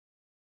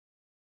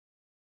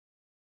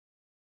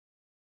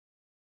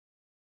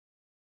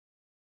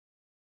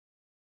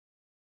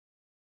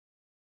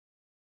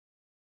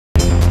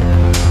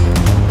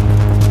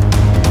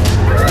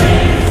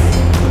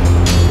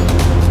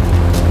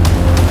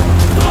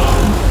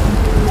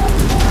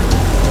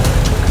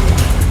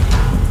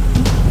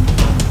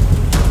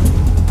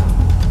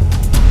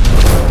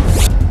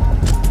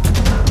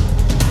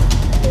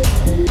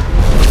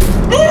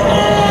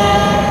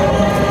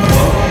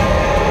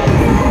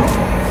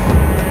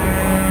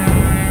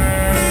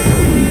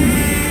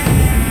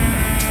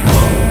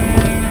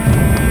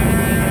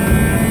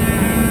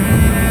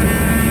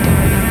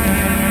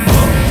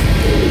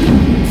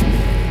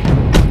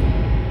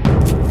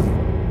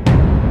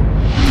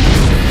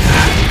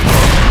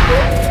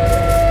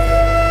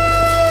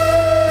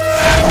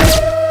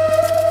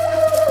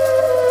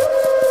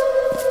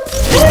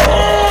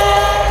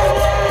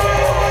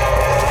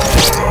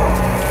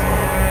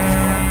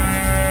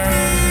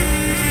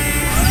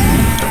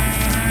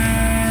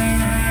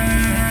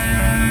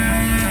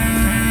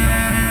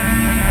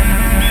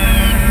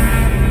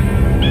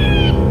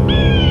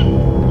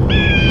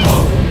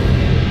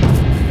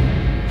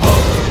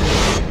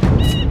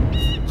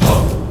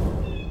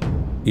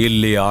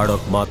ಇಲ್ಲಿ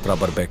ಆಡೋಕ್ ಮಾತ್ರ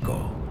ಬರಬೇಕು,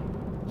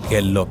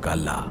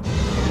 ಗೆಲ್ಲೋಕಲ್ಲ.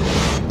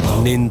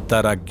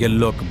 ನಿಂತರ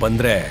ಗೆಲ್ಲೋಕ್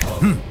ಬಂದ್ರೆ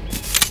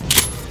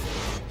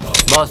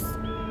ಬಾಸ್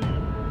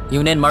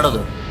ಇವನೇನ್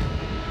ಮಾಡೋದು?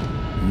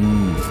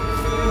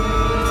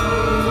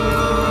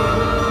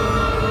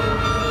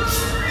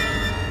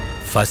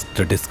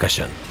 First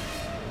discussion.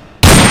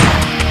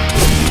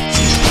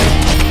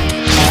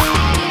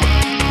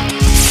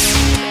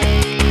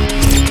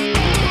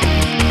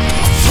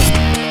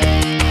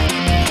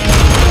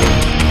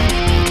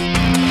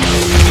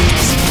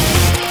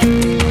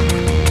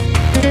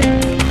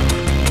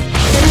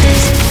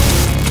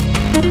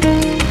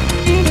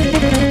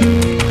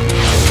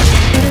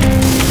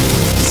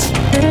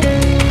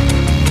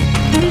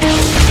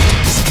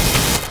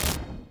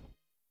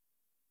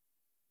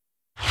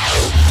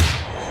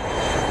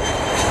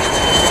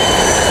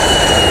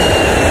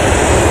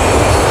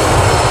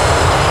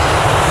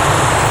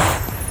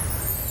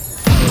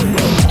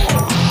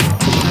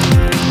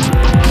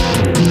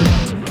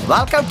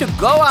 Welcome to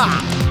Goa.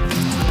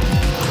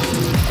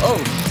 Oh.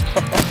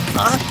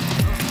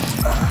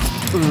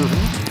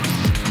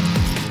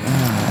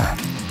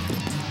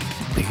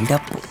 Build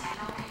up.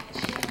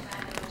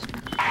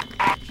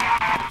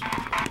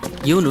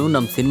 ಇವನು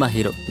ನಮ್ಮ ಸಿನಿಮಾ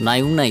ಹೀರೋ. ನಾ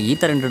ಇವನ್ನ ಈ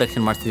ಥರ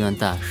ಇಂಟ್ರೊಡಕ್ಷನ್ ಮಾಡ್ತೀವಿ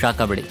ಅಂತ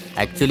ಶಾಕ್ ಆಗಬೇಡಿ.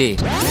 ಆ್ಯಕ್ಚುಲಿ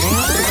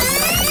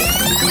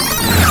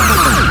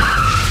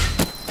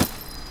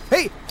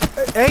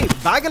ಏಯ್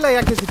ಬ್ಯಾಗೆಲ್ಲ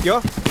ಯಾಕೆ ಸಿಕ್ಕಿಯೋ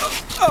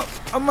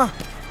ಅಮ್ಮ?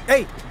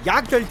 ಏಯ್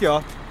ಯಾಕೆ ಕೇಳ್ತೀಯೋ?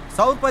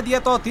 100 रुपये दिए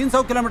तो 300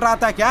 किलोमीटर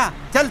आता है क्या?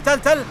 चल चल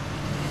चल.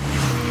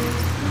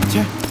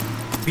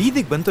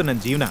 ಬೀದಿಗೆ ಬಂತು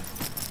ನನ್ನ ಜೀವನ.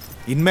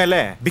 ಇನ್ಮೇಲೆ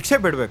ಭಿಕ್ಷೆ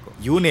ಬಿಡಬೇಕು.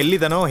 ಇವನು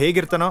ಎಲ್ಲಿದ್ದಾನೋ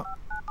ಹೇಗಿರ್ತಾನೋ.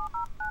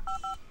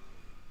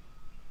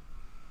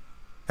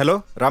 Hello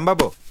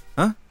Rambabu.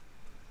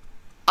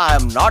 I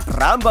am not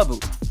Rambabu.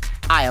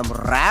 I am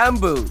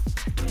Rambu.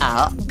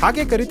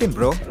 ಹಾಗೆ ಕರಿತೀನಿ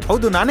ಬ್ರೋ.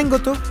 ಹೌದು, ನಾನೆಂಗ್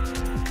ಗೊತ್ತು?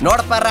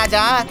 ನೋಡಪ್ಪ ರಾಜ,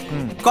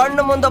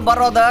 ಕಣ್ಣು ಮುಂದೆ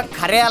ಬರೋದ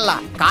ಖರೆ ಅಲ್ಲ,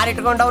 ಕಾರ್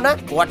ಇಟ್ಕೊಂಡವನ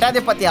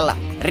ಒಟ್ಟಾಧಿಪತಿ ಅಲ್ಲ.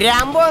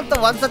 ರ್ಯಾಂಬೋ ಅಂತ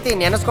ಒಂದ್ಸತಿ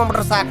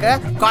ನೆನೆಸ್ಕೊಂಡ್ಬಿಟ್ರೆ ಸಾಕು,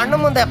 ಕಣ್ಣು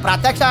ಮುಂದೆ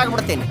ಪ್ರತ್ಯಕ್ಷ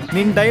ಆಗ್ಬಿಡ್ತೀನಿ.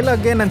 ನಿನ್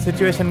ಡೈಲಾಗ್ಗೆ ನನ್ನ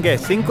ಸಿಚುವೇಶನ್ಗೆ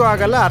ಸಿಂಕು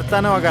ಆಗಲ್ಲ,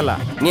 ಅರ್ಥನೂ ಆಗಲ್ಲ.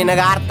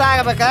 ನಿನಗೆ ಅರ್ಥ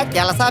ಆಗಬೇಕ,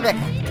 ಕೆಲಸ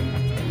ಬೇಕು.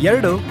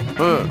 ಎರಡು.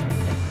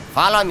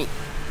 Follow me.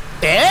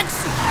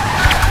 ಟೇಕ್ಸ್.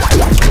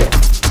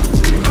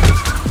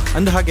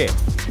 ಅಂದ ಹಾಗೆ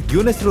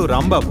ಇವನ ಹೆಸರು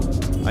ರಾಂಬಾಬು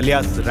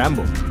ಅಲಿಯಾಸ್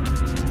ರ್ಯಾಂಬೋ.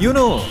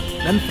 ಇವನು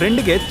ನನ್ನ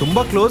ಫ್ರೆಂಡ್ಗೆ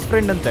ತುಂಬಾ ಕ್ಲೋಸ್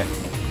ಫ್ರೆಂಡ್ ಅಂತೆ.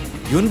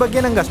 ಇವನ್ ಬಗ್ಗೆ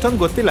ನಂಗೆ ಅಷ್ಟೊಂದು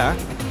ಗೊತ್ತಿಲ್ಲ.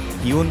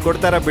 ಇವನ್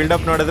ಕೊಡ್ತಾರ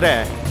ಬಿಲ್ಡಪ್ ನೋಡಿದ್ರೆ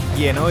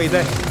ಏನೋ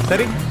ಇದೆ.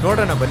 ಸರಿ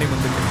ನೋಡೋಣ ಬನ್ನಿ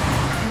ಮುಂದಕ್ಕೆ.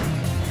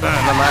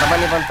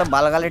 ಮರಬಲಿ ಬಂತ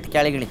ಬಲಗಾಲಿಟ್ಟು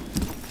ಕೆಳಗಿಳಿ,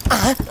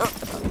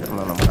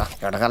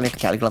 ಎಡಗಾಲಿಟ್ಟು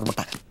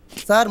ಕೆಳಗಿಳದ್ಬಿಟ್ಟ.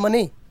 ಸರ್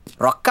ಮನಿ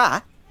ರೊಕ್ಕ.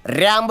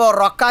 ರ್ಯಾಂಬೋ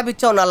ರೊಕ್ಕ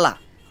ಬಿಚ್ಚವನಲ್ಲ,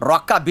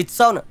 ರೊಕ್ಕ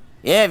ಬಿಚ್ಚವನು.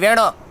 ಏ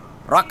ವೇಣು,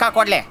 ರೊಕ್ಕ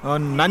ಕೊಡ್ಲೆ.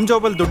 ನನ್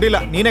ಜೋಬಲ್ ದುಡ್ಡಿಲ್ಲ,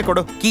 ನೀನೇ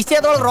ಕೊಡು.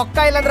 ಕಿಸೆದೊಳಗೆ ರೊಕ್ಕ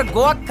ಇಲ್ಲಾಂದ್ರೆ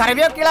ಗೋವಾ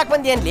ಕರಿಬೇವು ಕೀಳಾಕ್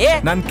ಬಂದೇನ್ಲಿ?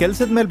 ನಾನ್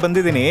ಕೆಲ್ಸದ ಮೇಲೆ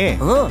ಬಂದಿದ್ದೀನಿ.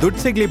 ದುಡ್ಡು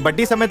ಸಿಗ್ಲಿ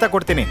ಬಡ್ಡಿ ಸಮೇತ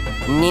ಕೊಡ್ತೀನಿ.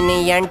 ನಿನ್ನ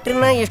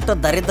ಎಂಟ್ರಿನ ಇಷ್ಟು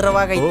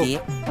ದರಿದ್ರವಾಗೈತಿ,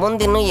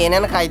 ಮುಂದಿನ್ನು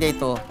ಏನೇನು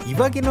ಕಾಯ್ದೈತು?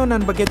 ಇವಾಗಿನ್ನೂ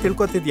ನನ್ ಬಗ್ಗೆ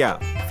ತಿಳ್ಕೊತಿದ್ಯಾ?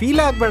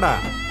 ಫೀಲ್ ಆಗ್ಬೇಡ,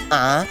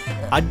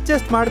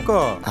 ಅಡ್ಜಸ್ಟ್ ಮಾಡ್ಕೋ.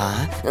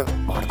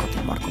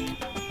 ಮಾಡ್ಕೋತೀನಿ.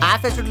 ಆ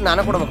ಫೆಸಿಲಿಟಿ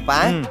ನಾನು ಕೊಡ್ಬೇಕಪ್ಪ.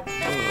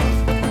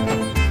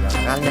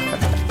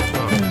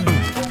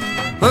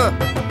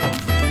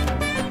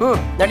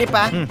 ನಡಿಪ್ಪ.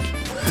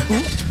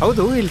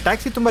 ಹೌದು, ಇಲ್ಲಿ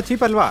ಟ್ಯಾಕ್ಸಿ ತುಂಬಾ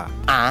ಚೀಪ್ ಅಲ್ವಾ?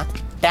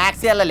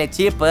 ಟ್ಯಾಕ್ಸಿ ಅಲ್ಲಲ್ಲೇ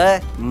ಚೀಪ್,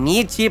 ನೀ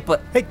ಚೀಪ್.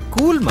 ಹೇ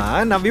ಕೂಲ್ ಮಾ,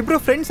 ನಾವಿಬ್ರು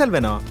ಫ್ರೆಂಡ್ಸ್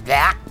ಅಲ್ವೇನೋ?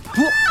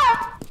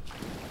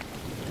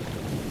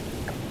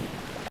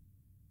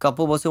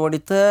 ಕಪ್ಪು ಬಸ್ಸು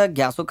ಹೊಡಿತ,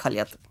 ಗ್ಯಾಸು ಖಾಲಿ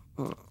ಆತ.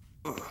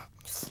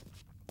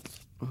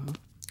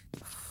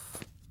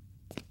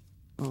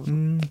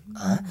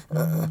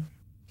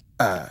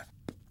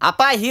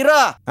 ಅಪ್ಪ ಹೀರೋ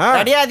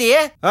ರೆಡಿಯಾದಿ?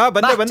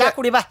 ಬಂದೆ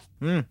ಕುಡಿ ಬಾ.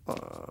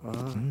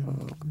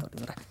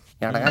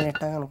 ಎಡಗಾಲ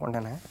ಇಟ್ಟಾಗ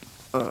ಅನ್ಕೊಂಡೇನ.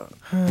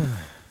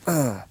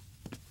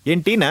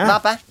 ಏನ್ ಟೀನಾ?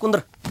 ಬಾಪ ಕುಂದ್ರ.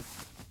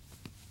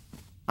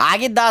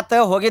 ಆಗಿದ್ದಾತ,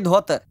 ಹೋಗಿದ್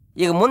ಹೋತ್.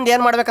 ಈಗ ಮುಂದೆ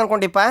ಏನ್ ಮಾಡ್ಬೇಕು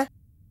ಅನ್ಕೊಂಡಿಪ್ಪ?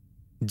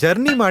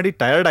 ಜರ್ನಿ ಮಾಡಿ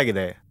ಟಯರ್ಡ್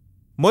ಆಗಿದೆ.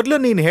 ಮೊದ್ಲು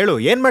ನೀನ್ ಹೇಳು,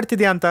 ಏನ್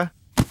ಮಾಡ್ತಿದ್ಯಾ ಅಂತ.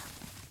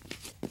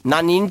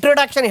 ನಾನು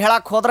ಇಂಟ್ರೊಡಕ್ಷನ್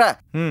ಹೇಳಕ್ ಹೋದ್ರ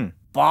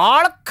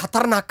ಬಾಳ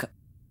ಖತರ್ನಾಕ್.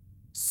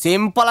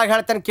 ಸಿಂಪಲ್ ಆಗಿ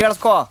ಹೇಳ್ತೇನೆ,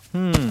 ಕೇಳಿಸ್ಕೋ.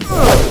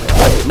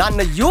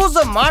 ನನ್ನ ಯೂಸ್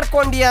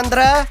ಮಾಡ್ಕೊಂಡಿ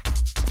ಅಂದ್ರ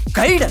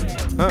ಗೈಡ್,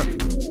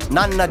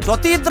 ನನ್ನ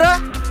ಜೊತೆ ಇದ್ರ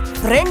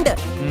ಫ್ರೆಂಡ್.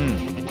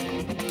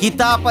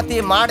 ಕಿತಾಪತಿ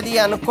ಮಾಡ್ದಿ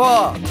ಅನ್ಕೋ,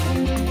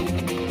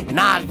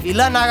 ನಾ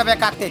ವಿಲನ್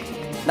ಆಗಬೇಕಾಗ್ತೈತಿ.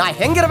 ನಾ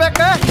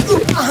ಹೆಂಗಿರ್ಬೇಕ?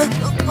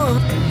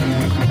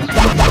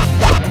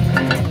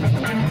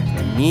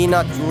 ನೀನ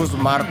ಚೂಸ್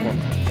ಮಾಡ್ಕೊ.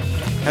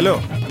 ಹಲೋ,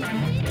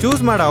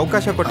 ಚೂಸ್ ಮಾಡೋ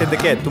ಅವಕಾಶ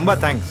ಕೊಟ್ಟಿದ್ದಕ್ಕೆ ತುಂಬಾ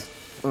ಥ್ಯಾಂಕ್ಸ್.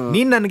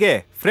 ನೀನ್ ನನಗೆ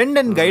ಫ್ರೆಂಡ್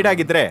ಅಂಡ್ ಗೈಡ್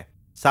ಆಗಿದ್ರೆ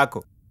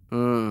ಸಾಕು.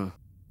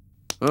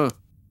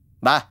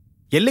 ಬಾ.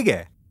 ಎಲ್ಲಿಗೆ?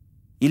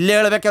 ಇಲ್ಲೇ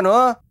ಹೇಳ್ಬೇಕೇನು?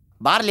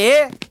 ಬಾರ್ಲಿ.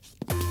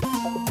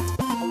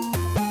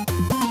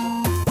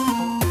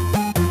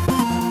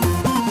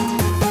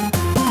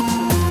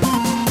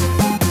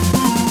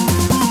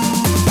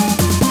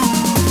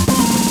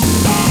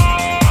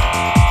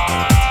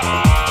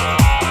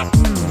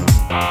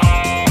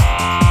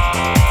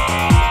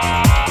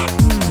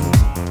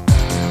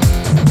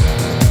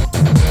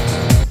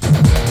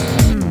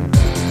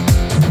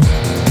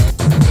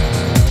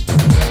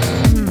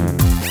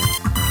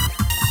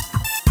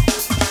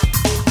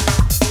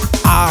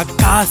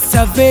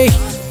 ಆಕಾಶವೇ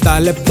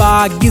ತಲೆ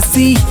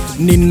ಬಾಗಿಸಿ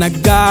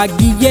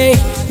ನಿನ್ನಗಾಗಿಯೇ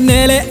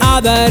ನೆಲೆ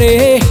ಆದರೆ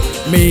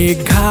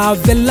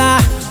ಮೇಘವೆಲ್ಲ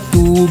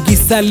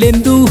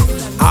ತೂಗಿಸಲೆಂದು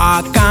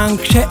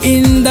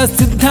ಆಕಾಂಕ್ಷೆಯಿಂದ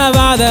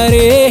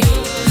ಸಿದ್ಧವಾದರೆ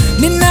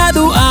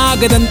ನಿನ್ನದು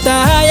ಆಗದಂತ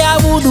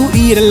ಯಾವುದು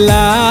ಇರಲ್ಲ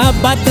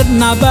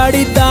ಬಟನ್ನ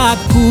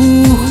ಬಡಿದಾಕು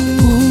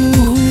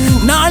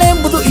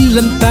ನಾಳೆಂಬುದು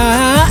ಇಲ್ಲಂತ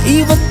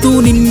ಇವತ್ತು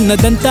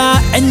ನಿನ್ನದಂತ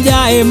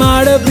ಎಂಜಾಯ್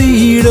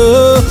ಮಾಡಬೀಡು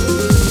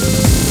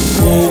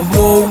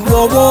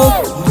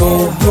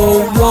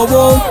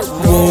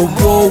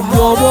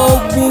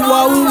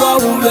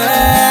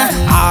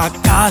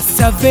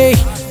ಆಕಾಶವೇ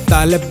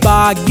ತಲೆ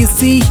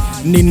ಬಾಗಿಸಿ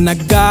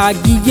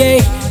ನಿನ್ನಗಾಗಿಯೇ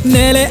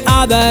ನೆಲೆ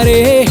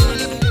ಆದರೆ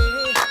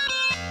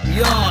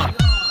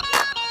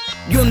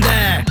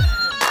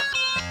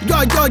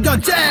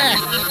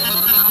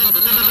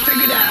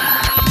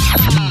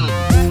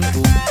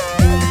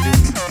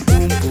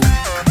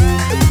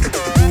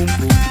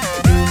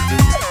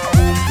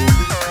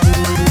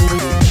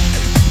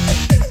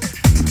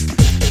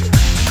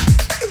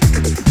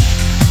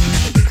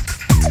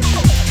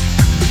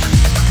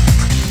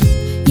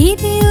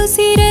ಇದೆ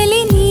ಉಸಿರಲಿ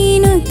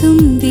ನೀನು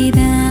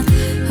ತುಂಬಿದ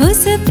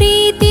ಹೊಸ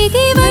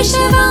ಪ್ರೀತಿಗೆ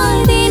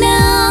ವಶವಾದೆನ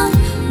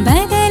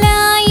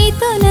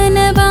ಬದಲಾಯಿತು ನನ್ನ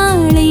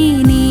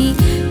ಬಾಳೇನೆ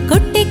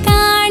ಕೊಟ್ಟೆ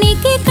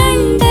ಕಾಣಿಕೆ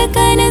ಕಂಡ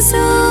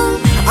ಕನಸು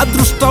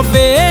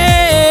ಅದೃಷ್ಟವೇ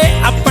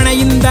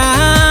ಅಪ್ಪಣೆಯಿಂದ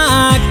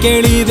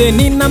ಕೇಳಿದೆ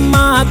ನಿನ್ನ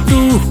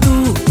ಮಾತು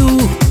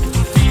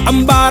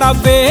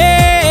ಅಂಬಾರವೇ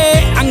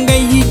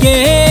ಅಂಗೈಗೆ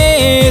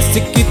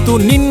ಸಿಕ್ಕಿತು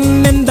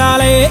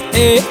ನಿನ್ನೆಂದಾಳೆ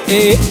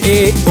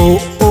ಓ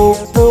ಓ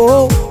ಓ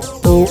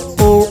ಓ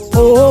ಓ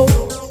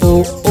ಓ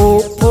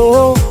ಓ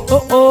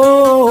ಓ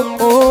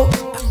ಓ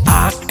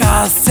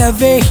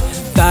ಆಕಾಶವೇ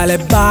ತಲೆ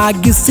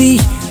ಬಾಗಿಸಿ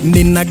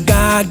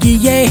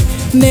ನಿನ್ನಗಾಗಿಯೇ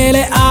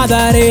ನೆಲೆ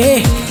ಆದರೆ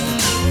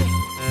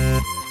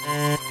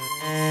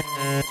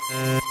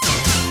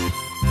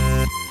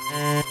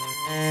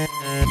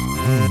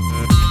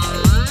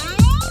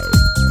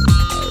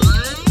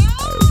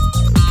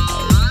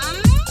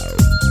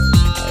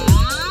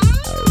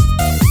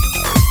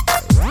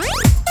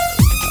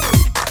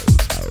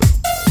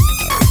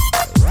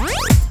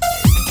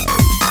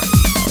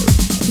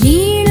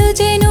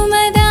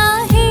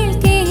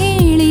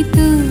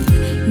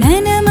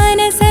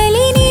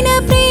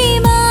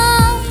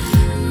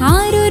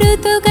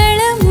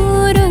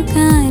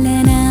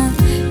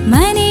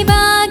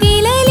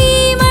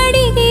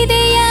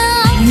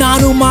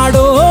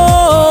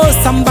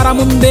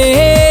ಮುಂದೆ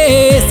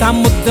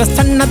ಸಮುದ್ರ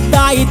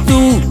ಸಣ್ಣದಾಯಿತು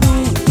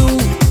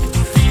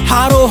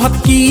ಹಾರೋ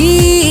ಹಕ್ಕಿ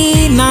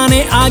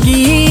ನಾನೇ ಆಗಿ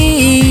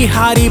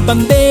ಹಾರಿ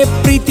ಬಂದೆ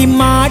ಪ್ರೀತಿ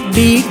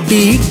ಮಾಡಿ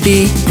ಡಿ ಡಿ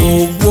ಓ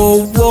ಓ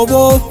ಓ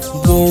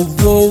ಓ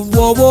ಓ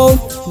ಓ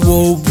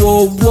ಓ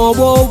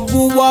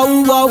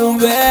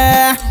ಓ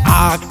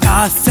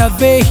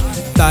ಆಕಾಶವೇ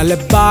ತಲೆ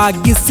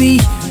ಬಾಗಿಸಿ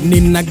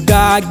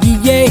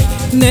ನಿನ್ನಗಾಗಿಯೇ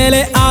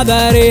ನೆಲೆ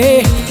ಆದರೆ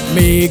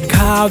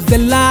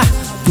ಮೇಘವೆಲ್ಲ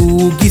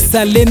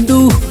ತೂಗಿಸಲೆಂದು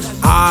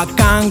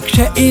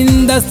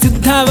ಆಕಾಂಕ್ಷೆಯಿಂದ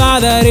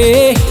ಸಿದ್ಧವಾದರೆ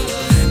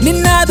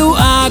ನಿನ್ನದು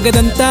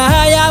ಆಗದಂತ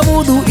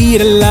ಯಾವುದು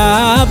ಇರಲ್ಲ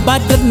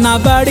ಬಟನ್ನ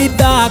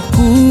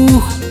ಬಡಿದಾಕು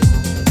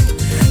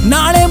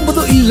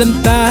ನಾಳೆಂಬುದು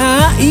ಇಲ್ಲಂತ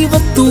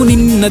ಇವತ್ತು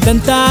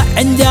ನಿನ್ನದಂತ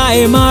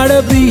ಎಂಜಾಯ್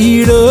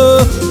ಮಾಡಬೀಡು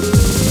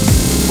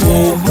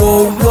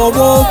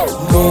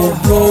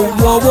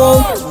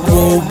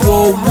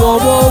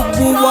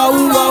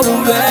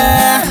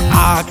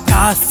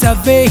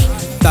ಆಕಾಶವೇ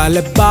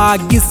ತಲೆ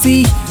ಬಾಗಿಸಿ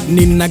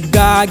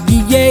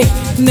ನಿನ್ನಗಾಗಿಯೇ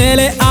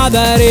ನೆಲೆ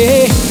ಆದರೆ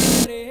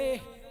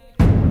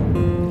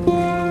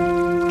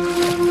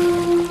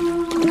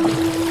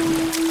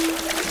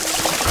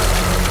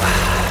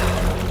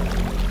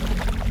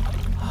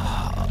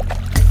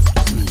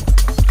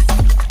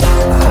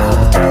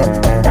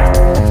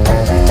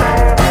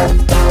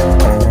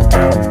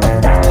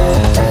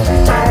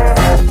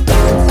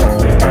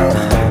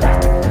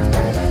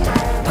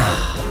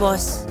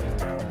Boss,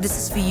 this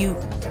is for you.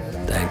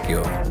 Thank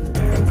you.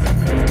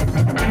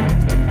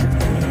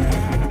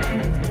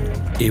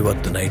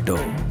 ಇವತ್ತು ನೈಟು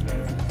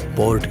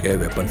ಪೋರ್ಟ್ಗೆ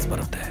ವೆಪನ್ಸ್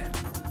ಬರುತ್ತೆ.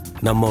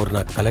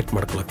 ನಮ್ಮವ್ರನ್ನ ಕಲೆಕ್ಟ್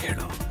ಮಾಡ್ಕೊಳಕ್ಕೆ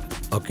ಹೇಳು.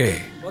 ಓಕೆ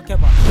ಓಕೆ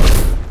ಬಾ.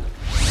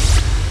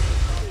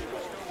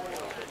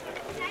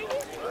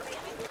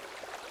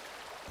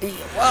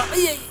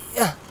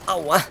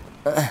 ಅವ್ವ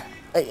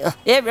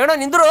ಏ ಬೇಡ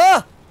ನಿಂದ್ರು.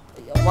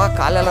 ಯವ್ವ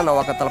ಕಾಲೆಲ್ಲ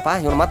ನೋವಾಕತ್ತಲ್ಪ.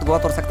 ಇವ್ನು ಮತ್ತೆ ಗೋವಾ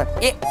ತೋರ್ಸಕ್ತ.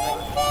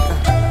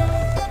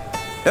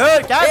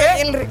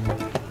 ಇಲ್ರಿ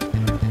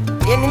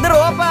ಏ ನಿಂದ್ರು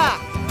ಓಪ.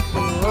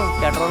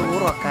 ಪೆಟ್ರೋಲ್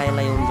ಊರು ಅಕ್ಕ ಇಲ್ಲ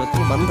ಇವನ್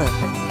ಜೊತೆ ಬಂದ.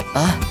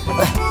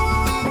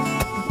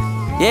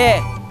 ಏ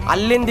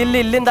ಅಲ್ಲಿಂದ ಇಲ್ಲಿ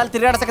ಇಲ್ಲಿಂದ ಅಲ್ಲಿ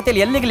ತಿರುಗಾಡ್ಸಕತ್ತಿಲ್ಲ.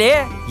 ಎಲ್ಲಿಗ್ಲಿ?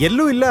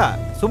 ಎಲ್ಲೂ ಇಲ್ಲ,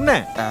 ಸುಮ್ನೆ.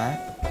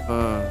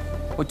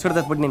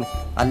 ಹುಚ್ಚಿಡ್ದತ್ ಬಿಡ್ ನೀನು.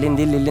 ಅಲ್ಲಿಂದ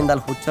ಇಲ್ಲಿ ಇಲ್ಲಿಂದ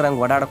ಅಲ್ಲಿ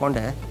ಹುಚ್ಚರಂಗ್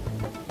ಓಡಾಡ್ಕೊಂಡೆ.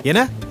 ಏನ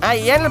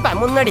ಏನಲ್ಪ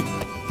ಮುನ್ನಡಿ.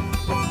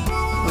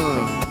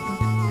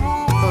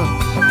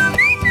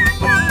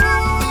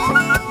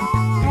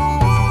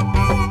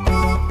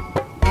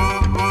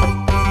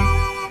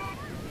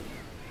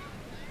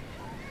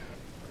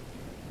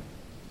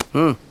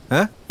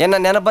 ಏನ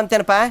ನೆನಪು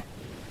ಬಂತೇನಪ್ಪ?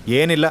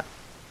 ಏನಿಲ್ಲ.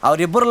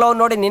 ಅವ್ರಿಬ್ರು ಲವ್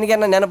ನೋಡಿ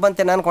ನಿನಗೇನ ನೆನಪು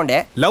ಬಂತೇನೆ ಅನ್ಕೊಂಡೆ.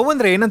 ಲವ್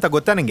ಅಂದ್ರೆ ಏನಂತ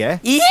ಗೊತ್ತಾ ನಿಂಗೆ?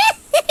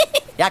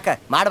 ಯಾಕ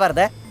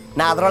ಮಾಡಬಾರ್ದ?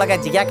 ನಾ ಅದ್ರೊಳಗ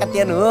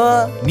ಜಿಗ್ಯಾಕತ್ತೇನು?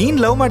 ನೀನ್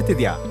ಲವ್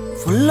ಮಾಡ್ತಿದ್ಯಾ?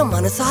 ಫುಲ್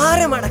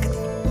ಮನಸಾರೆ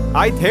ಮಾಡಕತ್ತೀನಿ.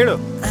 ಆಯ್ತು ಹೇಳು.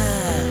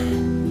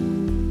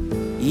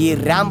 ಈ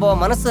ರ್ಯಾಂಬೋ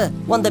ಮನಸ್ಸು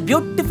ಒಂದು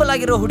ಬ್ಯೂಟಿಫುಲ್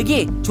ಆಗಿರೋ ಹುಡುಗಿ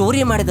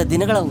ಚೋರಿ ಮಾಡಿದ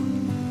ದಿನಗಳವು.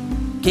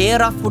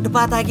 ಕೇರ್ ಆಫ್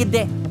ಫುಟ್ಪಾತ್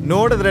ಆಗಿದ್ದೆ.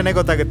 ನೋಡಿದ್ರೇನೆ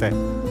ಗೊತ್ತಾಗುತ್ತೆ.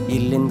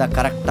 ಇಲ್ಲಿಂದ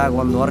ಕರೆಕ್ಟಾಗಿ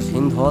 1 ವರ್ಷ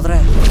ಹಿಂದೆ ಹೋದ್ರೆ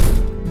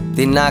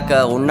ತಿನ್ನಾಕ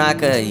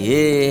ಉಣ್ಣಾಕ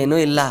ಏನೂ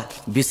ಇಲ್ಲ.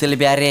 ಬಿಸಿಲು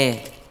ಬ್ಯಾರೆ.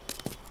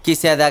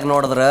 ಕಿಸೆದಾಗ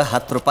ನೋಡಿದ್ರೆ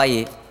 10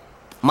 ರೂಪಾಯಿ.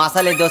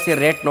 ಮಸಾಲೆ ದೋಸೆ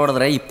ರೇಟ್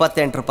ನೋಡಿದ್ರೆ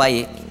 28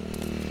 ರೂಪಾಯಿ.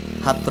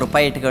 10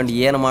 ರೂಪಾಯಿ ಇಟ್ಕೊಂಡು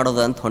ಏನು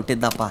ಮಾಡೋದು ಅಂತ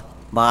ಹೊಂಟಿದ್ದಪ್ಪ.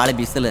 ಭಾಳ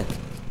ಬಿಸಿಲು.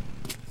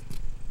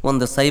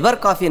 ಒಂದು ಸೈಬರ್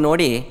ಕಾಫಿ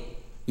ನೋಡಿ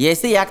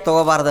AC ಯಾಕೆ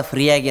ತೊಗೋಬಾರ್ದು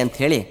ಫ್ರೀಯಾಗಿ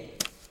ಅಂಥೇಳಿ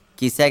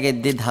ಕಿಸೆಗೆ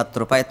ಇದ್ದಿದ್ದು 10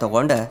 ರೂಪಾಯಿ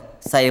ತೊಗೊಂಡು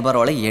ಸೈಬರ್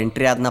ಒಳಗೆ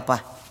ಎಂಟ್ರಿ ಆದ್ನಪ್ಪ.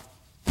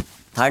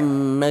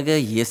 ತಣ್ಣಗೆ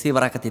AC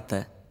ಬರಾಕತ್ತಿತ್ತು.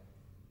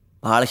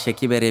 ಭಾಳ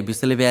ಶೆಕಿ ಬೇರೆ,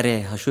 ಬಿಸಿಲು ಬೇರೆ,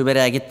 ಹಸು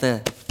ಬೇರೆ ಆಗಿತ್ತು.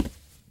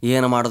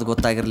 ಏನು ಮಾಡೋದು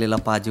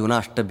ಗೊತ್ತಾಗಿರ್ಲಿಲ್ಲಪ್ಪ. ಜೀವನ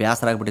ಅಷ್ಟು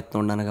ಬೇಸರ ಆಗಿಬಿಟ್ಟಿತ್ತು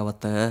ನೋಡಿ ನನಗೆ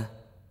ಅವತ್ತು.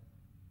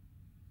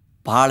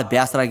 ಭಾಳ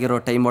ಬೇಸರ ಆಗಿರೋ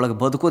ಟೈಮ್ ಒಳಗೆ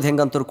ಬದುಕೋದು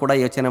ಹೆಂಗಂತೂ ಕೂಡ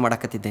ಯೋಚನೆ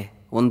ಮಾಡಾಕತ್ತಿದ್ದೆ.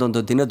 ಒಂದೊಂದು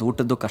ದಿನದ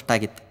ಊಟದ್ದು ಕಷ್ಟ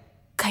ಆಗಿತ್ತು.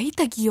 ಕೈ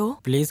ತೆಗಿಯೋ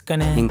ಪ್ಲೀಸ್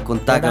ಕಣೆ. ಹಿಂಗೆ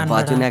ಕುಂತಾಗ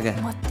ಬಾಜುನ್ಯಾಗ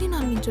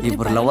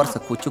ಇಬ್ಬರು ಲವರ್ಸ್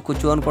ಕುಚ್ಚು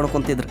ಕುಚ್ಚು ಅನ್ಕೊಂಡು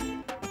ಕುಂತಿದ್ರು.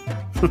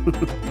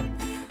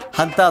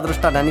 ಅಂತ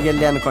ಅದೃಷ್ಟ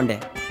ನನಗೆಲ್ಲಿ ಅನ್ಕೊಂಡೆ.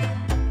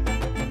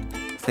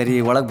 ಸರಿ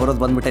ಒಳಗೆ ಬರೋದು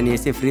ಬಂದ್ಬಿಟ್ಟೆ.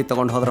 AC ಫ್ರೀ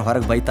ತೊಗೊಂಡು ಹೋದ್ರೆ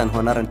ಹೊರಗೆ ಬೈತಾನೆ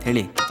ಹೋನಾರ್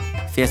ಅಂಥೇಳಿ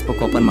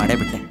ಫೇಸ್ಬುಕ್ ಓಪನ್ ಮಾಡೇ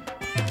ಬಿಟ್ಟೆ.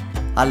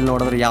 ಅಲ್ಲಿ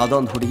ನೋಡಿದ್ರೆ ಯಾವುದೋ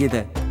ಒಂದು ಹುಡುಗಿದ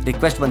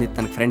ರಿಕ್ವೆಸ್ಟ್ ಬಂದಿತ್ತು,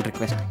 ನನಗೆ ಫ್ರೆಂಡ್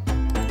ರಿಕ್ವೆಸ್ಟ್.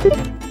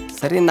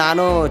 ಸರಿ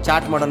ನಾನು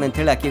ಚಾಟ್ ಮಾಡೋಣ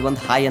ಅಂಥೇಳಿ ಆಕಿಗೆ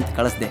ಒಂದು ಹಾಯ್ ಅಂತ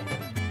ಕಳಿಸ್ದೆ.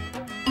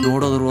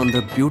 ನೋಡೋದ್ರು ಒಂದು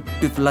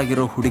ಬ್ಯೂಟಿಫುಲ್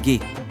ಆಗಿರೋ ಹುಡುಗಿ,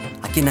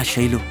 ಆಕಿನ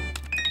ಶೈಲು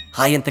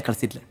ಹಾಯ್ ಅಂತ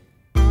ಕಳಿಸಿದ್ಲು.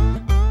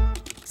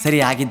 ಸರಿ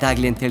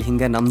ಆಗಿದ್ದಾಗಲಿ ಅಂಥೇಳಿ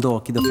ಹಿಂಗೆ ನಮ್ಮದು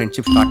ಆಕಿದು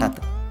ಫ್ರೆಂಡ್ಶಿಪ್ ಸ್ಟಾರ್ಟ್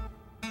ಆಯ್ತು.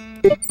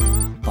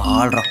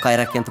 ಭಾಳ ರೊಕ್ಕ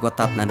ಇರೋಕ್ಕೆ ಅಂತ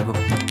ಗೊತ್ತಾಯ್ತು ನನಗೂ.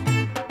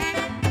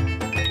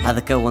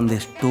 ಅದಕ್ಕೆ ಒಂದು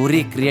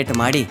ಸ್ಟೋರಿ ಕ್ರಿಯೇಟ್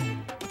ಮಾಡಿ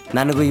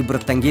ನನಗೂ ಇಬ್ಬರು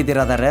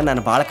ತಂಗಿದಿರೋದಾರೆ,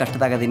 ನಾನು ಭಾಳ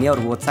ಕಷ್ಟದಾಗದೀನಿ,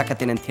 ಅವ್ರಿಗೆ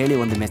ಓದ್ಸಾಕತ್ತೀನಿ ಅಂತ ಹೇಳಿ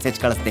ಒಂದು ಮೆಸೇಜ್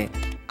ಕಳಿಸ್ದೆ.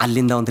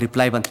 ಅಲ್ಲಿಂದ ಒಂದು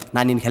ರಿಪ್ಲೈ ಬಂತು,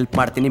 ನಾನು ನಿನ್ಗೆ ಹೆಲ್ಪ್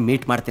ಮಾಡ್ತೀನಿ,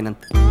 ಮೀಟ್ ಮಾಡ್ತೀನಿ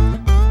ಅಂತ.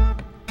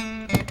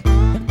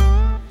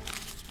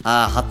 ಆ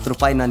 10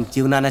 ರೂಪಾಯಿ ನನ್ನ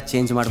ಜೀವನಾನ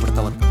ಚೇಂಜ್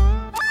ಮಾಡಿಬಿಡ್ತಾವಂತ.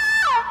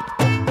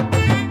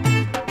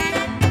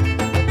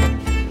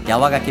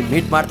 ಯಾವಾಗ ಆಕೆ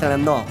ಮೀಟ್ ಮಾಡ್ತಾನೆ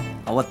ಅನ್ನೋ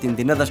ಅವತ್ತಿನ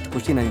ದಿನದಷ್ಟು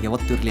ಖುಷಿ ನನಗೆ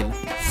ಯಾವತ್ತೂ ಇರಲಿಲ್ಲ.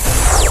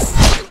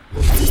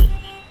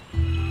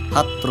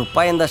 10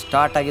 ರೂಪಾಯಿಂದ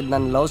ಸ್ಟಾರ್ಟ್ ಆಗಿದ್ದು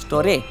ನನ್ನ ಲವ್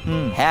ಸ್ಟೋರಿ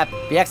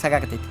ಹ್ಯಾಪಿಯಾಗಿ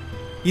ಸಾಕಾಕತ್ತೈತಿ.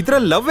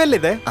 ಇದ್ರಲ್ಲಿ ಲವ್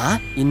ಎಲ್ಲಿದೆ?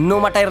 ಇನ್ನೂ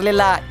ಮಠ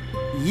ಇರಲಿಲ್ಲ,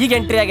 ಈಗ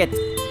ಎಂಟ್ರಿ ಆಗೈತಿ.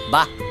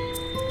 ಬಾ.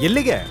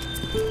 ಎಲ್ಲಿಗೆ?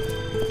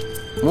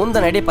 ಮುಂದೆ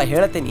ನಡೀಪ,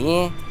 ಹೇಳ್ತೀನಿ.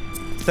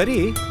 ಸರಿ,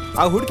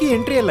 ಆ ಹುಡುಗಿ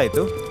ಎಂಟ್ರಿ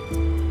ಎಲ್ಲಾಯ್ತು?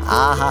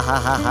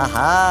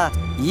 ಹಾ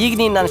ಈಗ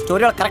ನೀನು ನನ್ನ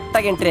ಸ್ಟೋರಿ ಒಳಗೆ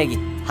ಕರೆಕ್ಟಾಗಿ ಎಂಟ್ರಿ ಆಗಿ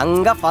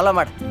ಹಂಗ ಫಾಲೋ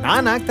ಮಾಡಿ.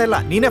 ನಾನು ಆಗ್ತಾ ಇಲ್ಲ,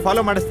 ನೀನೇ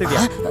ಫಾಲೋ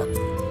ಮಾಡಿಸ್ತಿದ್ಯಾ.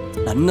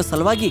 ನನ್ನ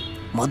ಸಲುವಾಗಿ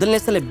ಮೊದಲನೇ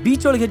ಸಲ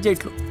ಬೀಚ್ ಒಳಗೆ ಹೆಜ್ಜೆ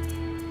ಇಟ್ಲು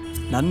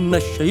ನನ್ನ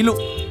ಶೈಲು.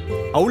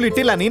 ಅವಳು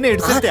ಇಟ್ಟಿಲ್ಲ, ನೀನೇ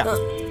ಇಡ್ಸಿದ್ಯಾ.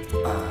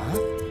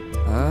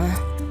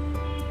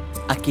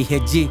 ಅಕ್ಕಿ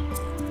ಹೆಜ್ಜೆ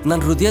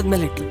ನನ್ನ ಹೃದಯದ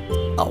ಮೇಲೆ ಇಟ್ಲು.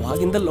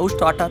 ಅವಾಗಿಂದ ಲವ್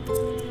ಸ್ಟಾರ್ಟ್ ಆಯ್ತು.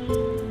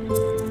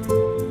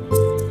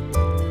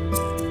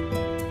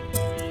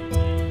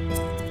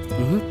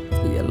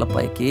 ಎಲ್ಲಪ್ಪ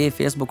ಆಕಿ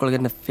ಫೇಸ್ಬುಕ್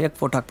ಒಳಗೆ ಫೇಕ್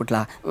ಫೋಟೋ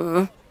ಹಾಕ್ಬಿಟ್ಲಾ.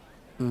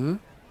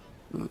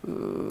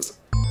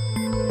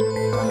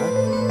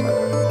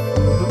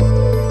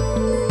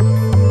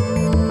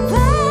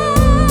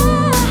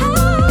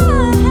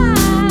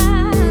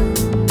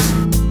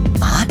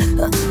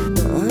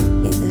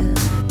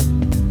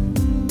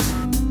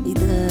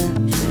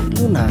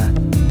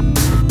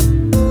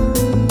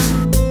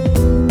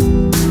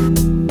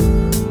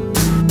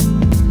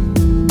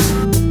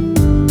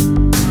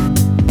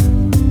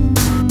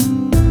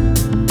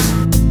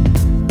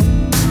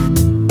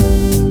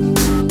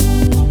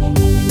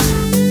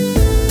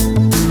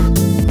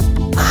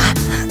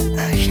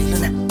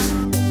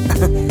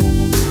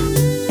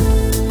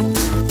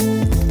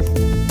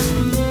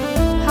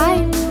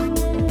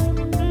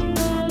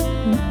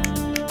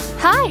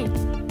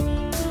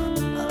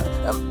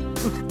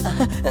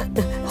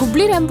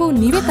 ಹುಬ್ಳಿ ರ್ಯಾಂಬೋ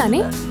ನೀವೇ ತಾನೇ?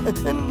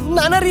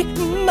 ನಾನರಿ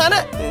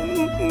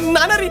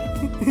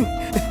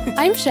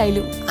I am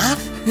Shailu.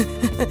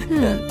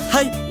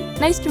 Hi,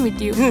 nice to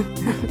meet you.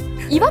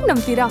 ಇವಾಗ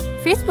ನಂಬ್ತೀರಾ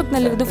ಫೇಸ್ಬುಕ್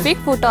ನಲ್ಲಿರೋದು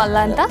ಫೇಕ್ ಫೋಟೋ ಅಲ್ಲ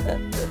ಅಂತ?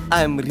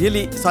 ಐ ಆಮ್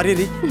ರಿಯಲಿ ಸಾರಿ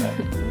ರೀ.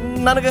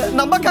 ನನಗೆ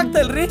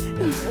ನಂಬಕ್ಕಾಗ್ತಾ ಇಲ್ರಿ.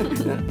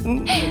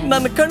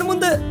 ನನ್ನ ಕಣ್ಣು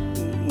ಮುಂದೆ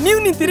ನೀವು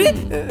ನಿಂತೀರಿ.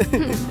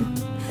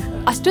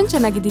 ಅಷ್ಟೊಂದು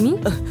ಚೆನ್ನಾಗಿದ್ದೀನಿ.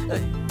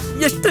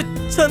 ಎಷ್ಟು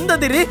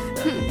ಚಂದದಿರಿ.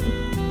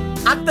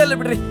 ಆಗ್ತಾ ಇಲ್ಲ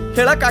ಬಿಡ್ರಿ,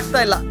 ಹೇಳಕ್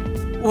ಆಗ್ತಾ ಇಲ್ಲ.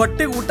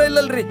 ಹೊಟ್ಟೆಗೆ ಊಟ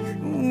ಇಲ್ಲಲ್ರಿ,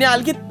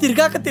 ನಾಲ್ಗೆ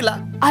ತಿರ್ಗಾಕತ್ತಿಲ್ಲ.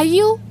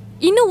 ಅಯ್ಯೋ,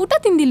 ಇನ್ನು ಊಟ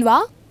ತಿಂದಿಲ್ವಾ?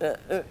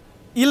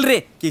 ಇಲ್ರಿ,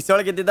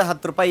 ಕಿಸೊಳಗಿದ್ದಿದ್ದ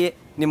 10 ರೂಪಾಯಿ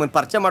ನಿಮ್ಮನ್ನ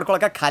ಪರಿಚಯ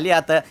ಮಾಡ್ಕೊಳಕ ಖಾಲಿ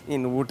ಆತ.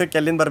 ಇನ್ನು ಊಟಕ್ಕೆ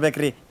ಎಲ್ಲಿಂದ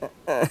ಬರ್ಬೇಕ್ರಿ?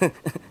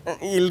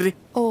 ಇಲ್ರಿ.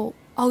 ಓ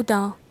ಹೌದಾ?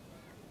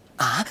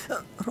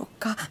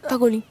 ರೊಕ್ಕ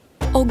ತಗೊಳ್ಳಿ,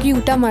 ಹೋಗಿ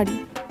ಊಟ ಮಾಡಿ.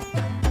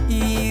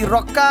 ಈ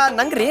ರೊಕ್ಕ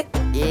ನಂಗ್ರಿ?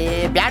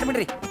 ಬ್ಯಾಡ್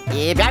ಬಿಡ್ರಿ,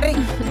 ಬ್ಯಾಡ್ರಿ.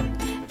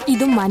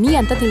 ಇದು ಮನಿ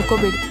ಅಂತ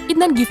ತಿಳ್ಕೊಬೇಡಿ, ಇದು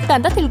ನನ್ನ ಗಿಫ್ಟ್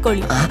ಅಂತ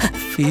ತಿಳ್ಕೊಳ್ಳಿ.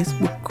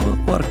 ಫೇಸ್ಬುಕ್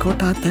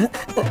ವರ್ಕೌಟ್ ಆತ,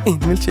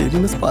 ಇನ್ಮೇಲೆ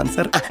ಶೈಲಿನ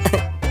ಸ್ಪಾನ್ಸರ್.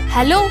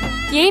 ಹಲೋ,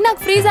 ಏನಾಗ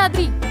ಫ್ರೀಸ್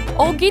ಆದ್ರಿ?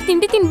 ಹೋಗಿ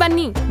ತಿಂಡಿ ತಿನ್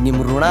ಬನ್ನಿ. ನಿಮ್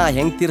ಋಣ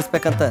ಹೆಂಗ್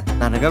ತೀರ್ಸ್ಬೇಕಂತ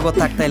ನನಗ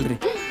ಗೊತ್ತಾಗ್ತಾ ಇಲ್ರಿ.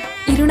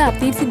 ಈ ಋಣ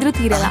ತೀರ್ಸಿದ್ರು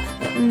ತೀರಲ್ಲ.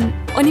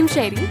 ಒಂದ್ ನಿಮಿಷ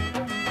ಇರಿ.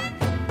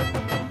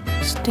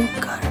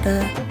 Card,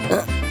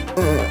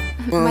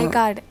 my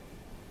card.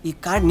 ಈ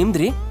ಕಾರ್ಡ್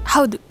ನಿಮ್ದ್ರಿ?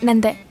 ಹೌದು,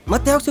 ನಂದೆ.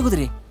 ಮತ್ತೆ ಯಾವಾಗ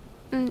ಸಿಗುದ್ರಿ?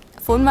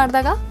 ಫೋನ್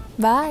ಮಾಡಿದಾಗ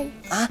ಬಾಯ್.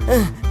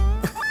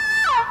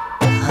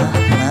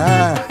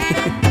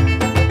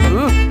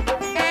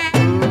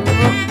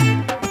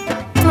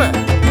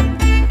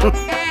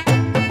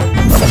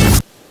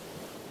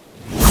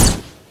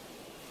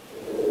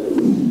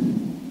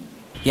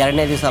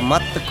 ಎರಡನೇ ದಿವಸ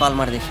ಮತ್ತೆ ಕಾಲ್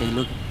ಮಾಡಿದೆ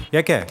ಶೈಲುಗೆ.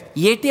 ಯಾಕೆ?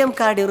 ATM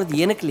ಕಾರ್ಡ್ ಇರೋದು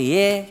ಏನಕ್ಲಿ?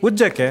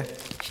 ಉಜ್ಜಕ್ಕೆ.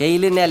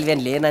 ಶೈಲಿನೇ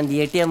ಅಲ್ವೇನ್ಲಿ ನಂದು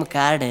ATM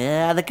ಕಾರ್ಡ್,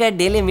 ಅದಕ್ಕೆ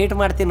ಡೈಲಿ ಮೀಟ್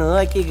ಮಾಡ್ತೀನು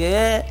ಆಕಿಗೆ.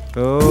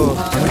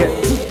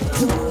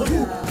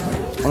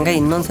 ಹಂಗ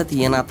ಇನ್ನೊಂದ್ಸತಿ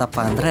ಏನಾತಪ್ಪ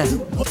ಅಂದ್ರೆ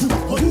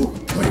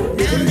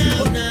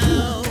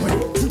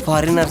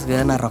ಫಾರಿನರ್ಸ್ಗೆ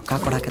ನಾ ರೊಕ್ಕ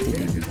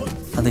ಕೊಡಾಕತ್ತಿದ್ದೆ.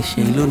 ಅದು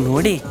ಶೈಲು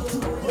ನೋಡಿ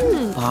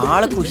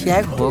ಭಾಳ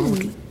ಖುಷಿಯಾಗಿ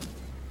ಹೋಗ್ಬಿಟ್ಲಿ.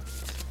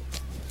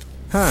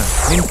 ಹಾಂ,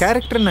 ನಿನ್ನ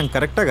ಕ್ಯಾರೆಕ್ಟರ್ ನಂಗೆ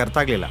ಕರೆಕ್ಟಾಗಿ ಅರ್ಥ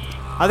ಆಗಲಿಲ್ಲ.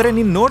 ಆದರೆ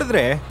ನೀನು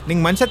ನೋಡಿದ್ರೆ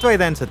ನಿಂಗೆ ಮನುಷ್ಯತ್ವ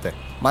ಇದೆ ಅನ್ಸುತ್ತೆ.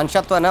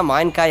 ಮನುಷ್ಯತ್ವನ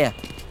ಮಾವಿನಕಾಯ.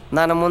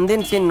 ನಾನು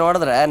ಮುಂದಿನ ಸೀನ್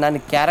ನೋಡಿದ್ರೆ ನನ್ನ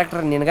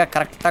ಕ್ಯಾರೆಕ್ಟರ್ ನಿನಗೆ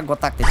ಕರೆಕ್ಟಾಗಿ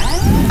ಗೊತ್ತಾಗ್ತೈತಿ.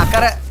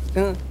 ಅಕ್ಕಾರ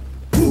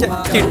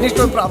ಕಿಡ್ನಿ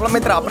ಸ್ಟೋನ್ ಪ್ರಾಬ್ಲಮ್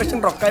ಐತ್ರಿ,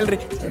 ಆಪ್ರೇಷನ್ ರೊಕ್ಕ ಇಲ್ರಿ.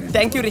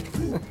 ಥ್ಯಾಂಕ್ ಯು ರೀ.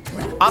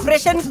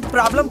 ಆಪ್ರೇಷನ್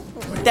ಪ್ರಾಬ್ಲಮ್,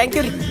 ಥ್ಯಾಂಕ್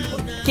ಯು ರೀ.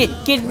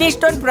 Kidney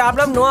stone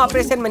problem, no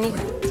operation money.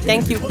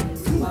 Thank you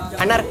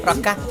ಅಣ್ಣಾರ,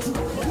 ರೊಕ್ಕ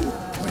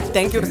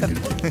ಥ್ಯಾಂಕ್ ಯು ರೀ ಸರ್.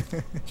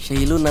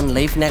 ಶೈಲು ನನ್ನ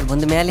ಲೈಫ್ನಾಗ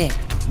ಬಂದ ಮೇಲೆ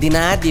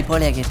ದಿನಾ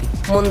ದೀಪಾವಳಿ ಆಗೈತಿ.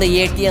 ಮುಂದೆ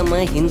ATM,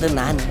 ಹಿಂದೆ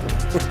ನಾನು.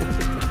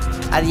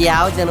 ಅದು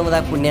ಯಾವ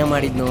ಜನ್ಮದಾಗ ಪುಣ್ಯ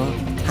ಮಾಡಿದ್ನು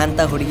ಅಂಥ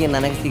ಹುಡುಗಿ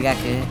ನನಗೆ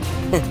ಸಿಗಾಕ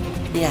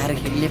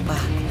ಯಾರಿಗೆ ಇರ್ಲಿಪ್ಪ.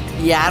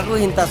 ಯಾರಿಗೂ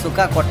ಇಂಥ ಸುಖ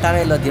ಕೊಟ್ಟಾನ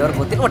ಇಲ್ಲೋ ದೇವ್ರಿಗೆ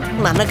ಗೊತ್ತಿಲ್ಲ,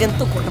 ಒಟ್ಟು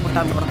ನನಗಂತೂ ಕೊಟ್ಟುಬಿಟ್ಟ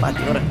ನೋಡಪ್ಪ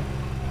ದೇವ್ರ.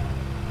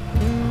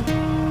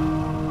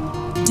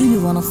 Do you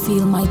want to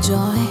feel my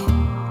joy?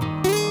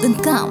 Then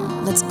come,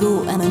 let's go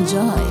and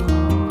enjoy.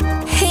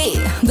 Hey,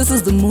 this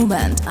is the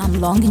moment I'm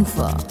longing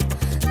for.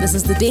 This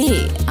is the day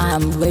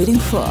I'm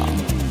waiting for.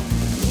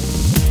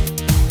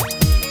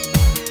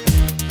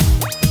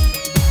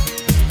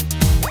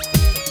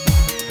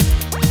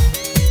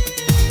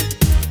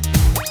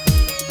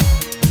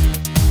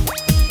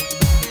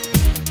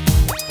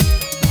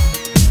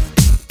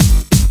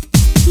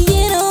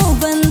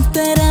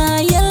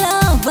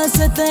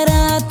 ಹೊಸತರ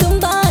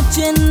ತುಂಬಾ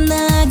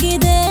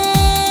ಚೆನ್ನಾಗಿದೆ,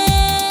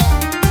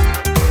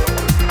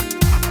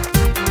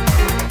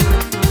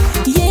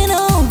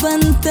 ಏನೋ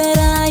ಒಂಥರ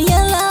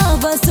ಎಲ್ಲ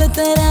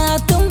ಹೊಸತರ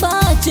ತುಂಬಾ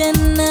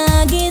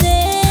ಚೆನ್ನಾಗಿದೆ.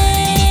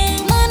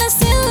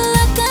 ಮನಸ್ಸೆಲ್ಲ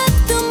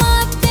ಕತ್ತು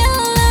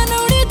ಮಾತೆಲ್ಲ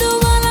ನುಡಿದು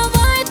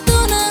ಒಲವಾಯ್ತು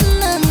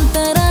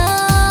ನನ್ನಂತರ.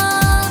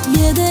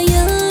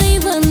 ಎದೆಯಲ್ಲಿ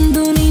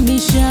ಒಂದು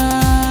ನಿಮಿಷ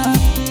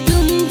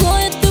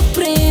ತುಂಬೋಯ್ತು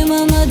ಪ್ರೇಮ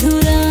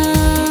ಮಧುರ.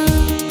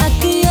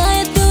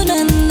 ಅತಿಯಾಯ್ತು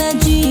ನನ್ನ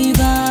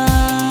ಜೀವ,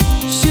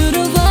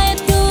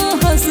 ಶುರುವಾಯ್ತು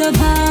ಹೊಸ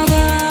ಭಾವ.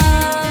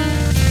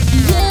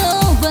 ಏನೋ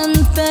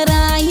ಒಂಥರ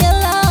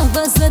ಎಲ್ಲ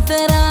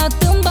ಹೊಸತರ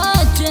ತುಂಬಾ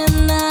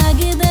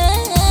ಚೆನ್ನಾಗಿದೆ.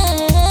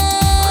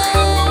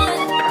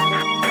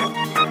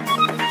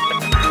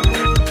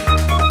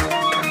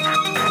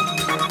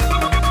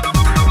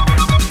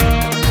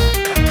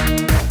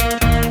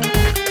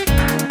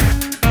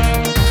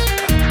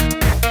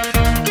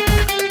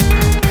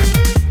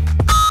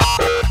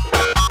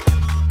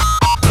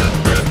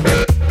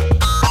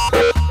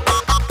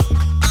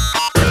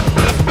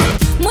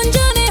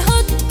 ಮುಂಜಾನೆ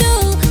ಹೊತ್ತು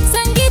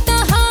ಸಂಗೀತ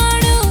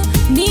ಹಾಡು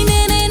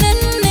ನೀನೇನೆ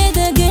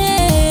ನನ್ನೆದೆಗೆ.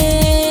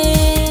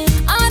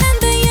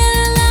 ಆನಂದ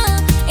ಎಲ್ಲ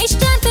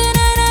ಇಷ್ಟಾಂತ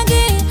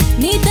ನನಗೆ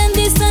ನೀ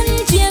ತಂದೆ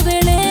ಸಂಜೆಯ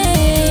ವೇಳೆ.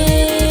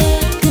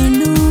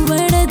 ಕಣ್ಣು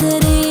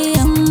ಒಡೆದರೆ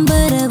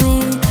ಅಂಬರವೇ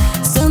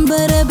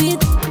ಸಂಬರ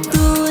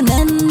ಬಿತ್ತು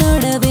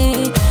ನನ್ನೊಡವೆ.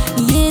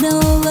 ಏನೋ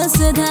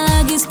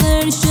ಹೊಸದಾಗಿ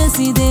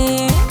ಸ್ಪರ್ಶಿಸಿದೆ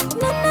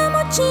ನನ್ನ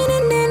ಮುಚ್ಚಿ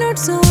ನಿನ್ನೆ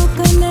ನೋಡ್ಸೋ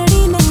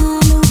ಕನ್ನಡಿ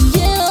ನಾನು.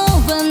 ಏನೋ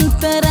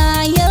ಒಂಥರ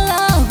ಎಲ್ಲ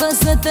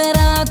ಹೊಸತರ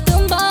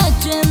ತುಂಬಾ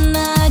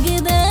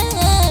ಚೆನ್ನಾಗಿದೆ.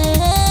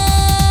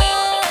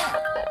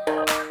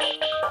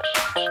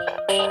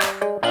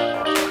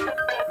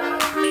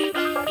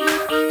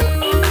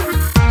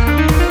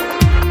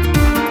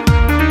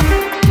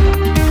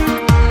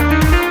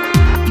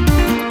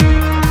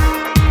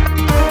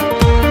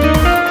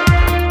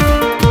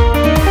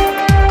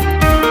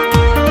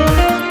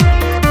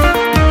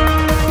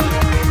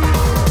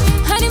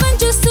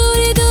 ಹನಿಮಂಚು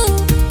ಸುರಿದು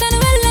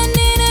ತನವೆಲ್ಲ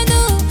ನೆನೆದು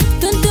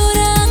ತುಂತುರ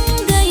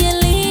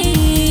ಅಂಗೈಯಲ್ಲಿ.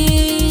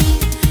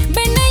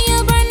 ಬೆಣ್ಣೆಯ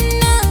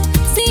ಬಣ್ಣ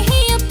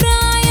ಸಿಹಿಯ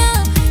ಪ್ರಾಯ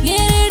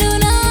ಎರಡು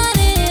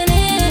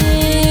ನಾನೇನೆ.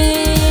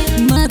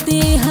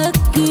 ಮಾತೆ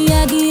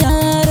ಹಕ್ಕಿಯಾಗಿ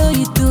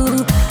ಹಾರೋಯಿತು,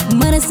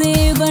 ಮನಸ್ಸೇ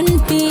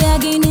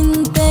ಒಂಟಿಯಾಗಿ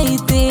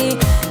ನಿಂತೈತೆ.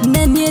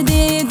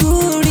 ನನ್ಯದೆ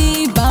ಗೂಡಿ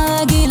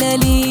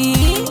ಬಾಗಿಲಲಿ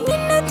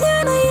ನಿನ್ನ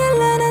ಧ್ಯಾನ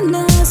ಎಲ್ಲ ನನ್ನ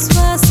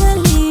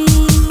ಶ್ವಾಸಲಿ.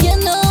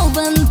 ಏನೋ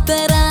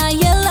ಒಂಥರ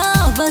ಎಲ್ಲ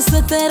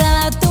ಹೊಸತರ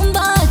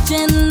ತುಂಬಾ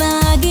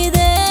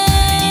ಚೆನ್ನಾಗಿದೆ.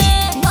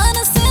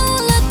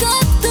 ಮನಸ್ಸೆಲ್ಲ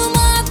ಕತ್ತು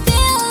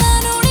ಮಾತೆಲ್ಲ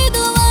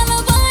ನುಡಿದು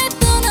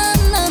ಒಲವಾಯ್ತು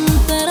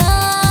ನನ್ನಂತರ.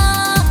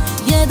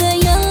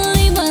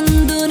 ಎದೆಯಲ್ಲಿ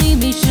ಒಂದು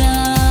ನಿಮಿಷ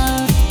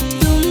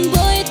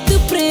ತುಂಬೋಯ್ತು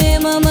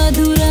ಪ್ರೇಮ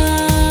ಮಧುರ.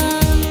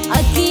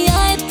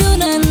 ಅತಿಯಾಯ್ತು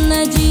ನನ್ನ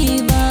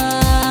ಜೀವ,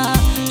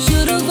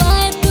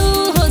 ಶುರುವಾಯ್ತು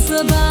ಹೊಸ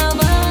ಭಾವ.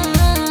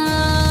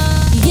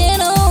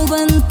 ಏನೋ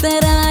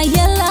ಒಂಥರ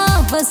ಎಲ್ಲ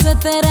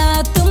ಹೊಸತರ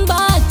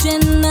ತುಂಬಾ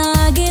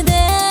ಚೆನ್ನಾಗಿದೆ.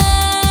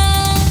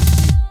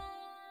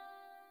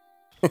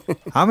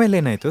 ಆಮೇಲೆ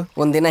ಏನಾಯ್ತು?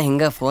 ಒಂದಿನ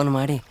ಹಿಂಗೆ ಫೋನ್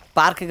ಮಾಡಿ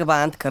ಪಾರ್ಕಿಗೆ ಬಾ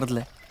ಅಂತ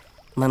ಕರೆದ್ಲೆ.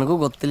 ನನಗೂ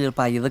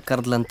ಗೊತ್ತಿಲ್ಲಪ್ಪ ಇದಕ್ಕೆ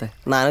ಕರ್ದ್ಲಂತೆ.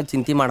 ನಾನು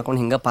ಚಿಂತೆ ಮಾಡ್ಕೊಂಡು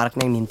ಹಿಂಗೆ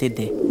ಪಾರ್ಕ್ನಾಗ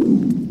ನಿಂತಿದ್ದೆ.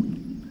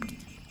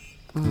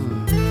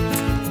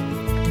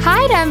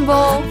 Hi Rambo.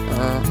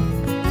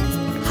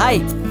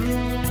 Hi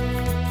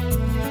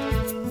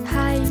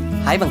hi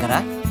hi ಬಂಗಾರ.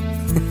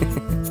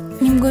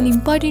 ನಿಮ್ಗೊಂದು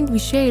ಇಂಪಾರ್ಟೆಂಟ್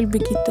ವಿಷಯ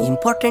ಹೇಳ್ಬೇಕಿತ್ತು.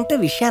 ಇಂಪಾರ್ಟೆಂಟ್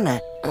ವಿಷಯನ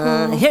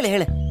ಹೇಳಿ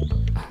ಹೇಳಿ.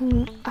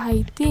 I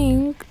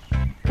think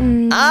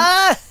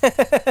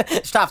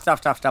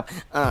stop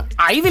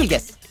I will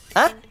guess.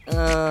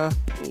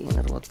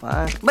 ಏನಿರ್ಬೋದಪ್ಪ,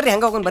 ಬರ್ರಿ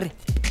ಹಂಗೆ ಹೋಗೋಣ ಬರ್ರಿ.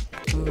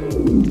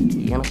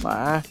 ಏನಪ್ಪ?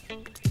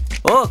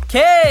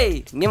 ಓಕೆ,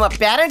 ನಿಮ್ಮ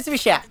ಪ್ಯಾರೆಂಟ್ಸ್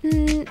ವಿಷಯ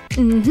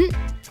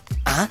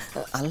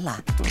ಅಲ್ಲ,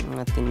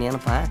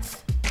 ಮತ್ತಿನ್ನೇನಪ್ಪ?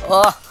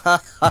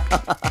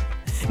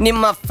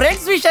 ನಿಮ್ಮ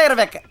ಫ್ರೆಂಡ್ಸ್ ವಿಷಯ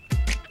ಇರ್ಬೇಕು.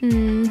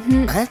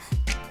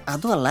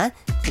 ಅದು ಅಲ್ಲ,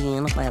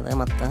 ಏನಪ್ಪ ಇದೆ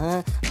ಮತ್ತು?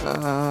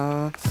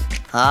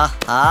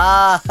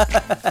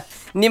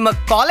 ನಿಮ್ಮ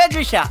ಕಾಲೇಜ್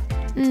ವಿಷಯ.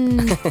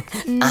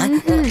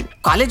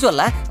 ಕಾಲೇಜು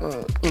ಅಲ್ಲ,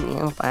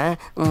 ಇನ್ನೇನಪ್ಪ?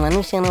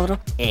 ಮನುಷ್ಯನವರು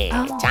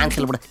ಚಾನ್ಸ್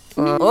ಇಲ್ಲ ಬಿಡು.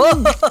 ಓ,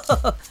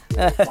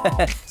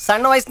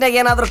 ಸಣ್ಣ ವಯಸ್ಸಿನಾಗ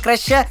ಏನಾದ್ರು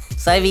ಕ್ರಶ್?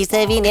 ಸವಿ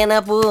ಸವಿ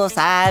ನೆನಪು,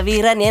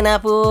 ಸಾವಿರ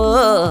ನೆನಪು.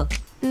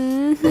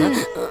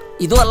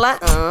 ಇದು ಅಲ್ಲ,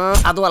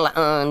 ಅದು ಅಲ್ಲ,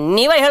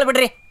 ನೀವೇ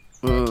ಹೇಳ್ಬಿಡ್ರಿ.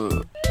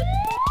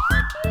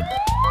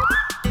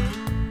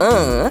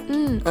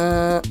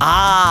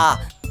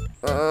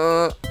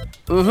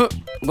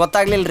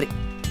 ಗೊತ್ತಾಗ್ಲಿಲ್ರಿ.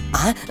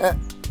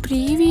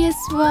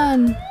 Previous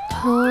one.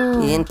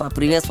 ಏನಪ್ಪ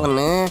ಪ್ರೀವಿಯಸ್ ಒನ್?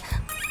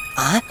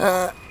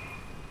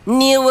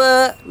 ನೀವು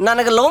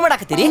ನನಗೆ ಲವ್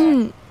ಮಾಡಾಕತ್ತೀರಿ?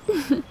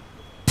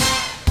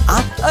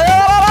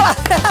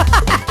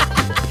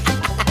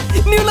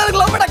 ನೀವು ನನಗೆ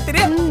ಲವ್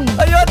ಮಾಡಾಕ್ತೀರಿ?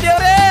 ಅಯ್ಯೋ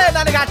ದೇವ್ರೇ,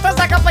 ನನಗೆ ಅಷ್ಟ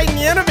ಸಾಕಪ್ಪ,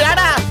 ಇನ್ನೇನು ಬೇಡ.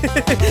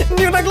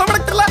 ನೀವು ನನಗೆ ಲವ್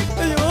ಮಾಡಾಕ್ತಿರಲ್ಲ?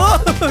 ಅಯ್ಯೋ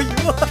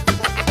ಅಯ್ಯೋ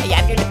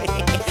ಯಾಕೆ?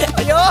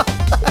 ಅಯ್ಯೋ,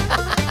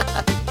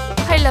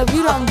 I love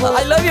you Rambo.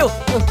 I love you.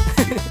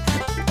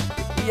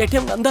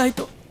 ATM ನಂದ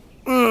ಆಯ್ತು.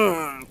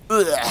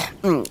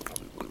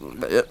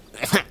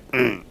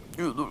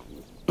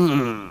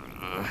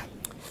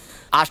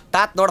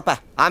 ಅಷ್ಟಾತ್ ನೋಡಪ್ಪ,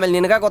 ಆಮೇಲೆ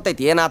ನಿನಗ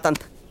ಗೊತ್ತೈತಿ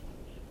ಏನಾತಂತ.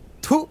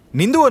 ಥೂ,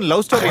 ನಿಂದು ಒಂದು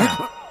ಲವ್ ಸ್ಟೋರಿ.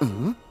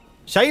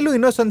 ಶೈಲು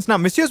ಇನ್ನೋಸೆನ್ಸ್ನ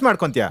ಮಿಸ್ಯೂಸ್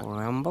ಮಾಡ್ಕೊಂತೀಯ?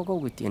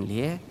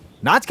 ಹೋಗುತ್ತೀನಿ.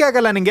 ನಾಚಿಕೆ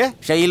ಆಗಲ್ಲ ನಿಂಗೆ?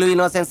 ಶೈಲು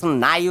ಇನ್ನೋಸೆನ್ಸ್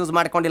ನಾ ಯೂಸ್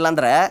ಮಾಡ್ಕೊಂಡಿಲ್ಲ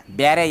ಅಂದ್ರೆ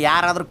ಬೇರೆ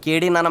ಯಾರಾದ್ರೂ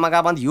ಕೇಳಿ ನನ್ನ ಮಗ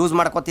ಬಂದು ಯೂಸ್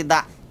ಮಾಡ್ಕೊತಿದ್ದ.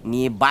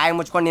 ನೀ ಬಾಯಿ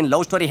ಮುಚ್ಕೊಂಡು ನಿನ್ನ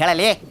ಲವ್ ಸ್ಟೋರಿ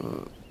ಹೇಳಲಿ.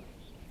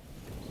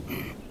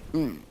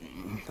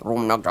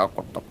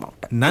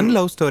 ನನ್ನ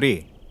ಲವ್ ಸ್ಟೋರಿ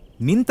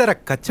ನಿಂತರ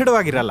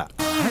ಕಚ್ಚಡವಾಗಿರಲ್ಲ.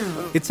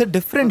 It's a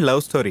different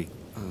love story.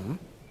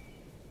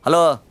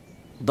 Hello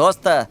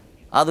ದೋಸ್ತ,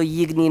 ಅದು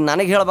ಈಗ ನೀನು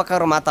ನನಗೆ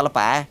ಹೇಳ್ಬೇಕಾದ್ರೆ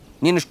ಮಾತಲ್ಲಪ್ಪ.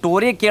 ನಿನ್ನ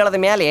ಸ್ಟೋರಿ ಕೇಳಿದ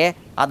ಮೇಲೆ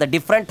ಅದು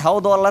ಡಿಫ್ರೆಂಟ್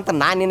ಹೌದು ಅಲ್ಲ ಅಂತ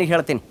ನಾನು ನಿನಗೆ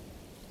ಹೇಳ್ತೀನಿ.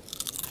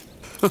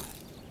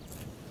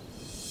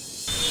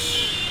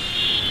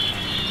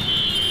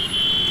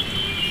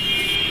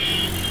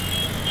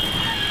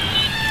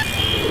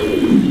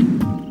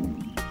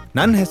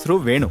 ನನ್ನ ಹೆಸರು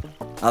ವೇಣು.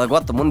 ಅದು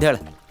ಗೊತ್ತು, ಮುಂದೆ ಹೇಳು.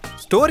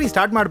 ಸ್ಟೋರಿ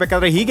ಸ್ಟಾರ್ಟ್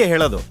ಮಾಡ್ಬೇಕಾದ್ರೆ ಹೀಗೆ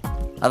ಹೇಳೋದು.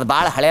 ಅದು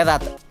ಭಾಳ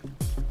ಹಳೇದಾತ.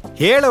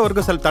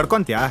 ಹೇಳೋವರೆಗೂ ಸ್ವಲ್ಪ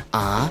ತಡ್ಕೊಂತೀಯಾ?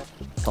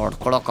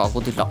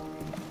 ತಡ್ಕೊಳಕ್ಕಾಗೋದಿಲ್ಲ.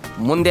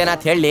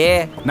 ಮುಂದೇನಾತ್ ಹೇಳಿ.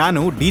 ನಾನು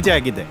DJ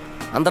ಆಗಿದ್ದೆ.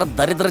 ಅಂದ್ರೆ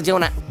ದರಿದ್ರ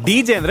ಜೀವನ.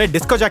 DJ ಅಂದ್ರೆ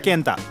ಡಿಸ್ಕೋ ಜಾಕಿ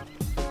ಅಂತ.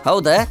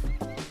 ಹೌದಾ?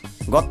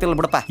 ಗೊತ್ತಿಲ್ಲ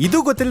ಬಿಡಪ್ಪ. ಇದು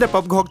ಗೊತ್ತಿಲ್ಲದೆ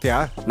ಪಬ್ಗೆ ಹೋಗ್ತೀಯಾ?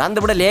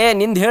 ನಂದು ಬಿಡಲಿ,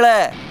 ನಿಂದು ಹೇಳ.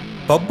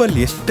 ಪಬ್ಬಲ್ಲಿ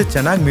ಎಷ್ಟು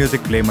ಚೆನ್ನಾಗಿ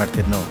ಮ್ಯೂಸಿಕ್ ಪ್ಲೇ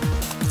ಮಾಡ್ತಿದ್ನೋ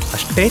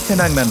ಅಷ್ಟೇ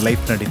ಚೆನ್ನಾಗಿ ನನ್ನ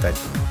ಲೈಫ್ ನಡೀತಾ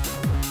ಇತ್ತು.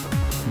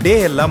 ಡೇ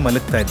ಎಲ್ಲ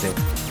ಮಲಗ್ತಾ ಇದ್ದೆ,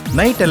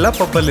 ನೈಟ್ ಎಲ್ಲ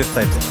ಪಬ್ಬಲ್ಲಿ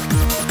ಇರ್ತಾ ಇದ್ದೆ.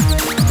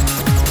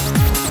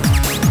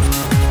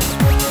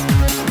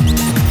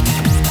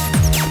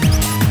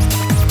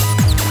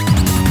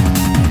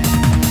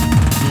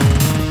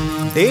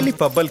 ಡೈಲಿ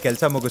ಪಬ್ಬಲ್ಲಿ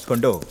ಕೆಲಸ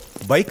ಮುಗಿಸ್ಕೊಂಡು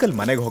ಬೈಕಲ್ಲಿ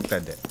ಮನೆಗೆ ಹೋಗ್ತಾ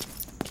ಇದ್ದೆ.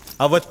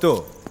 ಅವತ್ತು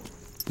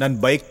ನನ್ನ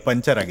ಬೈಕ್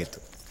ಪಂಚರ್ ಆಗಿತ್ತು.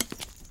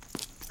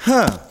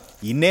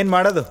 ಇನ್ನೇನು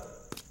ಮಾಡೋದು,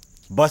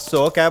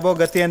 ಬಸ್ಸೋ ಕ್ಯಾಬೋ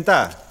ಗತಿ ಅಂತ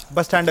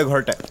ಬಸ್ ಸ್ಟ್ಯಾಂಡಿಗೆ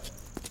ಹೊರಟೆ.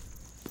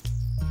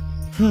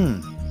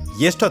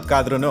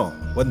 ಎಷ್ಟೊತ್ತಾದ್ರೂ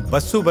ಒಂದು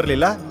ಬಸ್ಸು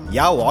ಬರಲಿಲ್ಲ,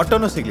 ಯಾವ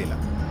ಆಟೋನೂ ಸಿಗಲಿಲ್ಲ.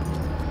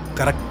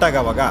 ಕರೆಕ್ಟಾಗಿ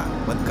ಅವಾಗ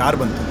ಒಂದು ಕಾರ್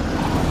ಬಂತು.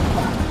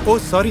 ಓ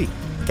ಸಾರಿ,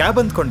 ಕ್ಯಾಬ್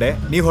ಅಂದ್ಕೊಂಡೆ,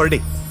 ನೀವು ಹೊರಡಿ.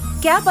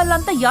 ಕ್ಯಾಬ್ ಅಲ್ಲ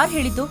ಅಂತ ಯಾರು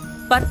ಹೇಳಿದ್ದು?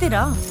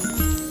 ಬರ್ತೀರಾ?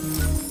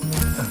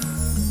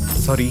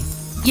 ಸಾರಿ.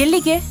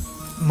 ಎಲ್ಲಿಗೆ?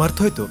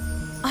 ಮರ್ತೋಯ್ತು.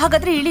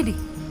 ಹಾಗಾದ್ರೆ ಇಳಿರಿ.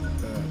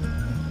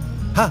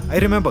 I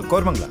remember,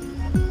 Koramangala.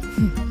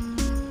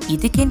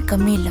 ಇದಕ್ಕೇನು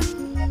ಕಮ್ಮಿ ಇಲ್ಲ.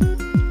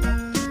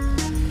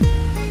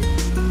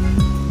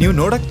 ನೀವು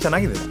ನೋಡಕ್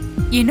ಚೆನ್ನಾಗಿದೆ.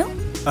 ಏನು?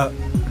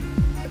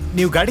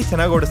 ನೀವು ಗಾಡಿ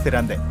ಚೆನ್ನಾಗಿ ಓಡಿಸ್ತೀರಾ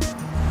ಅಂದೆ.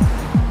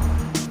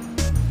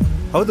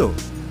 ಹೌದು,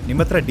 ನಿಮ್ಮ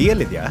ಹತ್ರ DL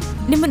ಇದೆಯಾ?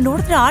 ನಿಮ್ಮನ್ನ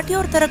ನೋಡಿದ್ರೆ RTO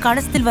ಅವ್ರ ತರ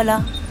ಕಾಣಿಸ್ತಿಲ್ವಲ್ಲ?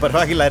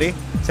 ಪರವಾಗಿಲ್ಲ ರೀ,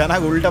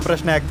 ಚೆನ್ನಾಗಿ ಉಲ್ಟಾ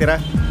ಪ್ರಶ್ನೆ ಹಾಕ್ತೀರಾ.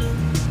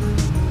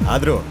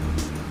 ಆದರೂ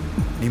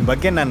ನಿಮ್ಮ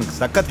ಬಗ್ಗೆ ನನ್ಗೆ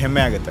ಸಖತ್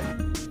ಹೆಮ್ಮೆ ಆಗುತ್ತೆ.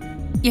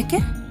 ಯಾಕೆ?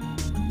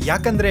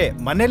 ಯಾಕಂದ್ರೆ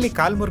ಮನೆಯಲ್ಲಿ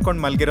ಕಾಲ್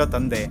ಮುರ್ಕೊಂಡು ಮಲ್ಗಿರೋ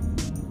ತಂದೆ,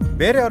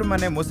 ಬೇರೆಯವ್ರ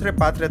ಮನೆ ಮುಸ್ರೆ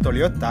ಪಾತ್ರೆ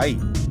ತೊಳೆಯೋ ತಾಯಿ,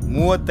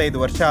 35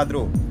 ವರ್ಷ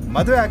ಆದರೂ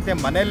ಮದುವೆ ಆಗದೆ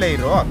ಮನೆಯಲ್ಲೇ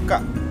ಇರೋ ಅಕ್ಕ,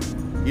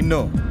 ಇನ್ನು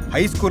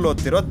ಹೈಸ್ಕೂಲ್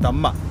ಓದ್ತಿರೋ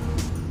ತಮ್ಮ,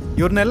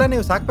 ಇವ್ರನ್ನೆಲ್ಲ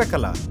ನೀವು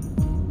ಸಾಕ್ಬೇಕಲ್ಲ.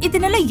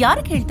 ಇದನ್ನೆಲ್ಲ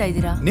ಯಾರಿಗೆ ಹೇಳ್ತಾ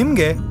ಇದ್ದೀರಾ?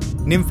 ನಿಮ್ಗೆ.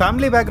 ನಿಮ್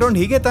ಫ್ಯಾಮಿಲಿ ಬ್ಯಾಕ್ಗ್ರೌಂಡ್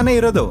ಹೀಗೆ ತಾನೇ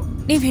ಇರೋದು.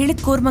 ನೀವ್ ಹೇಳಿದ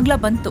ಕೋರ್ಮಂಗ್ಲ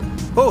ಬಂತು.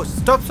 ಓ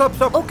ಸ್ಟಾಪ್ ಸ್ಟಾಪ್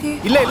ಸ್ಟಾಪ್. ಓಕೆ,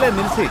 ಇಲ್ಲ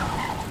ನಿಲ್ಸಿ.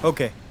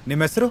 ಓಕೆ,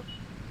 ನಿಮ್ಮ ಹೆಸರು?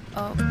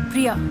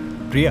 ಪ್ರಿಯಾ.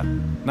 ಪ್ರಿಯಾ,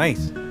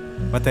 ನೈಸ್.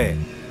 ಮತ್ತೆ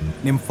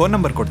ನಿಮ್ಮ ಫೋನ್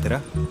ನಂಬರ್ ಕೊಡ್ತೀರಾ?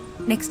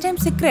 ನೆಕ್ಸ್ಟ್ ಟೈಮ್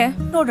ಸಿಕ್ಕರೆ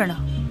ನೋಡೋಣ.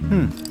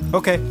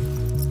 ಓಕೆ.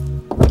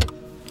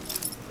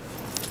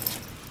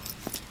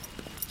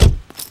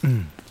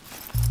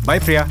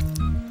 ಬಾಯ್ ಪ್ರಿಯಾ.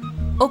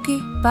 Okay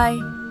bye.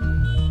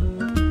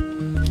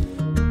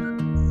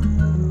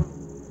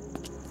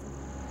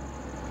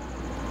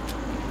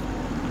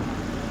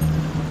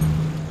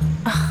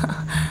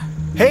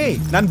 ಹೇ,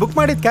 ನಾನು ಬುಕ್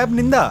ಮಾಡಿದ ಕ್ಯಾಬ್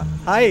ನಿಂದ.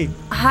 Hi.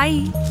 Hi.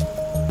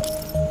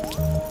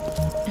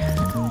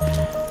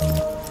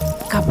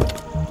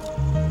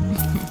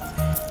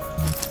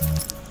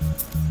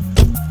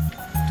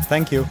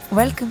 Thank you.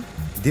 Welcome.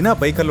 ದಿನ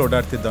ಬೈಕಲ್ಲಿ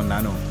ಓಡಾಡ್ತಿದ್ದವ್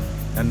ನಾನು,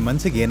 ನನ್ನ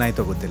ಮನ್ಸಿಗೆ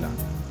ಏನಾಯ್ತೋ ಗೊತ್ತಿಲ್ಲ,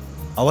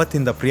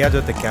 ಅವತ್ತಿಂದ ಪ್ರಿಯಾ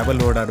ಜೊತೆ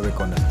ಕ್ಯಾಬಲ್ಲಿ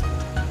ಓಡಾಡಬೇಕು ಅನ್ನಿಸ್ತು.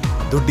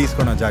 ದುಡ್ಡು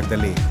ಇಸ್ಕೊಳೋ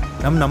ಜಾಗದಲ್ಲಿ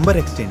ನಮ್ಮ ನಂಬರ್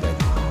ಎಕ್ಸ್ಚೇಂಜ್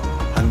ಆಯಿತು.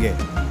 ಹಾಗೆ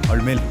ಅವಳ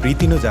ಮೇಲೆ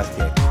ಪ್ರೀತಿನೂ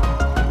ಜಾಸ್ತಿ ಆಯಿತು.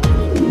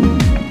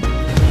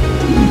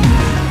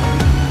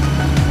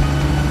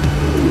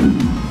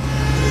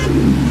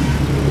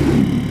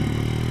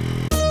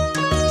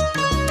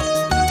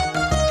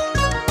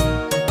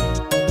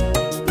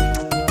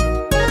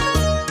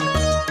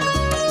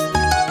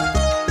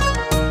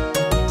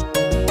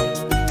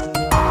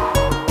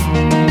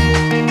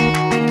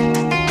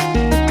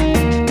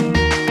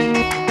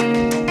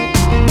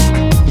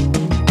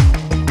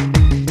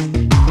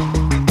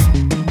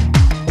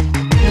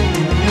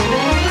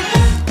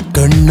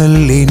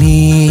 ಕಣ್ಣಲ್ಲಿ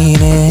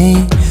ನೀನೇ,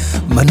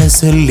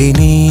 ಮನಸ್ಸಲ್ಲಿ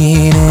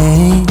ನೀನೇ,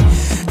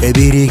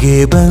 ಎದುರಿಗೆ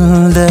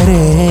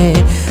ಬಂದರೆ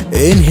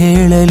ಏನ್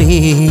ಹೇಳಲಿ.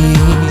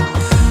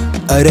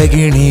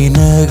 ಅರಗಿಣಿ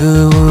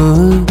ನಗುವು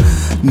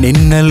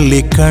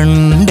ನಿನ್ನಲ್ಲಿ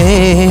ಕಂಡೆ,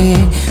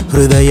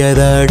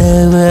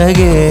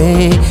 ಹೃದಯದಡವಗೆ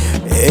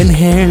ಏನ್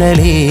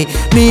ಹೇಳಲಿ.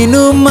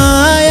 ನೀನು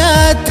ಮಾಯಾ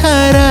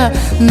ಥರ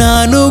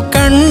ನಾನು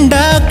ಕಂಡ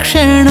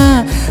ಕ್ಷಣ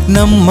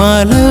ನಮ್ಮ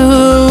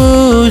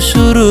ಲವ್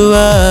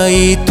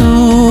ಶುರುವಾಯಿತು.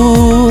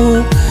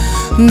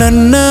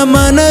 ನನ್ನ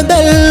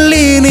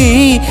ಮನದಲ್ಲಿ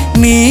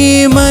ನೀ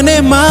ಮನೆ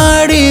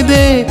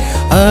ಮಾಡಿದೆ,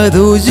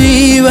 ಅದು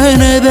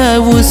ಜೀವನದ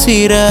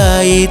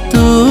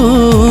ಉಸಿರಾಯಿತು.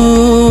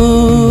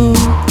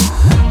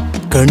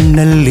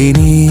 ಕಣ್ಣಲ್ಲಿ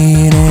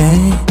ನೀನೇ,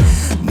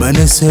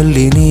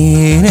 ಮನಸ್ಸಲ್ಲಿ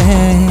ನೀನೇ,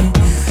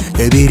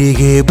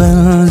 ಎದುರಿಗೆ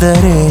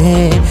ಬಂದರೆ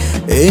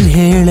ಏನ್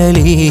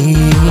ಹೇಳಲಿ.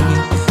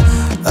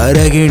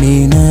 ಅರಗಿಣಿ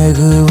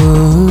ನಗುವು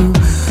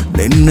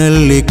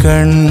ನಿನ್ನಲ್ಲಿ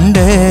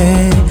ಕಂಡೆ,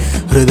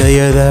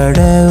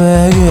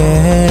 ಹೃದಯದಡವಗೆ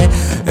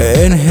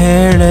ಏನ್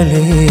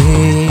ಹೇಳಲಿ.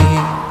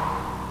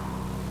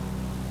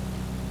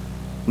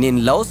 ನೀನ್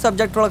ಲವ್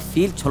ಸಬ್ಜೆಕ್ಟ್ ಒಳಗೆ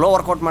ಫೀಲ್ ಚಲೋ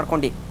ವರ್ಕೌಟ್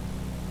ಮಾಡ್ಕೊಂಡಿ.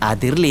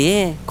 ಅದಿರ್ಲಿ,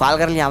 ಕಾಲ್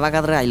ಗರ್ಲ್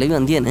ಯಾವಾಗಾದ್ರೆ ಐ ಲವ್ ಯು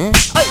ಅಂದಿಯೇನು?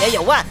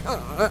 ಅಯ್ಯವ್ವ,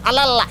 ಅಲ್ಲ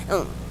ಅಲ್ಲ,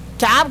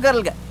 ಕ್ಯಾಬ್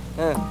ಗರ್ಲ್ಗೆ.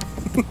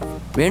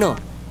 ವೇಣು,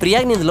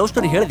 ಪ್ರಿಯಾಗ್ ನಿಂದು ಲವ್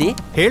ಸ್ಟೋರಿ ಹೇಳ್ದಿ?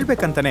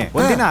 ಹೇಳ್ಬೇಕಂತಾನೆ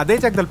ಒಂದಿನ ಅದೇ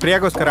ಜಾಗದಲ್ಲಿ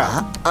ಪ್ರಿಯಾಗೋಸ್ಕರ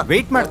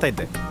ವೆಯ್ಟ್ ಮಾಡ್ತಾ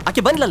ಇದ್ದೆ.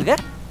 ಆಕೆ ಬಂದ್ಲಲ್ಗ?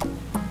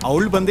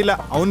 ಅವಳು ಬಂದಿಲ್ಲ,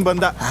 ಅವನ್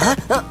ಬಂದ.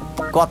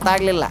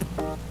 ಗೊತ್ತಾಗ್ಲಿಲ್ಲ.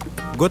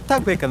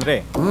 ಗೊತ್ತಾಗ್ಬೇಕಂದ್ರೆ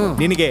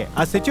ನಿನಗೆ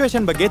ಆ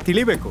ಸಿಚುವೇಶನ್ ಬಗ್ಗೆ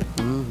ತಿಳಿಬೇಕು.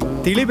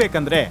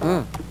 ತಿಳಿಬೇಕಂದ್ರೆ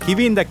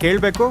ಕಿವಿಯಿಂದ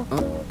ಕೇಳ್ಬೇಕು,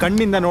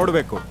 ಕಣ್ಣಿಂದ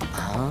ನೋಡ್ಬೇಕು.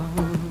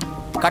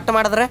 ಕಟ್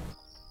ಮಾಡಿದ್ರೆ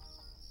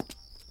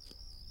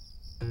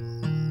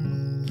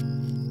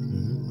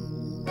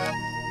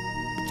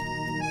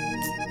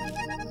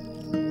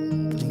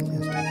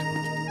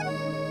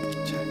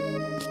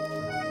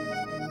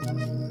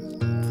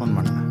ಫೋನ್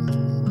ಮಾಡೋಣ.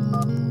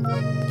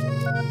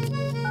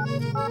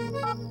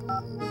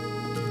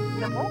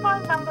 The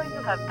mobile number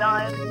you have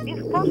dialed is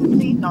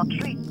possibly not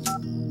reached.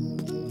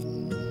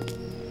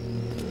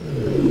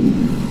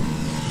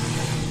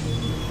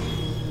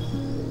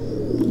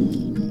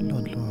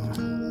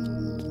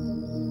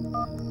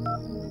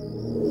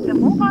 The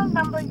mobile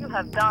number you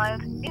have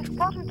dialed is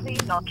possibly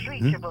not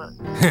reachable.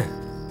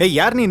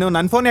 ಯಾರ್ ನೀನು?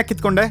 ನನ್ ಫೋನ್ ಯಾಕೆ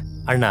ಕಿತ್ಕೊಂಡೆ?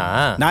 ಅಣ್ಣ.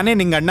 ನಾನೇ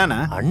ನಿಂಗ ಅಣ್ಣನ?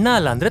 ಅಣ್ಣ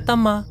ಅಲ್ಲ ಅಂದ್ರೆ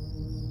ತಮ್ಮ.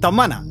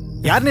 ತಮ್ಮನ?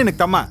 ಯಾರ್ ನಿನಗ್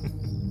ತಮ್ಮ?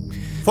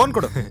 ಫೋನ್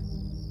ಕೊಡು.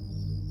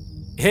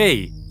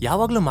 ಹೇಯ್,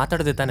 ಯಾವಾಗ್ಲೂ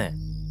ಮಾತಾಡದೆ ತಾನೆ,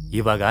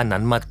 ಇವಾಗ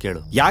ನನ್ ಮಾತು ಕೇಳು.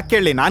 ಯಾಕೆ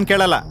ಕೇಳಿ? ನಾನ್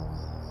ಕೇಳಲ್ಲ.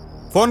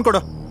 ಫೋನ್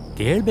ಕೊಡು.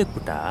 ಕೇಳ್ಬೇಕು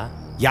ಪುಟ್ಟ.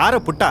 ಯಾರ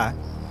ಪುಟ್ಟ?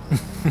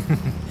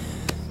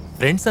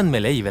 ಫ್ರೆಂಡ್ಸ್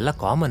ಅಂದ್ಮೇಲೆ ಇವೆಲ್ಲ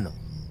ಕಾಮನ್.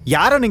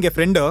 ಯಾರೋ ನಿಂಗೆ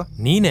ಫ್ರೆಂಡು?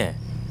 ನೀನೇ.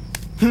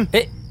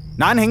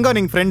 ನಾನ್ ಹೆಂಗೋ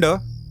ನಿಂಗೆ ಫ್ರೆಂಡು?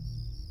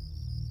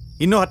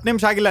 ಇನ್ನು 10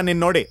 ನಿಮಿಷ ಆಗಿಲ್ಲ ನೀನ್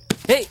ನೋಡಿ.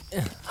 ಹೇಯ್,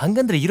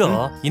 ಹಂಗಂದ್ರೆ ಇರೋ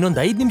ಇನ್ನೊಂದು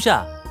 5 ನಿಮಿಷ,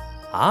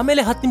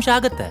 ಆಮೇಲೆ 10 ನಿಮಿಷ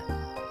ಆಗತ್ತೆ.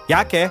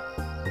 ಯಾಕೆ?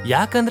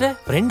 ಯಾಕಂದ್ರೆ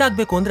ಫ್ರೆಂಡ್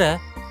ಆಗ್ಬೇಕು ಅಂದ್ರೆ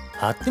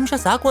 10 ನಿಮಿಷ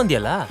ಸಾಕು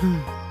ಅಂದ್ಯಲ್ಲ.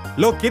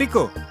 ಲೋ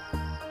ಕಿರಿಕು,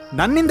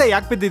 ನನ್ನಿಂದ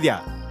ಯಾಕೆ ಬಿದ್ದಿದ್ಯಾ?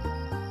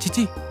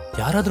 ಚಿಚಿ,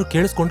 ಯಾರಾದ್ರೂ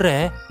ಕೇಳಿಸ್ಕೊಂಡ್ರೆ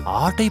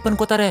ಆ ಟೈಪ್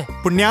ಅನ್ಕೋತಾರೆ.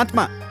 ಪುಣ್ಯಾತ್ಮ,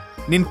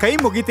 ನಿನ್ ಕೈ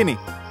ಮುಗಿತೀನಿ.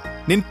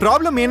 ನಿನ್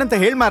ಪ್ರಾಬ್ಲಮ್ ಏನಂತ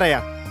ಹೇಳ್ ಮಾರಾಯ.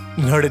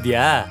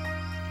 ನೋಡಿದ್ಯಾ,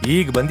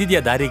 ಈಗ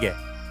ಬಂದಿದ್ಯಾ ದಾರಿಗೆ.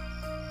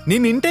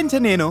 ನಿನ್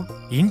ಇಂಟೆನ್ಷನ್ ಏನು?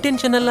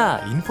 ಇಂಟೆನ್ಷನ್ ಅಲ್ಲ,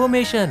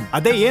 ಇನ್ಫಾರ್ಮೇಶನ್.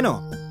 ಅದೇ ಏನು?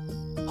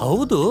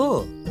 ಹೌದು,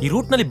 ಈ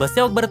ರೂಟ್ ನಲ್ಲಿ ಬಸ್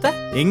ಯಾವಾಗ ಬರುತ್ತೆ?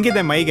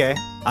 ಹೆಂಗಿದೆ ಮೈಗೆ?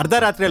 ಅರ್ಧ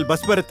ರಾತ್ರಿಯಲ್ಲಿ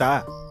ಬಸ್ ಬರುತ್ತಾ?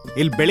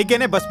 ಇಲ್ಲಿ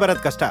ಬೆಳಿಗ್ಗೆನೆ ಬಸ್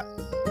ಬರೋದ್ ಕಷ್ಟ.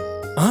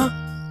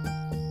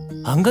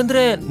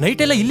 ಹಂಗಂದ್ರೆ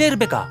ನೈಟ್ ಎಲ್ಲ ಇಲ್ಲೇ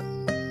ಇರ್ಬೇಕಾ?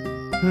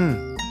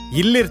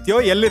 ಇಲ್ಲಿರ್ತೀಯೋ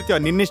ಎಲ್ಲಿರ್ತೀಯೋ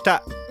ನಿನ್ನಿಷ್ಟ.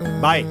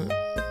 ಬಾಯ್.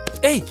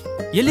 ಏಯ್,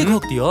 ಎಲ್ಲಿಗೆ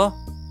ಹೋಗ್ತೀಯೋ?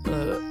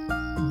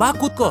 ಬಾ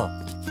ಕೂತ್ಕೋ,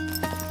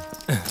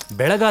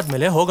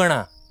 ಬೆಳಗಾದ್ಮೇಲೆ ಹೋಗೋಣ.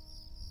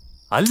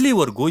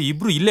 ಅಲ್ಲಿವರೆಗೂ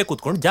ಇಬ್ರು ಇಲ್ಲೇ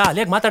ಕೂತ್ಕೊಂಡು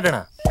ಜಾಲಿಯಾಗಿ ಮಾತಾಡೋಣ.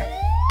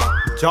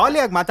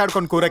 ಜಾಲಿಯಾಗಿ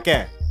ಮಾತಾಡ್ಕೊಂಡು ಕೂರಕ್ಕೆ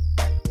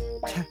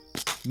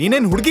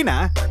ನೀನೇನ್ ಹುಡುಗಿನ?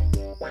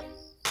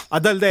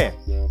 ಅದಲ್ದೆ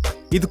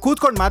ಇದು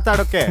ಕೂತ್ಕೊಂಡು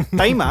ಮಾತಾಡೋಕೆ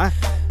ಟೈಮಾ?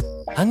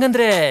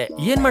 ಹಂಗಂದ್ರೆ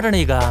ಏನ್ ಮಾಡೋಣ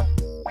ಈಗ?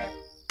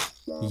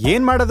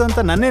 ಏನ್ ಮಾಡೋದು ಅಂತ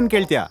ನನ್ನೇನ್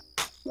ಕೇಳ್ತೀಯ?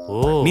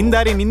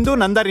 ನಿಂದಾರಿ ನಿಂದು,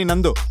 ನಂದಾರಿ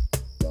ನಂದು.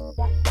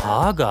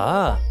 ಆಗ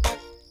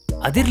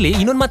ಅದಿರ್ಲಿ,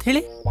 ಇನ್ನೊಂದ್ ಮಾತು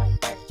ಹೇಳಿ.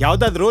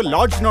 ಯಾವ್ದಾದ್ರು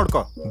ಲಾಡ್ಜ್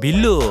ನೋಡ್ಕೋ.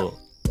 ಬಿಲ್ಲು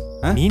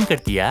ನೀನ್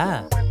ಕಟ್ತೀಯಾ?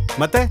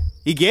 ಮತ್ತೆ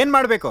ಈಗ ಏನ್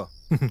ಮಾಡ್ಬೇಕು?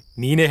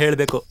 ನೀನೇ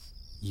ಹೇಳ್ಬೇಕು.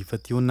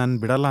 ಇವತ್ತು ಇವ್ನು ನನ್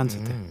ಬಿಡಲ್ಲ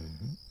ಅನ್ಸುತ್ತೆ.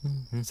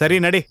 ಸರಿ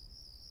ನಡಿ.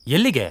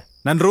 ಎಲ್ಲಿಗೆ?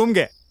 ನನ್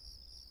ರೂಮ್ಗೆ.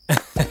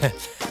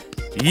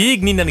 ಈಗ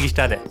ನೀನ್ ನನಗಿಷ್ಟ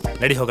ಅದೆ,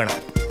 ನಡಿ ಹೋಗೋಣ.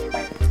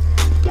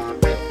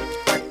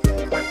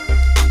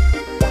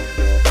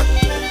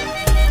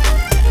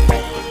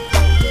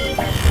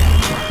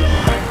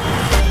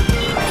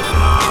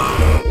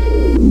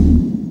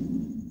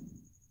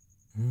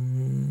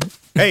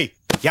 ಹೇಯ್,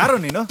 ಯಾರು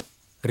ನೀನು?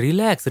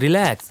 Relax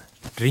relax.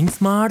 ಡ್ರಿಂಕ್ಸ್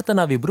ಮಾಡ್ತಾ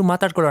ನಾವಿಬ್ರು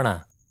ಮಾತಾಡ್ಕೊಳ್ಳೋಣ.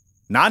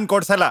 ನಾನ್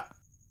ಕೊಡ್ಸಲ್ಲ.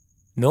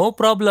 No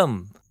problem.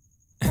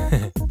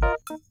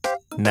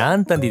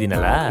 ನಾನ್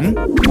ತಂದಿದ್ದೀನಲ್ಲ.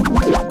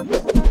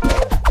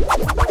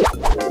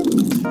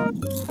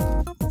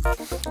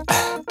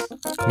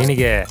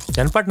 ನಿನಗೆ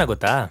ಚನ್ನಪಟ್ಟಣ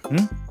ಗೊತ್ತಾ?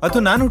 ಅದು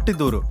ನಾನು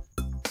ಹುಟ್ಟಿದ್ದೂರು.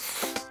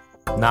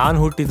 ನಾನು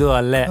ಹುಟ್ಟಿದ್ದು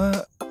ಅಲ್ಲೇ.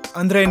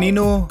 ಅಂದ್ರೆ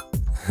ನೀನು?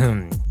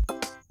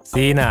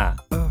 ಸೀನಾ,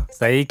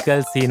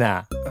 ಸೈಕಲ್ ಸೀನಾ.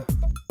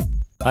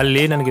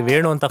 ಅಲ್ಲಿ ನನಗೆ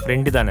ವೇಣು ಅಂತ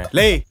ಫ್ರೆಂಡ್ ಇದ್ದಾನೆ.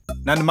 ಲೇ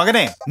ನನ್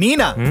ಮಗನೇ,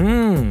 ನೀನಾ?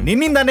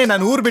 ನಿನ್ನಿಂದಾನೇ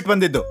ನಾನು ಊರ್ ಬಿಟ್ಟು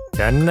ಬಂದಿದ್ದು.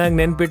 ಚೆನ್ನಾಗಿ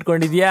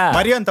ನೆನ್ಪಿಟ್ಕೊಂಡಿದ್ಯಾ?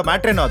 ಮರಿಯೋ ಅಂತ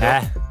ಮ್ಯಾಟ್ರೇನೋ ಅದು.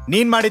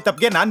 ನೀನ್ ಮಾಡಿದ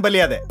ತಪ್ಪಿಗೆ ನಾನ್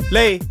ಬಲಿಯಾದೆ.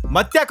 ಲೇ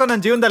ಮತ್ತ್ಯಾಕೋ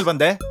ನನ್ ಜೀವನದಲ್ಲಿ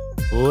ಬಂದೆ?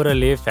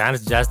 ಊರಲ್ಲಿ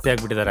ಫ್ಯಾನ್ಸ್ ಜಾಸ್ತಿ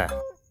ಆಗ್ಬಿಟ್ಟಿದಾರೆ,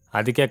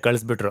 ಅದಕ್ಕೆ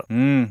ಕಳಿಸ್ಬಿಟ್ರು.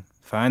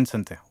 ಫ್ಯಾನ್ಸ್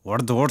ಅಂತೆ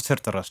ಹೊಡೆದು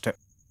ಓಡ್ಸಿರ್ತಾರ ಅಷ್ಟೇ.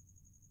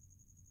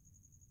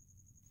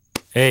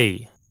 ಏಯ್,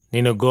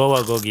 ನೀನು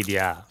ಗೋವಾಗ್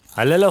ಹೋಗಿದ್ಯಾ?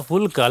 ಅಲ್ಲೆಲ್ಲ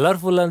ಫುಲ್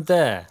ಕಲರ್ಫುಲ್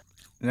ಅಂತೆ.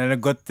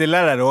 ನನಗೆ ಗೊತ್ತಿಲ್ಲ,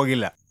 ನಾನು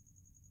ಹೋಗಿಲ್ಲ.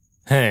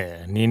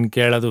 ನೀನ್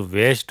ಕೇಳೋದು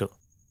ವೇಸ್ಟು.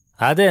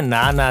 ಅದೇ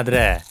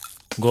ನಾನಾದ್ರೆ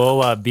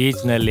ಗೋವಾ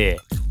ಬೀಚ್ನಲ್ಲಿ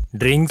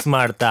ಡ್ರಿಂಕ್ಸ್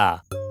ಮಾಡ್ತಾ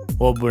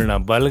ಒಬ್ಬಳನ್ನ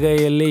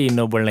ಬಲಗೈಯಲ್ಲಿ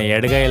ಇನ್ನೊಬ್ಬಳನ್ನ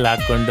ಎಡಗೈಯಲ್ಲಿ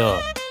ಹಾಕೊಂಡು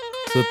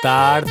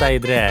ಸುತ್ತಾಡ್ತಾ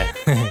ಇದ್ರೆ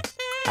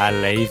ಆ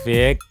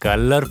ಲೈಫೇ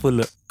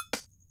ಕಲರ್ಫುಲ್.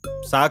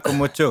 ಸಾಕು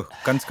ಮುಚ್ಚು,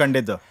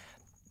 ಕನ್ಸ್ಕೊಂಡಿದ್ದು.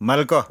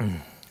 ಮಲ್ಕೋ,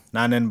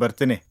 ನಾನೇನು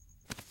ಬರ್ತೀನಿ.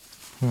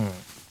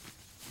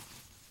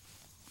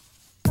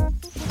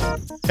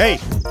 ಹೇಯ್,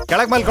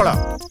 ಕೆಳಗೆ ಮಲ್ಕೊಳ್ಳೋ.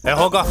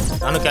 ಹೋಗ,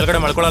 ನಾನು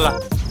ಕೆಳಗಡೆ ಮಲ್ಕೊಳ್ಳಲ್ಲ.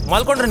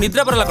 ಮಲ್ಕೊಂಡ್ರೆ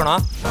ನಿದ್ರೆ ಬರಲ್ಲ ಕಣೋ.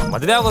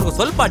 ಮದುವೆ ಆಗೋರ್ಗು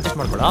ಸ್ವಲ್ಪ ಅಡ್ಜಸ್ಟ್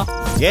ಮಾಡ್ಕೊಳ್ಳೋ.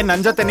 ಏನ್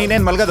ನನ್ ಜೊತೆ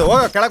ನೀನೇನ್ ಮಲ್ಗೋದು?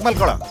 ಹೋಗ ಕೆಳಗೆ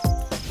ಮಲ್ಕೊಳ್ಳೋ.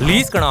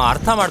 ಪ್ಲೀಸ್ ಕಣೋ,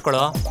 ಅರ್ಥ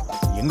ಮಾಡ್ಕೊಳ್ಳೋ.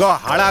 ಹಿಂಗೋ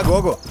ಹಾಳಾಗಿ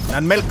ಹೋಗು.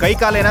 ನನ್ ಮೇಲೆ ಕೈ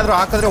ಕಾಲು ಏನಾದ್ರು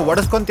ಹಾಕಿದ್ರೆ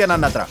ಒಡಿಸ್ಕೊಂತೀಯ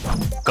ನನ್ನ ಹತ್ರ.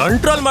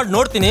 ಕಂಟ್ರೋಲ್ ಮಾಡಿ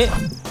ನೋಡ್ತೀನಿ,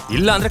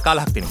 ಇಲ್ಲ ಅಂದ್ರೆ ಕಾಲು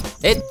ಹಾಕ್ತೀನಿ.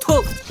 ಎತ್ತು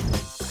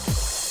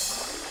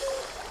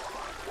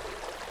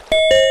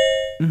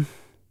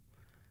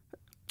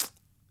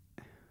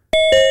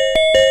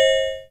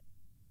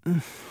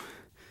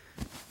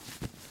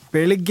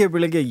ಬೆಳಿಗ್ಗೆ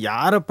ಬೆಳಿಗ್ಗೆ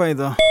ಯಾರಪ್ಪ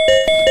ಇದು?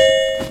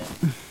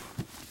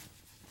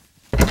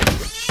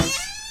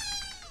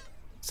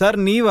 ಸರ್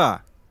ನೀವಾ?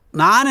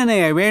 ನಾನೇನೆ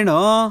ವೇಣು.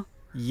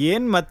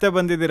 ಏನ್ ಮತ್ತೆ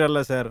ಬಂದಿದ್ದೀರಲ್ಲ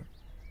ಸರ್?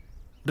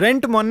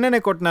 ರೆಂಟ್ ಮೊನ್ನೆನೆ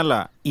ಕೊಟ್ನಲ್ಲ.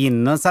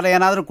 ಇನ್ನೊಂದ್ಸಲ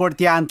ಏನಾದ್ರೂ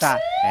ಕೊಡ್ತೀಯಾ ಅಂತ.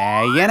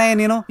 ಏನಯ್ಯ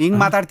ನೀನು ಹಿಂಗ್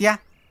ಮಾತಾಡ್ತೀಯಾ?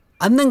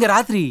 ಅಂದಂಗೆ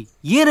ರಾತ್ರಿ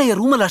ಏನಯ್ಯ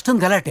ರೂಮಲ್ಲಿ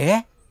ಅಷ್ಟೊಂದು ಗಲಾಟೆ?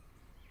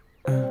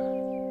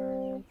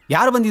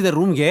 ಯಾರು ಬಂದಿದ್ದಾರೆ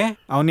ರೂಮ್ಗೆ?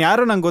 ಅವ್ನು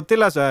ಯಾರು ನಂಗೆ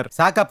ಗೊತ್ತಿಲ್ಲ ಸರ್.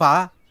 ಸಾಕಪ್ಪ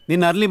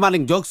ನಿನ್ನ ಅರ್ಲಿ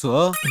ಮಾರ್ನಿಂಗ್ ಜೋಕ್ಸು.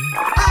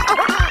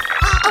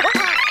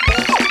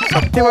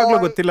 ಸತ್ಯವಾಗ್ಲೂ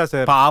ಗೊತ್ತಿಲ್ಲ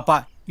ಸರ್. ಪಾಪ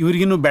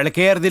ಇವ್ರಿಗಿನ್ನೂ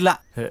ಬೆಳಕೇ ಇರ್ದಿಲ್ಲ.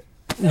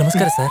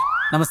 ನಮಸ್ಕಾರ ಸರ್.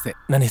 ನಮಸ್ತೆ.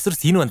 ನನ್ನ ಹೆಸರು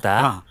ಸೀನು ಅಂತ.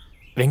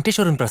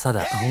 ವೆಂಕಟೇಶ್ವರನ್ ಪ್ರಸಾದ.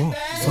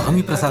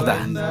 ಸ್ವಾಮಿ ಪ್ರಸಾದ.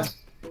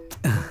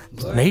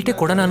 ನೈಟೇ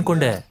ಕೊಡೋಣ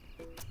ಅನ್ಕೊಂಡೆ,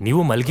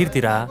 ನೀವು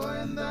ಮಲಗಿರ್ತೀರಾ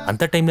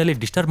ಅಂತ ಟೈಮ್ನಲ್ಲಿ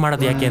ಡಿಸ್ಟರ್ಬ್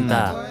ಮಾಡೋದು ಯಾಕೆ ಅಂತ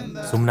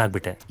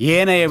ಸುಮ್ಮನಾಗ್ಬಿಟ್ಟೆ.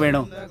 ಏನಯ್ಯ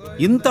ವೇಣು,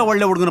 ಇಂಥ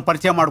ಒಳ್ಳೆ ಹುಡುಗನ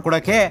ಪರಿಚಯ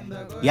ಮಾಡ್ಕೊಡಕ್ಕೆ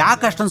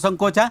ಯಾಕೆ ಅಷ್ಟೊಂದು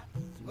ಸಂಕೋಚ?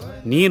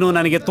 ನೀನು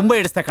ನನಗೆ ತುಂಬಾ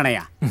ಇಡಿಸ್ತಾ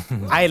ಕಣಯ್ಯ.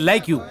 I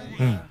like you.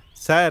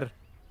 ಸರ್,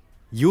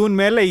 ಇವನ್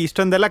ಮೇಲೆ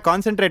ಇಷ್ಟೊಂದೆಲ್ಲ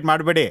ಕಾನ್ಸಂಟ್ರೇಟ್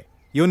ಮಾಡಬೇಡಿ.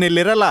 ಇವನ್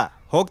ಇಲ್ಲಿರಲ್ಲ,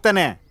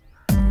 ಹೋಗ್ತಾನೆ.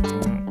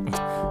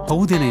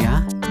 ಹೌದೇನಯ್ಯ?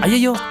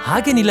 ಅಯ್ಯಯ್ಯೋ,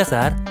 ಹಾಗೇನಿಲ್ಲ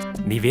ಸರ್.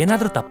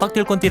 ನೀವೇನಾದ್ರೂ ತಪ್ಪಾಗಿ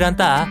ತಿಳ್ಕೊಂತೀರಾ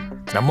ಅಂತ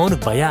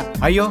ನಮ್ಮವನಿಗೆ ಭಯ.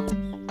 ಅಯ್ಯೋ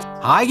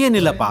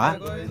ಹಾಗೇನಿಲ್ಲಪ್ಪ,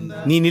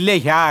 ನೀನಿಲ್ಲೇ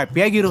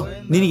ಹ್ಯಾಪಿಯಾಗಿರು.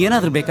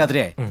 ನಿನಗೇನಾದ್ರೂ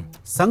ಬೇಕಾದ್ರೆ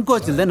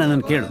ಸಂಕೋಚ ಇಲ್ಲದೆ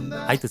ನನ್ನನ್ನು ಕೇಳು.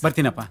 ಆಯ್ತು,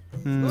 ಬರ್ತೀನಪ್ಪ.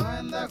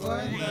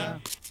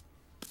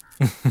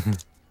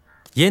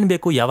 ಏನ್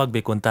ಬೇಕು ಯಾವಾಗ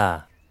ಬೇಕು ಅಂತ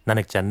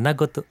ನನಗೆ ಚೆನ್ನಾಗಿ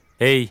ಗೊತ್ತು.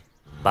 ಏಯ್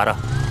ಬಾರ.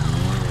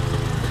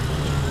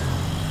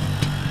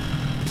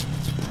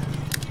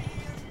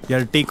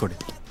 ಎರಡು ಟೀ ಕೊಡಿ.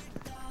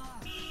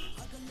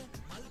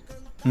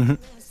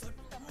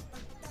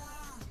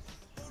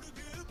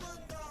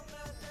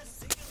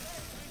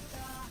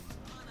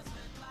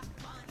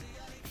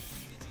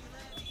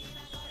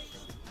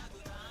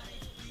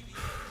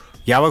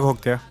 ಯಾವಾಗ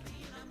ಹೋಗ್ತೀಯ?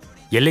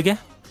 ಎಲ್ಲಿಗೆ?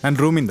 ನನ್ನ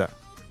ರೂಮಿಂದ.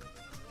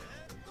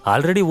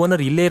 ಆಲ್ರೆಡಿ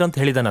ಓನರ್ ಇಲ್ಲೇ ಇರೋ ಅಂತ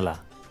ಹೇಳಿದಾನಲ್ಲ,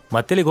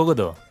 ಮತ್ತೆಲ್ಲಿಗೆ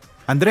ಹೋಗೋದು?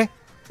 ಅಂದ್ರೆ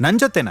ನನ್ನ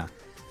ಜೊತೆನಾ?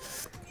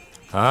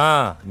 ಹಾ,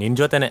 ನಿನ್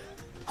ಜೊತೆನೆ.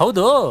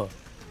 ಹೌದು,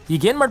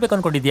 ಈಗೇನ್ ಮಾಡ್ಬೇಕು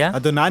ಅನ್ಕೊಂಡಿದ್ಯಾ?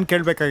 ಅದು ನಾನು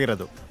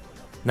ಕೇಳಬೇಕಾಗಿರೋದು.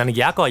 ನನಗೆ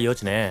ಯಾಕೋ ಆ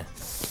ಯೋಚನೆ.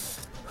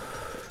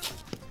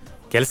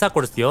 ಕೆಲಸ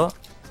ಕೊಡಿಸ್ತೀಯೋ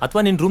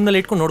ಅಥವಾ ನಿನ್ನ ರೂಮ್ನಲ್ಲಿ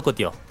ಇಟ್ಕೊಂಡು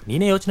ನೋಡ್ಕೋತೀಯೋ?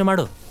 ನೀನೇ ಯೋಚನೆ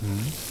ಮಾಡು.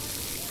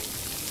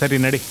 ಸರಿ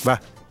ನಡಿ ಬಾ.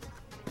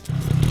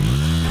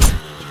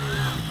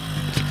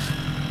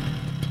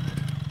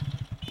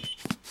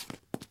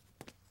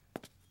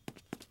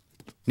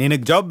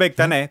 ನಿನಗೆ ಜಾಬ್ ಬೇಕು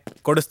ತಾನೆ?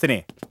 ಕೊಡಿಸ್ತೀನಿ.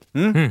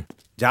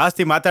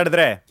 ಜಾಸ್ತಿ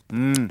ಮಾತಾಡಿದ್ರೆ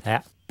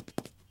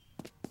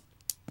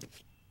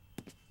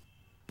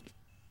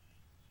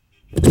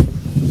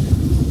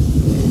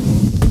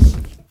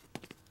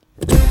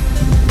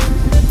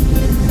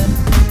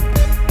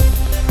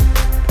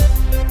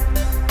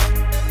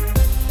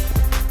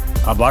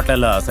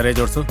ಬಾಟ್ಲೆಲ್ಲ ಸರಿಯಾಗಿ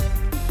ಜೋಡಿಸು.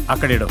 ಆ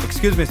ಕಡೆ ಇಡು.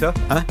 Excuse me sir.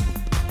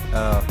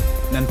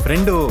 ನನ್ನ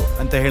ಫ್ರೆಂಡು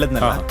ಅಂತ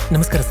ಹೇಳಿದ್ನಲ್ಲ.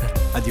 ನಮಸ್ಕಾರ ಸರ್.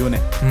 ಅದು ಇವನೇ.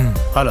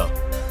 ಹಲೋ,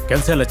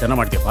 ಕೆಲಸ ಎಲ್ಲ ಚೆನ್ನಾಗಿ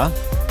ಮಾಡ್ತೀಯಪ್ಪ?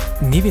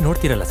 ನೀವೇ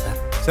ನೋಡ್ತೀರಲ್ಲ ಸರ್.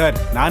 ಸರ್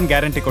ನಾನು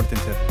ಗ್ಯಾರಂಟಿ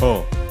ಕೊಡ್ತೀನಿ ಸರ್. ಓ,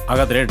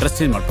 ಹಾಗಾದ್ರೆ ಡ್ರೆಸ್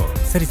ಚೇಂಜ್ ಮಾಡ್ಕೋ.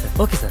 ಸರಿ ಸರ್.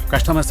 Okay sir.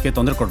 ಕಸ್ಟಮರ್ಸ್ಗೆ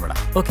ತೊಂದರೆ ಕೊಡ್ಬೇಡ.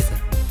 Okay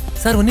sir.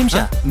 ಸರ್ ಒಂದು ನಿಮಿಷ.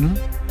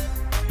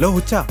 ಲೋ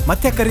ಹುಚ್ಚ,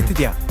 ಮತ್ತೆ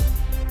ಕರೀತಿದ್ಯಾ?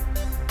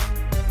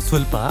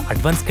 ಸ್ವಲ್ಪ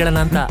ಅಡ್ವಾನ್ಸ್ ಕೇಳೋಣ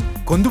ಅಂತ.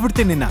 ಕೊಂದು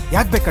ಬಿಡ್ತೀನಿ ನಿನ್ನ.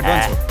 ಯಾಕೆ ಬೇಕು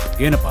ಅಡ್ವಾನ್ಸ್?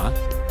 ಏನಪ್ಪ?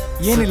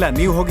 ಏನಿಲ್ಲ,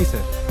 ನೀವು ಹೋಗಿ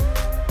ಸರ್.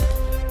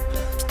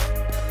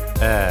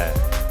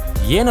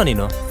 ಏನೋ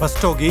ನೀನು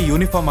ಫಸ್ಟ್ ಹೋಗಿ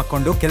ಯೂನಿಫಾರ್ಮ್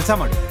ಹಾಕೊಂಡು ಕೆಲಸ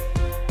ಮಾಡು.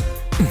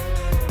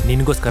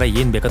 ನಿನ್ಗೋಸ್ಕರ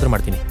ಏನ್ ಬೇಕಾದ್ರೂ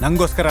ಮಾಡ್ತೀನಿ.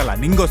 ನಂಗೋಸ್ಕರ ಅಲ್ಲ,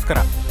 ನಿಂಗೋಸ್ಕರ.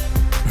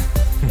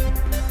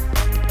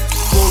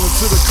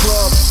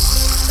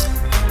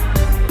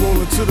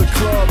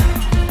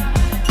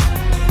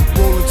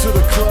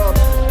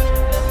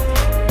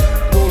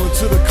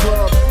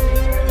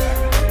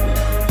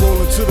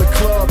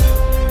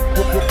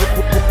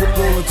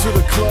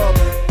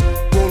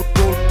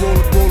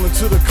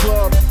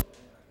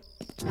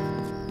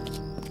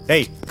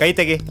 ಏಯ್, ಕೈ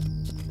ತೆಗಿ.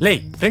 ಲೈ,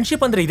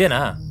 ಫ್ರೆಂಡ್ಶಿಪ್ ಅಂದ್ರೆ ಇದೇನಾ?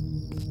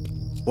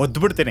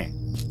 ಒದ್ಬಿಡ್ತೀನಿ.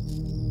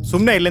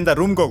 ಸುಮ್ಮನೆ ಇಲ್ಲಿಂದ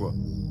ರೂಮ್ಗೆ ಹೋಗು.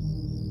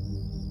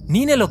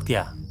 ನೀನೆಲ್ಲ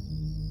ಹೋಗ್ತೀಯಾ?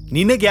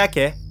 ನಿನಗೆ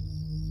ಯಾಕೆ?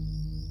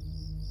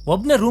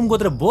 ಒಬ್ನೇ ರೂಮ್ಗೆ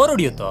ಹೋದ್ರೆ ಬೋರ್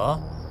ಹೊಡಿಯುತ್ತೋ?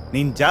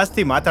 ನೀನ್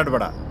ಜಾಸ್ತಿ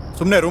ಮಾತಾಡ್ಬೇಡ,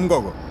 ಸುಮ್ಮನೆ ರೂಮ್ಗೆ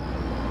ಹೋಗು.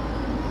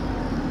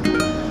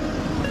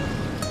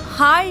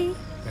 ಹಾಯ್.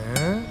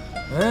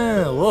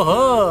 ಓಹೋ,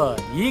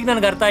 ಈಗ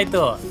ನನ್ಗೆ ಅರ್ಥ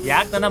ಆಯ್ತು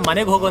ಯಾಕೆ ನನ್ನ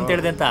ಮನೆಗೆ ಹೋಗು ಅಂತ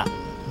ಹೇಳಿದೆ ಅಂತ.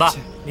 ಬಾ,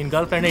 ನಿನ್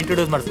ಗರ್ಲ್ ಫ್ರೆಂಡ್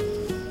ಇಂಟ್ರೊಡ್ಯೂಸ್ ಮಾಡಿಸು.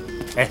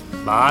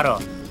 ಬಾರೋ.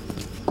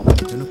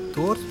 ನನಗೆ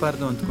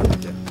ತೋರಿಸ್ಬಾರ್ದು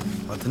ಅಂದ್ಕೊಂಡಿದ್ದೆ,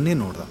 ಅದನ್ನೇ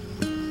ನೋಡ್ದ.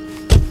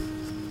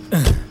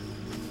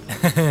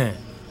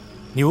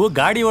 ನೀವು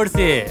ಗಾಡಿ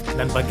ಓಡಿಸಿ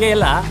ನನ್ನ ಬಗ್ಗೆ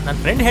ಎಲ್ಲ ನನ್ನ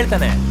ಫ್ರೆಂಡ್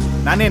ಹೇಳ್ತಾನೆ.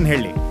 ನಾನೇನು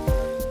ಹೇಳಿ?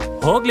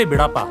 ಹೋಗ್ಲಿ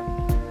ಬಿಡಪ್ಪ.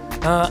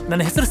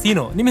 ನನ್ನ ಹೆಸರು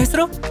ಸೀನು, ನಿಮ್ಮ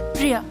ಹೆಸರು?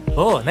 ಪ್ರಿಯಾ.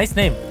 ಓ, ನೈಸ್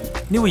ನೇಮ್.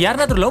 ನೀವು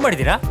ಯಾರನ್ನಾದ್ರೂ ಲವ್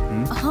ಮಾಡಿದ್ದೀರಾ?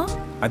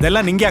 ಅದೆಲ್ಲ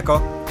ನಿಂಗೆ ಯಾಕೋ,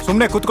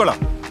 ಸುಮ್ಮನೆ ಕೂತ್ಕೊಳ್ಳೋ.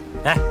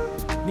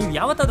 ನೀವು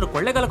ಯಾವತ್ತಾದ್ರೂ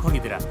ಕೊಳ್ಳೆಗಾಲಕ್ಕೆ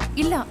ಹೋಗಿದ್ದೀರಾ?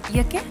 ಇಲ್ಲ,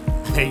 ಯಾಕೆ?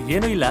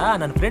 ಏನೂ ಇಲ್ಲ,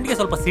 ನನ್ನ ಫ್ರೆಂಡ್ಗೆ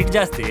ಸ್ವಲ್ಪ ಸಿಟ್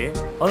ಜಾಸ್ತಿ,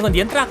 ಅವ್ನಿಗೊಂದು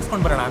ಯಂತ್ರ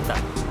ಹಾಕ್ಸ್ಕೊಂಡು ಬರೋಣ ಅಂತ.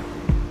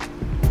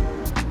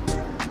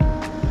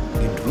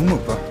 ನಿನ್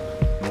ರೂಮಪ್ಪ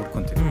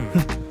ನೋಡ್ಕೊಂತೀನಿ.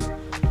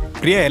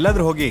 ಪ್ರಿಯಾ,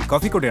 ಎಲ್ಲಾದ್ರೂ ಹೋಗಿ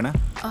ಕಾಫಿ ಕುಡಿಯೋಣ?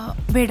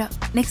 ಬೇಡ,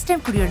 ನೆಕ್ಸ್ಟ್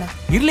ಟೈಮ್ ಕುಡಿಯೋಣ.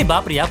 ಇರ್ಲಿ ಬಾ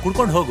ಪ್ರಿಯಾ,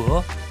 ಕುಡ್ಕೊಂಡು ಹೋಗು.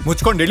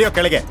 ಮುಚ್ಕೊಂಡು ಇಳಿಯೋ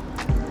ಕೆಳಗೆ.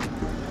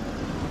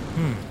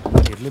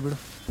 ಇರ್ಲಿ ಬಿಡು,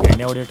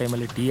 ಎಣ್ಣೆ ಹೊಡೆಯೋ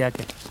ಟೈಮಲ್ಲಿ ಟೀ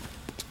ಯಾಕೆ?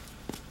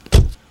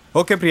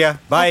 Okay Priya,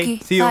 bye.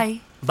 C you.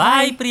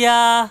 ಬಾಯ್ ಪ್ರಿಯಾ.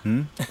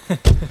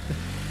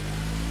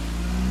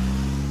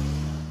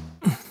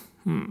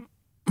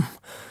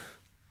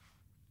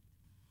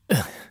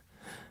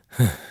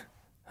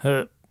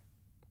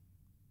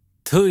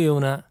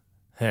 ಇವನ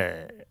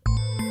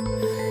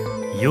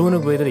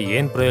ಇವನಿಗೆ ಬೈದ್ರೆ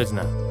ಏನು ಪ್ರಯೋಜನ?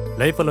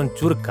 ಲೈಫಲ್ಲಿ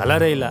ಒಂಚೂರು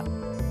ಕಲರೇ ಇಲ್ಲ.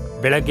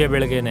 ಬೆಳಗ್ಗೆ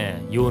ಬೆಳಗ್ಗೆನೆ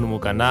ಇವನ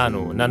ಮುಖ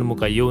ನಾನು, ನನ್ನ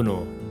ಮುಖ ಇವನು,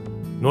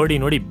 ನೋಡಿ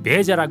ನೋಡಿ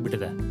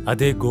ಬೇಜಾರಾಗ್ಬಿಟ್ಟಿದೆ.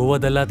 ಅದೇ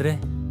ಗೋವಾದಲ್ಲಾದ್ರೆ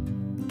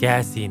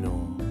ಕ್ಯಾಸಿನೋ,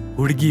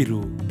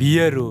 ಹುಡುಗಿರು,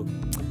 ಬಿಯರು,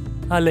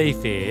 ಆ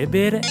ಲೈಫೇ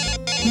ಬೇರೆ.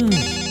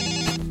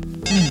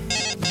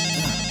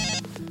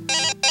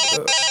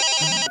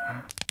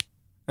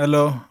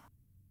 ಹಲೋ.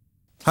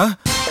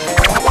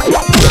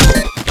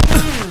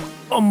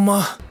 ಅಮ್ಮ,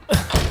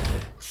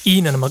 ಈ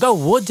ನನ್ನ ಮಗ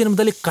ಓದ್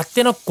ಜನ್ಮದಲ್ಲಿ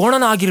ಕತ್ತೆನೋ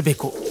ಕೋಣನ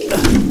ಆಗಿರ್ಬೇಕು.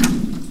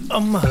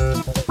 ಅಮ್ಮ,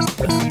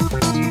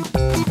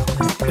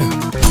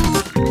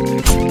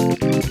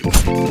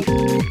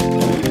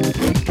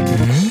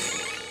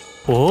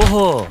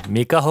 ಓಹೋ,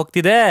 ಮಿಕಾ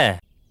ಹೋಗ್ತಿದೆ.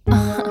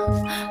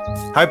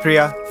 ಹಾಯ್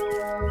ಪ್ರಿಯಾ.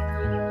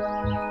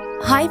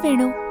 ಹಾಯ್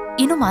ವೇಣು,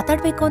 ಏನು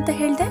ಮಾತಾಡ್ಬೇಕು ಅಂತ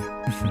ಹೇಳ್ದೆ?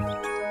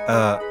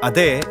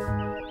 ಅದೇ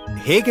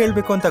ಹೇಗೆ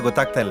ಹೇಳ್ಬೇಕು ಅಂತ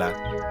ಗೊತ್ತಾಗ್ತಾ ಇಲ್ಲ.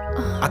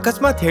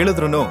 ಅಕಸ್ಮಾತ್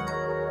ಹೇಳಿದ್ರು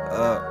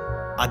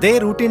ಅದೇ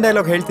ರೂಟೀನ್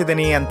ಡೈಲಾಗ್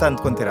ಹೇಳ್ತಿದ್ದೀನಿ ಅಂತ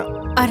ಅಂದ್ಕೊಂತೀರಾ?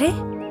 ಅರೆ,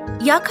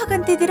 ಯಾಕೆ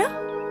ಹಾಗಂತಿದ್ದೀರಾ?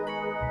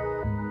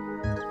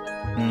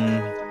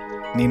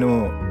 ನೀನು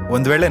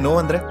ಒಂದ್ ವೇಳೆ ನೋ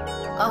ಅಂದ್ರೆ?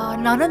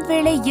 ನಾನೊಂದ್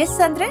ವೇಳೆ ಎಸ್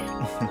ಅಂದ್ರೆ?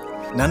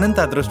 ನನ್ನಂತ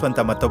ಅದೃಷ್ಟವಂತ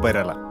ಮತ್ತೊಬ್ಬ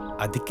ಇರಲ್ಲ,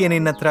 ಅದಕ್ಕೆ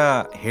ನಿನ್ನ ಹತ್ರ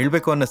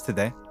ಹೇಳ್ಬೇಕು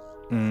ಅನ್ನಿಸ್ತಿದೆ.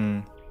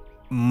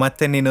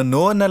 ಮತ್ತೆ ನೀನು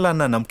ನೋ ಅನ್ನಲ್ಲ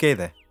ಅನ್ನೋ ನಂಬಿಕೆ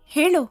ಇದೆ.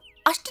 ಹೇಳು,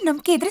 ಅಷ್ಟು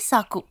ನಂಬಿಕೆ ಇದ್ರೆ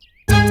ಸಾಕು.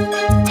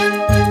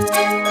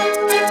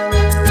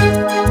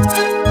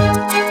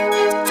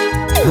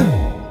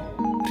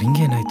 ರಿಂಗ್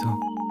ಏನಾಯ್ತು?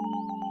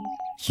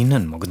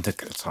 ಇನ್ನನ್ ಮಗಂತ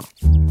ಕೆಲಸ.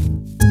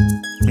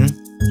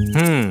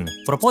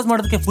 ಪ್ರಪೋಸ್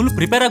ಮಾಡೋದಕ್ಕೆ ಫುಲ್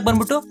ಪ್ರಿಪೇರ್ ಆಗಿ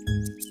ಬಂದ್ಬಿಟ್ಟು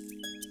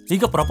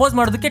ಈಗ ಪ್ರಪೋಸ್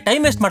ಮಾಡೋದಕ್ಕೆ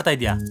ಟೈಮ್ ವೇಸ್ಟ್ ಮಾಡ್ತಾ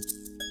ಇದ್ಯಾ?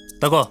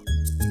 ತಗೋ,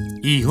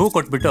 ಈ ಹೂ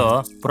ಕೊಟ್ಬಿಟ್ಟು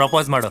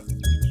ಪ್ರಪೋಸ್ ಮಾಡು.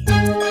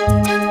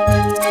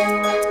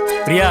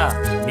 ಪ್ರಿಯಾ,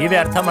 ನೀವೇ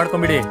ಅರ್ಥ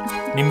ಮಾಡ್ಕೊಂಬಿಡಿ,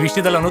 ನಿಮ್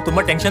ವಿಷಯದಲ್ಲಿ ಅವನು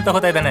ತುಂಬಾ ಟೆನ್ಷನ್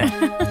ತಗೋತಾ ಇದ್ದಾನೆ.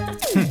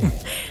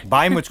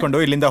 ಬಾಯ್ ಮುಚ್ಕೊಂಡು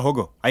ಇಲ್ಲಿಂದ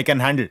ಹೋಗು. I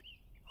can handle.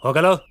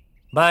 ಹೋಗಲೋ,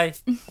 bye.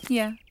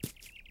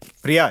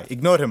 Priya,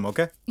 ignore him.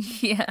 Okay?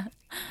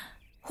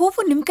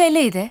 ಹೂವು ನಿಮ್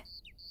ಕೈಲೇ ಇದೆ,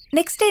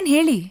 ನೆಕ್ಸ್ಟ್ ಏನ್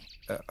ಹೇಳಿ?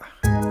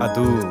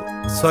 ಅದು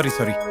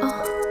ಸಾರಿ.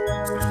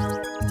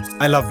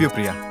 I love you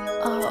Priya.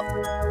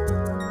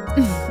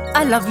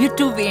 I love you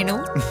to Venu.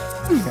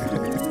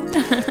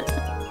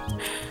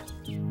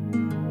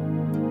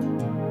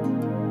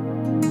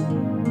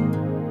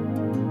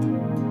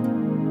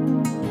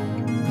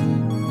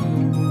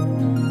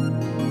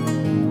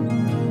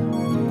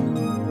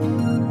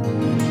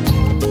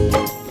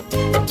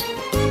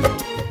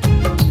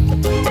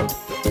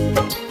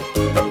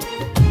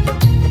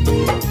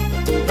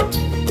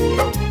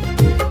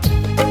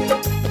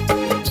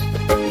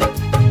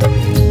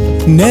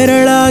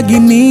 ನೆರಳಾಗಿ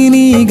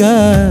ನೀನೀಗ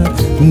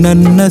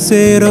ನನ್ನ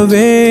ಸೇರೋ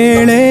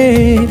ವೇಳೆ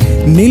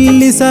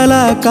ನಿಲ್ಲಿಸಲ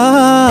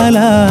ಕಾಲ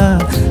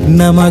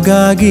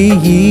ನಮಗಾಗಿ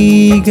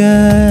ಈಗ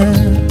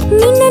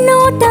ನಿನ್ನ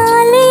ನೋಟ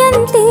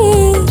ಅಲೆಯಂತೆ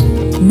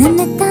ನನ್ನ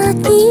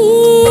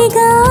ತಾಕೀಗ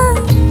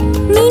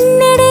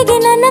ನಿನ್ನೆಡೆಗೆ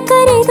ನನ್ನ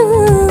ಕರೆದು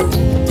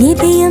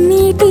ಎದೆಯ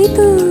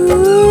ಮೀಟಿತು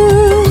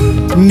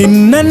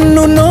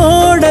ನಿನ್ನನ್ನು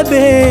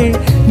ನೋಡದೆ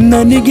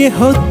ನನಗೆ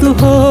ಹೊತ್ತು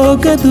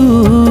ಹೋಗದು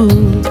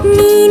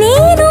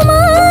ನೀನೇನು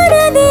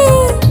ಮಾಡದೆ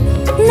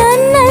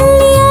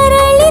ನನ್ನಲ್ಲಿ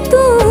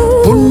ಅರಳಿತು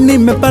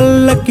ಹುಣ್ಣಿಮೆ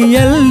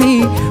ಪಲ್ಲಕ್ಕಿಯಲ್ಲಿ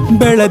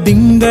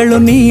ಬೆಳದಿಂಗಳು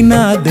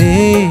ನೀನಾದೆ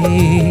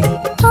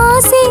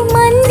ಆಸೆ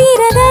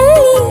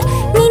ಮಂದಿರದಲ್ಲಿ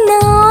ನಿನ್ನ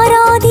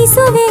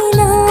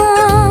ಆರಾಧಿಸುವೆನಾ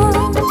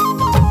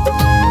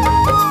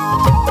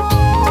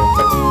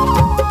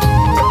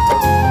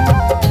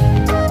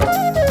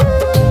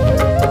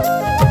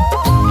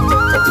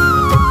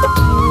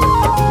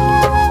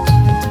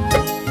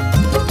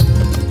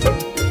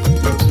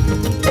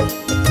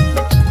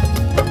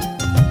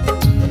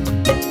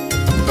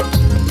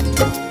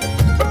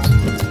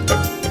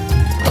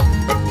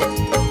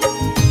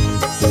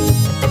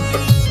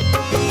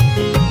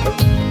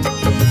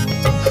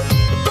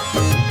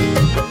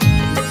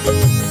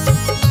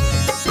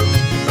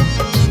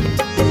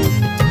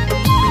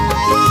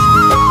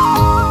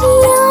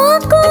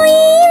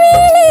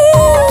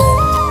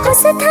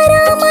ಹೊಸಥರ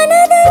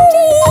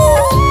ಮನದಲ್ಲಿ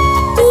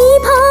ಈ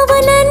ಭಾವ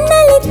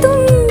ನನ್ನಲ್ಲಿ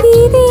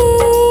ತುಂಬಿದೆ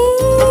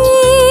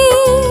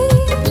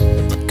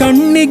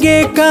ಕಣ್ಣಿಗೆ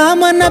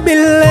ಕಾಮನ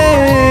ಬಿಲ್ಲೆ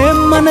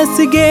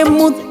ಮನಸ್ಸಿಗೆ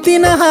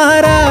ಮುತ್ತಿನ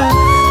ಹಾರ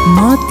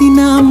ಮಾತಿನ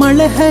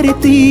ಮಳೆ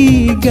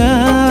ಹರಿತೀಗ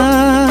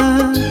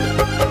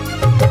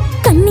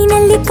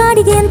ಕಣ್ಣಿನಲ್ಲಿ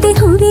ಕಾಡಿಗೆಯಂತೆ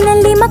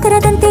ಹೂವಿನಲ್ಲಿ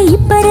ಮಕರದಂತೆ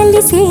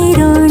ಇಬ್ಬರಲ್ಲಿ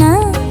ಸೇರೋಣ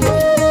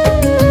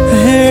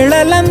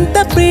ಹೇಳಲಂತ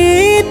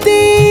ಪ್ರೀತಿ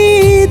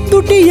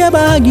ತುಟಿಯ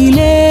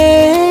ಬಾಗಿಲೇ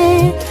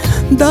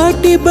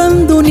ದಾಟಿ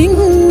ಬಂದು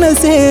ನಿನ್ನ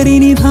ಸೇರಿ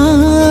ನಿಧಾನವಾಯಿತು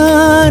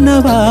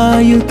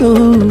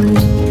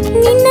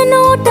ನಿನ್ನ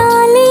ನೋಟ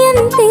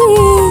ಅಲೆಯಂತೆ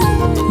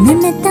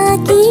ನನ್ನ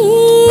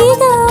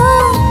ತಾಕೀಗ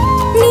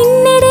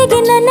ನಿನ್ನೆಡೆಗೆ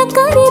ನನ್ನ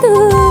ಕರೆದು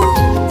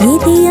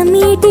ಎದೆಯ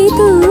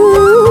ಮೀಟಿತು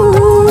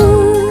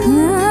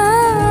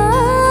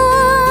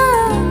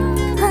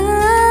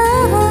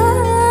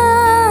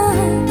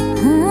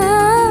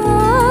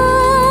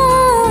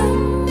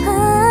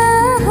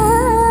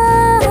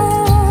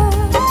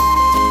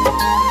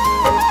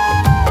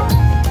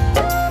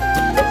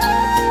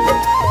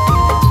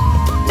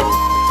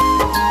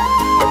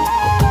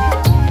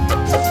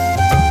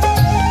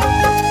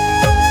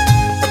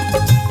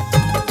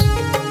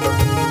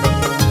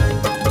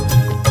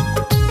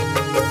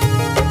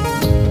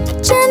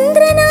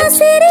ಚಂದ್ರನ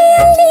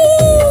ಸೆರೆಯಲ್ಲಿ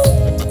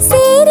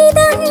ಸೇರಿದ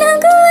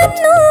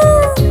ನಗುವನ್ನು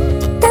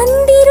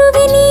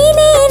ತಂದಿರುವೆ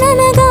ನೀನೇ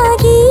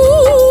ನನಗಾಗಿ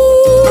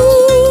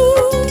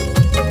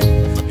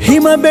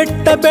ಹಿಮ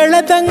ಬೆಟ್ಟ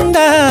ಬೆಳೆದಂಗ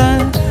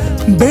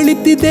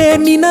ಬೆಳಿತಿದೆ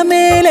ನಿನ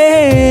ಮೇಲೆ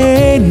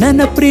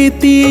ನನ್ನ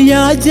ಪ್ರೀತಿಯ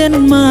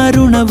ಜನ್ಮ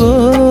ಋಣವೋ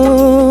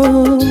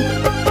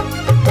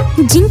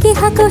ಜಿಂಕೆ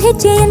ಹಾಕೋ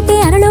ಹೆಜ್ಜೆಯಂತೆ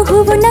ಅರಳೋ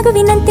ಹೂವು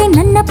ನಗುವಿನಂತೆ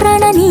ನನ್ನ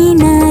ಪ್ರಾಣ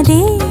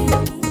ನೀನಾದೆ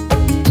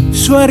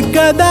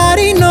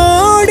ಸ್ವರ್ಗದಾರಿ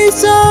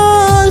ನೋಡಿಸೋ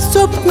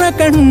ಸ್ವಪ್ನ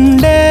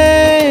ಕಂಡೆ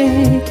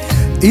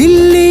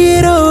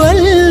ಇಲ್ಲಿರೋ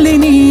ಅಲ್ಲಿ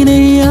ನೀನೇ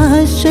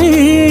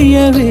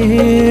ಆಶ್ರಯವೇ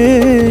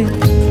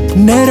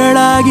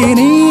ನೆರಳಾಗಿ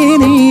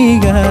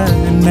ನೀನೀಗ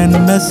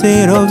ನನ್ನ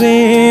ಸೇರೋ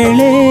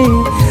ವೇಳೆ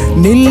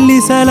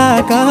ನಿಲ್ಲಿಸಲ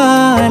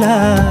ಕಾಲ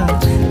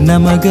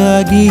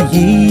ನಮಗಾಗಿ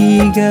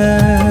ಈಗ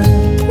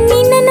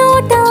ನಿನ್ನ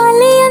ನೋಟ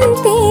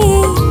ಅಲೆಯಂತೆ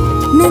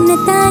ನನ್ನ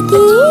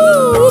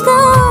ತಾಕೀಗ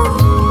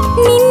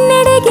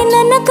ನಿನ್ನೆಡೆಗೆ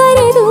ನನ್ನ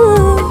ಕರೆದು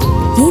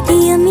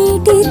ಎದೆಯ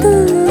ಮೀಟಿತು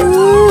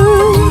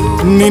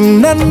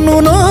ನಿನ್ನನ್ನು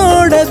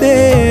ನೋಡದೆ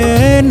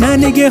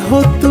ನನಗೆ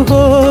ಹೊತ್ತು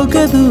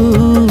ಹೋಗದು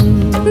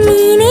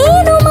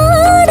ನೀನೇನು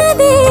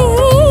ಮಾಡದೆ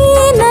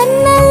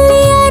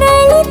ನನ್ನಲ್ಲಿ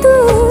ಅರಳಿತು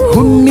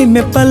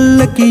ಹುಣ್ಣಿಮೆ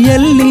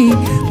ಪಲ್ಲಕ್ಕಿಯಲ್ಲಿ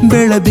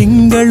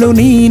ಬೆಳದಿಂಗಳು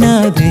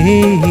ನೀನಾದೆ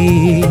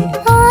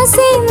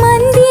ಆಸೆ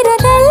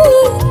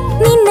ಮಂದಿರದಲ್ಲಿ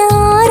ನಿನ್ನ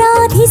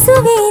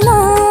ಆರಾಧಿಸುವೆನಾ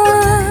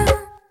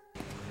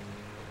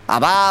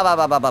ಅಬಾ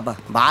ಬಾಬಾ ಬಾಬಾ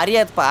ಭಾರಿ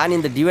ಆಯ್ತಪ್ಪ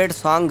ನಿಂದು ಡಿವೈಡ್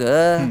ಸಾಂಗ್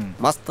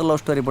ಮಸ್ತ್ ಲವ್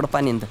ಸ್ಟೋರಿ ಬಿಡಪ್ಪ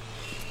ನಿಂದು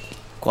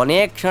ಕೊನೆ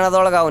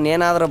ಕ್ಷಣದೊಳಗೆ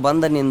ಅವನೇನಾದ್ರೂ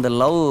ಬಂದು ನಿಂದು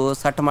ಲವ್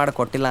ಸಟ್ ಮಾಡಿ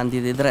ಕೊಟ್ಟಿಲ್ಲ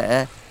ಅಂತಿದ್ರೆ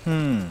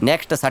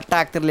ನೆಕ್ಸ್ಟ್ ಸಟ್ಟ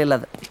ಆಗ್ತಿರ್ಲಿಲ್ಲ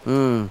ಅದು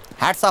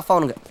ಹ್ಯಾಟ್ಸ್ ಆಫ್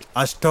ಅವನ್ಗೆ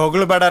ಅಷ್ಟು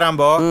ಹೋಗ್ಲು ಬೇಡ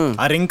ರಾಂಬೋ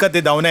ಆ ರಿಂಗ್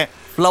ಕದ್ದಿದ್ದ ಅವನೇ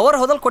ಫ್ಲವರ್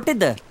ಹೋದಲ್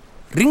ಕೊಟ್ಟಿದ್ದ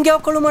ರಿಂಗ್ ಯಾವ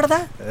ಕಳು ಮಾಡ್ದ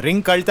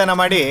ರಿಂಗ್ ಕಳ್ತನ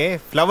ಮಾಡಿ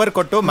ಫ್ಲವರ್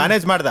ಕೊಟ್ಟು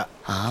ಮ್ಯಾನೇಜ್ ಮಾಡ್ದ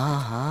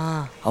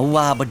ಅವ್ವ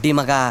ಬಡ್ಡಿ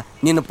ಮಗ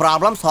ನಿನ್ನ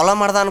ಪ್ರಾಬ್ಲಮ್ ಸಾಲ್ವ್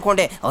ಮಾಡ್ದ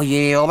ಅನ್ಕೊಂಡೆ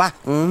ಅಯ್ಯೋ ಬಾ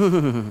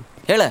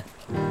ಹೇಳ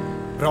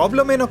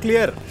ಪ್ರಾಬ್ಲಮ್ ಏನೋ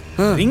ಕ್ಲಿಯರ್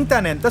ರಿಂಗ್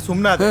ತಾನೆ ಅಂತ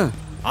ಸುಮ್ಮನಾದ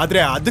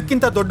ಆದ್ರೆ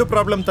ಅದಕ್ಕಿಂತ ದೊಡ್ಡ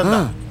ಪ್ರಾಬ್ಲಮ್ ತಂದ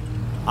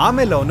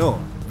ಆಮೇಲೆ ಅವನು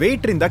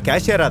ವೇಟ್ರಿಂದ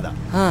ಕ್ಯಾಶಿಯರ್ ಆದ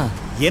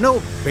ಏನೋ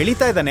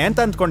ಬೆಳೀತಾ ಇದ್ದಾನೆ ಅಂತ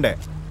ಅಂದ್ಕೊಂಡೆ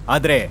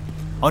ಆದ್ರೆ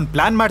ಅವ್ನ್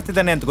ಪ್ಲಾನ್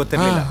ಮಾಡ್ತಿದ್ದಾನೆ ಅಂತ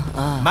ಗೊತ್ತಿರ್ಲಿಲ್ಲ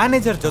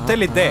ಮ್ಯಾನೇಜರ್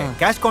ಜೊತೆಲಿದ್ದೆ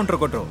ಕ್ಯಾಶ್ ಕೌಂಟರ್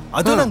ಕೊಟ್ರು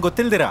ಅದು ನಂಗೆ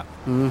ಗೊತ್ತಿಲ್ದಿರ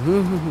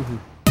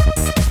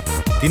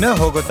ದಿನ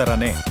ಹೋಗೋ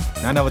ತರಾನೇ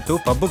ನಾನು ಅವತ್ತು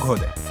ಪಬ್ಗೆ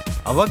ಹೋದೆ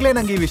ಅವಾಗ್ಲೇ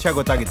ನಂಗೆ ಈ ವಿಷಯ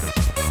ಗೊತ್ತಾಗಿತ್ತು.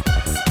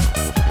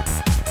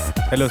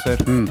 Hello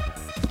sir.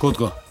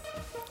 ಕೂತ್ಕೋ.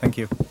 Thank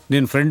you.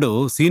 ನಿನ್ನ friend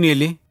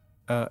ಸೀನಿಯಲ್ಲಿ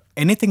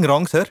anything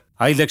wrong sir?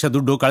 5 lakh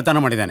ದುಡ್ಡು ಕಳ್ತನ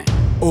ಮಾಡಿದ್ದಾನೆ.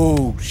 ಓ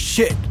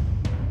ಶೇಟ್.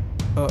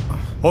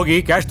 ಹೋಗಿ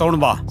ಕ್ಯಾಶ್ ತಗೊಂಡು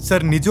ಬಾ.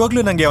 ಸರ್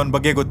ನಿಜವಾಗ್ಲೂ ನಂಗೆ ಅವನ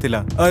ಬಗ್ಗೆ ಗೊತ್ತಿಲ್ಲ,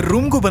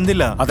 ರೂಮ್ಗೂ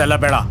ಬಂದಿಲ್ಲ. ಅದೆಲ್ಲ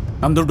ಬೇಡ,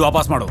 ನಮ್ಮ ದುಡ್ಡು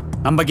ವಾಪಸ್ ಮಾಡು.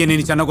 ನಮ್ಮ ಬಗ್ಗೆ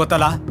ನೀನು ಚೆನ್ನಾಗಿ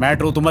ಗೊತ್ತಲ್ಲ,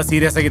 ಮ್ಯಾಟ್ರು ತುಂಬಾ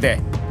ಸೀರಿಯಸ್ ಆಗಿದೆ.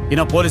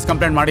 ಇನ್ನು ಪೊಲೀಸ್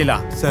ಕಂಪ್ಲೇಂಟ್ ಮಾಡಿಲ್ಲ.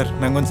 ಸರ್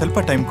ನಂಗೊಂದು ಸ್ವಲ್ಪ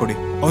ಟೈಮ್ ಕೊಡಿ,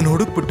 ಅವ್ನು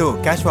ಹುಡುಕ್ಬಿಟ್ಟು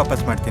ಕ್ಯಾಶ್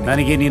ವಾಪಸ್ ಮಾಡ್ತೀನಿ.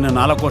 ನನಗೆ ನೀನು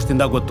 4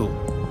 ವರ್ಷದಿಂದ ಗೊತ್ತು,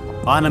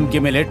 ಆ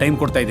ನಂಬಿಕೆ ಮೇಲೆ ಟೈಮ್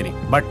ಕೊಡ್ತಾ ಇದ್ದೀನಿ.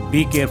 But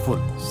be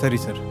careful. ಸರಿ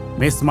ಸರ್.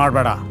 ಮಿಸ್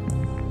ಮಾಡಬೇಡ.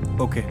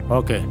 Okay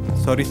okay.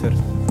 Sorry sir.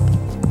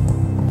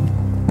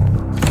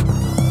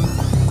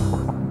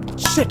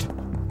 ಶಿಟ್,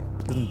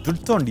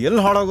 ದುಡ್ಡು ತಗೊಂಡು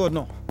ಎಲ್ಲಿ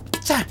ಹಾಳಾಗೋನು.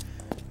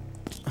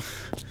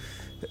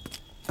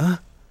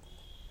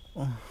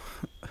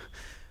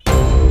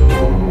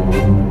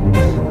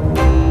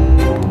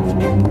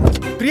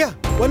 ಪ್ರಿಯಾ,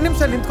 1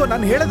 ನಿಮಿಷ ನಿಂತ್ಕೊ,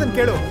 ನಾನು ಹೇಳೋದನ್ನ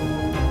ಕೇಳು.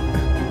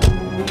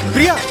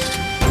 Priya,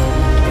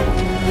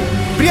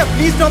 Priya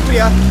please no.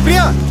 ಪ್ರಿಯಾ,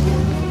 ಪ್ರಿಯಾ.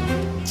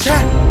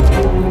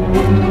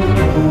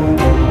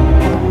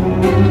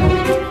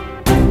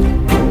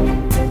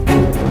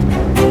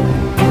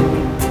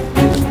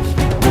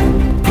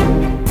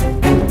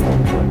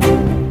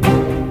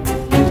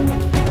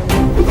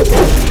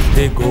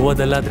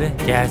 ಗೋವಾದಲ್ಲಾದ್ರೆ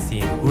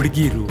ಕ್ಯಾಸಿನ್,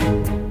 ಹುಡುಗಿರು.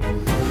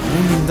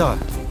 ಅವನಿಂದ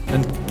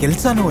ನನ್ನ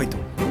ಕೆಲ್ಸನೂ ಹೋಯ್ತು.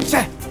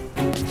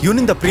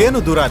 ಇವನಿಂದ ಪ್ರಿಯನೂ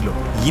ದೂರ ಆದ್ಲು.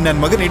 ಈ ನನ್ನ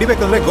ಮಗನ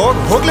ಹಿಡಿಬೇಕಂದ್ರೆ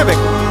ಗೋವಾ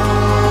ಹೋಗ್ಲೇಬೇಕು.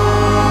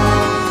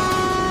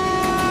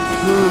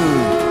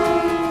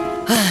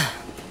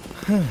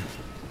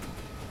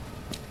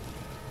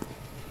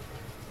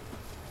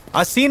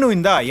 ಆ ಸೀನು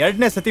ಇಂದ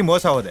 2ನೇ ಸತಿ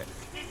ಮೋಸ ಹೋದೆ.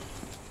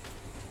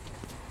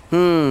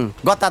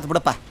 ಗೊತ್ತಾತ್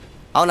ಬಿಡಪ್ಪ.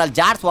 ಅವನಲ್ಲಿ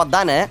ಜಾಡ್ಸ್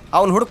ಒದ್ದಾನೆ,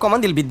 ಅವ್ನು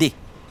ಹುಡ್ಕೊಂಬಂದು ಇಲ್ಲಿ ಬಿದ್ದಿ.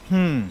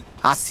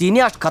 ಆ ಸೀನಿ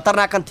ಅಷ್ಟು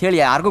ಖತರ್ನಾಕ್ ಅಂತ ಹೇಳಿ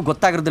ಯಾರಿಗೂ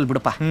ಗೊತ್ತಾಗಿರೋದಿಲ್ಲ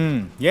ಬಿಡಪ್ಪ.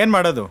 ಏನ್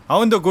ಮಾಡೋದು,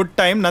 ಅವಂದು ಗುಡ್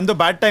ಟೈಮ್, ನಂದು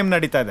ಬ್ಯಾಡ್ ಟೈಮ್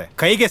ನಡೀತಾ ಇದೆ.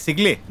 ಕೈಗೆ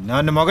ಸಿಗ್ಲಿ,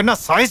 ನನ್ನ ಮಗನ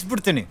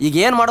ಸಾಯಿಸ್ಬಿಡ್ತೀನಿ. ಈಗ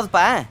ಏನ್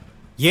ಮಾಡೋದಪ್ಪ?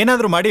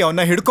 ಏನಾದ್ರೂ ಮಾಡಿ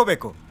ಅವನ್ನ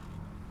ಹಿಡ್ಕೋಬೇಕು.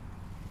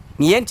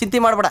 ನೀ ಏನ್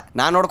ಚಿಂತೆ ಮಾಡ್ಬೇಡ,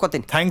 ನಾನ್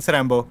ನೋಡ್ಕೋತೀನಿ. ಥ್ಯಾಂಕ್ಸ್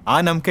ರ್ಯಾಂಬೋ, ಆ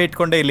ನಂಬಿಕೆ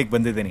ಇಟ್ಕೊಂಡೆ ಇಲ್ಲಿಗೆ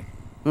ಬಂದಿದ್ದೀನಿ.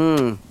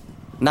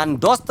 ನನ್ನ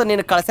ದೋಸ್ತ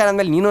ನೀನು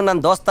ಕಳ್ಸ್ಯಾರಂದ್ಮೇಲೆ ನೀನು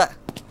ನನ್ನ ದೋಸ್ತ.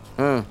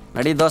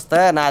 ನಡಿ ದೋಸ್ತ,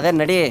 ನಾ ಅದೇ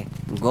ನಡಿ.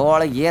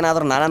 ಗೋವಾಳಗೆ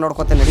ಏನಾದ್ರೂ ನಾನ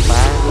ನೋಡ್ಕೋತೇನೆ, ನಡಿಪಾ.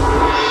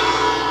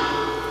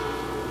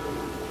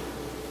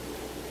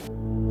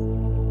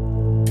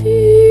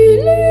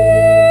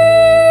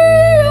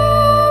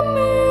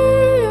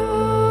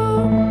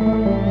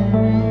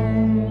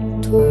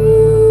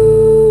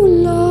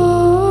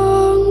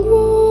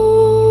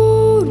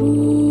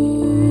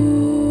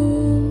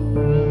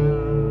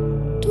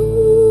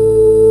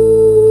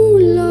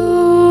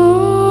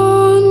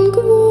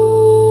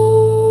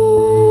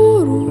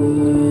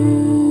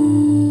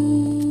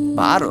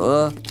 ಬಾರು,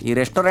 ಈ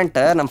ರೆಸ್ಟೋರೆಂಟ್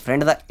ನಮ್ಮ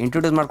ಫ್ರೆಂಡ್ದ,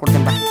 ಇಂಟ್ರೊಡ್ಯೂಸ್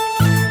ಮಾಡ್ಕೊಡ್ತೀನಿ ಬಾ.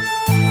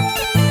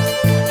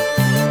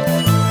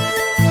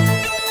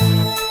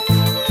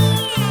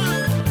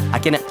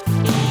 ಆಕಿನ.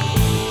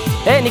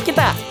 ಏ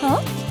Nikhita.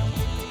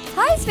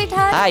 Hi sweet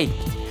heart. Hi.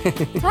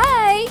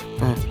 Hi.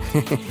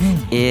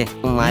 ಏ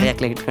ಮಾರಿ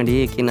ಹಾಕ್ಲೆ ಇಟ್ಕೊಂಡು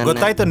ಈಕಿ ನನ್ನ.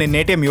 ಗೊತ್ತಾಯ್ತು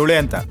ನಿನ್ನ ATM ಇವಳೆ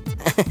ಅಂತ.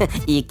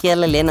 ಈಕೆ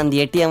ಅಲ್ಲೇ ನಂದು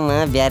ATM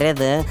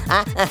ಬ್ಯಾರೇದ.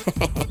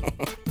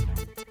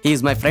 He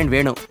is my friend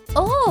Venu.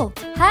 O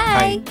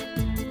hi.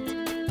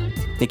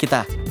 Nikhita,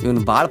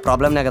 ಇವನು ಭಾಳ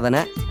ಪ್ರಾಬ್ಲಮ್ನಾಗ ಅದಾನ.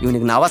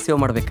 ಇವನಿಗೆ ನಾವ ಸೇವ್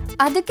ಮಾಡ್ಬೇಕು.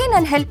 ಅದಕ್ಕೆ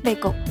ನಾನು ಹೆಲ್ಪ್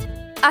ಬೇಕು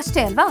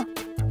ಅಷ್ಟೇ ಅಲ್ವಾ?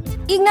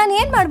 ಈಗ ನಾನು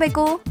ಏನ್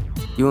ಮಾಡ್ಬೇಕು?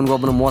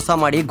 ಇವನ್ಗೊಬ್ಬನು ಮೋಸ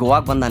ಮಾಡಿ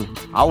ಗೋವಾಗ್ ಬಂದಾನೆ,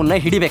 ಅವನ್ನ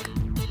ಹಿಡಿಬೇಕು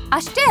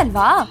ಅಷ್ಟೇ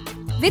ಅಲ್ವಾ?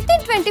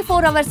 ವಿತಿನ್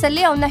 24 hours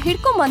ಅಲ್ಲಿ ಅವನ್ನ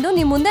ಹಿಡ್ಕೊಂಡ್ಬಂದು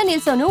ನಿಮ್ ಮುಂದೆ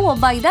ನಿಲ್ಸೋನು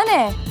ಒಬ್ಬ ಇದ್ದಾನೆ.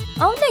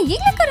 ಅವನ್ನ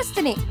ಈಗಲೇ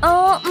ಕರೆಸ್ತೀನಿ.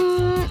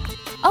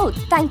 ಓ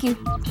ಥ್ಯಾಂಕ್ ಯು.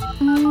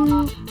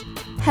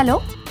 ಹಲೋ,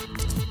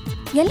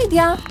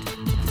 ಎಲ್ಲಿದ್ಯಾ?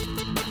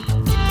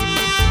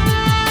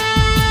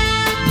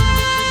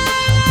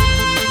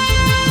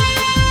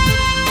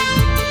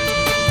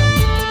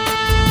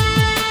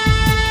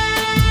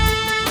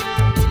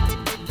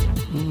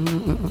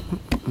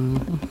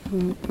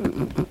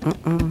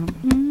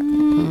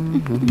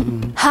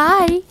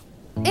 ಹಾಯ್.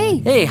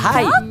 ಏಯ್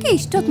ಹಾಯ್. ಯಾಕೆ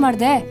ಇಷ್ಟೊತ್ತು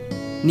ಮಾಡ್ದೆ?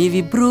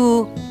 ನೀವಿಬ್ರು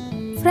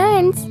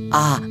ಫ್ರೆಂಡ್ಸ್.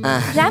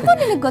 ರ್ಯಾಂಬೋ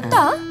ನಿನಗೆ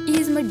ಗೊತ್ತಾ? He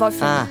is my boy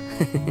friend.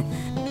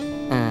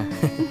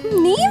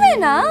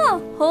 ನೀವೇನಾ?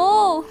 ಹೋ.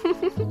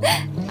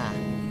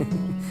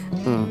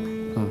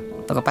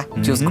 ತಗೋಪ್ಪ,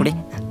 ಜ್ಯೂಸ್ ಕುಡಿ.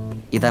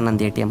 ಇದ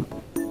ನಂದು ATM.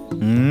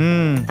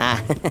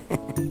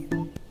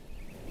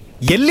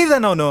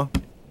 ಎಲ್ಲಿದ್ದಾನ ಅವನು?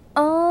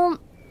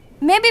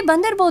 ಮೇ ಬಿ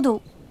ಬಂದಿರ್ಬೋದು.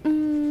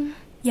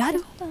 ಯಾರು?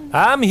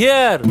 I'm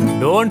here.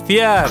 Don't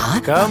fear.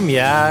 Come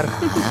here.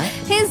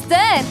 He's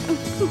there.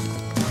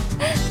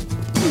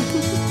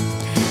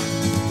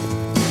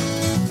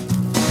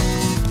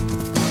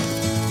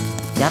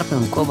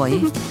 ಯಾರಪ್ಪ ಕೋಬಾಯಿ?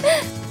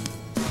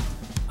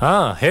 ಹಾ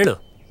ಹೇಳು.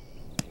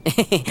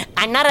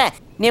 ಅಣ್ಣಾರ,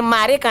 ನಿಮ್ಮ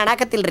ಮಾರಿ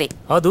ಕಾಣಕತ್ತಿಲ್ರಿ.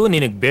 ಅದು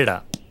ನಿನಗ್ ಬೇಡ.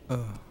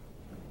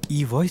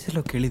 ಈ ವಾಯ್ಸ್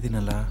ಎಲ್ಲೋ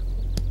ಕೇಳಿದ್ದೀನಲ್ಲ.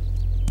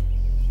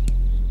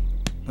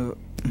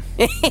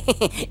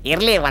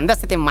 ಇರ್ಲಿ,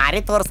 ಒಂದೊಂದ್ಸತಿ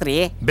ಮಾರಿ ತೋರಿಸ್ರಿ.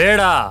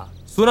 ಬೇಡ.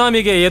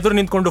 ಸುನಾಮಿಗೆ ಎದುರು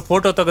ನಿಂತ್ಕೊಂಡು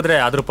ಫೋಟೋ ತೆಗೆದ್ರೆ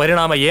ಅದ್ರ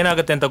ಪರಿಣಾಮ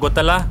ಏನಾಗುತ್ತೆ ಅಂತ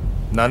ಗೊತ್ತಲ್ಲ?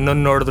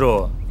 ನನ್ನನ್ನು ನೋಡಿದ್ರು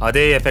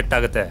ಅದೇ ಎಫೆಕ್ಟ್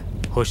ಆಗುತ್ತೆ.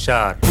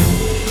 ಹುಷಾರ್.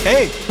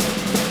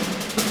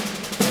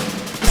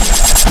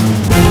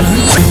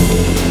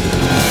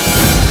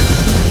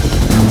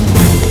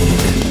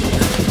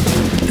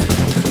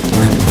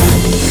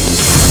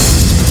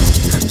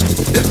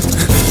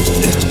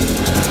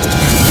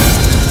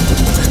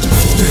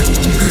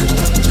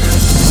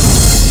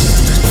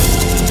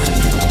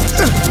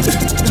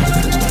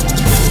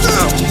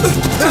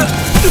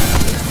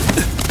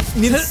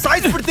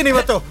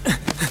 ಇವತ್ತು.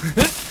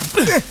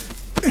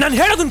 ನಾನು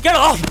ಹೇಳೋದನ್ನ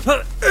ಕೇಳೋ.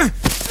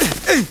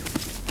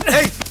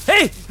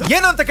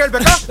 ಏನು ಅಂತ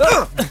ಕೇಳ್ಬೇಕಾ?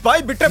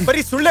 ಬಾಯ್ ಬಿಟ್ರೆ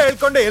ಬರೀ ಸುಳ್ಳೆ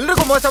ಹೇಳ್ಕೊಂಡೆ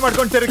ಎಲ್ರಿಗೂ ಮೋಸ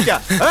ಮಾಡ್ಕೊಂಡು ತಿರುಗ್ತ್ಯಾ?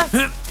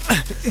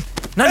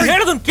 ನಾನು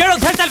ಹೇಳೋದನ್ನ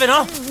ಕೇಳೋದು ಹೇಳ್ತಾ ಇಲ್ವೇನೋ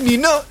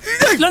ನೀನು?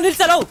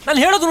 ನಿಲ್ಸಲ್ಲ, ನಾನು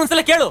ಹೇಳೋದನ್ನ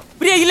ಒಂದ್ಸಲ ಕೇಳು.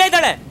 ಪ್ರಿಯಾ ಇಲ್ಲೇ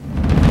ಇದ್ದಾಳೆ.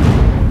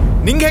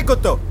 ನಿಂಗೆ ಹೇಗೆ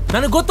ಗೊತ್ತು?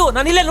 ನನಗೆ ಗೊತ್ತು,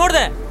 ನಾನು ಇಲ್ಲೇ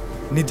ನೋಡ್ದೆ.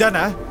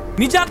 ನಿಜಾನಾ?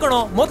 ನಿಜ ಕಣೋ.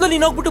 ಮೊದಲು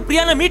ನೀನು ಹೋಗ್ಬಿಟ್ಟು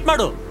ಪ್ರಿಯಾನ ಮೀಟ್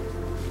ಮಾಡು.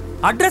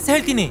 ಅಡ್ರೆಸ್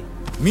ಹೇಳ್ತೀನಿ.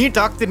 ಮೀಟ್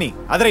ಆಗ್ತೀನಿ,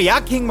 ಆದ್ರೆ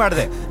ಯಾಕೆ ಹಿಂಗ್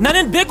ಮಾಡಿದೆ?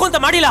 ನಾನೇನ್ ಬೇಕು ಅಂತ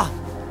ಮಾಡಿಲ್ಲ,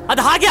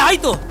 ಅದು ಹಾಗೆ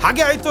ಆಯ್ತು.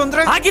 ಹಾಗೆ ಆಯ್ತು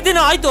ಅಂದ್ರೆ?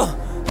 ಹಾಗಿದ್ದೇನೋ ಆಯ್ತು.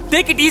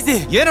 Take it easy.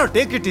 ಏನೋ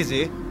ಟೇಕ್ ಇಟ್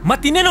ಈಸಿ?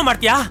 ಮತ್ತಿನ್ನೇನೋ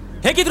ಮಾಡ್ತೀಯಾ?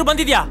 ಹೇಗಿದ್ರು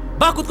ಬಂದಿದ್ಯಾ,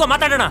 ಬಾ ಕುತ್ಕೋ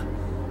ಮಾತಾಡೋಣ.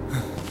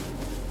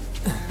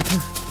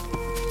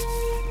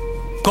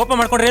 ಕೋಪ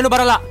ಮಾಡ್ಕೊಂಡ್ರೆ ಏನು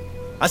ಬರಲ್ಲ.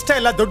 ಅಷ್ಟೇ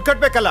ಇಲ್ಲ, ದುಡ್ಡು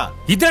ಕಟ್ಬೇಕಲ್ಲ.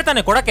 ಇದ್ರೆ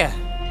ತಾನೆ ಕೊಡಕ್ಕೆ.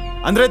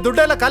 ಅಂದ್ರೆ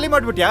ದುಡ್ಡೆಲ್ಲ ಖಾಲಿ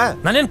ಮಾಡ್ಬಿಟ್ಯಾ?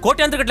 ನಾನೇನ್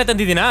ಕೋಟ್ಯಾಂತರ ಗಟ್ಲೆ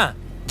ತಂದಿದ್ದೀನಾ?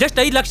 ಜಸ್ಟ್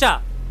 5 ಲಕ್ಷ.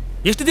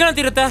 ಎಷ್ಟು ದಿನ ಅಂತ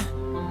ಇರುತ್ತೆ?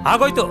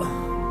 ಆಗೋಯ್ತು.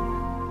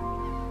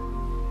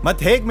 ಮತ್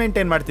ಹೇಗ್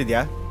ಮೇಂಟೈನ್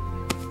ಮಾಡ್ತಿದ್ಯಾ?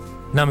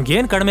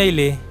 ನಮ್ಗೇನ್ ಕಡಿಮೆ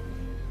ಇಲ್ಲಿ,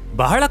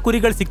 ಬಹಳ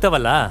ಕುರಿಗಳು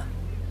ಸಿಗ್ತಾವಲ್ಲ,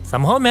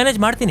 ಸಂಭವ ಮ್ಯಾನೇಜ್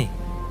ಮಾಡ್ತೀನಿ.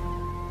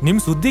 ನಿಮ್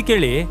ಸುದ್ದಿ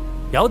ಕೇಳಿ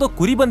ಯಾವುದೋ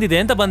ಕುರಿ ಬಂದಿದೆ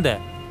ಅಂತ ಬಂದೆ.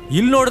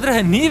 ಇಲ್ಲಿ ನೋಡಿದ್ರೆ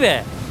ನೀವೇ.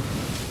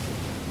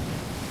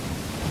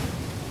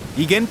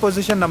 ಈಗೇನ್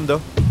ಪೊಸಿಷನ್ ನಮ್ದು?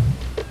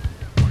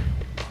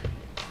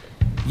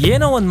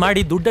 ಏನೋ ಒಂದ್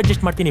ಮಾಡಿ ದುಡ್ಡು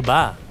ಅಡ್ಜಸ್ಟ್ ಮಾಡ್ತೀನಿ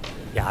ಬಾ.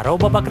 ಯಾರೋ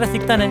ಒಬ್ಬ ಬಕ್ರ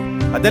ಸಿಗ್ತಾನೆ.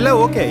 ಅದೆಲ್ಲ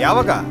ಓಕೆ.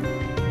 ಯಾವಾಗ?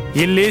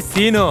 ಇಲ್ಲಿ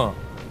ಸೀನು.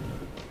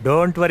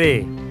 Don't worry.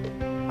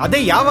 ಅದೇ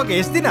ಯಾವಾಗ?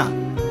 ಎಷ್ಟ್ ದಿನ?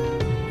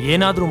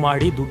 ಏನಾದ್ರೂ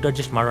ಮಾಡಿ ದುಡ್ಡು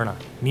ಅಡ್ಜಸ್ಟ್ ಮಾಡೋಣ.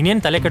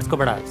 ನೀನೇನ್ ತಲೆ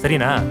ಕೆಡ್ಸ್ಕೋಬೇಡ,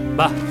 ಸರಿನಾ?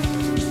 ಬಾ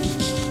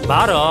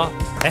ಬಾರೋ.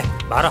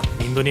 ಬಾರೋ,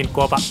 ನಿಂದು ನಿನ್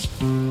ಕೋಪ.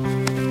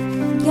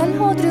 ಎಲ್ಲಿ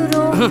ಹೋದ್ರಿ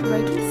ಇವರು?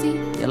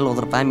 ಎಲ್ಲಿ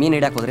ಹೋದ್ರಪ್ಪ? ಮೀನ್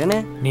ಹಿಡಿಯಕ್ ಹೋದ್ರೇನೆ?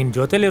 ನಿನ್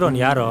ಜೊತೆಲಿರೋನ್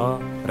ಯಾರೋ?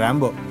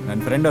 ರಾಂಬೋ,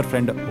 ನನ್ ಫ್ರೆಂಡ್ ಅವ್ರ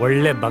ಫ್ರೆಂಡ್.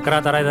 ಒಳ್ಳೆ ಬಕ್ರಾ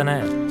ತರ ಇದ್ದಾನೆ.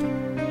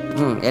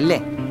 ಎಲ್ಲೇ?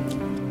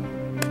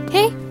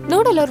 ಹೇ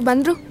ನೋಡಲ್ಲ, ಅವ್ರು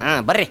ಬಂದ್ರು.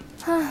 ಬರ್ರಿ.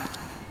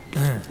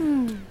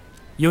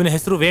 ಇವನ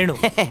ಹೆಸರು ವೇಣು.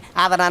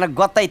 ಅದ ನನಗೆ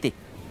ಗೊತ್ತೈತಿ.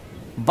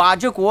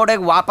 ಬಾಜುಕ್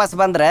ಓಡೋಗಿ ವಾಪಸ್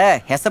ಬಂದ್ರೆ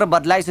ಹೆಸರು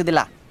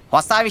ಬದಲಾಯಿಸುದಿಲ್ಲ.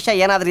 ಹೊಸ ವಿಷಯ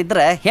ಏನಾದ್ರೂ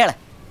ಇದ್ರೆ ಹೇಳ.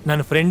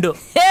 ನನ್ನ ಫ್ರೆಂಡು.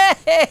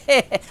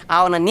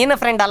 ಅವನ ನಿನ್ನ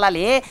ಫ್ರೆಂಡ್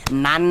ಅಲ್ಲಲ್ಲಿ,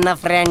 ನನ್ನ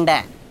ಫ್ರೆಂಡ್.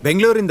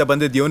 ಬೆಂಗಳೂರಿಂದ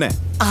ಬಂದಿದ್ ಇವನೇ.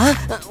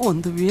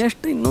 ಒಂದು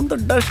ವೇಸ್ಟ್, ಇನ್ನೊಂದು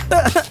ಡಸ್ಟ್.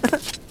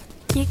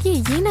 ಏಕೆ,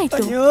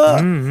 ಏನಾಯ್ತು?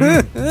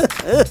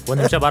 ಒಂದ್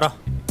ನಿಮಿಷ ಬಾರೋ.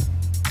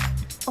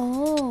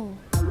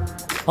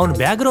 ಅವನ್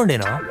ಬ್ಯಾಕ್ ಗ್ರೌಂಡ್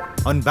ಏನೋ?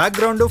 ಅವ್ನ back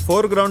ground,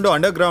 four ground,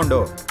 under ground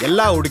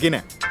ಎಲ್ಲಾ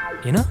ಹುಡುಗಿನೇ.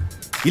 ಏನು?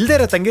 ಇಲ್ದೇ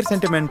ಇರೋ ತಂಗಿರ್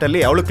ಸೆಂಟಿಮೆಂಟ್ ಅಲ್ಲಿ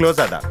ಅವಳು ಕ್ಲೋಸ್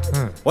ಆದ.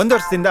 1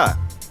 ವರ್ಷದಿಂದ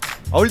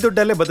ಅವಳ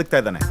ದುಡ್ಡಲ್ಲೇ ಬದುಕ್ತಾ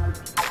ಇದ್ದಾನೆ.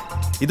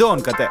 ಇದು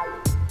ಅವನ ಕತೆ.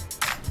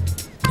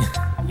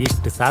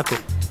 ಇಷ್ಟು ಸಾಕು.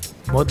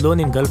 ಮೊದಲು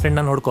ನಿನ್ ಗರ್ಲ್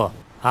ಫ್ರೆಂಡ್ನ ನೋಡ್ಕೋ,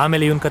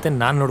 ಆಮೇಲೆ ಇವನ್ ಕತೆ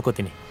ನಾನು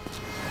ನೋಡ್ಕೋತೀನಿ.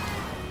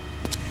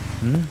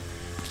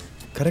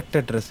 Correct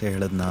address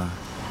ಹೇಳದ್ನಾ?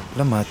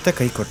 ಇಲ್ಲ ಮತ್ತೆ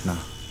ಕೈ ಕೊಟ್ನಾ?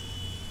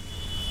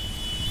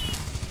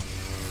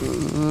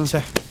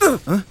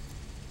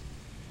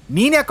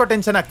 ನೀನ್ ಯಾಕೋ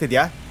ಟೆನ್ಷನ್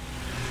ಆಗ್ತಿದ್ಯಾ?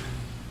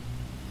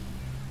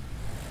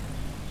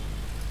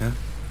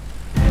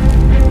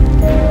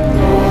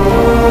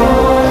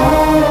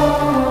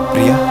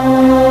 ಪ್ರಿಯಾ,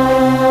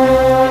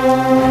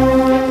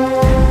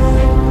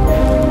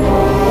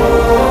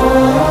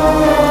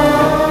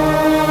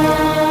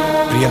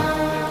 ಪ್ರಿಯಾ,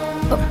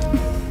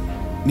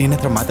 ನಿನ್ನ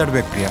ಹತ್ರ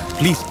ಮಾತಾಡ್ಬೇಕು ಪ್ರಿಯಾ.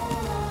 Please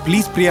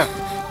please Priya.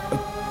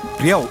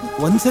 ಪ್ರಿಯಾ,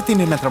 ಒಂದ್ಸತಿ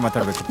ನಿನ್ನ ಹತ್ರ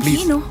ಮಾತಾಡ್ಬೇಕು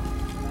ಪ್ಲೀಸ್. ಏನು?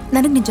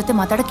 ನನಗೆ ನಿನ್ ಜೊತೆ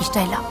ಮಾತಾಡಕ್ ಇಷ್ಟ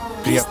ಇಲ್ಲ.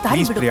 ಪ್ರಿಯಾ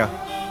ಪ್ಲೀಸ್. ಪ್ರಿಯಾ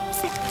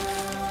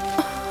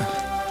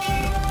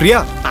ಪ್ರಿಯಾ.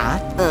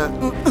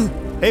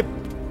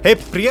 ಹೇ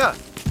ಪ್ರಿಯಾ,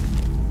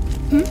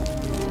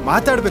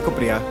 ಮಾತಾಡ್ಬೇಕು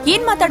ಪ್ರಿಯಾ.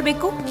 ಏನ್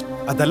ಮಾತಾಡ್ಬೇಕು?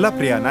 ಅದಲ್ಲ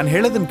ಪ್ರಿಯಾ, ನಾನು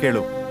ಹೇಳೋದನ್ನ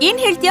ಕೇಳು. ಏನ್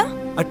ಹೇಳ್ತೀಯಾ?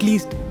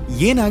 ಅಟ್ಲೀಸ್ಟ್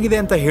ಏನಾಗಿದೆ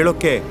ಅಂತ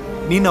ಹೇಳೋಕೆ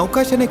ನೀನ್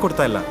ಅವಕಾಶನೇ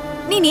ಕೊಡ್ತಾ ಇಲ್ಲ.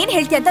 ನೀನ್ ಏನ್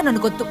ಹೇಳ್ತೀಯ ಅಂತ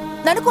ನನಗೆ ಗೊತ್ತು.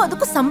 ನನಗೂ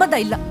ಅದಕ್ಕೂ ಸಂಬಂಧ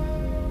ಇಲ್ಲ.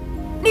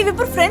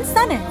 ನೀವಿಬ್ರು ಫ್ರೆಂಡ್ಸ್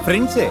ತಾನೆ?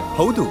 ಫ್ರೆಂಡ್ಸೇ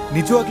ಹೌದು,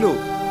 ನಿಜವಾಗ್ಲೂ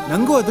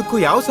ನಂಗೂ ಅದಕ್ಕೂ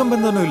ಯಾವ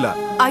ಸಂಬಂಧನೂ ಇಲ್ಲ.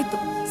 ಆಯ್ತು,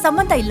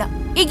 ಸಂಬಂಧ ಇಲ್ಲ.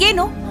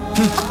 ಈಗೇನು?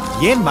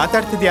 ಏನ್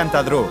ಮಾತಾಡ್ತಿದ್ಯಾ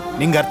ಅಂತಾದ್ರೂ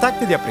ನಿಂಗೆ ಅರ್ಥ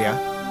ಆಗ್ತಿದ್ಯಾ ಪ್ರಿಯಾ?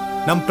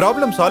 ನಮ್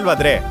ಪ್ರಾಬ್ಲಮ್ ಸಾಲ್ವ್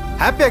ಆದ್ರೆ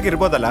happy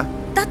ಆಗಿರ್ಬೋದಲ್ಲ.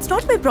 That's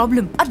not my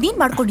problem. ಅದ್ ನೀನ್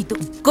ಮಾಡ್ಕೊಂಡಿತ್ತು.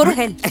 ಗುರು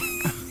ಹೆಲ್.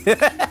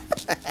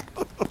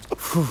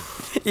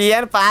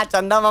 ಏನಪ್ಪ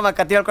ಚಂದಮಾಮ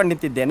ಕತೆ ಹೇಳ್ಕೊಂಡು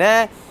ನಿಂತಿದ್ದೇನೆ.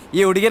 ಈ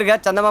ಹುಡುಗಿರ್ಗ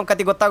ಚಂದಮಾಮ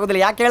ಕತೆ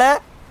ಗೊತ್ತಾಗೋದಿಲ್ಲ. ಯಾಕೆ ಹೇಳ?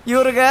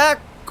 ಇವ್ರಿಗೆ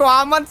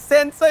ಕಾಮನ್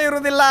ಸೆನ್ಸ್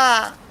ಇರುವುದಿಲ್ಲ.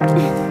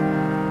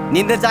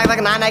 ನಿಂದ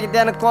ಜಾಗದಾಗ ನಾನಾಗಿದ್ದೆ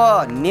ಅನ್ಕೋ,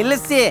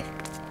 ನಿಲ್ಲಿಸಿ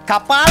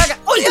ಕಪಾಳಗ.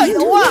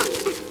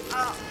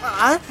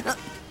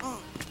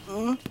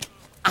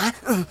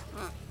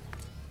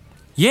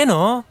 ಏನು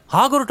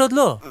ಹಾಗೆ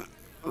ಹೊರಟೋದ್ಲು?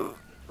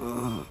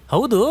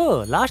 ಹೌದು,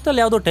 ಲಾಸ್ಟ್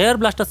ಅಲ್ಲಿ ಯಾವ್ದೋ ಟೈರ್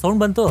ಬ್ಲಾಸ್ಟ್ ಸೌಂಡ್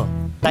ಬಂತು.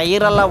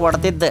 ಟೈರ್ ಎಲ್ಲ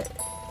ಹೊಡೆದಿದ್ದ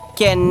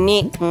ಕೆನ್ನಿ.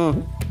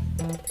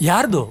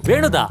 ಯಾರ್ದು?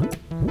 ವೇಣುದಾ?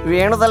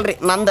 ವೇಣುದಲ್ರಿ,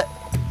 ನಂದ.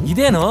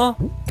 ಇದೇನು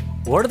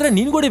ಹೊಡೆದ್ರೆ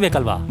ನೀನ್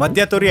ಹೊಡಿಬೇಕಲ್ವಾ?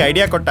 ಮಧ್ಯ ತೋರಿ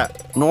ಐಡಿಯಾ ಕೊಟ್ಟ.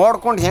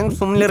 ನೋಡ್ಕೊಂಡು ಹೆಂಗ್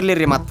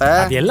ಸುಮ್ನಿರ್ಲಿರಿ ಮತ್ತ.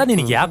 ಅದೆಲ್ಲ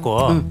ನಿನಗೆ ಯಾಕೋ?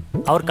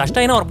 ಅವ್ರ ಕಷ್ಟ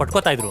ಏನೋ ಅವ್ರು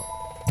ಪಟ್ಕೋತಾ ಇದ್ರು.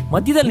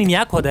 ಮಧ್ಯದಲ್ಲಿ ನೀನ್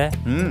ಯಾಕೆ ಹೋದೆ?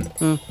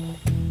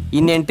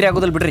 ಇನ್ನು ಎಂಟ್ರಿ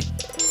ಆಗೋದಿಲ್ಲ ಬಿಡ್ರಿ.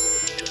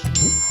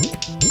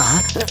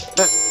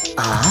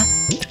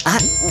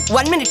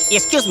 1 minute,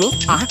 excuse me.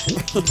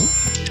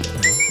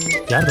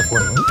 ಯಾರ್ದು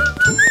phone?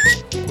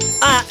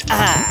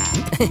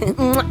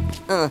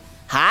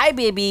 Hi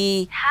baby.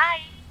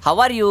 How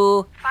are you?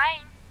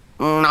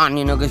 ನಾನು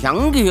ನಿನಗೆ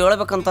ಹೆಂಗೆ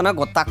ಹೇಳ್ಬೇಕಂತನ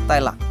ಗೊತ್ತಾಗ್ತಾ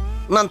ಇಲ್ಲ.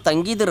 ನನ್ನ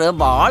ತಂಗಿದ್ರ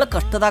ಭಾಳ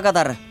ಕಷ್ಟದಾಗ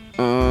ಅದಾರ.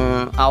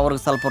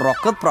 ಅವ್ರಿಗೆ ಸ್ವಲ್ಪ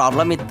ರೊಕ್ಕದ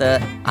ಪ್ರಾಬ್ಲಮ್ ಇತ್ತು,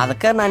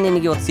 ಅದಕ್ಕೆ ನಾನು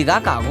ನಿನಗೆ ಇವತ್ತು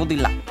ಸಿಗಾಕ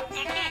ಆಗೋದಿಲ್ಲ.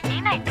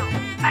 ಏನಾಯ್ತು?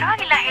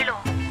 ಪರವಾಗಿಲ್ಲ ಹೇಳು.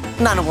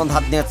 ನನಗೊಂದು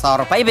 15,000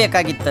 ರೂಪಾಯಿ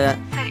ಬೇಕಾಗಿತ್ತು.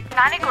 ಸರಿ,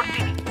 ನಾನೇ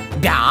ಕೊಡ್ತೀನಿ.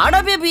 ಬ್ಯಾಡ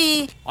ಬೇಬಿ,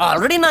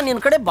 ಆಲ್ರೆಡಿ ನಾನು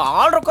ನಿನ್ನ ಕಡೆ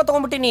ಭಾಳ ರೊಕ್ಕ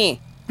ತಗೊಂಡ್ಬಿಟ್ಟಿನಿ.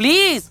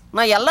 ಪ್ಲೀಸ್,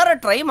 ನಾ ಎಲ್ಲಾರ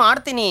ಟ್ರೈ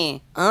ಮಾಡ್ತೀನಿ.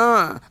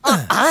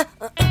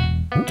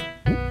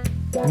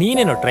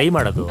 ನೀನೇನೋ ಟ್ರೈ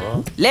ಮಾಡೋದು?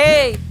 ಲೇ,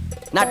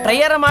 ನಾ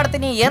ಟ್ರೈಯರ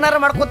ಮಾಡ್ತೀನಿ, ಏನಾರ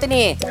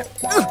ಮಾಡ್ಕೋತೀನಿ.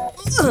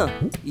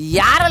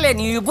 ಯಾರಲ್ಲೇ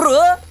ನೀವಿಬ್ರು?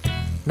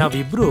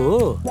 ನಾವಿಬ್ರು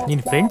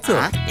ನಿನ್ ಫ್ರೆಂಡ್ಸ್.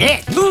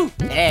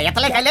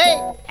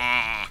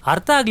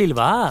 ಅರ್ಥ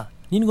ಆಗ್ಲಿಲ್ವಾ?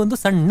 ನಿನ್ಗೊಂದು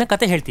ಸಣ್ಣ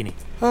ಕತೆ ಹೇಳ್ತೀನಿ.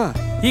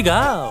 ಈಗ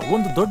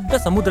ಒಂದು ದೊಡ್ಡ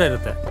ಸಮುದ್ರ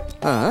ಇರುತ್ತೆ.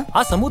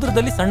 ಆ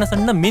ಸಮುದ್ರದಲ್ಲಿ ಸಣ್ಣ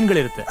ಸಣ್ಣ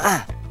ಮೀನುಗಳಿರುತ್ತೆ.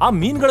 ಆ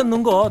ಮೀನುಗಳನ್ನು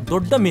ನುಂಗೋ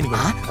ದೊಡ್ಡ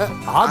ಮೀನುಗಳು,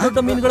 ಆ ದೊಡ್ಡ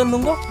ಮೀನುಗಳನ್ನು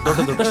ನುಂಗೋ ದೊಡ್ಡ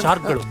ದೊಡ್ಡ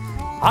ಶಾರ್ಕ್ಗಳು,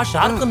 ಆ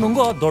ಶಾರ್ಕ್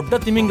ನುಂಗೋ ದೊಡ್ಡ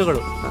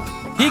ತಿಮಿಂಗಗಳು.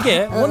 ಹೀಗೆ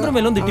ಒಂದ್ರ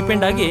ಮೇಲೊಂದು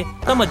ಡಿಪೆಂಡ್ ಆಗಿ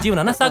ತಮ್ಮ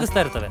ಜೀವನನ ಸಾಗಿಸ್ತಾ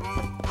ಇರ್ತವೆ.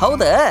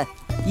 ಹೌದಾ?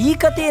 ಈ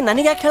ಕತೆ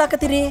ನನಗೆ ಯಾಕೆ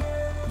ಹೇಳಕತ್ತೀರಿ?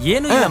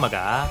 ಏನು ಇಲ್ಲ ಮಗ,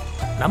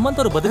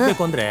 ನಮ್ಮಂತವ್ರು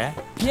ಬದುಕಬೇಕು ಅಂದ್ರೆ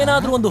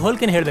ಏನಾದ್ರೂ ಒಂದು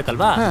ಹೋಲ್ಕೆನ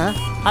ಹೇಳ್ಬೇಕಲ್ವಾ?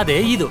 ಅದೇ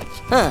ಇದು.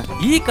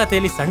 ಈ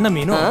ಕಥೆಯಲ್ಲಿ ಸಣ್ಣ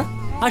ಮೀನು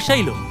ಆ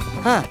ಶೈಲು,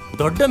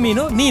 ದೊಡ್ಡ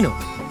ಮೀನು ನೀನು,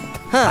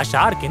 ಆ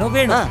ಶಾರ್ಕ್ ಏನೋ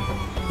ವೇಣು,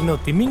 ಇನ್ನು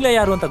ತಿಮ್ಮಿಂಗ್ಲ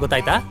ಯಾರು ಅಂತ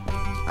ಗೊತ್ತಾಯ್ತಾ?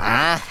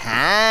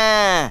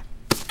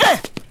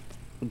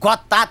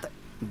 ಗೊತ್ತಾತ್.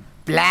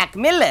 ಬ್ಲ್ಯಾಕ್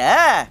ಮೇಲ್.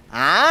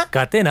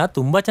 ಕತೆನ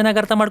ತುಂಬಾ ಚೆನ್ನಾಗಿ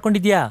ಅರ್ಥ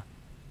ಮಾಡ್ಕೊಂಡಿದ್ಯಾ.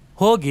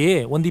 ಹೋಗಿ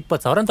ಒಂದ್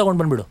 20,000 ತಗೊಂಡ್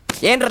ಬಂದ್ಬಿಡು.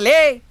 ಏನ್ರಲ್ಲಿ,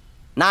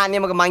 ನಾ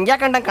ನಿಮಗೆ ಮಂಗ್ಯಾ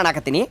ಕಂಡಂಗೆ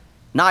ಕಾಣಕತ್ತೀನಿ.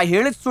 ನಾ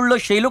ಹೇಳಿದ ಸುಳ್ಳು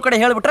ಶೈಲು ಕಡೆ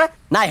ಹೇಳ್ಬಿಟ್ರೆ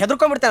ನಾ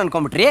ಹೆದರ್ಕೊಂಡ್ಬಿಡ್ತೇನೆ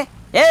ಅನ್ಕೊಂಡ್ಬಿಟ್ರಿ.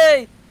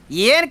 ಏಯ್,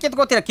 ಏನ್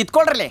ಕಿತ್ಕೋತೀರ?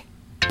 ಕಿತ್ಕೊಳ್ರಲಿ.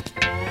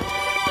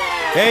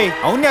 ಏಯ್,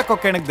 ಅವ್ನ ಯಾಕೋ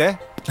ಕೆಣಕ್ದೆ?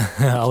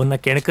 ಅವನ್ನ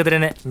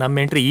ಕೆಣಕಿದ್ರೇನೆ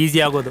ನಮ್ಮ ಎಂಟ್ರಿ ಈಸಿ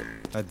ಆಗೋದು.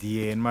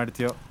 ಅದೇನ್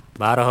ಮಾಡ್ತೀಯೋ,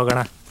 ಬಾರ ಹೋಗೋಣ.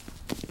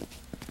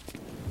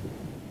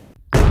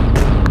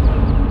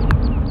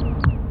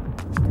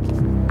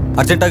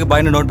 ಅರ್ಜೆಂಟಾಗಿ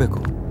ಬಾಯ್ನ ನೋಡ್ಬೇಕು.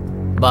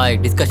 ಬಾಯ್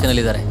ಡಿಸ್ಕಷನ್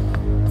ಅಲ್ಲಿ ಇದ್ದಾರೆ.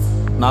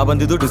 ನಾ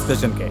ಬಂದಿದ್ದು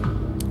ಡಿಸ್ಕಷನ್ಗೆ.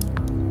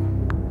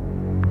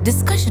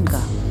 ಡಿಸ್ಕಷನ್ಗ?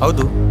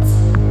 ಹೌದು.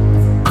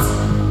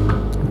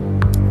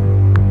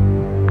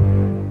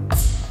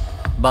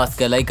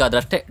 ಬಾಸ್ಗೆ ಲೈಕ್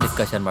ಆದ್ರಷ್ಟೇ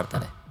ಡಿಸ್ಕಷನ್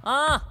ಮಾಡ್ತಾರೆ.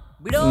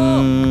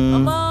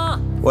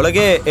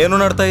 ಒಳಗೆ ಏನು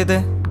ನಡ್ತಾ ಇದೆ?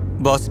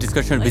 ಬಾಸ್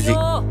ಡಿಸ್ಕಷನ್ ಬಿಸಿ.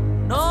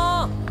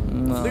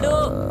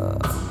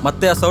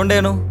 ಮತ್ತೆ ಆ ಸೌಂಡ್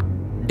ಏನು?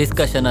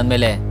 ಡಿಸ್ಕಷನ್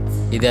ಅಂದಮೇಲೆ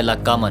ಇದೆಲ್ಲ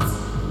ಕಾಮನ್.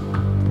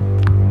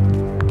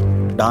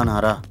 ಡಾನ್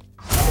ಹಾರ.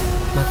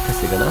 ಮತ್ತೆ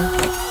ಸಿಗೋಣ.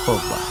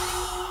 ಹೋಗ್ಬ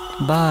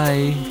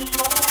ಬಾಯ್.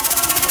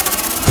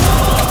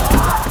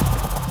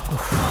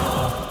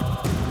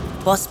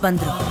 ಬಾಸ್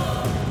ಬಂದ್ರು.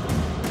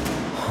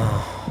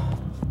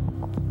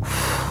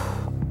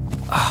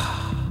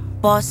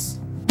 ಬಾಸ್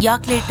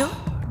ಯಾಕೆ ಲೇಟು?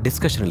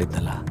 ಡಿಸ್ಕಷನ್ ಅಲ್ಲಿ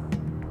ಇತ್ತಲ್ಲ,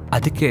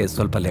 ಅದಕ್ಕೆ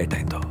ಸ್ವಲ್ಪ ಲೇಟ್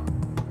ಆಯ್ತು.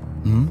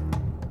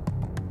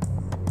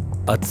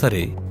 ಅದ್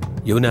ಸರಿ,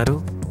 ಇವನ್ಯಾರು?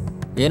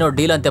 ಏನೋ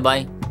ಡೀಲ್ ಅಂತೆ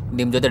ಬಾಯ್,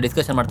 ನಿಮ್ ಜೊತೆ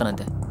ಡಿಸ್ಕಷನ್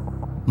ಮಾಡ್ತಾನಂತೆ.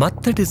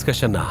 ಮತ್ತೆ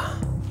ಡಿಸ್ಕಷನ್?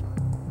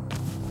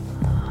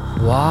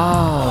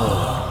 ವಾವ್.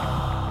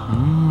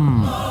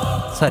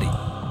 ಸರಿ,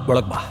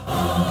 ಒಳಗ್ ಬಾ.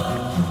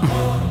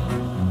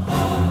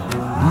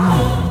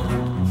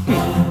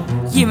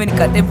 ಇವನ್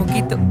ಕತೆ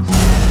ಮುಗೀತು.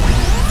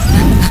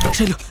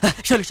 ಶೈಲು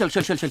ಶೈಲು ಶೈಲು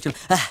ಶೈಲು ಶೈಲು ಶೈಲು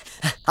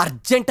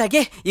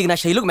ಅರ್ಜೆಂಟಾಗಿ ಈಗ ನಾ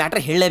ಶೈಲುಗ್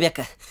ಮ್ಯಾಟ್ರ್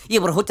ಹೇಳಲೇಬೇಕು.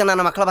 ಇಬ್ರು ಹುಚ್ಚ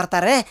ನನ್ನ ಮಕ್ಕಳು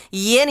ಬರ್ತಾರೆ,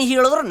 ಏನು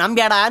ಹೇಳಿದ್ರು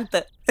ನಂಬ್ಯಾಡ ಅಂತ.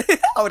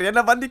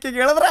 ಅವ್ರೇನ ಬಂದಿಕ್ಕಿಗೆ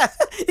ಹೇಳಿದ್ರ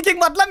ಈಕಿಗೆ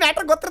ಮೊದ್ಲ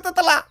ಮ್ಯಾಟ್ರ್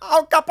ಗೊತ್ತಿರ್ತೈತಲ್ಲ,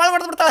 ಅವ್ ಕಪ್ಪಾಳ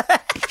ಹೊಡೆದ್ಬಿಡ್ತಾಳೆ.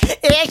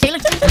 ಏ ಶೈಲು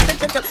ಶೈಲು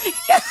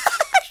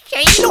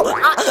ಶೈಲು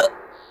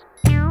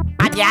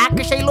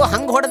ಅದ್ಯಾಕೆ ಶೈಲು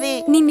ಹಂಗ್ ಹೊಡೆದಿ?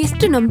 ನೀನ್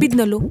ಎಷ್ಟು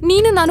ನಂಬಿದ್ನಲ್ಲೂ,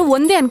 ನೀನು ನಾನು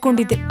ಒಂದೇ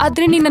ಅನ್ಕೊಂಡಿದ್ದೆ,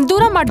 ಆದ್ರೆ ನೀನ್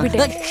ದೂರ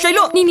ಮಾಡ್ಬಿಟ್ಟೆ.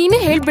 ಶೈಲು ನೀನೇನು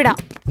ಹೇಳ್ಬೇಡ.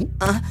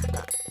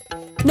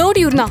 ನೋಡಿ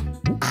ಇವ್ರನ್ನ,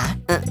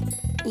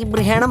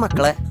 ಇಬ್ರು ಹೆಣ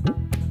ಮಕ್ಕಳ.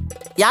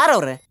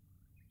 ಯಾರವ್ರೆ?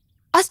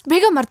 ಅಷ್ಟ್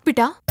ಬೇಗ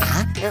ಮರ್ತ್ಬಿಟ್ಟ?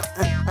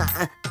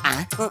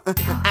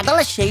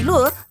 ಅದಲ್ಲ ಶೈಲು.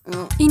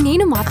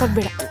 ಇನ್ನೇನು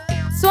ಮಾತಾಡ್ಬೇಡ,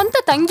 ಸ್ವಂತ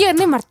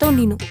ತಂಗಿಯರ್ನೇ ಮರ್ತವ್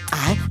ನೀನು.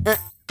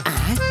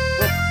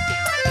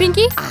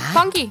 ಪಿಂಕಿ,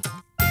 ಪಾಂಕಿ.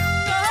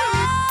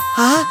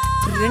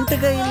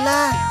 ರೆಂಟ್ಗ ಇಲ್ಲ,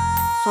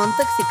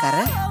 ಸ್ವಂತಕ್ಕೆ ಸಿಕ್ಕಾರ.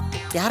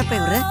 ಯಾರಪ್ಪ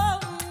ಇವ್ರೆ?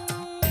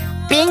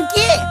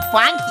 ಪಿಂಕಿ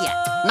ಪಾಂಕಿಯ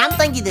ನನ್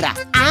ತಂಗಿದ್ದೀರಾ?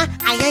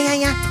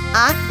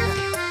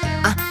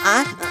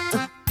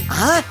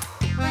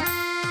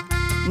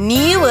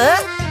 ನೀವು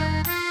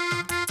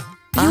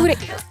ಇವ್ರೆ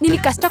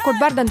ನಿನಗೆ ಕಷ್ಟ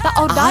ಕೊಡ್ಬಾರ್ದಂತ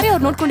ಅವ್ರ ದಾರಿ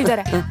ಅವ್ರು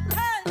ನೋಡ್ಕೊಂಡಿದ್ದಾರೆ.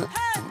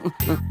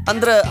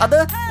 ಅಂದ್ರ ಅದ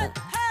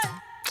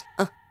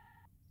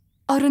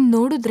ಅವ್ರನ್ನ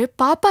ನೋಡಿದ್ರೆ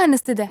ಪಾಪ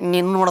ಅನಿಸ್ತಿದೆ.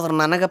 ನಿನ್ ನೋಡಿದ್ರ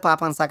ನನಗ ಪಾಪ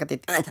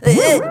ಅನ್ಸಾಕತೈತಿ.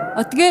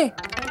 ಅತ್ಗೆ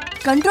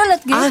ಕಂಟ್ರೋಲ್,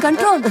 ಅತ್ಗೆ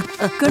ಕಂಟ್ರೋಲ್,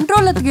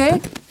 ಕಂಟ್ರೋಲ್ ಅತ್ಗೆ.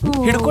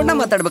 ಹಿಡ್ಕೊಂಡ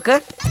ಮಾತಾಡ್ಬೇಕ,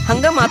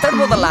 ಹಂಗ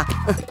ಮಾತಾಡ್ಬೋದಲ್ಲ.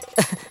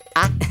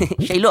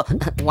 ಶೈಲು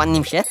ಒಂದ್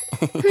ನಿಮಿಷ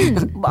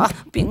ಬಾ.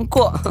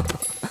 ಪಿಂಕೋ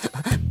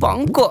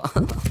ಪಂಕೋ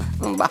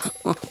ಬಾ.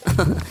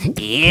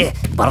 ಏ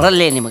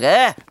ಬರಲ್ಲೇ ನಿಮಗ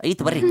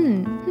ಐತ್ ಬರ್ರಿ.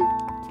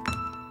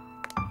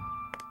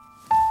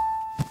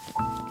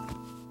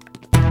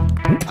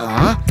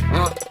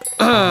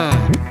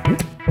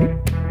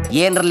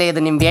 ಏನ್ರಲ್ಲೇ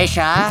ಇದು ನಿಮ್ ವೇಷ?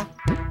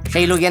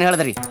 ಶೈಲುಗ್ ಏನ್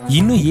ಹೇಳಿದ್ರಿ?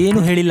 ಇನ್ನು ಏನು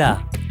ಹೇಳಿಲ್ಲ.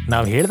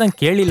 ನಾವ್ ಹೇಳ್ದಂಗ್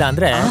ಕೇಳಿಲ್ಲ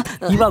ಅಂದ್ರೆ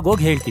ಇವಾಗ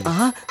ಹೋಗಿ ಹೇಳ್ತೀವಿ.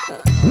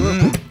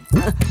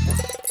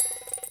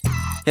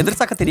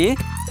 ಹೆದರ್ಸಾಕತ್ತೀರಿ?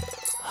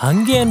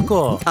 ಹಂಗೆ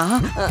ಅನ್ಕೋ.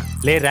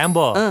 ಲೇ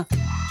ರ್ಯಾಂಬೋ,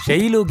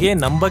 ಶೈಲುಗೆ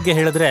ನಮ್ ಬಗ್ಗೆ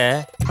ಹೇಳಿದ್ರೆ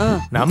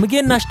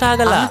ನಮ್ಗೇನ್ ನಷ್ಟ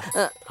ಆಗಲ್ಲ.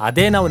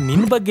 ಅದೇ ನಾವು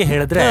ನಿನ್ ಬಗ್ಗೆ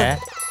ಹೇಳಿದ್ರೆ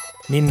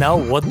ನಿನ್ನ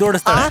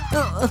ಒದ್ದೋಡಿಸ್ತಾಳೆ.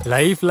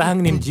 ಲೈಫ್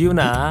ಲಾಂಗ್ ನಿನ್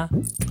ಜೀವನ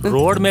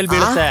ರೋಡ್ ಮೇಲೆ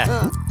ಬೀಳುತ್ತೆ.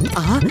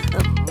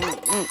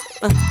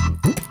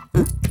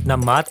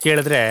 ನಮ್ ಮಾತ್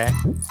ಕೇಳಿದ್ರೆ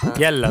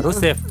ಎಲ್ಲರೂ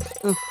ಸೇಫ್.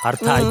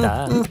 ಅರ್ಥ ಆಯ್ತಾ?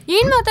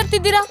 ಏನ್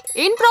ಮಾತಾಡ್ತಿದ್ದೀರಾ?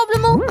 ಏನ್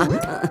ಪ್ರಾಬ್ಲಮ್?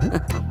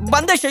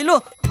 ಬಂದೆ ಶೈಲು.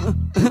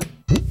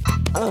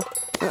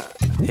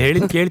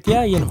 ಹೇಳಿದ್ ಕೇಳ್ತೀಯಾ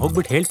ಏನ್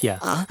ಹೋಗ್ಬಿಟ್ಟು ಹೇಳ್ತೀಯಾ?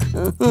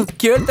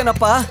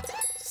 ಕೇಳ್ತೇನಪ್ಪ,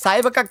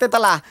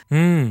 ಸಾಯ್ಬೇಕಾಗ್ತೈತಲ್ಲ.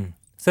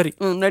 ಸರಿ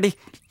ನಡಿ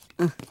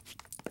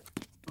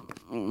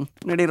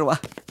ನಡಿರುವ.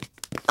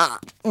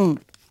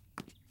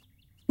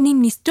 ನೀನ್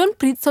ಇಷ್ಟೊಂದ್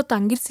ಪ್ರೀತಿಸೋ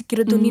ತಂಗಿರ್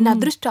ಸಿಕ್ಕಿರೋದು ನಿನ್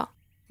ಅದೃಷ್ಟ.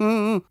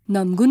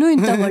 ನಮ್ಗುನು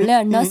ಇಂತ ಒಳ್ಳೆ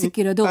ಅಣ್ಣ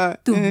ಸಿಕ್ಕಿರೋದು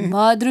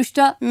ತುಂಬಾ ಅದೃಷ್ಟ.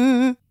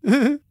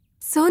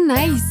 So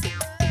nice.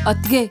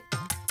 ಅತ್ಗೆ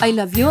I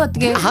love you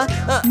ಅತ್ಗೆ.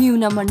 ನೀವು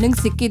ನಮ್ಮ ಅಣ್ಣಂಗ್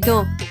ಸಿಕ್ಕಿದ್ದು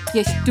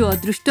ಎಷ್ಟು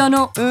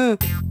ಅದೃಷ್ಟನೋ.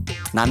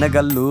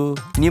 ನನಗಲ್ಲು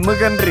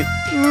ನಿಮಗನ್ರಿ.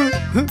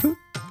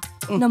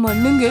 ನಮ್ಮ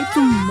ಅಣ್ಣಂಗೆ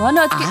ತುಂಬಾ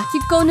ನಾಚಿಕೆ.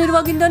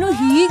 ಚಿಕ್ಕವನಿರುವಾಗಿಂದನು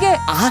ಹೀಗೆ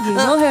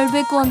ಏನೋ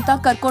ಹೇಳ್ಬೇಕು ಅಂತ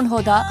ಕರ್ಕೊಂಡ್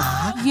ಹೋದ.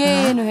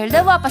 ಏನು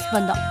ಹೇಳ್ದೆ ವಾಪಸ್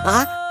ಬಂದ.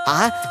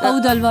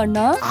 ಹೌದಲ್ವಾ ಅಣ್ಣ?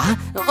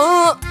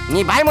 ನೀ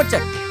ಬಾಯ್ ಮುಚ್ಚ.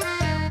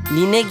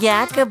 ನಿನಗೆ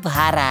ಯಾಕೆ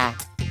ಭಾರ?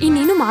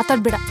 ಇನ್ನೇನು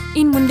ಮಾತಾಡ್ಬೇಡ.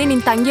 ಇನ್ ಮುಂದೆ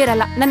ನಿನ್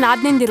ತಂಗಿಯರಲ್ಲ, ನನ್ನ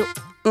ಆದ್ನೆಂದಿರು.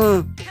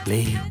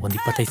 ಒಂದ್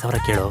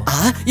 25,000 ಕೇಳೋ.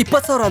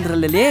 20,000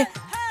 ಅಂದ್ರಲ್ಲಿ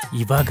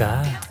ಇವಾಗ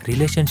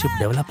ರಿಲೇಶನ್ಶಿಪ್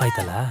ಡೆವಲಪ್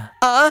ಆಯ್ತಲ್ಲ.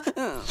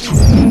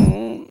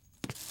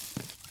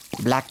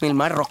 ಬ್ಲಾಕ್ ಮೇಲ್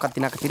ಮಾಡಿ ರೊಕ್ಕ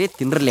ತಿನ್ನಾಕತ್ತೀರಿ,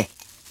 ತಿನ್ರಲೆ.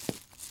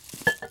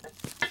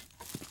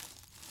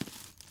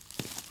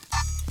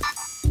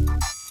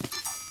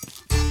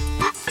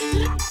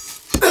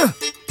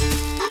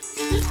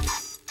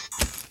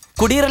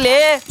 ಕುಡೀರ್ಲಿ,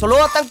 ಚಲೋ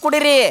ತಂಗ್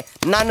ಕುಡೀರಿ.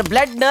 ನಾನು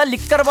ಬ್ಲಡ್ ನ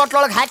ಲಿಕ್ಕರ್ ಬಾಟ್ಲ್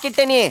ಒಳಗೆ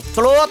ಹಾಕಿಟ್ಟೇನಿ,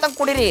 ಚಲೋ ತಂಗ್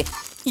ಕುಡೀರಿ.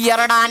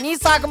 2 ಆನಿ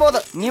ಸಾಕಬಹುದು,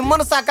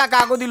 ನಿಮ್ಮನ್ನು ಸಾಕಾಕ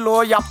ಆಗೋದಿಲ್ಲೋ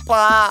ಯಪ್ಪ.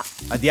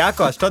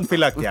 ಅದ್ಯಾಕೋ ಅಷ್ಟೊಂದು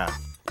ಫೀಲ್ ಆಗ್ತೀಯಾ?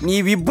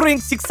 ನೀವಿಬ್ರು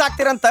ಹಿಂಗ್ 6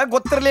 ಆಗ್ತೀರಂತ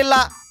ಗೊತ್ತಿರ್ಲಿಲ್ಲ.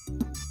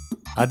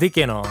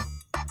 ಅದಕ್ಕೇನೋ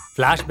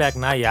ಫ್ಲಾಶ್ ಬ್ಯಾಕ್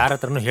ನ ಯಾರ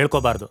ಹತ್ರನು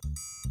ಹೇಳ್ಕೋಬಾರ್ದು.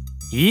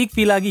 ಈಗ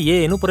ಫೀಲ್ ಆಗಿ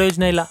ಏನು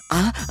ಪ್ರಯೋಜನ ಇಲ್ಲ.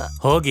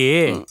 ಹೋಗಿ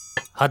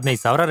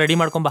 15,000 ರೆಡಿ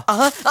ಮಾಡ್ಕೊಂಬಾ.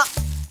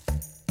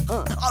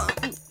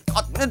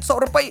 15,000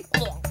 ರೂಪಾಯಿ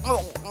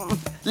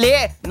ಲೇ,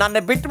 ನನ್ನ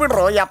ಬಿಟ್ಟು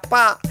ಬಿಡ್ರು ಯಪ್ಪ.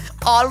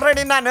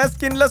 ಆಲ್ರೆಡಿ ನಾನು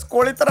ಸ್ಕಿನ್ಲೆಸ್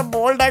ಕೋಳಿ ತರ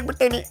ಬೋಲ್ಡ್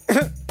ಆಗ್ಬಿಟ್ಟೇನಿ.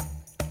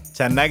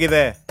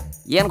 ಚೆನ್ನಾಗಿದೆ.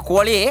 ಏನ್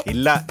ಕೋಳಿ?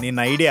 ಇಲ್ಲ, ನಿನ್ನ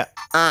ಐಡಿಯಾ.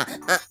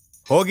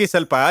 ಹೋಗಿ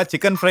ಸ್ವಲ್ಪ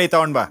ಚಿಕನ್ ಫ್ರೈ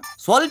ತಗೊಂಡ್ ಬಾ.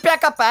 ಸ್ವಲ್ಪ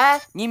ಯಾಕಪ್ಪ,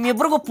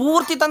 ನಿಮ್ಮಿಬ್ರಿಗೂ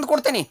ಪೂರ್ತಿ ತಂದು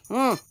ಕೊಡ್ತೇನೆ.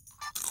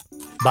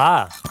 ಬಾ,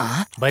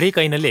 ಬರೀ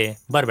ಕೈನಲ್ಲಿ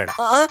ಬರ್ಬೇಡ.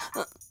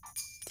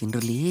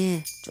 ತಿನ್ರಲಿ,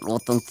 ಚಲೋ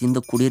ತಂದು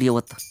ತಿಂದು ಕುಡೀರಿ.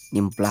 ಇವತ್ತು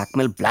ನಿಮ್ ಬ್ಲಾಕ್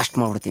ಮೇಲೆ ಬ್ಲಾಸ್ಟ್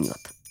ಮಾಡ್ಬಿಡ್ತೀನಿ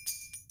ಇವತ್ತು.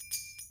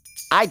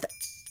 ಆಯ್ತು.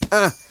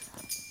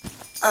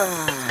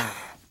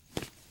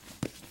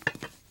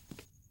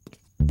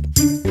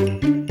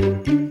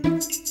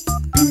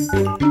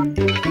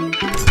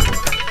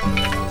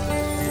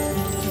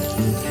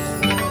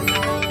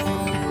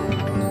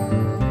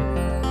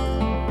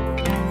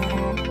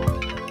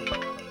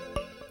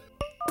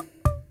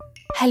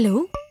 ಹಲೋ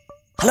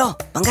ಹಲೋ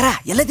ಬಂಗಾರ,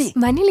 ಎಲ್ಲದಿ?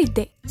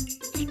 ಮನೇಲಿದ್ದೆ.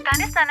 ಈಗ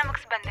ತಾನೇ ಸ್ನಾನ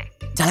ಮುಗಿಸ್ ಬಂದೆ.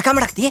 ಜಳಕ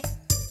ಮಾಡಾಕ್ತಿ?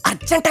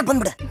 ಅರ್ಜೆಂಟಾಗಿ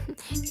ಬಂದ್ಬಿಡ.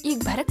 ಈಗ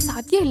ಬರಕ್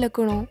ಸಾಧ್ಯ ಇಲ್ಲ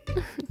ಕಣೋ.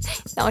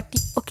 ನಾಟಿ.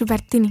 ಓಕೆ,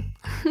 ಬರ್ತೀನಿ.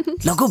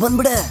 ಲಘು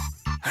ಬಂದ್ಬಿಡ.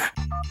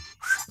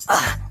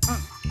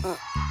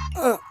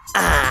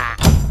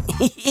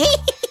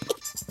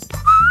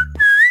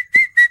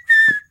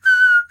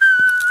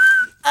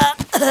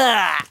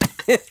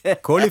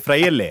 ಕೋಳಿ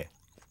ಫ್ರೈ ಅಲ್ಲೇ?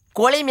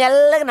 ಕೋಳಿ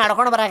ಮೆಲ್ಲಗೆ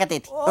ನಡ್ಕೊಂಡು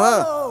ಬರಾಕತೈತಿ.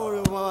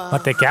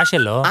 ಮತ್ತೆ ಕ್ಯಾಶ್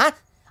ಎಲ್ಲೋ?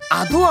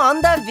 ಅದು ಆನ್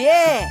ದ ವೇ.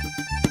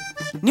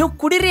 ನೀವು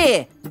ಕುಡಿರಿ,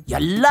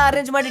 ಎಲ್ಲ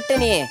ಅರೇಂಜ್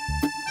ಮಾಡಿಟ್ಟೇನಿ.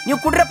 ನೀವು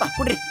ಕುಡ್ರಪ್ಪ,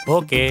 ಕುಡ್ರಿ.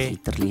 ಓಕೆ.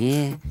 ಇತರ್ಲಿ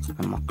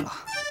ನನ್ನ ಮಕ್ಕಳ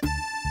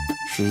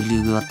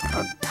ಶೈಲಿಗೆ ಇವತ್ತು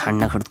ರೊಡ್ಡ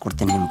ಹಣ್ಣ ಹಿಡ್ದು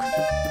ಕೊಡ್ತೇನೆ ನಿಮ್ಗೆ.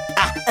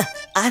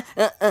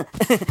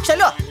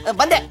 ಶೈಲು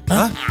ಬಂದೆ.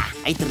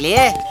 ಐತ್ರಲಿ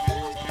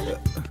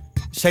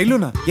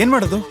ಶೈಲುನಾ ಏನ್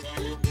ಮಾಡೋದು?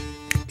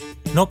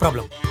 ನೋ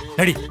ಪ್ರಾಬ್ಲಮ್,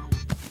 ನಡಿ.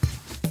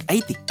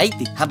 ಐತಿ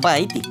ಐತಿ ಹಬ್ಬ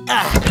ಐತಿ.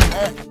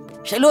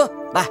 ಶೈಲು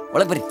ಬಾ,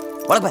 ಒಳಗ್ ಬರ್ರಿ.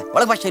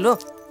 ಒಳಗ್ ಬಾ ಶೈಲು.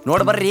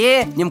 ನೋಡ್ ಬರ್ರಿ,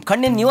 ನಿಮ್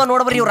ಕಣ್ಣಿನ ನೀವ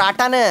ನೋಡ್ಬರ್ರಿ ಇವ್ರ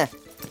ಆಟನ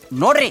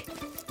ನೋಡ್ರಿ.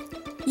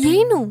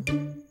 ಏನು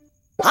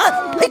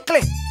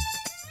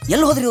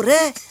ಎಲ್ಲಿ ಹೋದ್ರಿ ಇವ್ರೆ?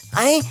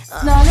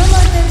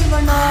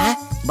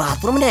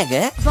 ಬಾತ್ರೂಮ್ನ್ಯಾಗ?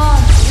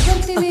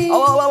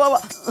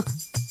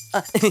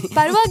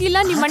 ಪರವಾಗಿಲ್ಲ,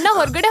 ನಿಮ್ಮಣ್ಣ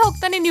ಹೊರಗಡೆ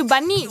ಹೋಗ್ತಾನೆ, ನೀವು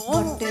ಬನ್ನಿ.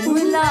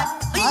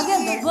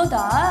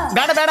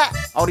 ಬೇಡ ಬೇಡ,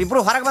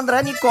 ಅವ್ರಿಬ್ರು ಹೊರಗೆ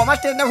ಬಂದ್ರ ನೀ ಕೋಮಾ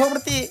ಸ್ಟೇಜ್ನಾಗ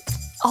ಹೋಗ್ಬಿಡ್ತಿ.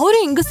 ಅವ್ರು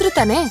ಹೆಂಗಸ್ರು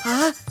ತಾನೆ?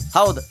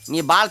 ಹೌದು, ನೀ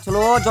ಬಾಳ್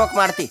ಚಲೋ ಜೋಕ್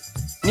ಮಾಡ್ತಿ.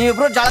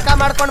 ನೀವಿಬ್ರು ಜಳಕ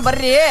ಮಾಡ್ಕೊಂಡ್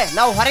ಬರ್ರಿ,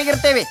 ನಾವು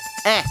ಹೊರಗಿರ್ತೇವಿ.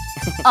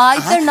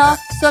 ಆಯ್ತಣ್ಣ,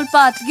 ಸ್ವಲ್ಪ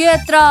ಅತ್ಗೆ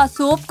ಹತ್ರ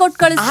ಸೋಪ್ ಕೊಟ್ಟು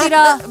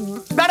ಕಳಿಸ್ತೀರಾ?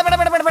 ಬೇಡ ಬೇಡ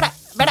ಬೇಡ ಬೇಡ ಬೇಡ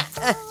ಬೇಡ.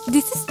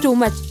 This is too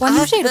much. ಒಂದ್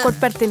ನಿಮಿಷ ಇಟ್ಕೊಟ್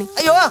ಬರ್ತೀನಿ.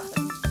 ಅಯ್ಯೋ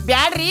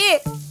ಬ್ಯಾಡ್ರಿ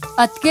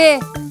ಅತ್ಗೆ,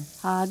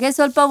 ಹಾಗೆ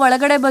ಸ್ವಲ್ಪ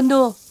ಒಳಗಡೆ ಬಂದು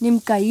ನಿಮ್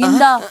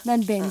ಕೈಯಿಂದ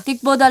ನನ್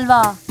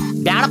ಬೆಂತಿಕ್ಬೋದಲ್ವಾ?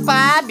 ಬ್ಯಾಡಪ್ಪ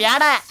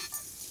ಬ್ಯಾಡ,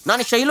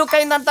 ನಾನು ಶೈಲು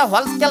ಕೈಯಿಂದ ಅಂತ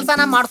ಹೊಲ್ಸ್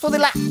ಕೆಲ್ಸನ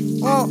ಮಾಡ್ಸೋದಿಲ್ಲ.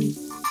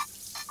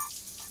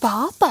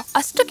 ಪಾಪ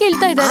ಅಷ್ಟು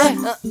ಕೇಳ್ತಾ ಇದ್ದಾರೆ.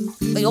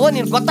 ಅಯ್ಯೋ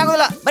ನೀನ್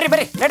ಗೊತ್ತಾಗೋದಿಲ್ಲ. ಬರ್ರಿ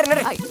ಬರ್ರಿ, ನಡ್ರಿ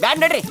ನಡ್ರಿ. ಬ್ಯಾಡ್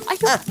ನಡ್ರಿ,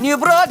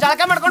 ನೀವಿಬ್ರು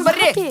ಜಳಕ ಮಾಡ್ಕೊಂಡ್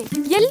ಬರ್ರಿ.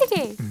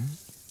 ಎಲ್ಲಿಗೆ?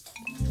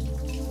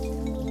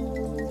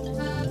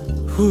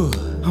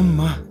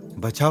 ಅಮ್ಮ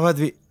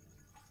ಬಚಾವಾದ್ವಿ.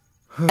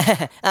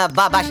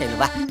 ಬಾ ಬಾ ಶೈಲು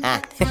ಬಾ.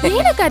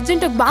 ಏನಕ್ಕೆ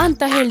ಅರ್ಜೆಂಟಾಗಿ ಬಾ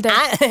ಅಂತ ಹೇಳ್ದೆ?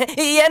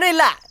 ಏನೂ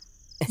ಇಲ್ಲ.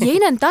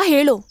 ಏನಂತ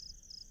ಹೇಳು.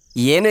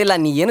 ಏನೂ ಇಲ್ಲ,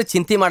 ನೀ ಏನು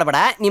ಚಿಂತೆ ಮಾಡಬೇಡ,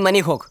 ನೀ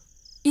ಮನೆಗೆ ಹೋಗು.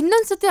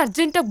 ಇನ್ನೊಂದ್ಸತಿ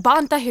ಅರ್ಜೆಂಟಾಗಿ ಬಾ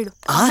ಅಂತ ಹೇಳು,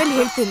 ಆಮೇಲೆ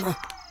ಹೇಳ್ತೀನಿ.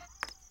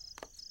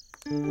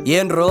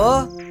 ಏನ್ರು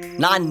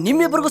ನಾನ್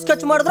ನಿಮ್ಮಿಬ್ರಿಗೂ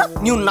ಸ್ಕೆಚ್ ಮಾಡಿದ್ರ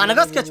ನೀವು ನನಗ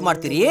ಸ್ಕೆಚ್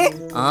ಮಾಡ್ತೀರಿ?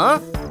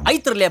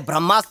 ಐತ್ರಲ್ಲೇ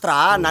ಬ್ರಹ್ಮಾಸ್ತ್ರ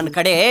ನನ್ನ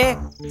ಕಡೆ.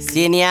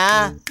 ಸೀನಿಯಾ,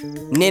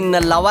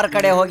 ನಿನ್ನ ಲವರ್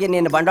ಕಡೆ ಹೋಗಿ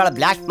ನಿನ್ನ ಬಂಡವಾಳ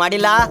ಬ್ಲಾಸ್ಟ್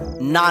ಮಾಡಿಲ್ಲ.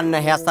 ನನ್ನ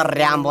ಹೆಸರು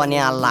ರ್ಯಾಂಬೋನೇ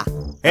ಅಲ್ಲ.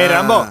 ಏ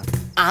ರ್ಯಾಂಬೋ,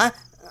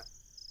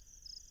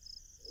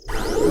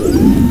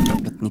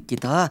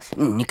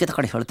 ನಿಖಿತ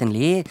ಕಡೆ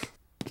ಹೇಳ್ತೀನಿ,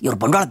 ಇವ್ರ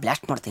ಬಂಡವಾಳ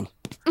ಬ್ಲಾಸ್ಟ್ ಮಾಡ್ತೀನಿ.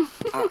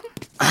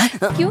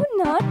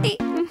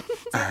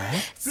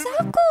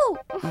 ಸಾಕು.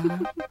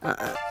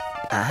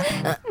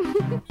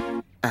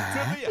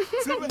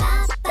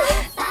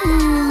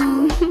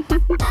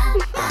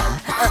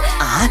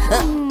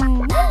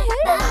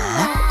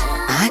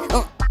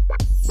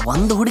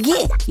 ಒಂದು ಹುಡುಗಿ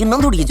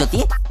ಇನ್ನೊಂದು ಹುಡುಗಿ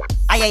ಜೊತೆ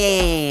ಅಯ್ಯ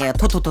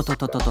ಥು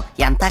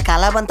ಎಂತ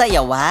ಕಾಲ ಬಂತ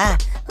ಯವ್ವ.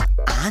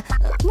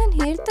 ನಾನು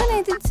ಹೇಳ್ತಾನೆ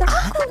ಇದ್ದೀನಿ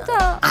ಸಾಕು ಅಂತ.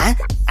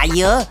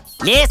 ಅಯ್ಯೋ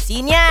ಲೇ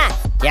ಸೀನಿಯಾ,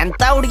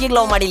 ಎಂತ ಹುಡುಗಿಗೆ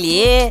ಲವ್ ಮಾಡಿಲಿ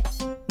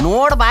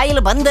ನೋಡ್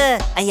ಬಾಯಿಲ್ ಬಂದ.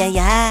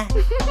 ಅಯ್ಯಯ್ಯ,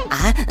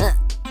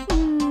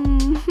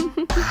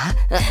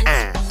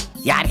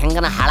 ಯಾರ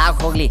ಹೆಂಗನ ಹಾಳಾಗ್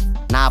ಹೋಗ್ಲಿ,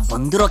 ನಾ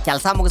ಬಂದಿರೋ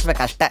ಕೆಲಸ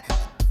ಮುಗಿಸ್ಬೇಕಷ್ಟ.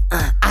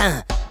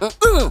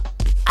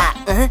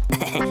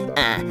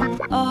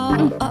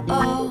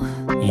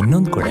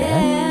 ಇನ್ನೊಂದು ಕೊಡೆ.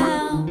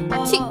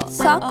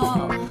 ಸಾಕು,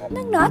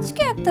 ನಂಗೆ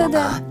ನಾಚಿಕೆ ಆಗ್ತದ.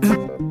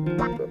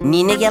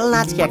 ನಿನಗೆಲ್ಲ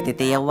ನಾಚಿಕೆ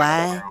ಆಗ್ತೈತೆ ಯವ್ವ.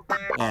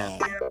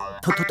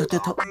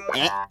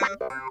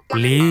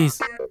 ಪ್ಲೀಸ್,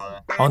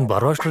 ಅವ್ನ್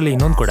ಬರೋಷ್ಟ್ರಲ್ಲಿ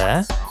ಇನ್ನೊಂದು ಕೊಡೆ.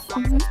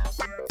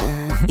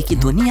 ಈಕಿ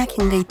ಧ್ವನಿ ಯಾಕೆ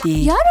ಹಿಂಗೈತಿ?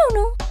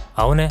 ಯಾರವನು?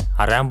 ಅವನೇ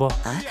ಆ ರ್ಯಾಂಬೋ.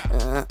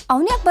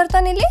 ಅವನ್ ಯಾಕೆ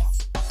ಬರ್ತಾನೆ ಇಲ್ಲಿ?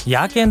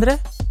 ಯಾಕೆ ಅಂದ್ರೆ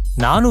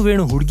ನಾನು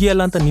ವೇಣು ಹುಡುಗಿ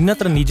ಅಲ್ಲ ಅಂತ ನಿನ್ನ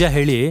ಹತ್ರ ನಿಜ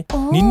ಹೇಳಿ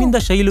ನಿನ್ನಿಂದ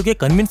ಶೈಲುಗೆ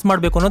ಕನ್ವಿನ್ಸ್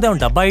ಮಾಡ್ಬೇಕು ಅನ್ನೋದೇ ಅವ್ನ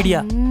ಡಬ್ಬ ಐಡಿಯಾ.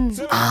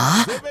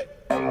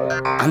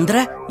 ಅಂದ್ರ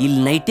ಇಲ್ಲಿ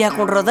ನೈಟಿ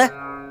ಹಾಕೊಂಡಿರೋದ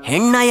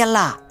ಹೆಣ್ಣಾಯಿ ಅಲ್ಲ,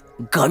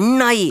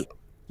 ಗಣ್ಣಾಯಿ.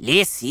 ಲೇ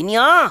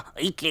ಸೀನಿಯಾ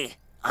ಐತ್ಲೇ.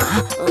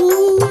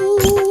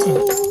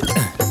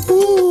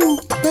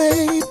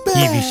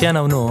 ಈ ವಿಷಯನ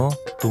ಅವನು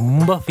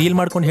ತುಂಬಾ ಫೀಲ್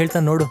ಮಾಡ್ಕೊಂಡು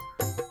ಹೇಳ್ತಾನೆ ನೋಡು.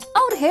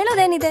 ಅವ್ರು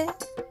ಹೇಳೋದೇನಿದೆ,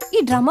 ಈ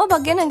ಡ್ರಾಮಾ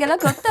ಬಗ್ಗೆ ನಂಗೆಲ್ಲ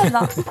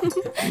ಗೊತ್ತಲ್ವಾ.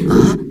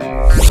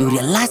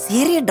 ಇವ್ರೆಲ್ಲ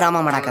ಸೇರಿ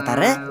ಡ್ರಾಮಾ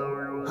ಮಾಡಾಕತ್ತಾರ.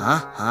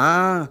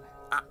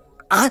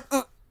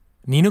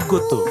 ನಿನಗ್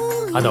ಗೊತ್ತು,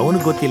 ಅದು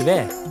ಅವನಿಗೆ ಗೊತ್ತಿಲ್ವೇ?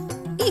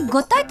 ಈಗ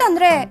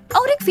ಗೊತ್ತಾಯ್ತಂದ್ರೆ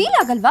ಅವ್ರಿಗೆ ಫೀಲ್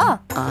ಆಗಲ್ವಾ?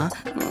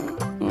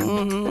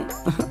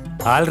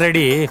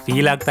 ಆಲ್ರೆಡಿ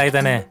ಫೀಲ್ ಆಗ್ತಾ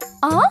ಇದ್ದಾನೆ.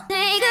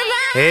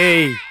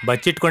 ಏಯ್,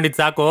 ಬಚ್ಚಿಟ್ಕೊಂಡಿದ್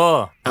ಸಾಕು,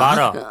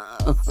 ಬಾರೋ.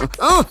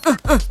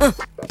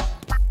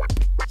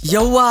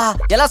 ಯವ್ವ,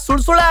 ಎಲ್ಲ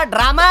ಸುಳ್ಳ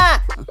ಡ್ರಾಮಾ.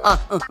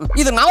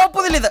 ಇದು ನಾವು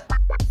ಒಪ್ಪೋದಿಲ್ಲ. ಇದು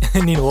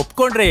ನೀನು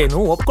ಒಪ್ಕೊಂಡ್ರೆ ಏನು,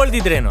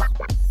 ಒಪ್ಕೊಳ್ದಿದ್ರೇನು?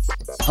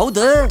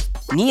 ಹೌದು,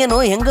 ನೀನು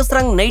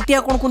ಹೆಂಗಸ್ರಂಗ್ ನೈಟಿ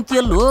ಹಾಕೊಂಡ್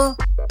ಕುಂತಿಯಲ್ಲೂ.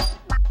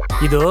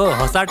 ಇದು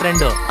ಹೊಸ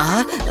ಟ್ರೆಂಡ್.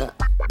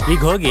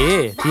 ಈಗ ಹೋಗಿ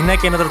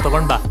ತಿನ್ನಕ್ಕೆ ಏನಾದ್ರು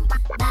ತಗೊಂಡ್ ಬಾ.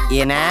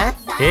 ಏನ?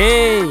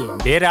 ಏಯ್,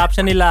 ಬೇರೆ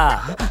ಆಪ್ಷನ್ ಇಲ್ಲ,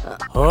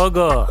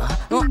 ಹೋಗು.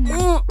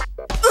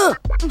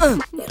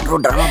 ಎಲ್ರೂ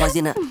ಡ್ರಾಮಾ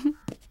ಬಾಜಿನ.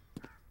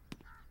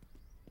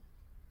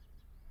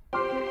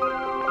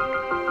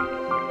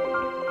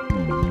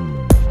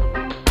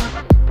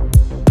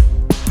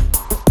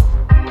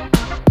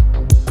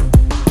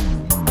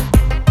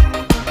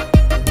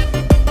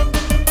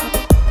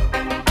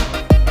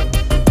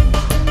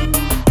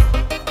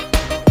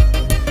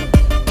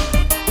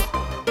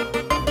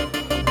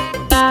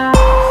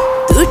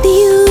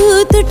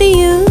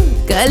 ತುಟಿಯು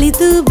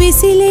ಕಲಿತು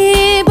ಬಿಸಿಲೇ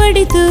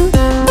ಬಡಿತು,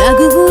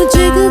 ನಗುವು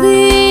ಜಗವೇ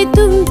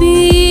ತುಂಬಿ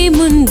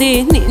ಮುಂದೆ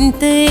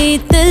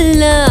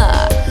ನಿಂತೈತಲ್ಲ.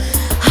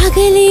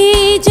 ಹಗಲೇ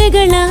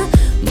ಜಗಳ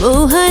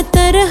ಮೋಹ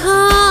ತರಹ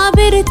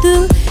ಬೆರೆತು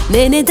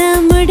ನೆನೆದ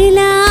ಮಡಿಲ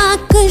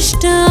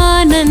ಕಷ್ಟ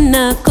ನನ್ನ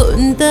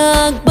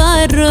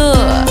ಕೊಂದಾಗ್ಬಾರೋ.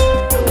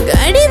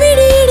 ಗಡಿ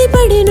ಬಿಡಿ ಇಡಿ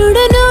ಪಡಿ ನುಡ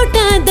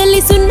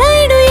ನೋಟದಲ್ಲಿ ಸುಣ್ಣ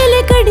ಇಡು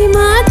ಎಲೆ ಕಡಿ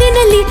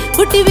ಮಾತಿನಲ್ಲಿ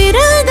ಹುಟ್ಟಿ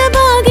ವಿರಾದ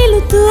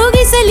ಬಾಗಿಲು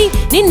ತೂಗಿಸಲಿ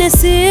ನಿನ್ನ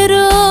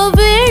ಸೇರೋ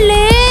ವೇಳೆ.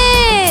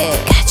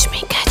 Catch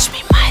me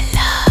my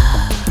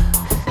love.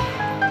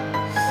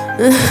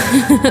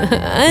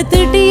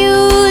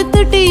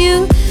 ತುಟಿಯು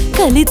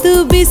ಕಲಿತು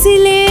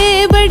ಬಿಸಿಲೇ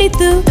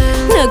ಬಡಿತು,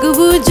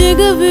 ನಗುವು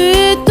ಜಗವೇ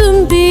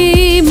ತುಂಬಿ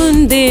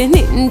ಮುಂದೆ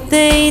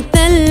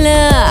ನಿಂತೈತಲ್ಲ.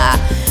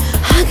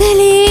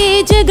 ಹಗಲೇ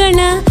ಜಗಳ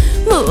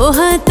ಮೋಹ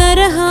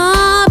ತರಹ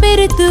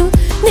ಬೆರೆತು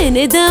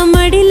ನೆನೆದ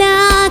ಮಡಿಲ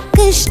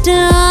ಕಷ್ಟ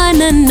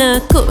ನನ್ನ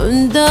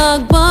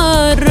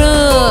ಕೊಂದಾಗ್ಬಾರೋ.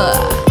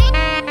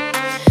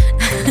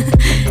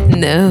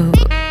 No.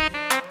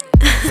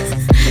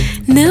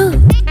 No.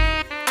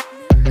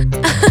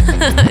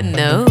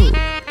 No.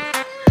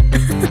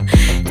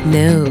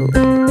 No.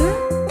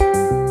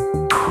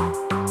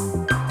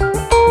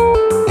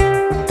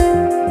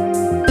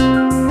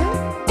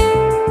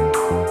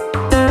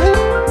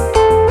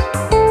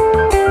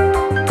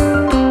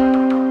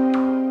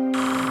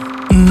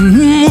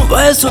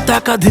 ವಯಸ್ಸು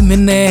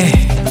ತಾಕದಿಮ್ಮಿನ್ನೆ,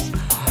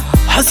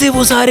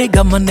 ಹಸಿವು ಸಾರಿ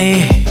ಗಮ್ಮನೆ,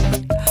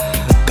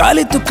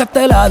 ಕಾಲಿತು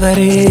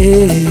ಕತ್ತಲಾದರೆ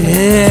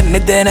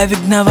ನಿದ್ದೆನ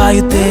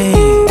ವಿಘ್ನವಾಯುತ್ತೆ.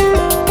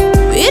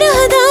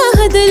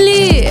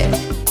 ವಿರಹದಾಹದಲ್ಲಿ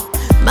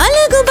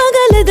ಮಲಗು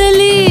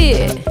ಬಗಲದಲ್ಲಿ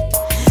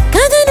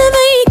ಕದನ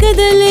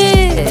ಮೈಕದಲ್ಲಿ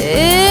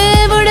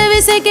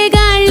ಒಡವೆಸೆಕೆ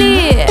ಗಾಳಿ.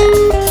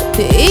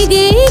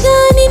 ಈಗ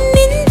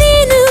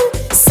ನಿನ್ನಿಂದೇನು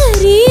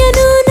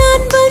ಸರಿಯನು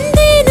ನಾನ್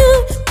ಬಂದೇನು,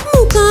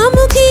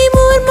 ಮುಖಾಮುಖಿ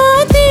ಮೂರ್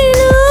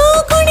ಮಾತೇಳು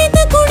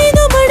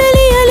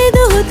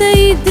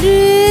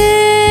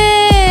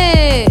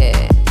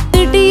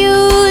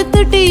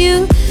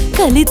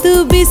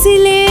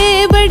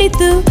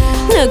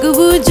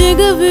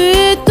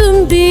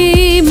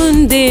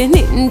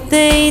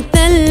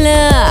ನಿಂತೈತಲ್ಲ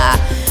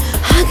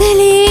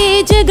ಹಗಲೇ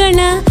ಜಗಳ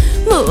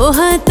ಮೋಹ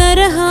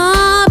ತರಹ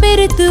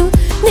ಬೆರೆತು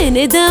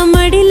ನೆನೆದ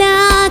ಮಡಿಲ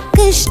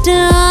ಕಷ್ಟ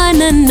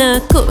ನನ್ನ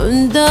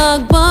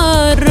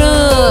ಕೊಂದಾಗ್ಬಾರೋ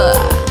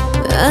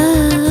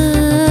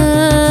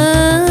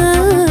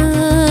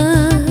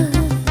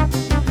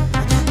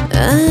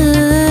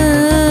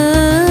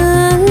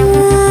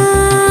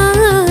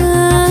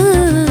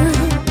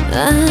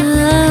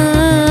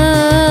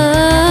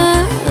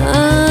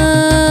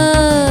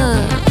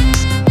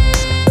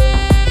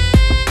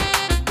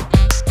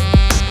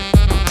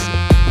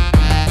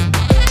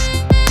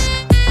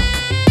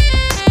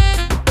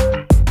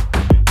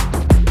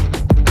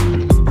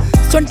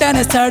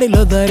ಸೊಂಟನೆ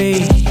ಸಾಡಿಲೋದರೆ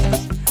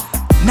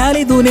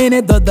ನಾಲಿದು ನೇನೆ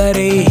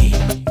ದೊದ್ದರೆ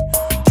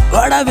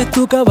ಒಡವೆ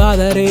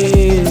ತೂಕವಾದರೆ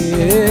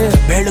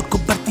ಬೆಳಕು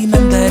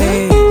ಬರ್ತೀನಂದರೆ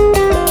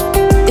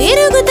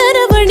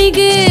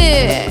ತಿರುಗುತ್ತರವಣಿಗೆ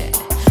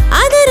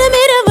ಅದರ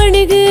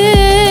ಮೆರವಣಿಗೆ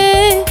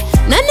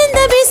ನನ್ನಿಂದ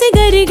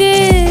ಬೇಸಿಗರಿಗೆ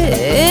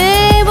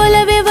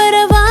ಒಲವೇ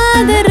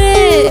ವರವಾದರೆ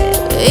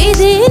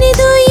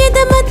ಇದೇನಿದು ಎದ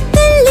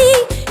ಮತ್ತಲ್ಲಿ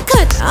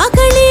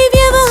ಕಥಾಕಳಿ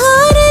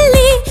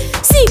ವ್ಯವಹಾರಲ್ಲಿ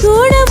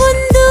ಸಿಗೋಣ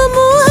ಒಂದು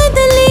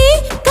ಮೋಹದಲ್ಲಿ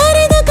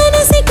ಕರೆದ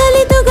ಕನಸಿ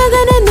ಕಲಿತು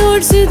ಗಗನ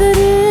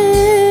ನೋಡ್ಸಿದರೆ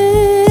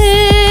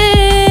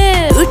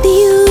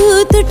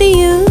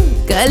ತುಟಿಯು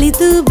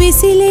ಕಲಿತು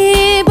ಬಿಸಿಲೇ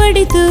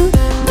ಬಡಿತು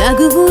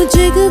ನಗುವು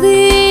ಜಗವೇ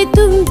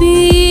ತುಂಬಿ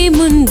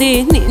ಮುಂದೆ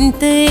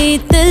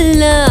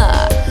ನಿಂತೈತಲ್ಲ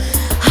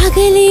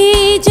ಹಗಲೇ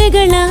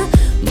ಜಗಳ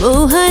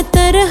ಮೋಹ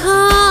ತರಹ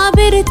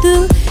ಬೆರೆತು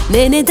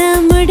ನೆನೆದ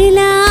ಮಡಿಲ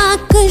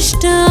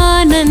ಕಷ್ಟ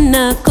ನನ್ನ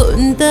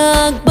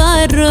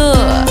ಕೊಂದಾಗ್ಬಾರೋ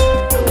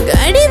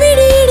ಗಡಿ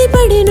ಬಿಡಿ ಇಡಿ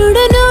ಪಡಿ ನುಡ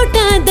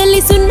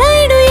ನೋಟದಲ್ಲಿ ಸುಣ್ಣ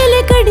ಇಡು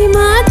ಎಲೆ ಕಡಿ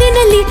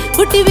ಮಾತಿನಲ್ಲಿ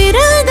ಹುಟ್ಟಿ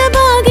ವಿರಾದ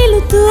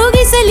ಬಾಗಿಲು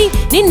ತೂಗಿಸಲಿ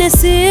ನಿನ್ನ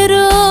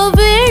ಸೇರೋ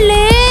ವೇಳೆ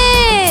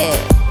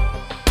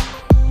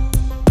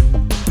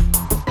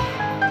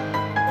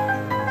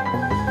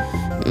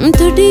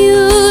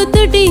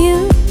ತುಟಿಯು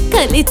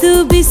ಕಲಿತು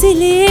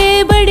ಬಿಸಿಲೇ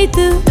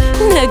ಬಡಿತು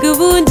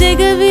ನಗುವು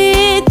ಜಗವೇ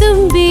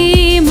ತುಂಬಿ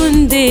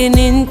ಮುಂದೆ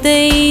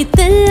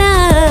ನಿಂತೈತಲ್ಲ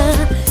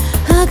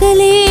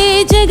ಹಗಲೇ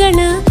ಜಗಳ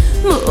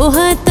ಮೋಹ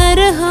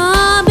ತರಹ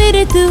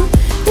ಬೆರೆತು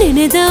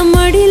ನೆನೆದ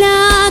ಮಡಿಲ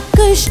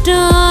ಕಷ್ಟ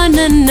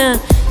ನನ್ನ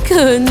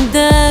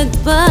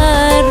ಕೊಂದಾಗ್ಬಾರೋ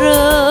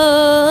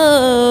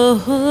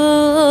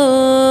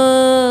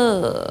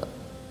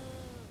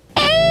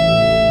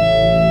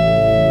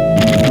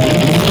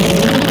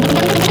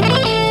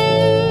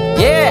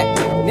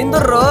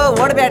ನಿಂದ್ರು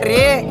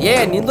ಓಡ್ಬೇಡ್ರಿ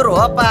ನಿಂದ್ರು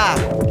ಅಪ್ಪ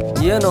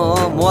ಏನು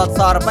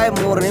 30,000 ರೂಪಾಯಿ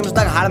 3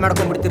 ನಿಮಿಷದಾಗ ಹಾಳು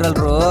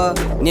ಮಾಡ್ಕೊಂಡ್ಬಿಡ್ತಿರಲ್ರು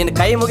ನಿನ್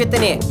ಕೈ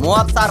ಮುಗಿತೀನಿ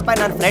 30,000 ರೂಪಾಯಿ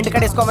ನನ್ನ ಫ್ರೆಂಡ್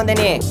ಕಡೆ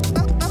ಇಸ್ಕೊಂಬಂದೇನಿ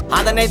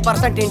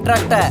 15%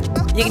 ಇಂಟ್ರೆಸ್ಟ್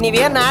ಈಗ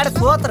ನೀವೇನ್ ಆಡ್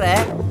ಸೋತ್ರೆ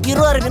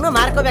ಇರೋರ್ಗು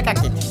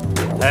ಮಾರ್ಕೋಬೇಕಾಗ್ತೈತಿ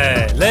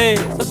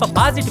ಸ್ವಲ್ಪ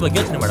ಪಾಸಿಟಿವ್ ಆಗಿ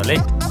ಯೋಚನೆ ಮಾಡಲ್ಲ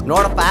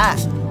ನೋಡಪ್ಪ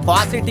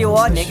ಪಾಸಿಟಿವ್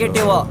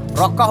ನೆಗೆಟಿವ್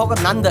ರೊಕ್ಕ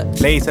ಹೋಗೋದು ನಂದು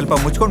ಸ್ವಲ್ಪ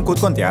ಮುಚ್ಕೊಂಡು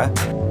ಕೂತ್ಕೊಂತ್ಯಾ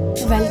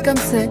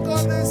ವೆಲ್ಕಮ್ ಸರ್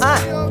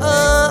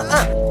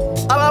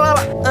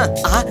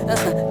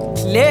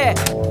ಲೇ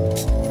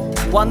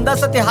ಒಂದ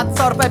ಸತಿ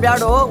 10,000 ರೂಪಾಯಿ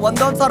ಬ್ಯಾಡು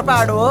 1,000 ರೂಪಾಯಿ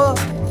ಆಡು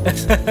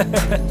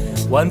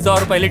 1,000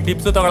 ರೂಪಾಯಿ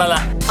ಟಿಪ್ಸ್ ತಗೊಳಲ್ಲ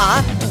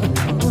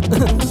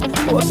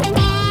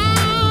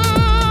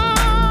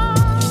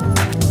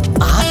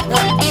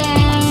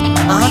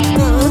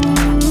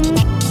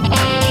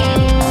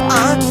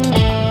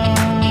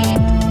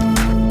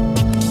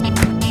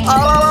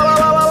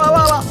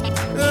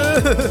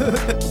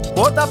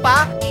ಹೋತಪ್ಪ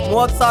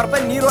 30,000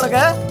 ರೂಪಾಯಿ ನೀರೊಳಗ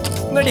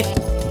ನಡಿ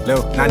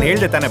ನಾನು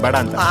ಹೇಳ್ದೆ ತಾನೆ ಬೇಡ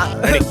ಅಂತ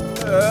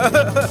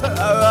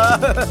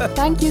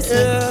ಥ್ಯಾಂಕ್ ಯು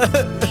ಸರ್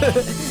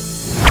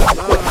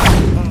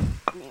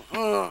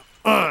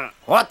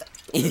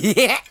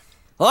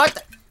ಹೋತ್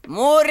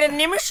 3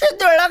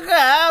 ನಿಮಿಷದೊಳಗ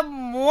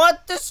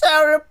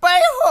 30,000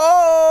 ರೂಪಾಯಿ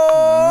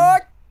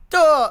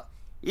ಹೋತು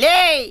ಲೇ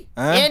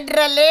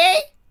ಏನ್ರಲ್ಲಿ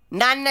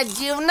ನನ್ನ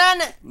ಜೀವನ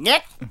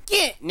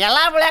ನೆಕ್ಕಿ ನೆಲ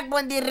ಬೆಳಕ್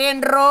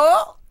ಬಂದಿರೇನ್ರು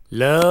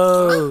ಲೋ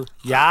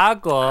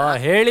ಯಾಕೋ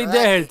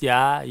ಹೇಳಿದ್ದೆ ಹೇಳ್ತೀಯಾ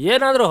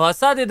ಏನಾದ್ರೂ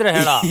ಹೊಸದಿದ್ರೆ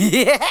ಹೇಳ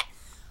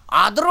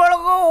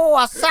ಅದ್ರೊಳಗೂ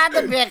ಹೊಸಾದ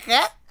ಬೇಕ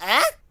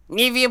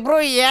ನೀವಿಬ್ರು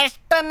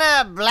ಎಷ್ಟನ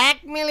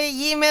ಬ್ಲ್ಯಾಕ್ ಮೇಲ್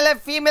ಇಮೇಲ್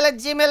ಫಿಮೇಲ್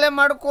ಜಿಮೇಲ್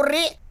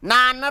ಮಾಡ್ಕೊಡ್ರಿ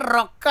ನಾನು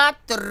ರೊಕ್ಕ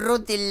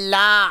ತಿರುವುದಿಲ್ಲ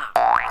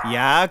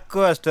ಯಾಕೋ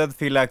ಅಷ್ಟೊಂದು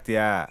ಫೀಲ್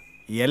ಆಗ್ತೀಯಾ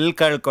ಎಲ್ಲಿ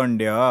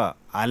ಕಳ್ಕೊಂಡ್ಯೋ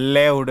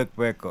ಅಲ್ಲೇ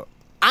ಹುಡುಕ್ಬೇಕು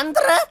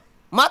ಅಂದ್ರ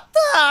ಮತ್ತ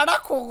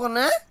ಆಡಕ್ ಹೋಗೋಣ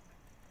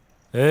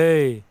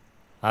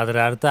ಅದ್ರ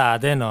ಅರ್ಥ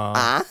ಅದೇನೋ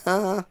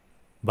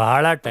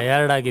ಬಹಳ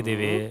ಟಯರ್ಡ್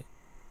ಆಗಿದ್ದೀವಿ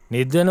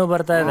ನಿದ್ದೆನೂ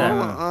ಬರ್ತಾ ಇದೆ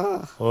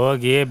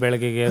ಹೋಗಿ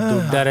ಬೆಳಗ್ಗೆಗೆ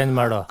ದುಡ್ಡು ಅರೇಂಜ್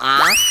ಮಾಡೋ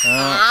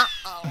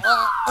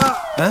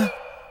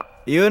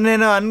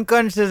ಇವನೇನೋ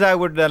ಅನ್ಕಾನ್ಶಿಯಸ್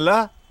ಆಗ್ಬಿಟ್ಟಲ್ಲ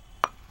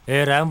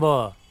ರ್ಯಾಂಬೋ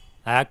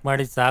ಆಕ್ಟ್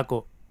ಮಾಡಿ ಸಾಕು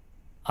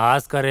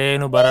ಆಸ್ಕರ್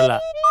ಏನು ಬರಲ್ಲ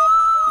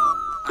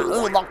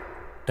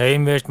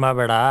ಟೈಮ್ ವೇಸ್ಟ್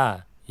ಮಾಡಬೇಡ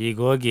ಈಗ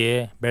ಹೋಗಿ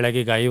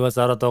ಬೆಳಗ್ಗೆಗೆ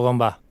 50,000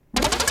 ತಗೊಂಬ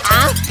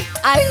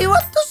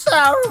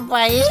 50,000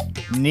 ರೂಪಾಯಿ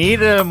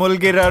ನೀರ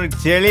ಮುಲ್ಗಿರೋರ್ಗೆ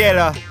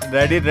ಚಳಿಯಲ್ಲ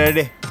ರೆಡಿ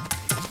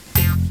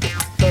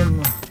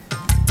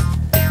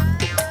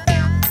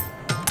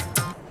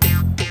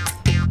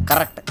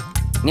ಕರೆಕ್ಟ್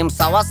ನಿಮ್ಮ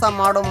ಸವಾಸ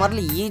ಮಾಡೋ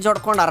ಮೊದಲು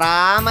ಈಜೊಡ್ಕೊಂಡು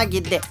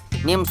ಆರಾಮಾಗಿದ್ದೆ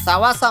ನಿಮ್ಮ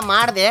ಸವಾಸ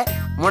ಮಾಡಿದೆ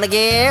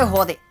ಮುಣಗೇ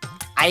ಹೋದೆ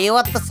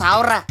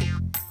 50,000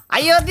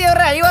 ಅಯ್ಯೋ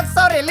ದೇವ್ರೆ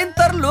 50,000 ಎಲ್ಲಿಂದ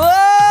ತರ್ಲು?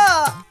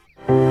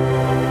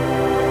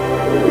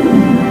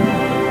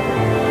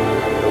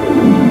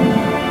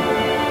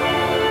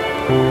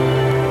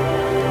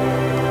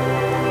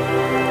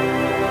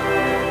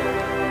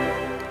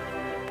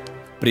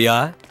 ಪ್ರಿಯಾ,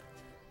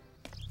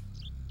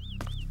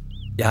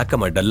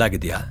 ಯಾಕಮ್ಮ ಡಲ್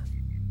ಆಗಿದ್ಯಾ?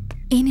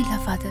 ಏನಿಲ್ಲ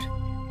ಫಾದರ್.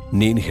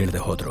 ನೀನ್ ಹೇಳ್ದೆ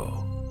ಹೋದ್ರು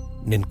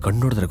ನಿನ್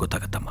ಕಣ್ಣೋಡಿದ್ರೆ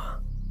ಗೊತ್ತಾಗತ್ತಮ್ಮ.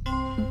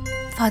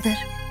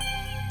 ಫಾದರ್,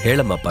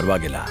 ಹೇಳಮ್ಮ,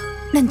 ಪರವಾಗಿಲ್ಲ.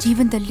 ನನ್ನ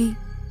ಜೀವನದಲ್ಲಿ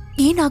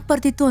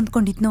ಏನಾಗ್ಬಾರ್ದಿತ್ತು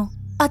ಅಂದ್ಕೊಂಡಿದ್ನೋ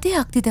ಅದೇ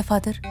ಆಗ್ತಿದೆ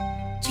ಫಾದರ್.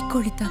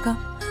 ಚಿಕ್ಕವಳಿದ್ದಾಗ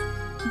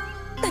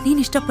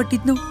ನಾನೇನು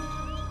ಇಷ್ಟಪಟ್ಟಿದ್ನೋ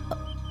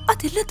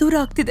ಅದೆಲ್ಲ ದೂರ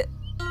ಆಗ್ತಿದೆ.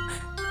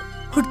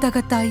 ಹುಟ್ಟಿದಾಗ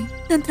ತಾಯಿ,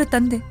 ನಂತರ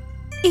ತಂದೆ,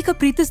 ಈಗ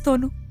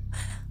ಪ್ರೀತಿಸ್ತೋನು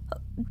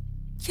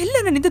ಎಲ್ಲ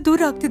ನನ್ನಿಂದ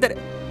ದೂರ ಆಗ್ತಿದ್ದಾರೆ.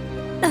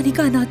 ನಾನೀಗ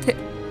ಅನಾಥೆ.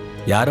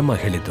 ಯಾರಮ್ಮ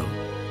ಹೇಳಿದ್ದು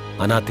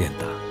ಅನಾಥೆ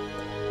ಅಂತ?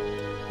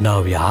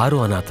 ನಾವ್ಯಾರೂ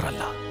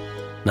ಅನಾಥರಲ್ಲ,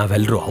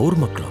 ನಾವೆಲ್ಲರೂ ಅವ್ರ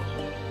ಮಕ್ಕಳು.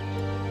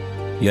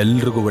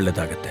 ಎಲ್ರಿಗೂ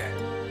ಒಳ್ಳೇದಾಗತ್ತೆ.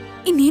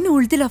 ಇನ್ನೇನು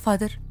ಉಳ್ದಿಲ್ಲ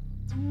ಫಾದರ್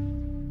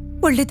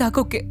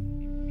ಒಳ್ಳೇದಾಗೋಕೆ.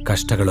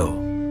 ಕಷ್ಟಗಳು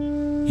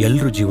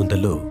ಎಲ್ರ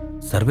ಜೀವನದಲ್ಲೂ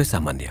ಸರ್ವೇ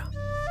ಸಾಮಾನ್ಯ.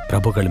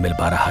 ಪ್ರಭುಗಳ ಮೇಲೆ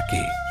ಭಾರ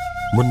ಹಾಕಿ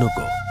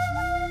ಮುನ್ನುಗ್ಗು,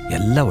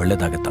 ಎಲ್ಲ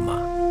ಒಳ್ಳೇದಾಗತ್ತಮ್ಮ.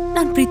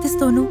 ನಾನು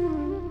ಪ್ರೀತಿಸ್ತೋನು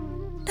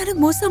ನನಗೆ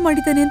ಮೋಸ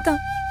ಮಾಡಿದ್ದಾನೆ ಅಂತ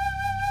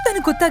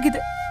ನನಗೆ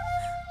ಗೊತ್ತಾಗಿದೆ.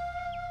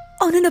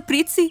 ಅವನನ್ನ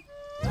ಪ್ರೀತಿಸಿ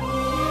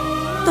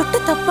ದೊಡ್ಡ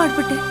ತಪ್ಪು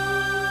ಮಾಡ್ಬಿಟ್ಟೆ.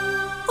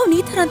 ಅವನು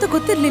ಈ ಥರ ಅಂತ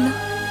ಗೊತ್ತಿರಲಿಲ್ಲ.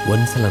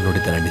 ಒಂದ್ಸಲ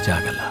ನೋಡಿದರೆ ನಿಜ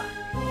ಆಗಲ್ಲ.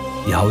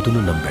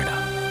 ಯಾವುದನ್ನು ನಂಬೇಡ.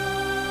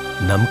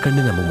 ನಮ್ಮ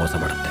ಕಣ್ಣೇ ನಮಗೆ ಮೋಸ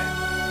ಮಾಡುತ್ತೆ.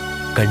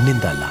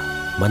 ಕಣ್ಣಿಂದ ಅಲ್ಲ,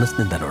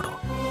 ಮನಸ್ಸಿನಿಂದ ನೋಡು,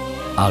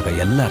 ಆಗ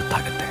ಎಲ್ಲ ಅರ್ಥ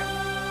ಆಗತ್ತೆ.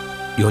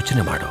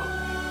 ಯೋಚನೆ ಮಾಡು.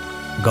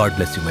 God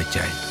bless you my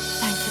child.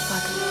 Thank you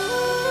father.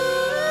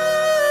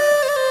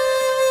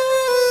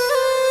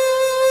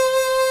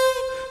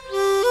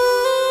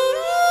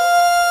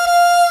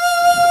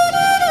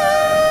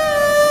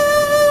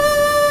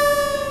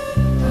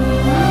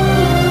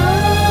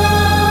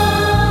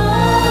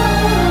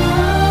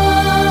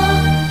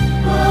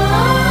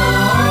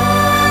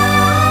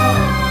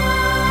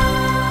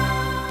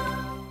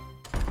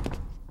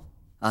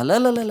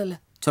 ಅಲ್ಲಲ್ಲಲ್ಲ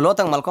ಚಲೋ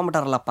ತಂಗ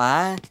ಮಲ್ಕೊಂಬಿಟ್ಟಾರಲ್ಲಪ್ಪ.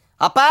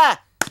 ಅಪ್ಪ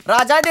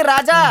ರಾಜಾದಿ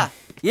ರಾಜ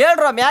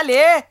ಹೇಳ್ರ ಮ್ಯಾಲಿ.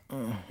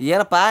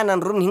 ಏನಪ್ಪ ನನ್ನ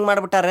ರೂಮ್ ಹಿಂಗೆ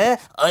ಮಾಡ್ಬಿಟ್ಟಾರೆ.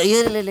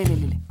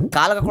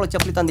 ಕಾಲ್ಗೆ ಹಾಕೊಳ್ಳೋ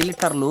ಚಪ್ಪಲಿ ತಂದು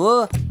ಇಲ್ಲಿಟ್ಟಾರ್ಲು.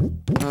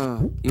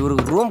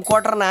 ಇವ್ರಿಗೆ ರೂಮ್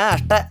ಕೊಟ್ರನ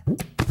ಅಷ್ಟ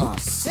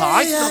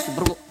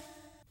ಇಬ್ರಿಗೂ.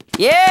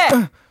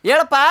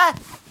 ಹೇಳಪ್ಪ,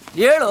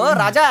 ಹೇಳು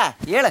ರಾಜ,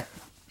 ಹೇಳ.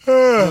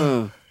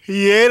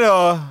 ಏನು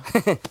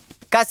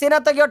ಕಸಿನ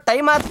ತೆಗಿಯೋ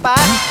ಟೈಮ್ ಆತ್ಪ.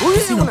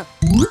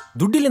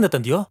 ದುಡ್ಡಿಲ್ಲಿಂದ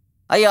ತಂದಿಯೋ?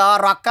 ಅಯ್ಯೋ,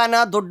 ರೊಕ್ಕನ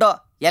ದುಡ್ಡು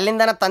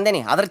ಎಲ್ಲಿಂದನ ತಂದೇನಿ.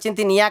 ಅದ್ರ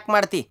ಚಿಂತೆ ನೀ ಯಾಕೆ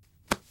ಮಾಡ್ತಿ?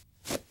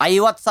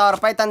 50,000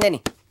 ರೂಪಾಯಿ ತಂದೇನಿ.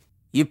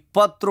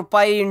 20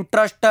 ರೂಪಾಯಿ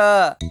ಇಂಟ್ರೆಸ್ಟ್.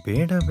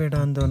 ಬೇಡ ಬೇಡ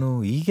ಅಂದವನು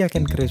ಈಗ ಯಾಕೆ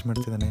ಎನ್ಕರೇಜ್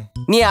ಮಾಡ್ತಿದ್ದಾನೆ?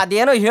 ನೀ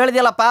ಅದೇನೋ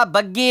ಹೇಳ್ದಿಲ್ಲಪ್ಪ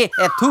ಬಗ್ಗಿ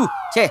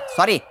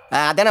ಸಾರಿ,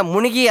 ಅದೇನೋ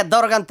ಮುಳುಗಿ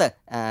ಎದ್ದವ್ರಿಗಂತ.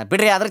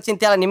 ಬಿಡ್ರಿ, ಅದ್ರ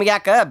ಚಿಂತೆ ಅಲ್ಲ ನಿಮ್ಗೆ.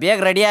 ಯಾಕೆ, ಬೇಗ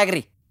ರೆಡಿ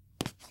ಆಗ್ರಿ.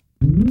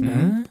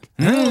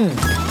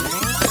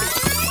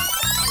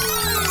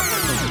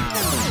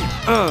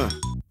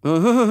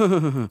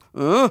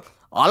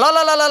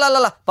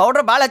 ಅಲ್ಲ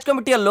ಪೌಡ್ರ್ ಭಾಳ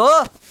ಹಚ್ಕೊಂಡ್ಬಿಟ್ಟಿಯಲ್ಲೋ.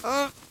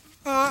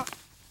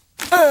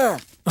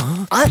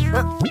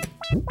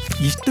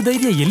 ಇಷ್ಟು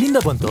ಧೈರ್ಯ ಎಲ್ಲಿಂದ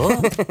ಬಂತು?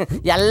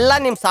 ಎಲ್ಲ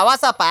ನಿಮ್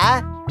ಸವಾಸಪ್ಪ.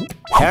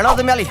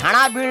 ಹೇಳೋದ ಮೇಲೆ ಹಣ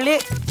ಬೀಳ್ಲಿ,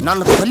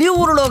 ನನ್ನ ತಲಿ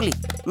ಉರುಳೋಗ್ಲಿ.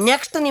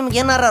 ನೆಕ್ಸ್ಟ್ ನಿಮ್ಗೆ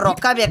ಏನಾರ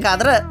ರೊಕ್ಕ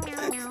ಬೇಕಾದ್ರೆ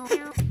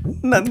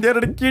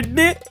ನಂದೆರಡು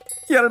ಕಿಡ್ನಿ,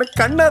 2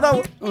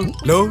 ಕಣ್ಣದಾವು.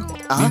 ಲೋ,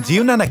 ನಿನ್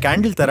ಜೀವನನ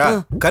ಕ್ಯಾಂಡಲ್ ತರ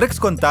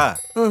ಕರಗಿಸ್ಕೊಂತ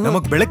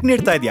ನಮಗ್ ಬೆಳಕ್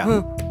ನೀಡ್ತಾ ಇದ್ಯಾ?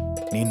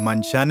 ನೀನ್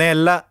ಮನುಷ್ಯನೇ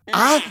ಅಲ್ಲ.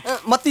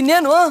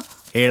 ಮತ್ತಿನ್ನೇನು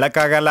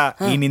ಹೇಳಕ್ಕಾಗಲ್ಲ.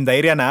 ಈ ನಿನ್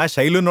ಧೈರ್ಯನ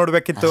Shailu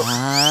ನೋಡ್ಬೇಕಿತ್ತು.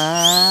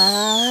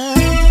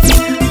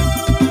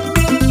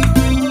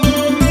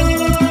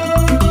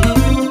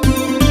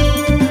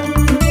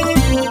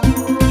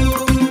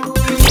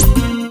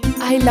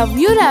 I love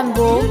you,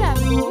 Rambo.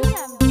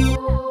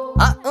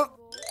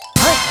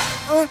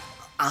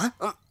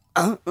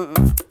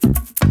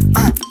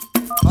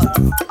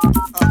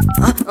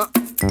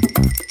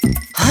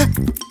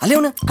 ಅಲ್ಲಿ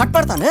ಅವನು ಕಟ್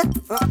ಮಾಡ್ತಾನೆ.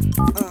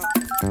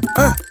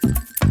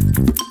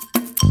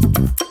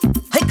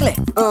 ಹೈಕ್ಲೆ.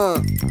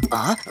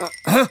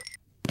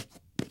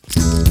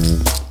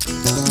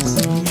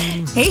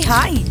 ಹೇ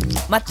ಹಾಯ್,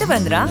 ಮತ್ತೆ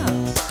ಬಂದ್ರಾ?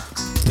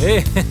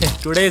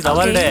 Today is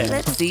our day.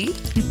 Let's see.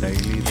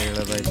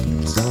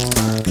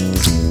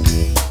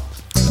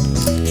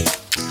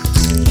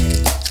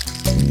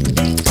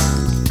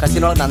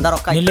 ಕಸಿನೊಳಗೆ ನಂದ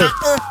ರೊಕ್ಕ.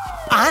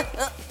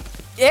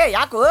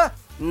 ಯಾಕು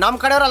ನಮ್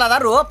ಕಡೆಯವ್ರಲ್ಲ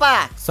ಅದಾರು ಅಪ್ಪ?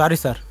 Sorry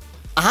sir.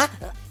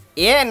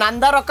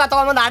 ನಂದ ರೊಕ್ಕ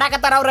ತಗೊಂಬಂದು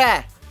ಆಡಾಕತ್ತಾರ ಅವ್ರೆ.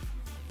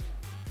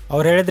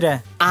 ಅವ್ರು ಹೇಳಿದ್ರೆ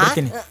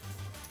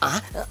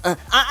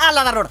ಅಲ್ಲ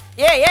ಅದಾರ ನೋಡು.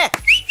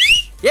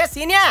 ಏ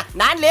ಸೀನಿಯಾ,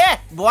 ನಾನ್ಲಿ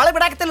ಬೋಳ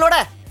ಬಿಡಾಕತ್ತಿಲ್ಲ ನೋಡ.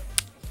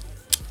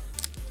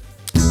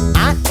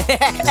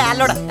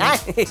 ನೋಡ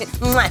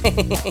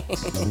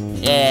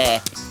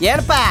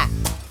ಏನಪ್ಪ,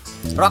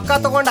 ರೊಕ್ಕ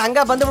ತಗೊಂಡು ಹಂಗ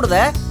ಬಂದು ಬಿಡುದ?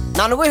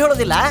 ನನಗೂ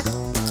ಹೇಳೋದಿಲ್ಲ.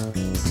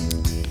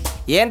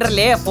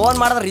 ಏನ್ರಲ್ಲಿ ಫೋನ್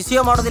ಮಾಡಿದ್ರೆ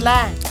ರಿಸೀವ್ ಮಾಡೋದಿಲ್ಲ?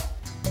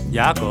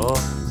 ಯಾಕೋ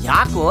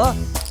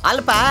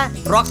ಅಲ್ಪ,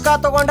 ರೊಕ್ಕ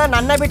ತಗೊಂಡ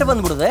ನನ್ನ ಬಿಟ್ಟು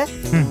ಬಂದ್ಬಿಡುದು.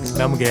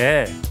 ನಮ್ಗೆ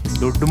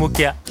ದುಡ್ಡು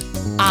ಮುಖ್ಯ.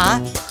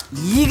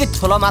 ಈಗ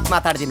ಚಲೋ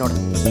ಮಾತಾಡ್ದಿ ನೋಡು.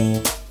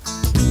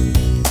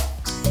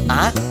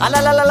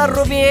 ಅಲ್ಲಲ್ಲ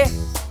ರೂಬಿ,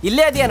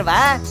 ಇಲ್ಲೇ ಅದೇನ್ವಾ?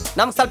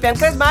 ನಮ್ಗೆ ಸ್ವಲ್ಪ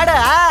ಎನ್ಕರೇಜ್ ಮಾಡ.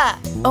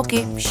 Okay,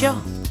 sure.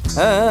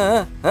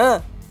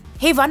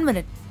 ಹೇ 1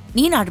 ಮಿನಿಟ್,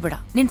 ನೀನ್ ಆಡ್ಬೇಡ,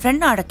 ನಿನ್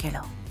ಫ್ರೆಂಡ್ ಆಡಕ್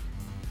ಹೇಳೋ.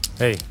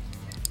 ಏಯ್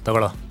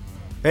ತಗೊಳ್ಳೋ.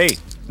 ಏಯ್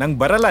ನಂಗೆ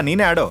ಬರಲ್ಲ,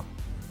 ನೀನೇ ಆಡೋ.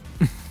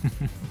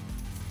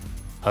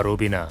 ಆ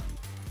ರೂಬಿನ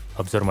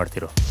ಅಬ್ಸರ್ವ್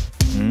ಮಾಡ್ತಿರೋ.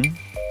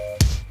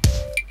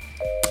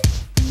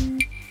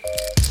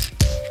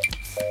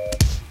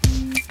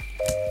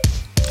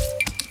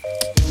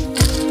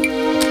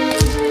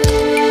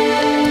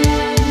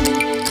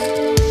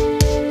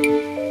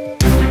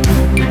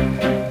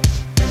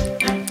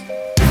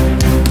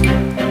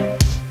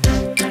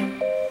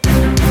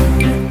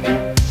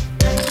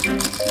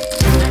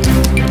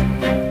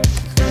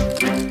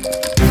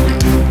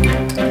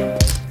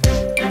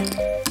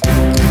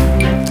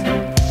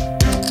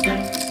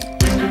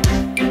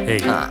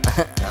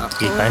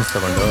 ಈ ಕಾಯಿನ್ಸ್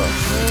ತಗೊಂಡು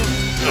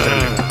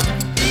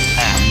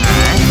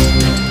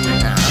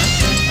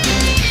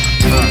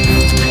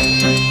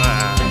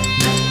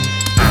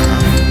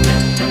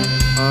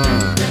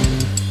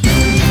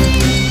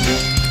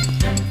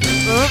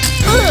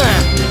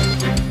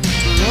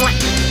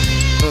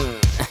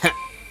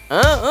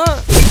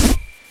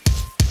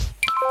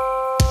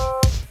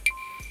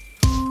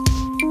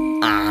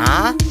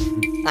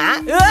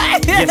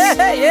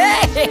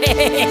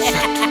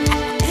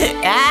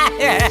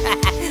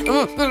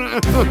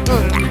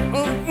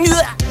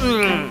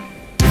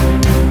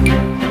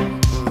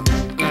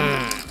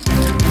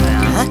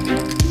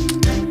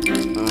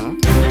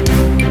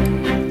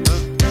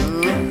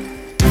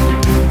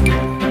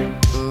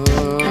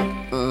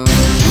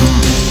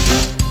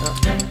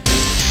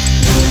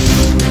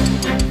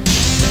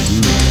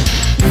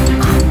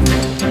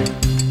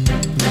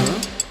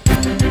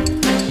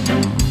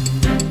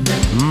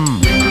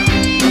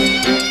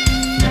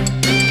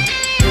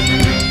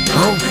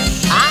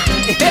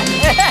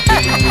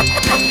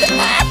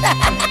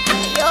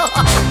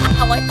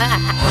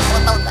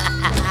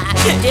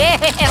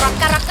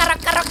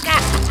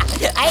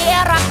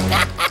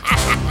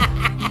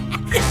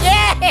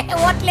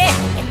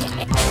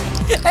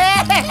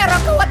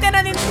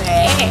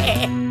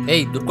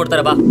ಏಯ್ ದುಡ್ಡು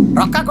ಕೊಡ್ತಾರೆ ಬಾ.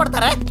 ರೊಕ್ಕ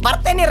ಕೊಡ್ತಾರೆ,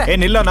 ಬರ್ತೇನಿರ.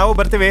 ಏನಿಲ್ಲ, ನಾವು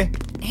ಬರ್ತೀವಿ.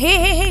 ಹೇ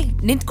ಹೇ ಹೇ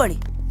ನಿಂತ್ಕೊಳ್ಳಿ,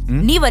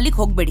 ನೀವ್ ಅಲ್ಲಿಗೆ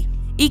ಹೋಗ್ಬೇಡಿ.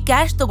 ಈ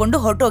ಕ್ಯಾಶ್ ತಗೊಂಡು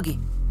ಹೊರಟೋಗಿ.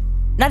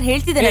 ನಾನು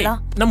ಹೇಳ್ತಿದ್ದೇನಲ್ಲ,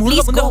 ನಮ್ಮ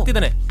ಹುಡುಗ ಮುಂದೆ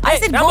ಹೋಗ್ತಿದ್ದಾನೆ.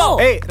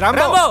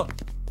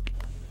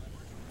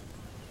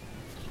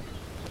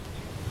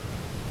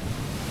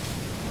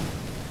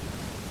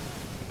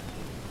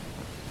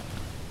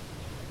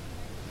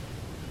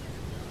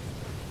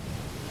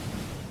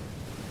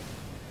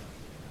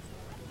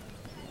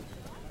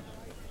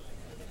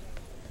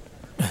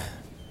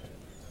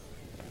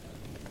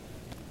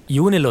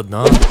 ಇವನೆಲ್ಲೋದ್ನ?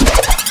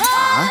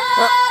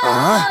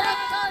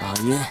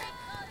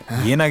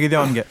 ಏನಾಗಿದೆ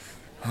ಅವನ್ಗೆ?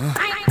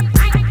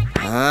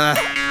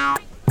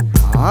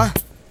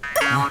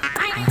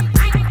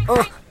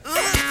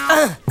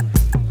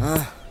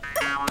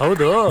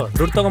 ಹೌದು,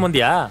 ದುಡ್ಡು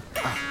ತಗೊಂಬಂದ್ಯಾ?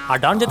 ಆ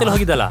ಡಾನ್ ಜೊತೆಲಿ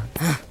ಹೋಗಿದ್ದಲ್ಲ.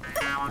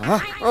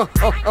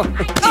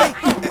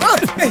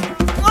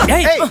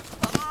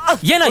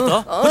 ಏನಾಯ್ತು?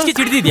 ಮುಚ್ಕಿ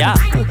ಚಿಡ್ದಿದ್ಯಾ?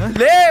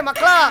 ಲೇ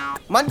ಮಕ್ಕಳ,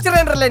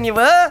 ಮಂಚರೇನ್ರಲ್ಲೇ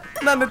ನೀವು?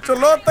 ನನ್ನ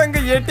ಚಲೋ ತಂಗ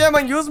ATM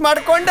ಹಂಗ ಯೂಸ್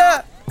ಮಾಡ್ಕೊಂಡು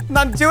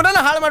ನನ್ನ ಜೀವನ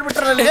ಹಾಳು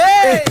ಮಾಡ್ಬಿಟ್ರಲ್ಲ.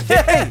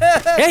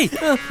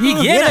 ಈಗ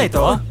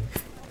ಏನಾಯ್ತು?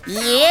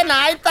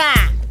 ಏನಾಯ್ತಾ?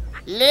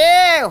 ಲೇ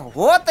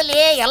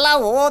ಹೋತಲೇ, ಎಲ್ಲ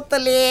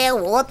ಹೋತಲೇ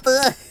ಹೋತ.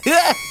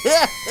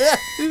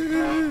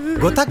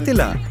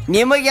 ಗೊತ್ತಾಗ್ತಿಲ್ಲ.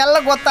 ನಿಮಗೆಲ್ಲ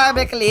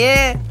ಗೊತ್ತಾಗ್ಬೇಕಲ್ಲಿ.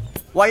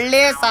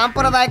 ಒಳ್ಳೆ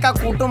ಸಾಂಪ್ರದಾಯಿಕ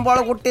ಕುಟುಂಬ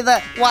ಒಳಗೆ ಹುಟ್ಟಿದ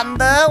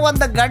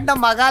ಒಂದು ಗಂಡ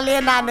ಮಗಾಲೇ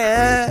ನಾನು.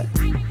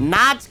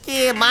 ನಾಚಿಕೆ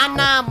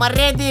ಮಾನ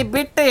ಮರ್ಯಾದೆ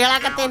ಬಿಟ್ಟು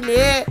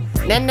ಹೇಳಕತ್ತೇನ್ಲಿ.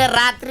 ನಿನ್ನೆ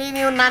ರಾತ್ರಿ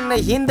ನೀವು ನನ್ನ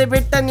ಹಿಂದೆ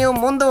ಬಿಟ್ಟು ನೀವು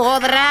ಮುಂದೆ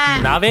ಹೋದ್ರ.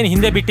 ನಾವೇನ್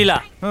ಹಿಂದೆ ಬಿಟ್ಟಿಲ್ಲ,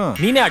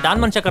 ನೀನೇ ಆ ಡಾನ್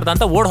ಮನುಷ್ಯ ಕರ್ದ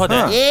ಅಂತ ಓಡ್ ಹೋದ.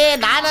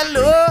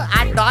 ನಾನಲ್ಲೂ ಆ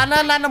ಡಾನ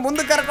ನನ್ನ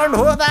ಮುಂದೆ ಕರ್ಕೊಂಡು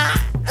ಹೋದ.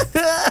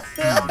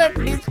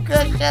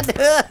 ಡಿಸ್ಕಷನ್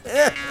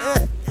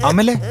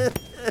ಆಮೇಲೆ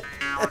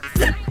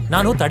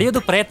ನಾನು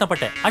ತಡೆಯೋದಕ್ಕೆ ಪ್ರಯತ್ನ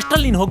ಪಟ್ಟೆ,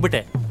 ಅಷ್ಟ್ರಲ್ಲಿ ನೀನು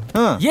ಹೋಗ್ಬಿಟ್ಟೆ.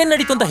 ಏನ್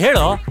ನಡೀತು ಅಂತ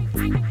ಹೇಳೋ.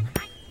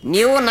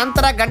 ನೀವು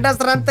ನಂತರ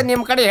ಗಂಡಸ್ರಂತ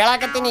ನಿಮ್ ಕಡೆ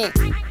ಹೇಳಕತ್ತೀನಿ.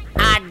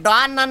 ಆ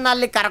ಡಾನ್ ನನ್ನ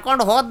ಅಲ್ಲಿ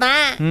ಕರ್ಕೊಂಡು ಹೋದ್ನ.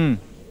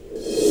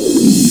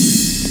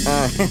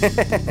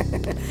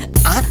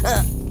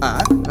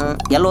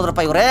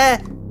 ಎಲ್ಲೋದ್ರಪ್ಪ ಇವ್ರೆ?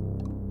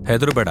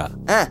 ಹೆದರು ಬೇಡ,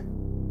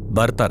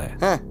 ಬರ್ತಾರೆ.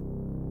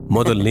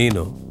 ಮೊದಲು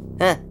ನೀನು,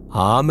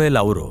 ಆಮೇಲೆ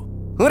ಅವರು.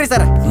 ಹ್ಞೂ ರೀ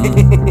ಸರ್.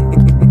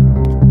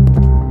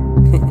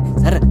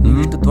 ಸರ್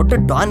ಇದು ದೊಡ್ಡ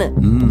ಡಾನ್,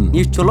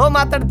 ನೀವು ಚಲೋ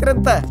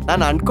ಮಾತಾಡ್ತೀರಂತ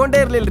ನಾನು ಅನ್ಕೊಂಡೇ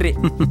ಇರ್ಲಿಲ್ರಿ.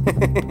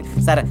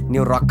 ಸರ್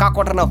ನೀವು ರೊಕ್ಕ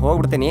ಕೊಟ್ರೆ ನಾ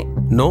ಹೋಗ್ಬಿಡ್ತೀನಿ.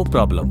 ನೋ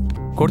ಪ್ರಾಬ್ಲಮ್,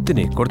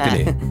 ಕೊಡ್ತೀನಿ.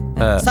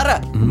 ಸರ್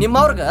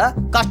ನಿಮ್ಮವ್ರಗ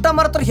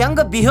ಕಸ್ಟಮರ್ ಹತ್ರ ಹೆಂಗ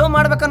ಬಿಹೇವ್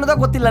ಮಾಡ್ಬೇಕು ಅನ್ನೋದ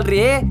ಗೊತ್ತಿಲ್ಲಲ್ರಿ.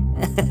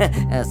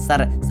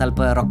 ಸರ್ ಸ್ವಲ್ಪ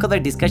ರೊಕ್ಕದ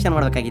ಡಿಸ್ಕಷನ್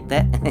ಮಾಡ್ಬೇಕಾಗಿತ್ತೆ.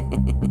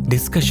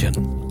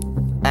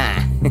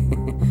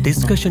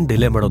 ಡಿಸ್ಕಷನ್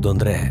ಡಿಲೇ ಮಾಡೋದು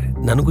ಅಂದ್ರೆ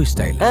ನನಗೂ ಇಷ್ಟ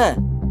ಇಲ್ಲ.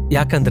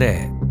 ಯಾಕಂದ್ರೆ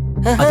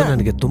ಅದು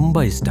ನನಗೆ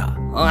ತುಂಬಾ ಇಷ್ಟ.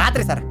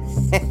 ಆತ್ರಿ ಸರ್,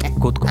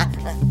 ಕೂತ್ಕೋ.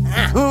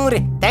 ಹ್ಞೂ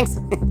ರೀ, thanks.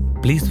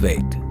 Please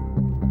wait,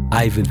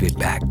 I will be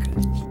back.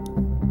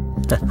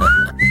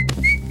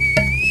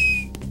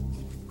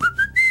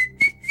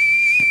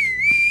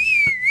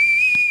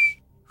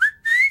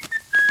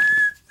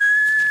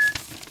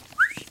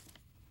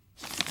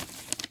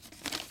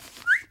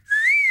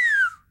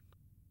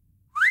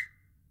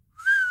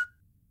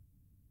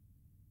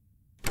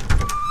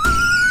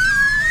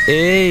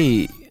 ಏಯ್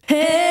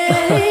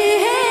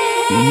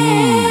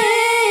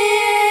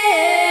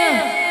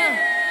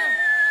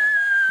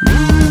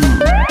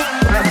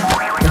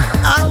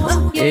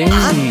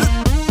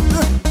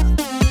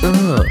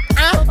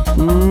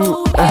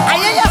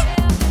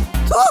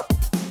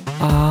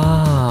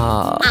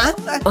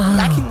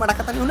ಯಾಕೆ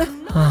ಮಾಡಕತ್ತಾನ ಇವನು?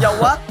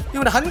 ಯವ್ವ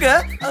ಇವನು ಹಂಗ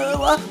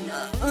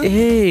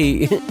ಏಯ್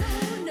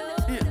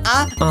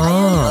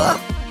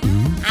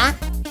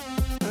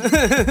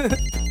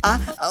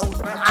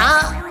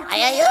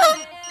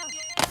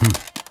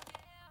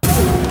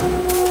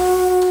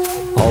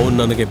ಅವನು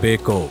ನನಗೆ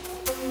ಬೇಕು.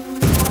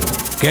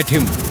 Get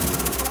him.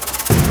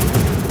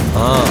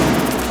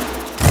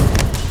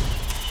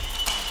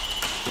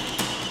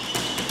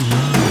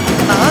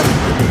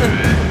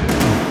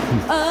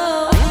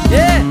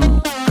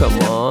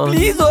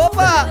 ಪ್ಲೀಸ್ ಓಪ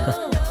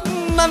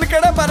ನನ್ನ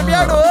ಕಡೆ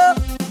ಬರ್ಬ್ಯಾಡು.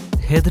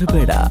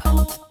 ಹೆದರ್ಬೇಡ,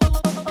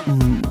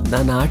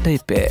 ನಾನು ಆ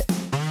ಟೈಪೇ.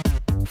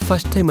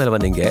 ಫಸ್ಟ್ ಟೈಮ್ ಅಲ್ವಾ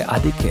ನಿಂಗೆ,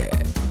 ಅದಕ್ಕೆ.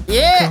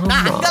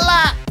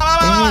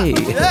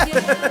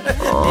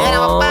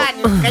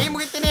 ಕೈ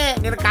ಮುಗಿತೀನಿ,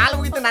 ನಿನ್ನ ಕಾಲು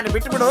ಮುಗಿತೀನಿ, ನಾನು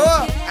ಬಿಟ್ಟು ಬಿಡು.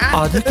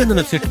 ಅದಕ್ಕೆ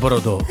ನನಗೆ ಸಿಟ್ಟು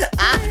ಬರೋದು.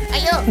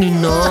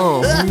 ನಿನ್ನ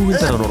ಹೂವಿನ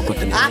ತರ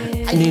ನೋಡ್ಕೊತೀನಿ.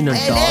 ನೀನು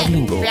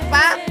ಡಾರ್ಲಿಂಗು.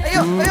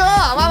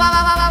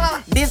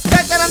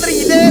 ಡಿಸ್ಕಷನ್ ಅಂದ್ರೆ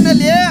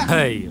ಇದೇನಲ್ಲಿ.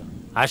 ಅಯ್ಯೋ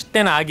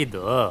ಅಷ್ಟೇನ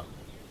ಆಗಿದ್ದು?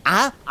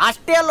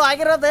 ಅಷ್ಟೇ ಅಲ್ಲೂ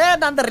ಆಗಿರೋದು,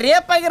 ನಂದು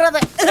ರೇಪ್ ಆಗಿರೋದು.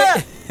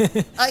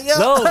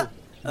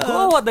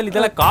 ಗೋವಾದಲ್ಲಿ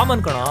ಇದೆಲ್ಲ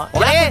ಕಾಮನ್ ಕಣೋ.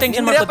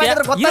 ಟೆನ್ಷನ್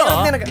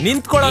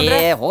ನಿಂತ್ಕೊಳ್ಳೋದ್ರೆ.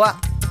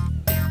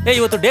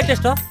 ಇವತ್ತು ಡೇಟ್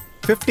ಎಷ್ಟು?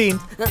 15.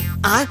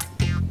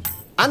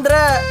 ಅಂದ್ರ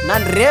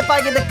ನಾನ್ ರೇಪ್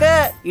ಆಗಿದ್ದಕ್ಕೆ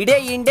ಇಡೀ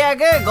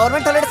ಇಂಡಿಯಾಗ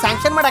ಗೌರ್ಮೆಂಟ್ ಆಲ್ರೆಡಿ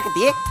ಸ್ಯಾಂಕ್ಷನ್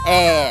ಮಾಡಾಕತಿ.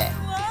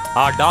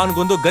 ಆ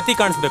ಡಾನ್ಗೊಂದು ಗತಿ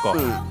ಕಾಣಿಸ್ಬೇಕು.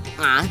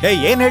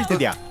 ಏನ್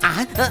ಹೇಳ್ತಿದ್ಯಾ?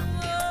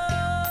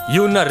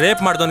 ಇವನ್ನ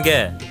ರೇಪ್ ಮಾಡ್ದವನ್ಗೆ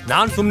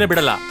ನಾನ್ ಸುಮ್ನೆ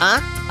ಬಿಡಲ್ಲ.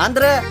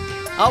 ಅಂದ್ರ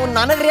ಅವ್ನ್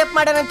ನನಗ್ ರೇಪ್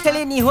ಮಾಡ್ಯಾನ ಅಂತ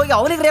ಹೇಳಿ ನೀ ಹೋಗಿ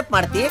ಅವನಿಗೆ ರೇಪ್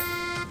ಮಾಡ್ತಿ?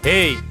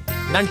 ಏಯ್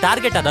ನನ್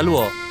ಟಾರ್ಗೆಟ್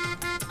ಅದಲ್ವೋ.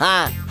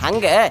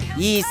 ಹಂಗ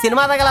ಈ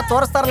ಸಿನಿಮಾದಾಗೆಲ್ಲ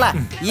ತೋರಿಸ್ತಾರಲ್ಲ,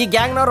 ಈ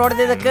ಗ್ಯಾಂಗ್ನವ್ರು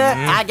ಹೊಡೆದಿದ್ದಕ್ಕೆ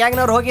ಆ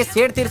ಗ್ಯಾಂಗ್ನವ್ರು ಹೋಗಿ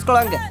ಸೇಡ್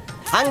ತೀರ್ಸ್ಕೊಳಂಗ.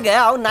 ಹಂಗ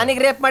ಅವ್ನ್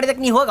ನನಗ್ ರೇಪ್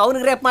ಮಾಡಿದಕ್ಕೆ ನೀ ಹೋಗಿ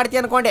ಅವನಿಗೆ ರೇಪ್ ಮಾಡ್ತಿ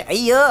ಅನ್ಕೊಂಡೆ.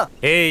 ಅಯ್ಯೋ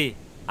ಏಯ್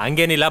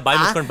ಹಂಗೇನಿಲ್ಲ, ಬಾಯ್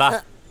ಮುಚ್ಕೊಂಡ್ ಬಾ.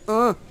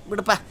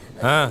 ಬಿಡಪ್ಪ.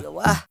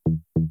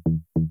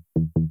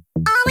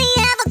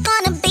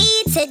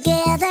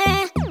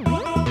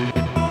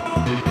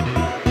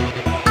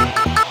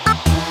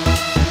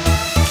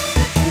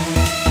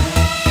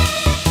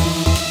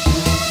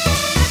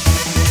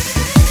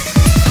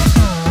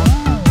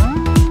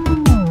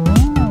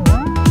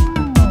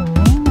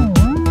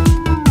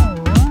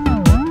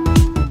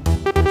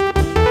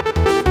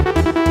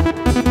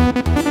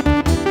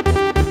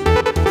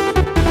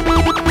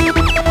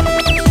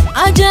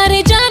 ಜಾರೆ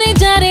ಜಾರೆ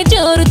ಜಾರೆ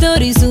ಜೋರು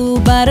ತೋರಿಸು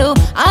ಬಾರೋ,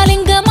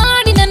 ಆಲಿಂಗ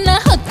ಮಾಡಿ ನನ್ನ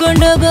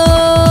ಹೊತ್ಕೊಂಡೋಗೋ.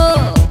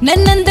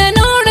 ನನ್ನಂದ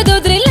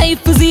ನೋಡೋದೋದ್ರೆ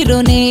ಲೈಫ್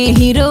ಝೀರೋನೇ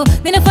ಹೀರೋ.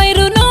 ನಿನ್ನ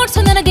ಫೈರು ನೋಟ್ಸ್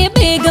ನನಗೆ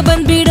ಬೇಗ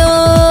ಬಂದ್ಬಿಡೋ.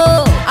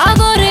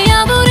 ಆಗೋರೆ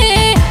ಆಗೋರೆ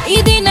ಈ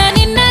ದಿನ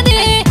ನಿನ್ನದೇ,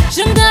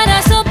 ಶೃಂಗಾರ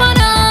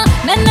ಸೋಪಾನ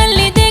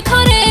ನನ್ನಲ್ಲಿ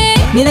ದೇಖೋರೆ.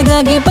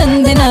 ನಿನಗಾಗಿ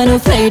ಬಂದೆ ನಾನು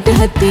ಫ್ಲೈಟ್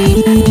ಹತ್ತಿ.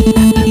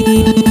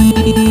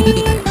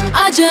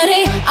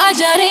 ಆಜಾರೆ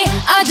ಆಜಾರೆ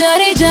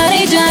ಆಜಾರೆ ಜಾರೆ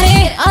ಜಾರೆ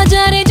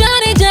ಆಜಾರೆ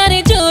ಜಾರೆ ಜಾರೆ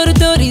ಜೋರು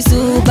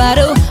ತೋರಿಸು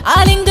ಬಾರೋ,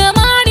 ಆಲಿಂಗ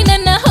ಮಾಡಿ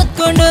ನನ್ನ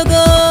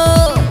ಹೊತ್ಕೊಂಡೋಗೋ.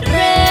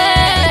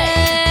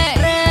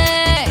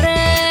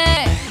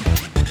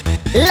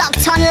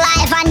 Locked on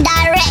live and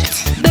direct.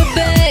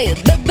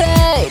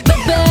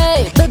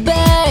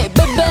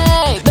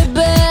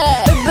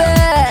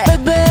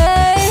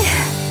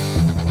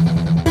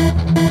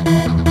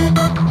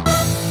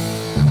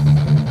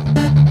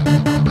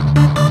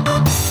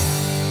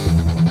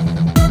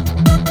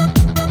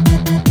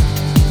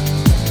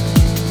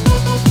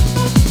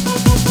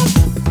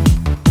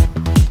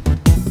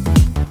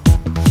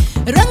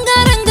 ರಂಗ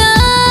ರಂಗ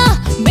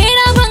ಬೇಡ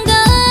ಭಂಗ,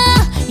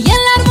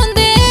 ಎಲ್ಲಾರ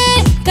ಮುಂದೆ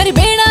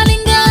ಕರಿಬೇಡ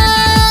ಲಿಂಗ.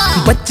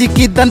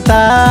 ಬಚ್ಚಿಕ್ಕಿದ್ದಂತ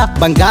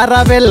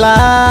ಬಂಗಾರವೆಲ್ಲ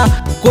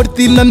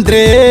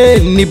ಕೊಡ್ತೀನಂದ್ರೆ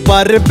ನೀ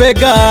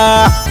ಬರ್ಬೇಗ.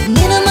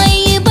 ನಿನ್ನ ಮೈ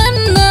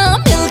ಬಣ್ಣ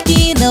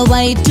ಮಿಲ್ಕಿನ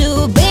ವೈಟು,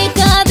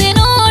 ಬೇಕಾದೆ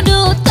ನೋಡು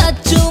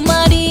ಟಚ್ಚು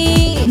ಮಾಡಿ.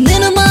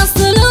 ನಿನ್ನ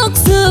ಮಾಸು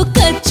ಲುಕ್ಸು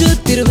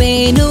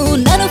ಕಚ್ಚುತ್ತಿರುವೇನು,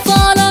 ನಾನು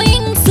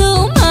ಫಾಲೋಯಿಂಗ್ಸು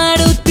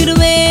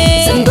ಮಾಡುತ್ತಿರುವೆ.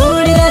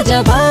 ಸಂಗೋಡಿ ರಾಜ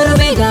ಬಾರು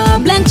ಬೇಗ,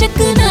 ಬ್ಲಾಂಕ್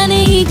ಚೆಕ್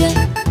ನಾನೇ ಈಗ.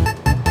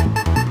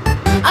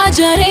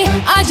 ಆಜಾರೆ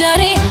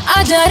ಆಜಾರೆ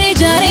ಆಜಾರೆ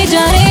ಜಾರೆ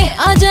ಜಾರೆ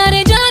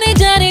ಆಜಾರೆ ಜಾರೆ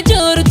ಜಾರೆ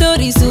ಜೋರು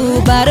ತೋರಿಸು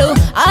ಬಾರೋ,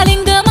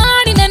 ಆಲಿಂಗ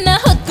ಮಾಡಿ ನನ್ನ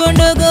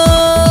ಹೊತ್ಕೊಂಡೋಗೋ.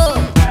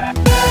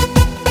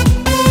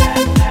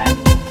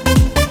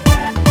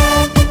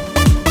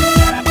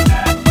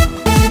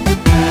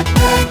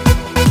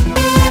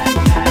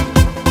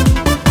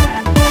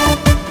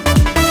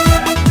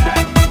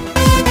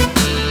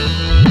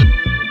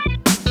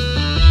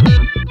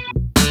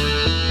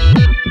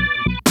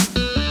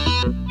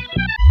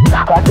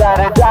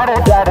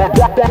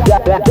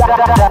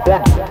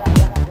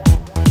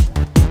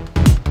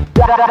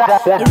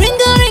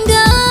 ರಿಂಗ ರಿಂಗ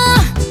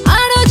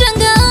ಆಡೋ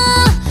ಜಂಗ,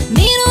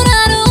 ನೀನು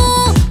ನಾನು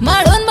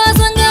ಮಾಡೋನ್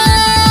ಬಾಸಂಗ.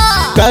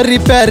 ಕರಿ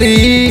ಪ್ಯಾರಿ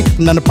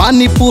ನನ್ನ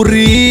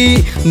ಪಾನಿಪುರಿ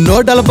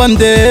ನೋಡಲ್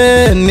ಬಂದೆ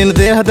ನಿನ್ನ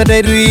ದೇಹದ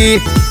ಡೈರಿ.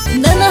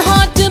 ನನ್ನ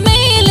ಹಾಟ್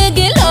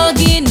ಮೇಲ್ಗೆ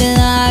ಲಾಗಿನ್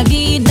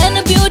ಆಗಿ ನನ್ನ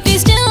ಬ್ಯೂಟಿ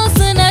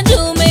ಸ್ಟಿಲ್ಸ್ ನ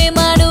ಜೂಮೆ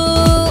ಮಾಡು.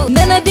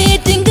 ನನ್ನ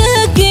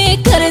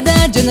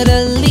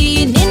ಅದರಲ್ಲಿ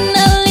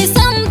ನಿನ್ನಲ್ಲಿ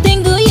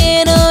ಸಮಥಿಂಗು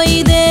ಏನೋ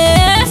ಇದೆ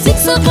 6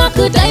 o'clock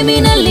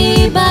ಟೈಮಿನಲ್ಲಿ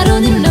ಬಾರೋ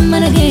ನೀನು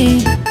ನಮ್ಮನೆಗೆ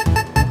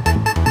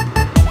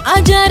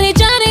ಜಾರೆ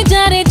ಜಾರೆ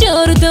ಜಾರೆ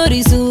ಜೋರು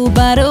ತೋರಿಸು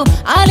ಬಾರೋ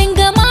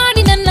ಆಲಿಂಗ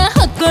ಮಾಡಿ ನನ್ನ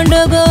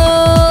ಹೊತ್ಕೊಂಡೋಗೋ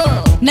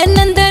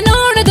ನನ್ನಂದ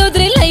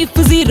ನೋಡೋದೋದ್ರೆ ಲೈಫ್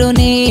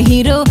ಝೀರೋನೇ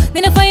ಹೀರೋ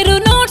ನಿನ್ನ ಫೈರು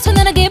ನೋಟ್ಸ್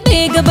ನನಗೆ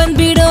ಬೇಗ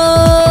ಬಂದ್ಬಿಡೋ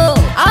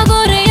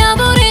ಆಗೋರೆ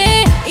ಆಗೋರೆ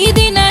ಈ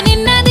ದಿನ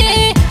ನಿನ್ನದೇ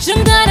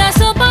ಶೃಂಗಾರ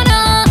ಸೋಪಾನ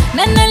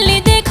ನನ್ನಲ್ಲಿ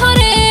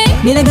ದೇಖೋರೆ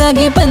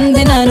ನಿನಗಾಗಿ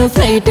ಬಂದೆ ನಾನು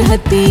ಫ್ಲೈಟ್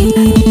ಹತ್ತಿ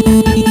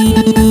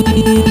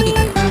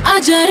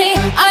ಆಜಾರೆ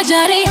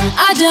ಆಜಾರೆ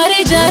ಆಜಾರೆ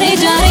ಜಾರೆ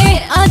ಜಾರೆ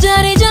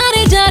ಆಜಾರೆ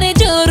ಜಾರೆ ಜಾರೆ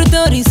ಜೋರು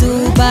ತೋರಿಸು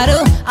ಬಾರೋ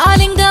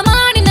ಆಲಿಂಗ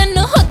ಮಾಡಿ ನನ್ನ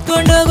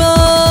ಹೊತ್ಕೊಂಡೋಗೋ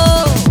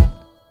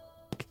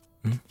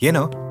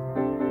ಏನೋ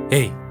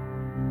ಏಯ್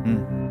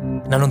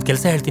ನಾನೊಂದು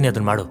ಕೆಲಸ ಹೇಳ್ತೀನಿ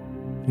ಅದನ್ನ ಮಾಡು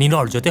ನೀನು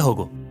ಅವಳ ಜೊತೆ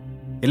ಹೋಗು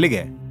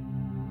ಎಲ್ಲಿಗೆ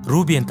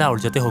ರೂಬಿ ಅಂತ ಅವಳ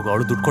ಜೊತೆ ಹೋಗು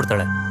ಅವಳು ದುಡ್ಡು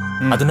ಕೊಡ್ತಾಳೆ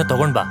ಅದನ್ನ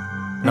ತಗೊಂಡ್ ಬಾ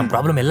ನಮ್ಮ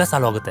ಪ್ರಾಬ್ಲಮ್ ಎಲ್ಲ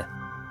ಸಾಲ್ವ್ ಆಗುತ್ತೆ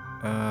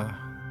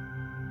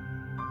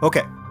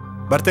ಓಕೆ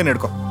ಬರ್ತೇನೆ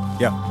ಹಿಡ್ಕೊ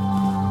ಯಾ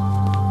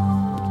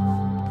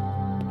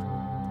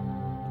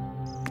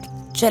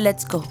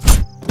ಲೆಟ್ಸ್ ಗೋ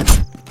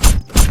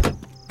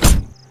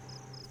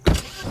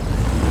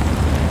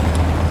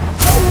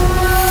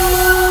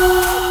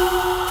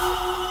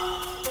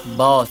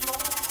ಬಾಸ್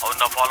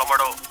ಅವನ್ನ ಫಾಲೋ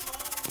ಮಾಡು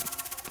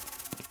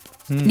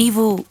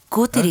ನೀವು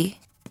ಕೂತಿರಿ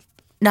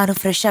ನಾನು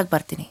ಫ್ರೆಶ್ ಆಗಿ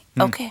ಬರ್ತೀನಿ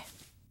ಓಕೆ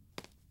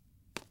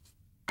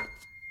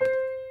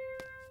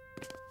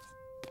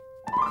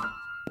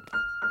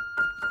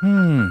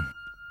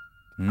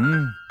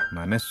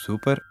ಮನೆ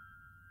ಸೂಪರ್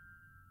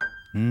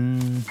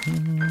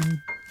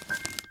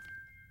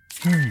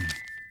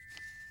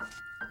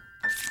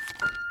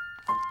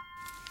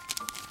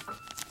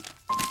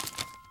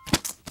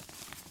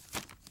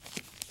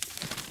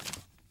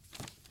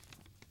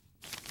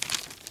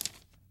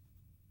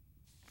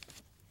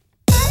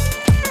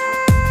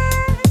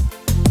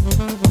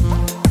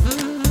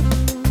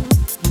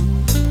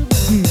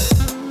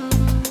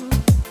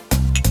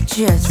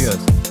Cheers.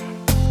 Cheers.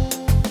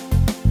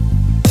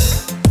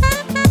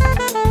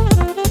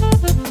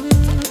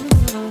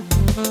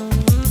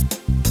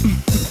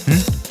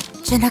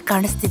 ಚೆನ್ನಾಗಿ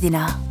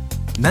ಕಾಣಿಸ್ತಿದ್ದೀನಾ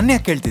ನನ್ನ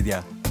ಯಾಕೆ ಕೇಳ್ತಿದ್ಯಾ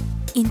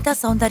ಇಂಥ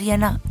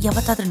ಸೌಂದರ್ಯನ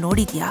ಯಾವತ್ತಾದ್ರೂ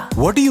ನೋಡಿದ್ಯಾ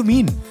what do you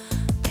mean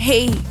hey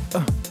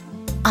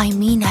I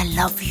mean I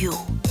love you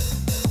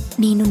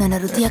ನೀನು ನನ್ನ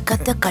ಹೃದಯ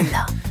ಕದ್ದ ಕಳ್ಳ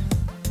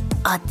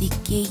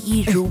ಅದಕ್ಕೆ ಈ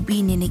ರೂಬಿ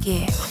ನಿನಗೆ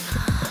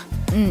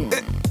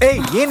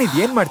ಏಯ್ ಏನಿದ್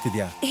ಏನ್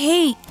ಮಾಡ್ತಿದ್ಯಾ hey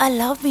I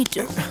love me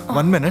to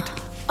 1 minute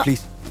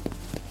please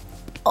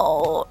O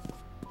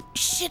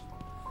shit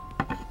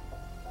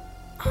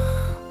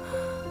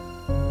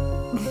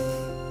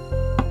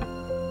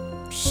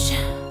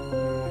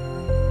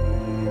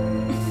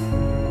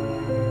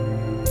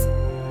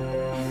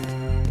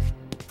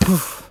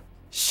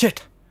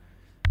shit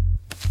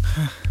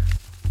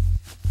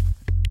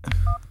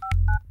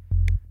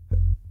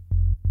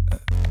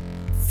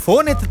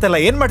phone ಎತ್ತಲ್ಲ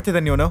ಏನ್ ಮಾಡ್ತಿದ್ದ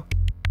ನೀವನು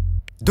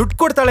ದುಡ್ಡು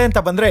ಕೊಡ್ತಾಳೆ ಅಂತ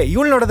ಬಂದ್ರೆ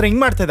ಇವಳು ನೋಡಿದ್ರೆ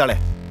ಹಿಂಗ್ ಮಾಡ್ತಿದ್ದಾಳೆ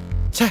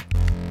ಛೇ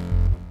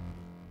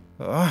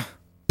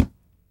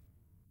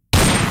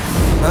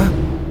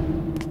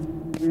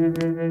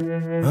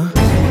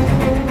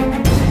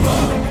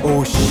ಓ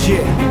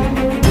ಶಿಟ್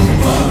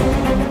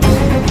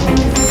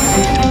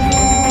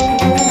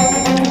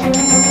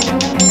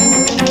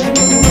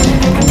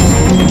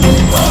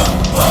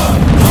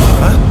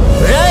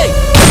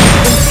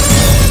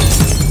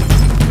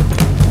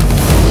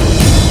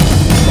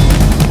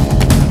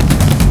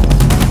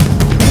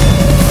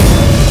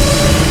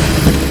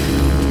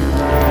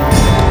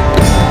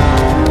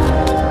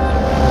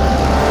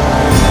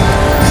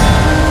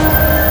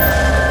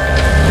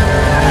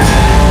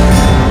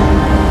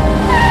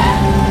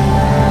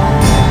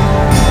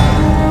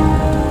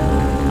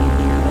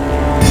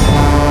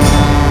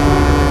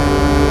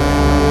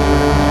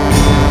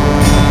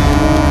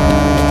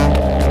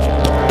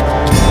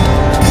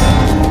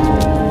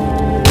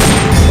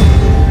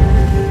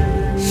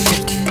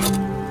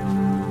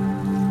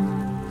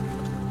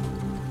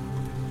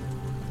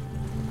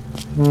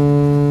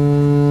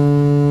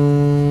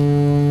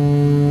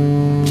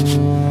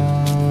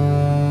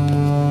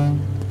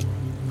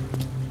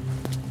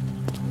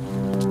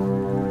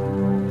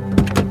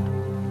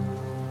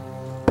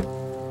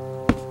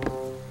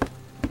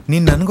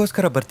ನೀನ್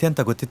ನನಗೋಸ್ಕರ ಬರ್ತೀಯ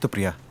ಅಂತ ಗೊತ್ತಿತ್ತು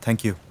ಪ್ರಿಯಾ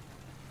ಥ್ಯಾಂಕ್ ಯು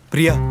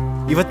ಪ್ರಿಯಾ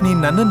ಇವತ್ ನೀನ್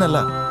ನನ್ನನ್ನಲ್ಲ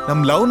ನಮ್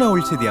ಲವ್ನ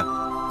ಉಳಿಸಿದ್ಯಾ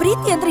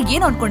ಪ್ರೀತಿ ಅಂದ್ರೆ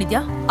ಏನು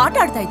ಅನ್ಕೊಂಡಿದ್ಯಾ ಆಟ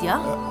ಆಡ್ತಾ ಇದ್ಯಾ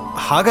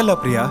ಹಾಗಲ್ಲ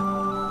ಪ್ರಿಯಾ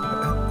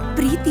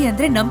ಪ್ರೀತಿ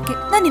ಅಂದ್ರೆ ನಂಬಿಕೆ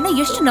ನಾನು ನಿನ್ನ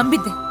ಎಷ್ಟು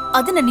ನಂಬಿದ್ದೆ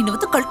ಅದನ್ನ ನೀನ್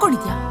ಇವತ್ತು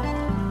ಕಳ್ಕೊಂಡಿದ್ಯಾ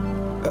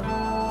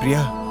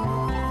ಪ್ರಿಯಾ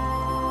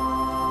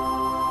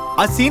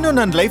ಆ ಸೀನು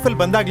ನನ್ನ ಲೈಫಲ್ಲಿ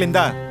ಬಂದಾಗ್ಲಿಂದ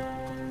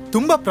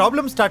ತುಂಬಾ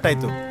ಪ್ರಾಬ್ಲಮ್ ಸ್ಟಾರ್ಟ್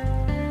ಆಯ್ತು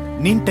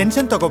ನೀನ್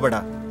tension ತಗೋಬೇಡ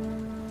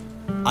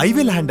I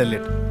will handle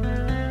it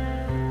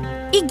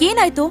ಈಗ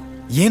ಏನಾಯ್ತು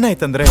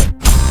ಏನಾಯ್ತಂದ್ರೆ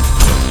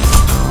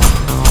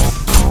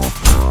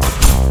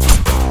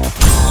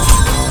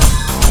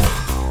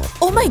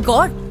ಓ ಮೈ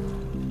ಗಾಡ್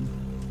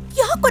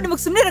ಯಾಕೋ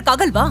ನಿಮಗ್ ಸುಮ್ಮನೆ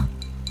ಇರಕ್ಕಾಗಲ್ವಾ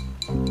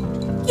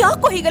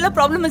ಯಾಕೋ ಹೀಗೆಲ್ಲ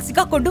ಪ್ರಾಬ್ಲಮ್ ಅಲ್ಲಿ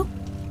ಸಿಕ್ಕಾಕೊಂಡು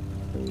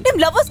ನಿಮ್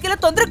ಲವರ್ಸ್ಗೆಲ್ಲ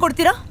ತೊಂದರೆ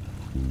ಕೊಡ್ತೀರಾ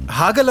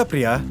ಹಾಗಲ್ಲ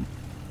ಪ್ರಿಯಾ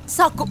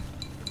ಸಾಕು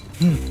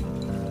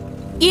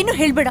ಏನು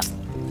ಹೇಳ್ಬೇಡ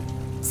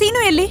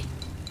ಸೀನು ಎಲ್ಲಿ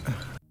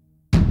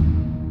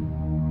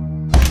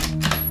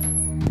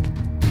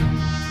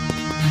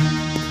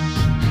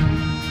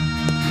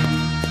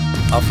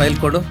ಆ ಫೈಲ್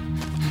ಕೊಡು.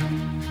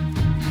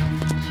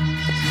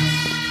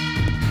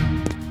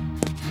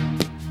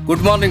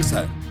 Good morning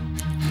sir.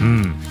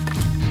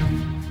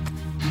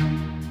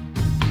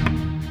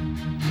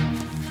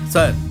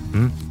 Sir,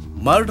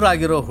 murder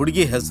ಆಗಿರೋ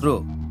ಹುಡುಗಿ ಹೆಸರು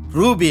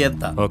ರೂಬಿ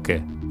ಅಂತ. ಓಕೆ.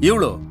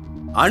 ಇವಳು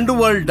under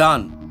world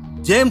Don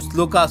James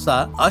ಲುಕಾಸ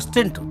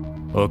assistant.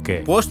 Okay.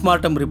 Post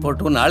mortem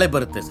report ನಾಳೆ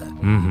ಬರುತ್ತೆ ಸರ್.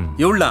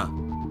 ಇವಳನ್ನ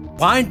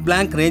ಪಾಯಿಂಟ್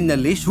ಬ್ಲಾಂಕ್ ರೇಂಜ್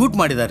ನಲ್ಲಿ ಶೂಟ್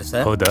ಮಾಡಿದ್ದಾರೆ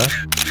ಸರ್. ಹೌದಾ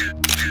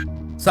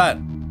ಸರ್?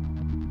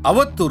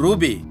 ಅವತ್ತು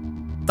ರೂಬಿ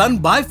ತನ್ನ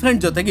ಬಾಯ್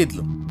ಫ್ರೆಂಡ್ ಜೊತೆಗೆ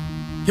ಇದ್ಲು.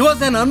 He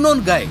was an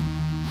unknown Guy.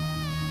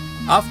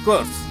 Of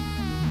course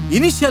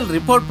initial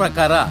report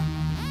ಪ್ರಕಾರ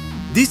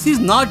this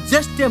is not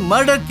just A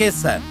murder case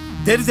sir.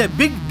 There is A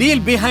big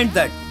deal behind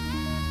that.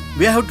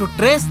 We have to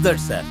trace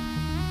that sir.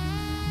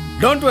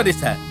 Don't worry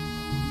sir,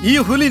 ಈ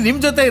ಹುಲಿ ನಿಮ್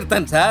ಜೊತೆ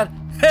ಇರ್ತಾನೆ sir.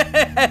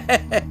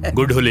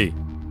 Good ಹುಲಿ,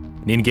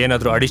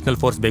 ನಿನ್ಗೇನಾದ್ರೂ additional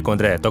force ಬೇಕು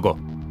ಅಂದ್ರೆ ತಗೋ.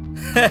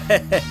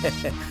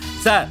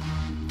 ಸರ್,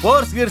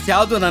 ಫೋರ್ಸ್ ಗಿರ್ಸ್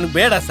ಯಾವುದು ನನಗೆ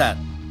ಬೇಡ ಸರ್.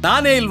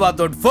 ನಾನೇ ಇಲ್ವಾ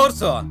ದೊಡ್ಡ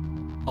ಫೋರ್ಸ್?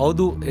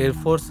 ಹೌದು, air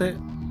force.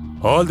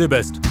 All the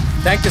best.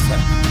 Thank you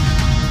sir.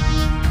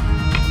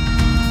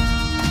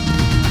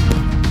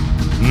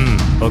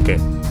 Okay.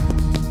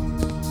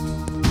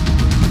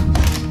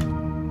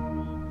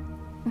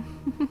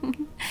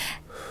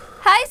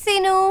 Hi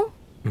scene.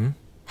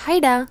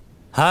 Hi ಡಾ.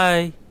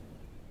 ಹಾಯ್.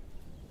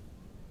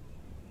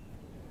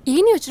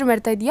 ಏನು ಯೋಚನೆ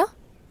ಮಾಡ್ತಾ ಇದೀಯಾ?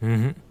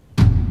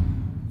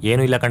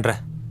 ಏನು ಇಲ್ಲ ಕಣ್ರೆ.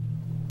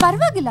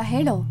 ಪರವಾಗಿಲ್ಲ,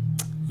 ಹೇಳೋ.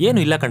 ಏನು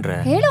ಇಲ್ಲ ಕಣ್ರೆ.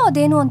 ಹೇಳೋ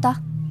ಅದೇನು ಅಂತ.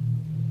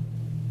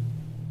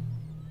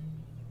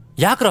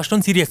 ಯಾಕ್ರ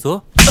ಅಷ್ಟೊಂದು ಸೀರಿಯಸ್ಸು?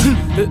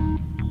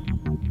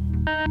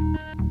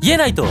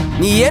 ಏನಾಯ್ತು?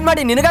 ನೀ ಏನ್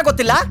ಮಾಡಿ ನಿನಗ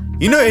ಗೊತ್ತಿಲ್ಲ?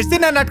 ಇನ್ನು ಎಷ್ಟು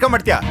ದಿನ ನಾಟಕ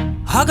ಮಾಡ್ತೀಯಾ?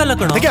 ಹಾಗಲ್ಲ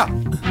ಕಣ.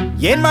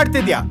 ಏನ್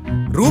ಮಾಡ್ತಿದ್ಯಾ?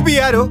 ರೂಬಿ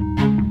ಯಾರು?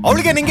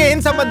 ಅವಳಿಗೆ ನಿಂಗೆ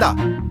ಏನ್ ಸಂಬಂಧ?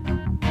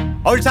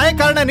 ಅವಳು ಸಾಯ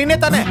ಕಾರಣ ನಿನ್ನೆ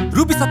ತಾನೆ.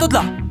 ರೂಬಿ ಸತ್ತೋದ್ಲ?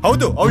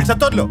 ಹೌದು, ಅವಳು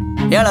ಸತ್ತೋದ್ಲು.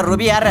 ಹೇಳ,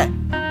 ರೂಬಿ ಯಾರ?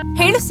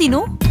 ಹೇಳು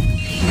ಸೀನು.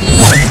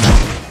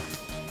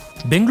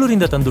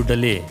 ಬೆಂಗಳೂರಿಂದ ತಂದ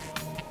ದುಡ್ಡಲ್ಲಿ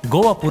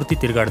ಗೋವಾ ಪೂರ್ತಿ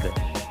ತಿರುಗಾಡ್ದೆ.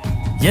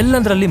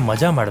 ಎಲ್ಲಂದ್ರಲ್ಲಿ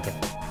ಮಜಾ ಮಾಡಿದೆ.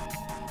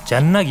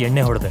 ಚೆನ್ನಾಗಿ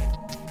ಎಣ್ಣೆ ಹೊಡೆದೆ.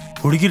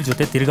 ಹುಡುಗಿರ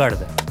ಜೊತೆ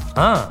ತಿರುಗಾಡ್ದೆ.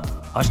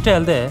 ಅಷ್ಟೇ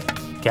ಅಲ್ಲದೆ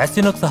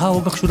ಕ್ಯಾಸಿನೋಗೆ ಸಹ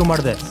ಹೋಗಕ್ಕೆ ಶುರು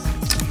ಮಾಡಿದೆ.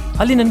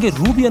 ಅಲ್ಲಿ ನನಗೆ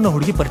ರೂಬಿ ಅನ್ನೋ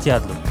ಹುಡುಗಿ ಪರಿಚಯ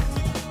ಆದ್ಲು.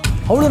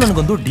 ಅವಳು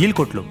ನನಗೊಂದು ಡೀಲ್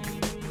ಕೊಟ್ಲು.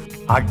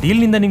 ಆ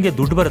ಡೀಲ್ನಿಂದ ನಿಮಗೆ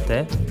ದುಡ್ಡು ಬರುತ್ತೆ,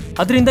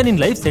 ಅದರಿಂದ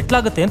ನಿನ್ನ ಲೈಫ್ ಸೆಟ್ಲ್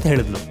ಆಗುತ್ತೆ ಅಂತ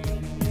ಹೇಳಿದ್ಲು.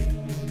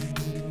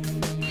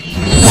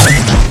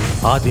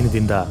 ಆ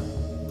ದಿನದಿಂದ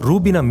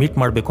ರೂಬಿನ ಮೀಟ್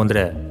ಮಾಡಬೇಕು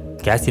ಅಂದರೆ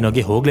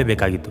ಕ್ಯಾಸಿನೋಗೆ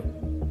ಹೋಗಲೇಬೇಕಾಗಿತ್ತು.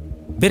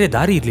 ಬೇರೆ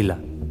ದಾರಿ ಇರಲಿಲ್ಲ.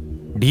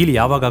 ಡೀಲ್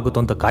ಯಾವಾಗ ಆಗುತ್ತೋ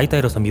ಅಂತ ಕಾಯ್ತಾ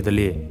ಇರೋ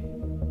ಸಮಯದಲ್ಲಿ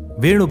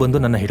ವೇಣು ಬಂದು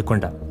ನನ್ನ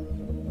ಹಿಡ್ಕೊಂಡ.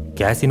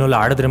 ಕ್ಯಾಸಿನೋಲ್ಲ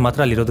ಆಡಿದ್ರೆ ಮಾತ್ರ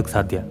ಅಲ್ಲಿರೋದಕ್ಕೆ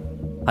ಸಾಧ್ಯ.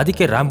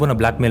 ಅದಕ್ಕೆ ರ್ಯಾಂಬೋನ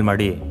ಬ್ಲ್ಯಾಕ್ ಮೇಲ್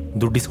ಮಾಡಿ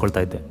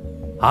ದುಡ್ಡಿಸ್ಕೊಳ್ತಾ ಇದ್ದೆ.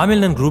 ಆಮೇಲೆ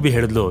ನನಗೆ ರೂಬಿ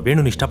ಹೇಳಿದ್ಲು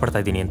ವೇಣುನ ಇಷ್ಟಪಡ್ತಾ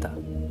ಇದ್ದೀನಿ ಅಂತ.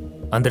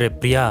 ಅಂದರೆ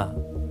ಪ್ರಿಯಾ,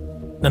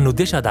 ನನ್ನ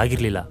ಉದ್ದೇಶ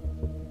ಅದಾಗಿರ್ಲಿಲ್ಲ.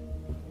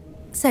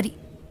 ಸರಿ,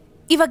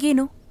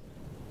 ಇವಾಗೇನು?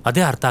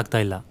 ಅದೇ ಅರ್ಥ ಆಗ್ತಾ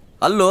ಇಲ್ಲ.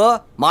 ಅಲ್ಲೂ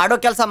ಮಾಡೋ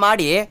ಕೆಲಸ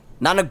ಮಾಡಿ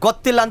ನನಗೆ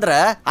ಗೊತ್ತಿಲ್ಲ ಅಂದ್ರೆ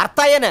ಅರ್ಥ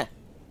ಏನ?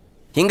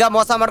 ಹಿಂಗ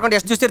ಮೋಸ ಮಾಡ್ಕೊಂಡು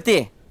ಎಷ್ಟು ದಿವಸ ಇರ್ತಿ?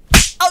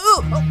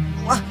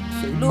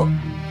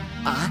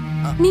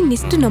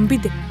 ನಿನ್ನಿಷ್ಟು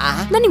ನಂಬಿದ್ದೆ.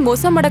 ನನಗೆ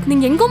ಮೋಸ ಮಾಡಕ್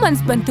ನಿಂಗೆ ಹೆಂಗೋ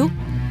ಮನ್ಸ್ ಬಂತು?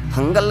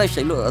 ಹಂಗಲ್ಲ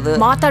ಶೈಲು, ಅದು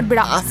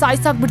ಮಾತಾಡ್ಬೇಡ,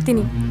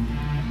 ಸಾಯ್ಸಾಕ್ಬಿಡ್ತೀನಿ.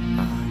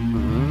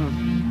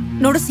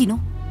 ನೋಡು ಸೀನು,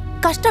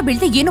 ಕಷ್ಟ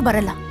ಬೀಳ್ದೆ ಏನು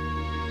ಬರಲ್ಲ.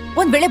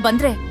 ಒಂದ್ ವೇಳೆ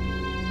ಬಂದ್ರೆ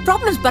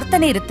ಪ್ರಾಬ್ಲಮ್ಸ್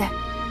ಬರ್ತಾನೆ ಇರುತ್ತೆ.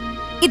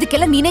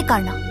 ಇದಕ್ಕೆಲ್ಲ ನೀನೇ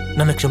ಕಾರಣ.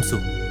 ನನ್ನ ಕ್ಷಮಿಸು.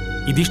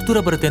 ಇದಿಷ್ಟು ದೂರ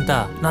ಬರುತ್ತೆ ಅಂತ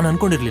ನಾನು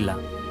ಅನ್ಕೊಂಡಿರ್ಲಿಲ್ಲ.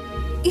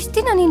 ಇಷ್ಟ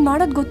ದಿನ ನೀನ್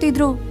ಮಾಡೋದ್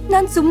ಗೊತ್ತಿದ್ರು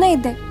ನಾನ್ ಸುಮ್ನೆ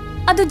ಇದ್ದೆ.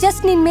 ಅದು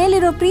ಜಸ್ಟ್ ನಿನ್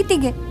ಮೇಲಿರೋ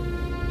ಪ್ರೀತಿಗೆ.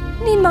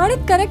 ನೀನ್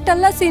ಮಾಡಿದ್ ಕರೆಕ್ಟ್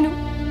ಅಲ್ಲ ಸೀನು.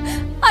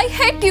 I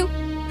hate you,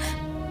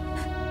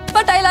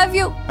 but I love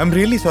you. I am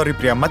really sorry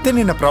Priya. ಮತ್ತೆ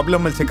ನಿನ್ನ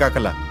ಪ್ರಾಬ್ಲಮ್ ಅಲ್ಲಿ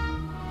ಸಿಕ್ಕಾಕಲ್ಲ.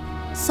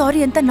 ಸಾರಿ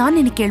ಅಂತ ನಾನ್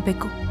ನಿನಗೆ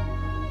ಕೇಳ್ಬೇಕು.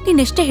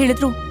 ನೀನ್ ಎಷ್ಟೇ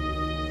ಹೇಳಿದ್ರು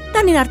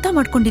ನಾನು ನೀನ್ ಅರ್ಥ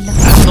ಮಾಡ್ಕೊಂಡಿಲ್ಲ.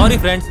 ಸಾರಿ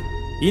ಫ್ರೆಂಡ್ಸ್,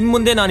 ಇನ್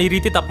ಮುಂದೆ ನಾನು ಈ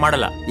ರೀತಿ ತಪ್ಪು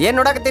ಮಾಡಲ್ಲ. ಏನ್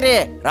ನೋಡಕತ್ತೀರಿ?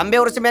 ರಂಬೆ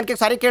ಉರ್ಸಿ ಮೇನ್ಕೆ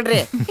ಸಾರಿ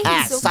ಕೇಳ್ರಿ.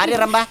 ಸಾರಿ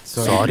ರಂಬಾ.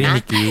 ಸಾರಿ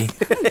ನಿಕ್ಕಿ.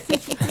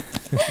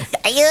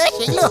 ಅಯ್ಯೋ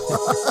ಶೈಲು.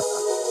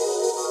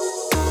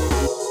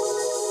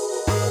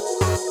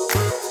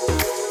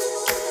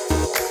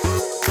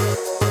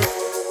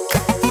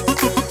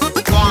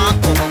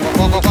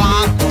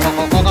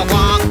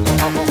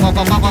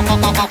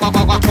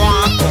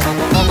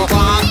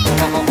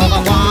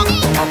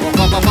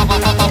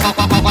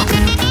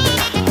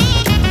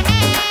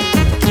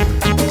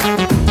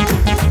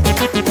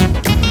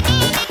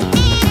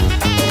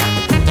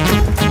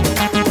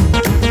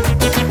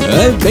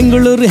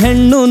 ಬೆಂಗಳೂರು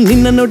ಹೆಣ್ಣು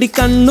ನಿನ್ನ ನೋಡಿ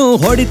ಕಣ್ಣು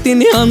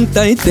ಹೊಡಿತೀನಿ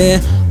ಅಂತೈತೆ.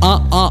 ಆ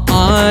ಆ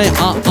ಆಯ್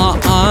ಆ ಆ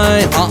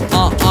ಆಯ್ ಆ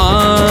ಆ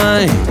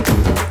ಆಯ್.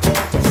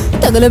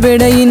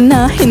 ತಗಲಬೇಡ ಇನ್ನ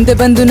ಹಿಂದೆ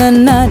ಬಂದು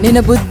ನನ್ನ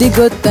ನಿನ್ನ ಬುದ್ಧಿ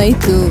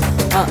ಗೊತ್ತಾಯ್ತು.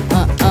 ಆ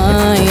ಆ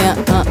ಆಯ್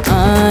ಆ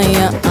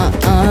ಆಯ್ ಆ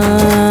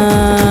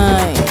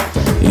ಆಯ್.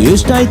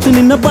 ಎಷ್ಟಾಯ್ತು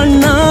ನಿನ್ನ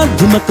ಬಣ್ಣ,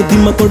 ಧಿಮಕ್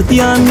ಧಿಮ್ಮ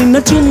ಕೊಡ್ತೀಯ ನಿನ್ನ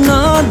ಚಿನ್ನ.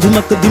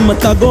 ಧಿಮಕ್ ಧಿಮ್ಮ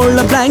ತಗೋಳ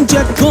ಬ್ಲ್ಯಾಂಕ್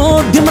ಚೆಕ್ಕು,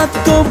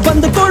 ಧಿಮಕ್ಕು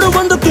ಬಂದು ಕೊಡು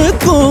ಒಂದು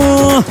ಕೇಕು.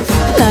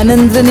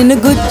 ನಾನಂದ್ರೆ ನಿನ್ನ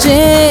ಗುಚ್ಚೆ,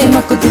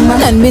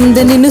 ನನ್ನಿಂದ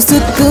ನಿನ್ನ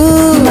ಸುತ್ತು.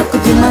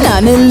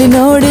 ನಾನೆಲ್ಲಿ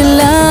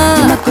ನೋಡಿಲ್ಲ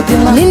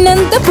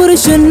ನಿನ್ನಂತ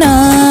ಪುರುಷನ್ನ.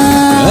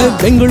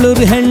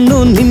 ಬೆಂಗಳೂರು ಹೆಣ್ಣು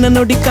ನಿನ್ನ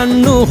ನೋಡಿ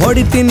ಕಣ್ಣು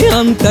ಹೊಡಿತೀನಿ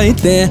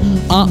ಅಂತೈತೆ.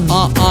 ಆ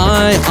ಆ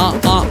ಆಯ್ ಆ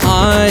ಆ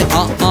ಆಯ್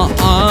ಆ ಆ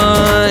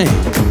ಆಯ್.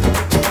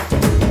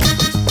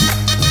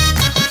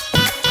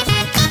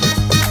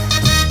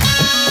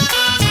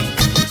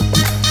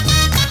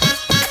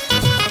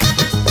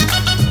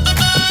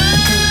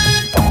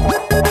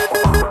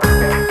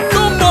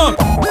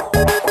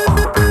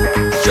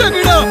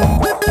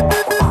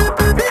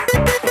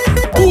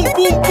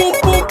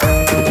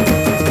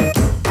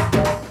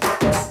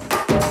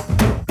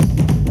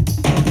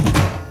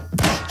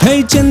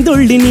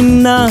 ತುಳ್ಳಿ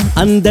ನಿನ್ನ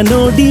ಅಂದ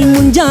ನೋಡಿ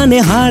ಮುಂಜಾನೆ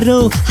ಹಾರೋ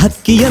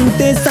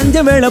ಹಕ್ಕಿಯಂತೆ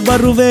ಸಂಜೆ ವೇಳೆ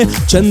ಬರುವೆ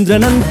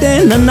ಚಂದ್ರನಂತೆ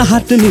ನನ್ನ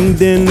ಹಾತು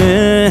ನಿಂದೇನೆ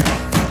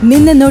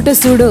ನಿನ್ನ ನೋಟ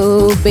ಸುಡೋ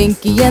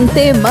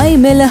ಬೆಂಕಿಯಂತೆ ಮೈ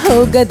ಮೇಲೆ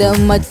ಹೋಗದ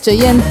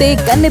ಮಚ್ಚೆಯಂತೆ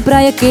ಕನ್ನೆ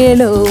ಪ್ರಾಯ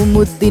ಕೇಳೋ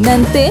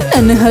ಮುದ್ದಿನಂತೆ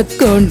ನನ್ನ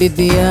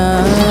ಹತ್ಕೊಂಡಿದ್ದೀಯಾ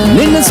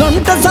ನಿನ್ನ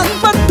ಸ್ವಂತ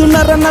ಸಂಪತ್ತು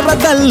ನರ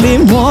ನರದಲ್ಲಿ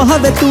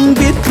ಮೋಹವೇ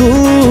ತುಂಬಿತ್ತು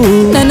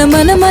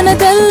ನನ್ನ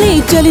ಮನದಲ್ಲಿ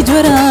ಚಳಿ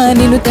ಜ್ವರ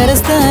ನೀನು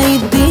ತರಿಸ್ತಾ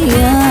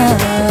ಇದ್ದೀಯಾ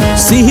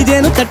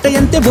ಸಿಹಿದೇನು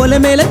ತಟ್ಟೆಯಂತೆ ಬೋಲೆ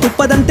ಮೇಲೆ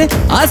ತುಪ್ಪದಂತೆ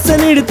ಆಸೆ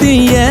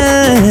ನೀಡುತ್ತೀಯ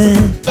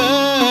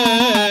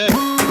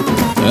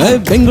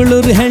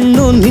ಬೆಂಗಳೂರು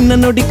ಹೆಣ್ಣು ನಿನ್ನ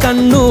ನೋಡಿ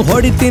ಕಣ್ಣು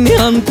ಹೊಡಿತೀನಿ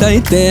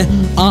ಅಂತೈತೆ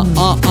ಆ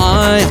ಆ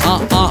ಆಯ್ ಆ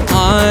ಆ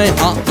ಆಯ್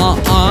ಆ ಆ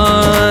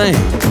ಆಯ್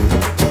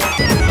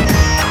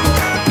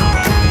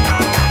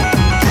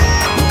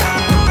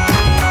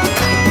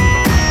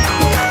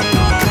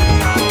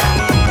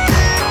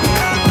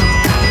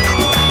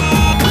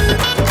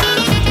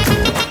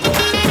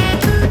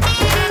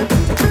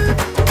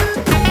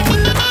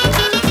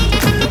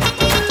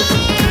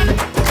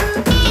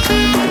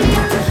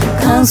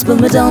Spill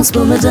me down,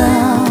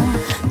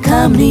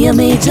 Kamna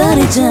me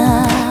jare ja.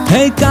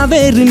 ಹೇ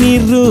ಕಾವೇರಿ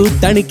ನೀರು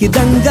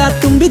ತಣಿಕಿದಂಗ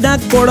ತುಂಬಿದ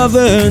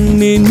ಕೊಡವೆ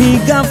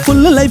ನೀನೀಗ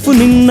ಫುಲ್ ಲೈಫು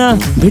ನಿನ್ನ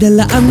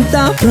ಬಿಡಲ್ಲ ಅಂತ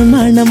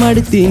ಪ್ರಮಾಣ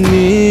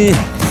ಮಾಡ್ತೀನಿ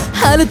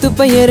ಹಾಲು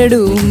ತುಪ್ಪ ಎರಡು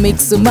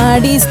ಮಿಕ್ಸ್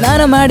ಮಾಡಿ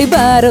ಸ್ನಾನ ಮಾಡಿ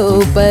ಬಾರೋ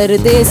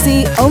ಪರದೇಸಿ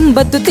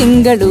 9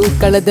 ತಿಂಗಳು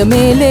ಕಳೆದ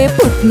ಮೇಲೆ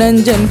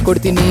ಪುಟ್ನಂಜನ್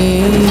ಕೊಡ್ತೀನಿ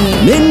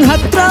ನಿನ್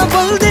ಹತ್ರ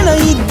ಬಲ್ದಿನ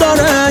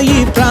ಇದ್ದರ ಈ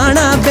ಪ್ರಾಣ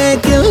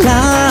ಬೇಕಿಲ್ಲ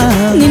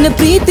ನಿನ್ನ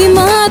ಪ್ರೀತಿ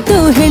ಮಾತು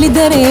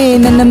ಹೇಳಿದರೆ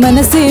ನನ್ನ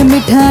ಮನಸ್ಸೇ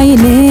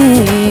ಮಿಠಾಯಿನೇ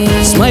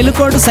ಸ್ಮೈಲ್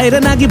ಕೊಡು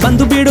ಸೈರನ್ ಆಗಿ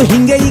ಬಂದು ಬಿಡು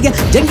ಹಿಂಗೆ ಹೀಗೆ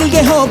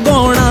ಜಂಗಲ್ಗೆ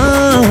ಹೋಗೋಣ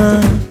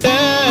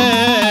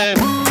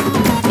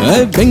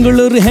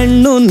ಬೆಂಗಳೂರು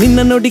ಹೆಣ್ಣು ನಿನ್ನ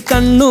ನೋಡಿ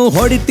ಕಣ್ಣು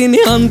ಹೊಡಿತೀನಿ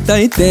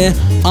ಅಂತೈತೆ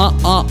ಆ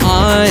ಆ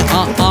ಆಯ್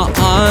ಆ ಆ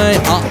ಆಯ್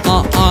ಆ ಆ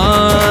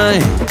ಆಯ್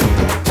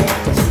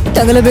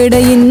ತಗಲಬೇಡ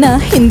ಇನ್ನ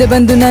ಹಿಂದೆ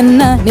ಬಂದು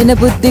ನನ್ನ ನಿನ್ನ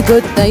ಬುದ್ಧಿ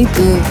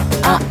ಗೊತ್ತಾಯ್ತು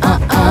ಆ ಆ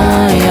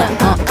ಆಯ್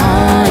ಆ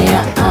ಆಯ್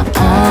ಆ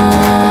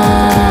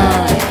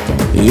ಆಯ್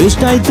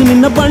ಎಷ್ಟಾಯ್ತು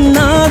ನಿನ್ನ ಬಣ್ಣ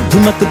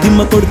ಧಿಮಕ್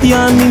ದಿಮ್ಮ ಕೊಡ್ತೀಯ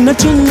ನಿನ್ನ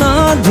ಚಿನ್ನ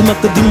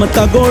ಧಿಮಕ್ ದಿಮ್ಮ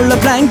ತಗೋಳ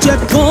ಬ್ಲ್ಯಾಂಕ್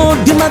ಚೆಕ್ಕು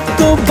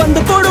ಧಿಮಕ್ಕು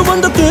ಬಂದು ಕೊಡು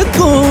ಒಂದು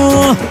ಕೇಕು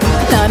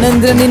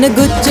ನಾನಂದ್ರೆ ನಿನ್ನ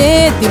ಗುಚ್ಚೆ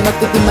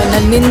ತಿಮ್ಮಕ್ಕ ತಿಮ್ಮ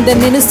ನನ್ನಿಂದ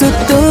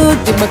ನೆನೆಸುತ್ತು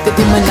ತಿಮ್ಮಕ್ಕ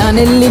ತಿಮ್ಮ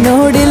ನಾನೆಲ್ಲಿ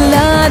ನೋಡಿಲ್ಲ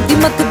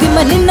ತಿಮ್ಮಕ್ಕ ತಿಮ್ಮ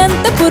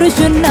ನಿನ್ನಂತ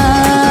ಪುರುಷನ್ನ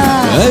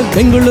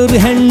ಬೆಂಗಳೂರು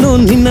ಹೆಣ್ಣು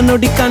ನಿನ್ನ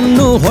ನೋಡಿ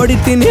ಕಣ್ಣು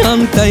ಹೊಡಿತೀನಿ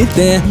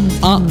ಅಂತೈತೆ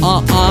ಆ ಆ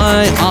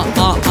ಆಯ್ ಆ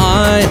ಆ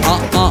ಆಯ್ ಆ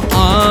ಆ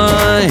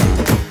ಆಯ್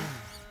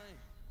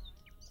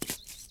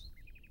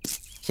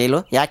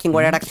ಶೈಲು ಯಾಕೆ ಹಿಂಗೆ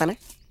ಓಡಾಡಕ್ತಾನೆ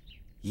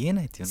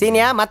ಏನಾಯ್ತು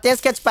ಸೀನಿಯಾ ಮತ್ತೆ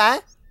ಸ್ಕೆಚ್ ಪಾ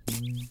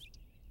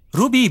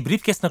ರೂಬಿ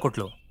ಬ್ರೀಫ್ ಕೇಸ್ನ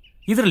ಕೊಟ್ಲು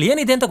ಇದ್ರಲ್ಲಿ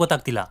ಏನಿದೆ ಅಂತ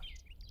ಗೊತ್ತಾಗ್ತಿಲ್ಲ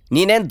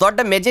ನೀನೇನ್ ದೊಡ್ಡ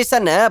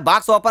ಮೆಜಿಷನ್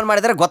ಬಾಕ್ಸ್ ಓಪನ್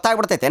ಮಾಡಿದ್ರೆ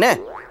ಗೊತ್ತಾಗ್ಬಿಡ್ತೈತೇನೆ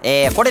ಏ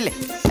ಕೊಡಿಲಿ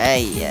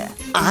ಅಯ್ಯ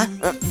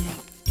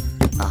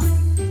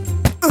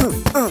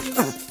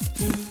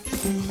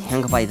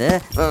ಹೆಂಗಪ್ಪ ಇದು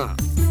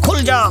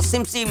ಖುಲ್ಜಾ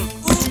ಸಿಮ್ ಸಿಮ್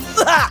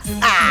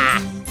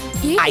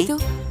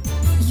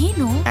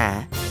ಏನು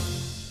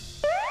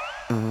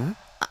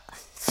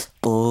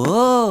ಓ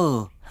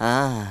ಹಾ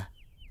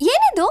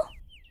ಏನಿದು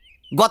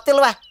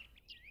ಗೊತ್ತಿಲ್ವಾ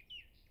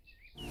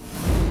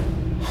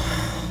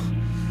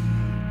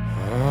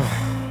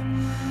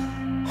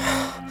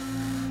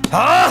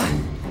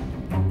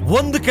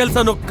ಒಂದು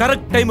ಕೆಲಸನು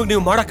ಕರೆಕ್ಟ್ ಟೈಮಿಗೆ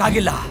ನೀವು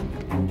ಮಾಡಕ್ಕಾಗಿಲ್ಲ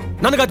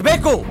ನನಗದು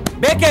ಬೇಕು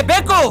ಬೇಕೇ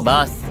ಬೇಕು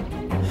ಬಾಸ್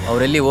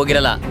ಅವರೆಲ್ಲಿ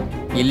ಹೋಗಿರಲ್ಲ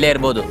ಇಲ್ಲೇ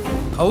ಇರ್ಬೋದು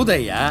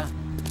ಹೌದಯ್ಯ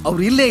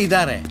ಅವ್ರು ಇಲ್ಲೇ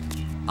ಇದ್ದಾರೆ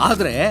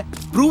ಆದ್ರೆ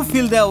ಪ್ರೂಫ್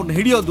ಇಲ್ಲದೆ ಅವ್ರನ್ನ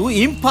ಹಿಡಿಯೋದು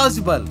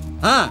ಇಂಪಾಸಿಬಲ್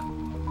ಹಾ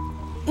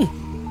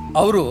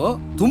ಅವರು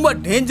ತುಂಬಾ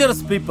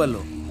ಡೇಂಜರಸ್ ಪೀಪಲ್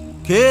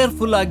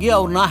ಕೇರ್ಫುಲ್ ಆಗಿ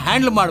ಅವ್ರನ್ನ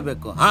ಹ್ಯಾಂಡಲ್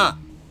ಮಾಡಬೇಕು ಹಾ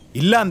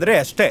ಇಲ್ಲ ಅಂದ್ರೆ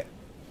ಅಷ್ಟೇ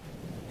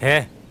ಹೇ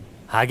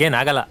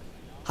ಹಾಗೇನಾಗಲ್ಲ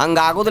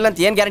ಹಂಗಾಗೋದಿಲ್ಲ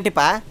ಅಂತ ಏನ್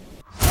ಗ್ಯಾರಂಟಿಪ್ಪ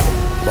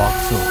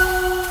ಬಾಕ್ಸು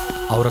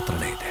ಅವ್ರ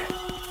ಹತ್ರನೇ ಇದೆ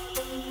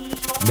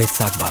ಮಿಸ್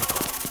ಆಗಬಾರ್ದು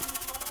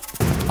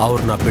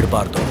ಅವ್ರನ್ನ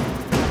ಬಿಡಬಾರ್ದು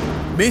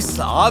ಮಿಸ್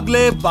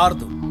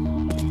ಆಗ್ಲೇಬಾರ್ದು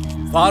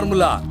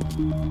ಫಾರ್ಮುಲಾ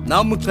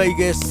ನಮ್ಮ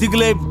ಕೈಗೆ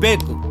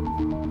ಸಿಗಲೇಬೇಕು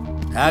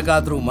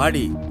ಹೇಗಾದ್ರೂ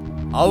ಮಾಡಿ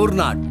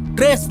ಅವ್ರನ್ನ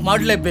ಟ್ರೇಸ್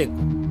ಮಾಡಲೇಬೇಕು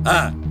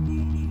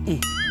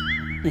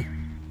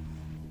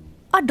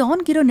ಆ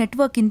ಡಾನ್ಗಿರೋ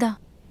ನೆಟ್ವರ್ಕ್ ಇಂದ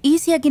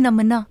ಈಸಿಯಾಗಿ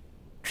ನಮ್ಮನ್ನ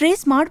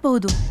ಟ್ರೇಸ್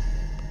ಮಾಡಬಹುದು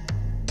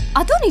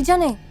ಅದು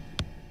ನಿಜಾನೇ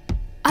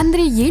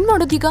ಅಂದ್ರೆ ಏನ್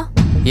ಮಾಡೋದೀಗ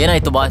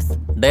ಏನಾಯ್ತು ಬಾಸ್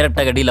ಡೈರೆಕ್ಟ್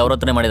ಆಗಿ ಡೀಲ್ ಅವ್ರ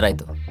ಹತ್ರನೇ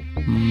ಮಾಡಿದ್ರಾಯ್ತು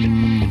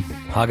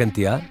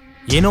ಹಾಗಂತೀಯಾ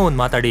ಏನೋ ಒಂದು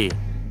ಮಾತಾಡಿ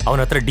ಅವನ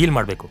ಹತ್ರ ಡೀಲ್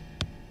ಮಾಡಬೇಕು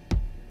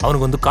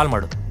ಅವನಿಗೊಂದು ಕಾಲ್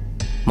ಮಾಡು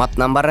ಮತ್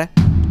ನಂಬರ್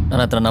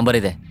ನನ್ನ ಹತ್ರ ನಂಬರ್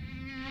ಇದೆ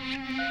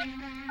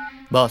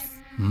boss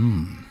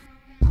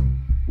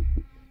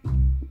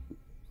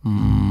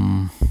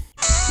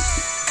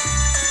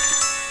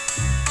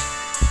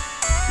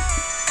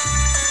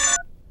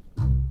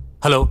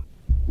hello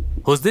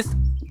whose this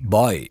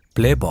boy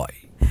play ಬಾಯ್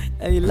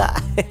ಇಲ್ಲ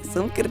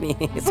ಸುಮ್ಕಿರ್ನಿ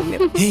ಸುಮ್ನೆ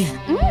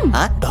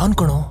ಡಾನ್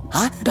ಕಣೋ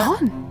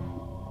ಡಾನ್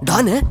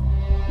ಡಾನ್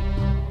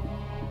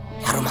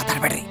ಯಾರು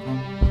ಮಾತಾಡ್ಬೇಡ್ರಿ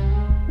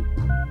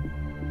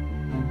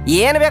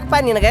ಏನ್ ಬೇಕಪ್ಪ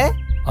ನಿನಗೆ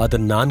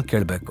ಅದನ್ನ ನಾನ್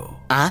ಕೇಳ್ಬೇಕು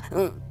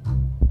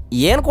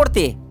ಏನ್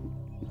ಕೊಡ್ತಿ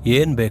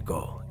ಏನ್ ಬೇಕೋ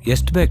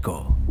ಎಷ್ಟು ಬೇಕೋ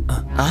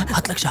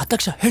 10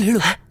 ಲಕ್ಷ ಹೇಳು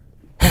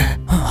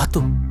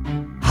 10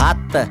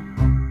 10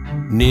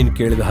 ನೀನ್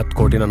ಕೇಳಿದ 10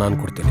 ಕೋಟಿನ ನಾನು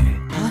ಕೊಡ್ತೀನಿ.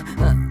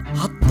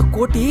 10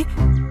 ಕೋಟಿ?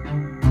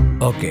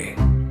 ಓಕೆ,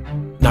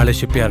 ನಾಳೆ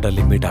ಶಿಪ್ ಯಾರ್ಡ್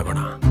ಅಲ್ಲಿ ಮೀಟ್ ಆಗೋಣ.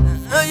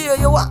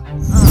 ಅಯ್ಯವ್ವ,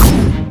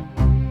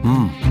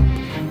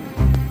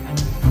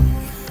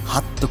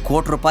 10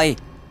 ಕೋಟಿ ರೂಪಾಯಿ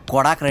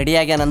ಕೊಡಾಕ್ ರೆಡಿ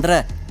ಆಗ್ಯಾನಂದ್ರ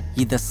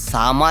ಇದು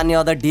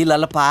ಸಾಮಾನ್ಯವಾದ ಡೀಲ್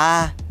ಅಲ್ಲಪ್ಪ.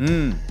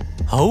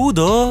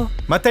 ಹೌದು,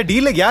 ಮತ್ತೆ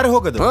ಡೀಲ್ಗೆ ಯಾರು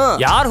ಹೋಗೋದು?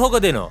 ಯಾರು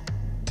ಹೋಗೋದೇನು?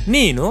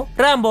 ನೀನು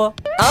ರಾಂಬೋ.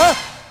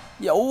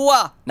 ಯವ್ವ,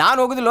 ನಾನು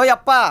ಹೋಗುದಿಲ್ಲ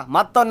ಯಪ್ಪ.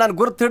 ಮತ್ತ ನಾನು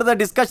ಗುರ್ತು ಹಿಡಿದ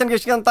ಡಿಸ್ಕಷನ್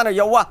ಅಂತಾನೆ.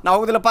 ಯವ್ವ, ನಾ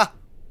ಹೋಗುದಿಲ್ಲಪ್ಪ.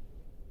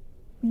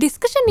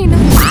 ಡಿಸ್ಕಷನ್ ನೀನು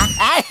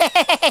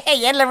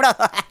ಏನ್ಲ ಬಿಡ.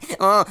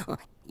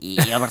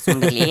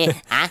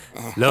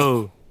 ಲವ್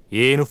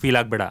ಏನು ಫೀಲ್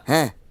ಆಗ್ಬೇಡ.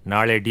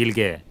 ನಾಳೆ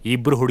ಡೀಲ್ಗೆ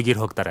 2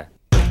 ಹುಡುಗಿರು ಹೋಗ್ತಾರೆ.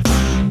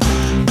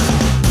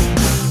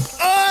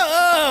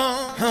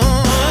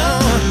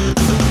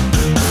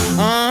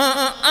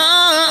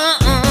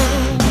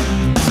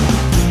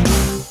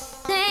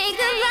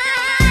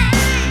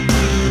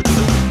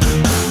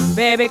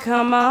 Baby,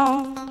 come on.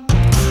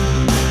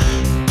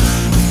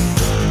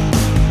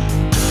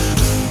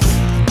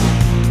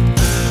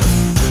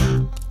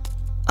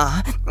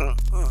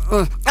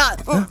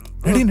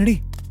 ನಡಿ ನಡಿ.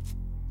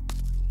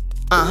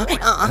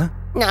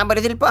 ನಾ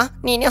ಬರೀದಿಲ್ಪ,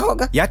 ನೀನೇ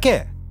ಹೋಗ. ಯಾಕೆ?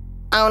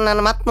 ಅವ್ನು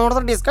ನನ್ನ ಮತ್ತೆ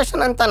ನೋಡಿದ್ರೆ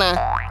ಡಿಸ್ಕಷನ್ ಅಂತಾನ.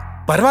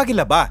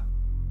 ಪರವಾಗಿಲ್ಲ, ಬಾ.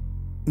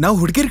 ನಾವು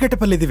ಹುಡುಗಿರ್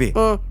ಕೆಟ್ಟಪಲ್ಲಿದ್ದೀವಿ,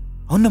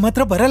 ಅವ್ನ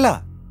ಮಾತ್ರ ಬರಲ್ಲ.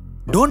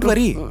 ಡೋಂಟ್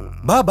ವರಿ,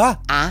 ಬಾ ಬಾ.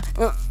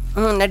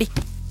 ನಡಿ.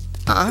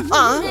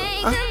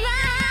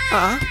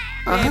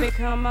 Baby,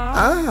 come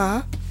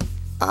on.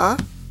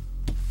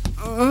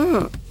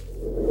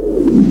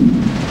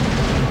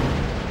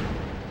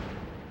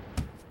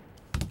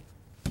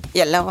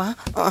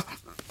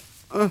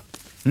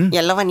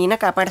 ಎಲ್ಲವ ನೀನ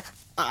ಕಾಪಾಡ.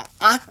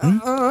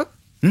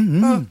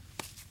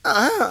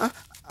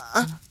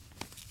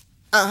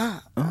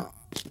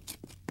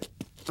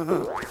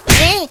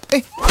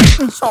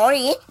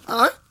 ಸಾರಿ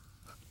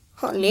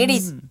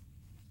ಲೇಡೀಸ್.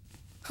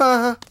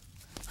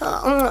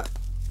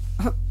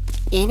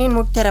 ಏನೇನು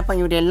ಮುಟ್ತಾರಪ್ಪ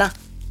ಇವರೆಲ್ಲ.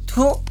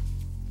 ಥೂ.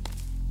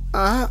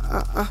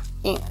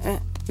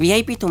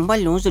 VIP ತುಂಬ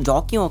ಲೂಸ್,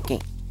 ಜಾಕಿ ಓಕೆ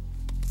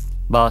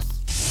ಬಾಸ್.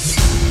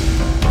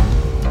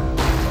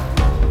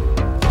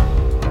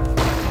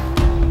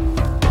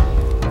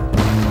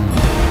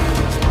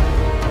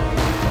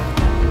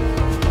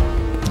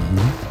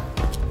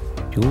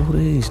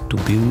 ಇವರೇ ಇಷ್ಟು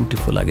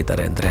ಬ್ಯೂಟಿಫುಲ್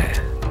ಆಗಿದ್ದಾರೆ ಅಂದರೆ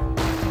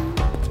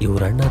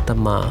ಇವರಣ್ಣ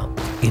ತಮ್ಮ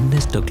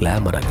ಇನ್ನೆಷ್ಟು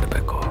ಗ್ಲಾಮರ್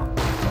ಆಗಿರಬೇಕು.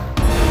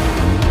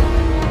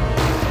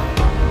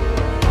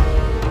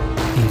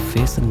 ಈ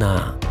ಫೇಸನ್ನ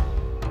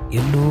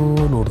ಎಲ್ಲೋ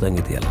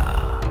ನೋಡ್ದಂಗಿದೆಯಲ್ಲ.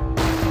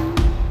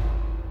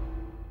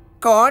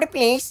 Code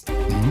please.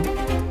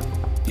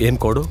 ಏನು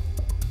ಕೋಡು?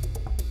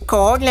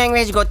 ಕೋಡ್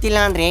ಲ್ಯಾಂಗ್ವೇಜ್ ಗೊತ್ತಿಲ್ಲ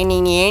ಅಂದರೆ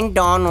ನೀನು ಏನು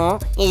ಡಾನು,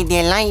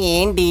 ಇದೆಲ್ಲ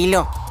ಏನು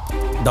ಡೀಲು?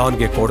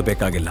 ಡಾನ್ಗೆ ಕೋಡ್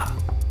ಬೇಕಾಗಿಲ್ಲ.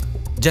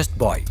 ಜಸ್ಟ್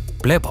ಬಾಯ್,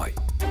 ಪ್ಲೇ ಬಾಯ್.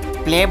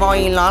 ಪ್ಲೇ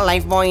ಬಾಯ್ ಇಲ್ಲ,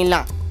 ಲೈಫ್ ಬಾಯ್ ಇಲ್ಲ.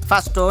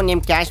 ಫಸ್ಟು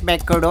ನಿಮ್ಮ ಕ್ಯಾಶ್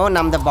ಬ್ಯಾಕ್ ಕೊಡು,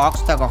 ನಮ್ದು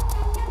ಬಾಕ್ಸ್ ತಗೋ.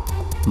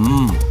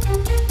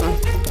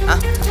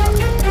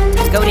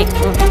 Gauri.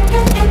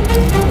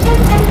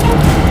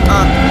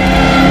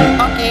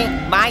 Okay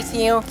bye, C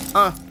you.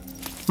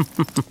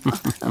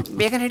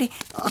 ಬೇಗ ನಡಿ.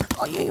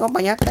 ಅಯ್ಯೋ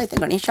ಭಯ ಆಗ್ತೈತೆ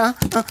ಗಣೇಶ.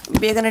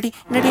 ಬೇಗ ನಡಿ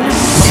ನಡಿ.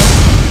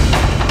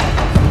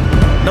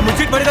 ನಮ್ಮ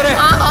ಮುಚ್ಚಿಟ್ ಮಾಡಿದ್ದಾರೆ.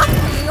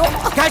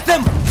 Catch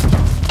them.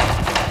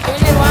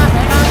 ಹೇಳಿಲ್ವಾ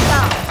ಬೇಡ ಅಂತ?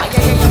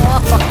 ಅಯ್ಯಯ್ಯೋ,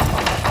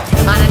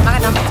 ನನ್ನ ಮಗ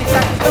ನಮ್ಮ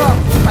ಚಿಕ್ಕಾಗಿತ್ತು.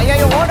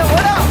 ಅಯ್ಯಯ್ಯೋ, ಓಡು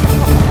ಓಡು.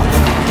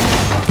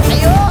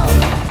 ಅಯ್ಯೋ,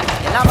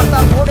 ಎಲ್ಲ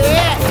ಬರ್ತಾವ ಓಡಿ.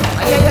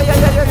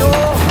 ಅಯ್ಯಯ್ಯಯ್ಯಯ್ಯೋ,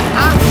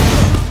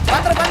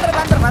 ಬಂದ್ರ ಬಂದ್ರ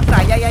ಬಂದ್ರ ಬಂದ್ರ.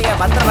 ಅಯ್ಯಯ್ಯಯ್ಯ,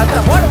 ಬಂದ್ರ ಬಂದ್ರ.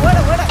 ಓಡು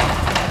ಓಡು ಓಡು.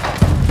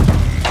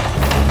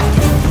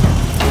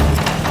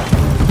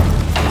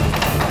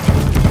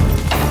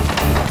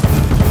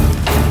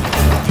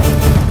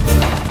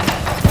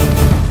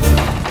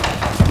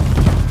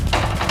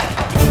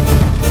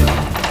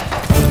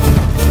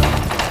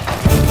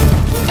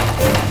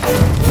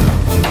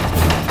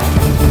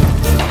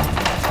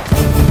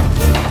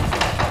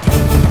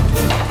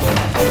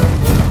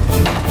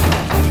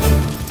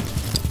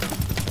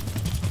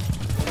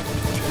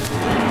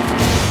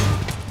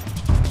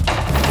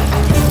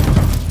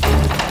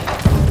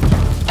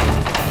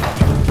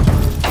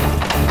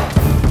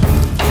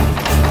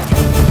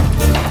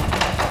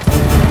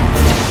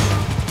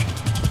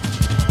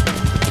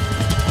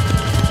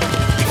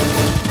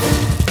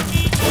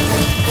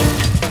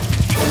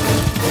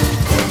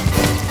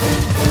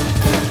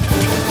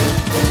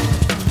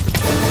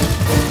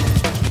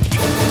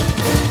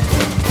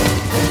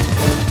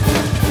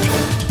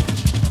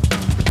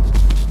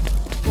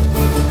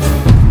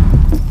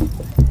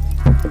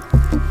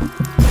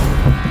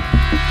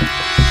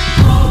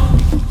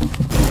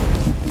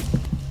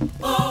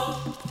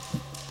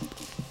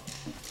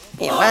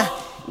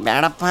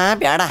 ಬೇಡಪ್ಪ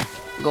ಬೇಡ,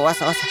 ಗೋವಾ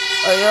ಸಾಸ್.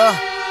 ಅಯ್ಯೋ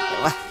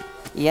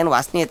ಏನು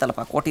ವಾಸನೆ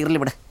ಐತಲ್ಲಪ್ಪ. ಕೋಟಿ ಇರಲಿ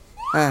ಬಿಡು.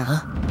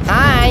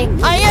 ಹಾಯ್.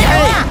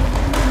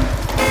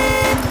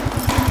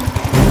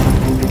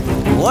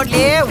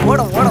 ಓಡ್ಲಿ, ಓಡ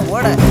ಓಡ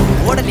ಓಡ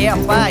ಓಡಲಿ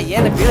ಅಪ್ಪ.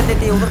 ಏನು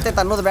ಬೀಳ್ತೈತಿ ಉದುರ್ತೈತಿ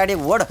ಅನ್ನೋದು ಬ್ಯಾಡಿ,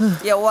 ಓಡು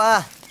ಯವ್ವ.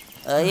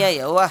 ಅಯ್ಯ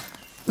ಯವ್ವ,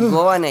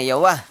 ಗೋವಾನೆ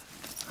ಯವ್ವ.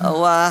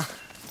 ಅವ್ವ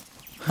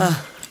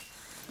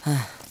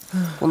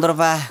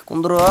ಕುಂದ್ರಪ್ಪ,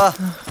 ಕುಂದ್ರು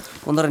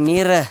ಕುಂದ್ರ.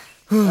 ನೀರು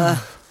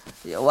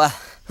ಯವ್ವ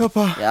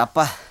ಯಪ್ಪ.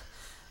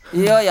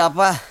 ಅಯ್ಯೋ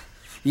ಯಪ್ಪ,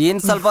 ಇನ್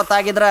ಸ್ವಲ್ಪ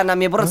ಹೊತ್ತಾಗಿದ್ರ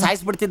ನಮ್ಮಿಬ್ರು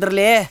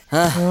ಸಾಯಿಸ್ಬಿಡ್ತಿದ್ರಲ್ಲಿ.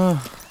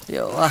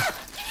 ಯವ್ವ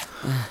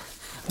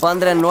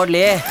ಬಂದ್ರೆ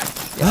ನೋಡ್ಲಿ.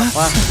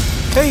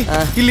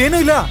 ಇಲ್ಲೇನು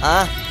ಇಲ್ಲ.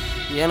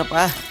 ಏನಪ್ಪ?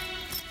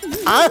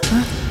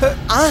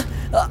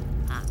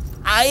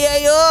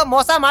 ಅಯ್ಯಯ್ಯೋ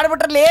ಮೋಸ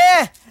ಮಾಡ್ಬಿಟ್ರಲ್ಲಿ.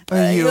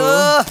 ಅಯ್ಯೋ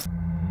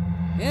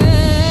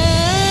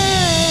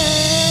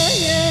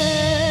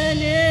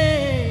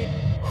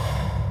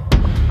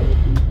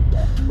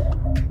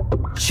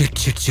ಶಿಟ್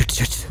ಶಿಟ್ ಶಿಟ್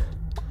ಶಿಟ್.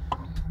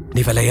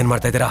 ನೀವೆಲ್ಲ ಏನ್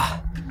ಮಾಡ್ತಾ ಇದ್ದೀರಾ?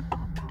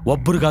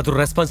 ಒಬ್ಬರಿಗಾದ್ರೂ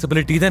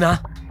ರೆಸ್ಪಾನ್ಸಿಬಿಲಿಟಿ ಇದೆನಾ?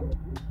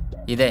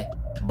 ಇದೆ.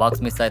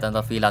 ಬಾಕ್ಸ್ ಮಿಸ್ ಆಯ್ತು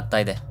ಅಂತ ಫೀಲ್ ಆಗ್ತಾ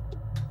ಇದೆ.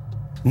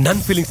 ನನ್ನ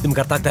ಫೀಲಿಂಗ್ಸ್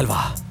ನಿಮ್ಗೆ ಅರ್ಥ ಆಗ್ತಾ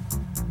ಇಲ್ವಾ?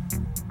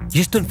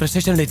 ಎಷ್ಟೊಂದು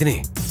ಫ್ರಸ್ಟ್ರೇಷನ್ ಇದ್ದೀನಿ.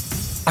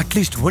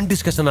 ಅಟ್ಲೀಸ್ಟ್ ಒಂದು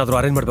ಡಿಸ್ಕಷನ್ ಆದ್ರೂ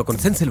ಅರೇಂಜ್ ಮಾಡ್ಬೇಕು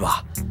ಅಂತ ಸೆನ್ಸ್ ಇಲ್ವಾ?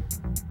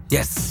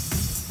 ಎಸ್,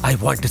 ಐ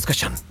ವಾಂಟ್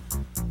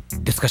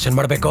ಡಿಸ್ಕಷನ್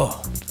ಮಾಡಬೇಕು.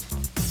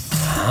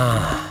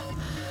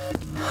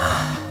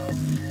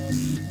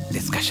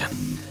 ಡಿಸ್ಕಷನ್.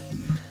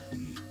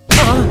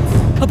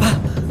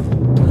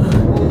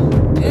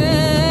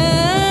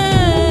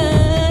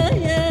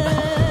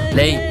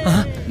 ಲೈ,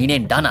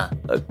 ನೀನೇನ್ ಡಾನ?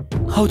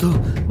 ಹೌದು.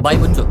 ಬಾಯ್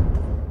ಮುಚ್ಚು.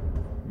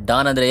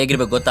 ಡಾನ್ ಅಂದ್ರೆ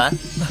ಹೇಗಿರ್ಬೇಕು ಗೊತ್ತಾ?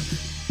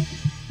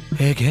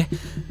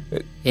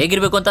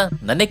 ಹೇಗಿರ್ಬೇಕು ಅಂತ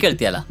ನನ್ನೇ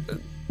ಕೇಳ್ತೀಯಲ್ಲ.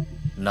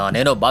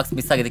 ನಾನೇನೋ ಬಾಕ್ಸ್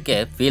ಮಿಸ್ ಆಗಿದ್ದಕ್ಕೆ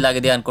ಫೀಲ್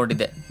ಆಗಿದೆ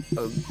ಅನ್ಕೊಂಡಿದ್ದೆ.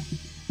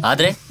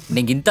 ಆದ್ರೆ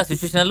ನಿಂಗಿಂತ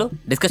ಸಿಚುವೇಶನಲ್ಲೂ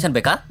ಡಿಸ್ಕಷನ್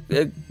ಬೇಕಾ?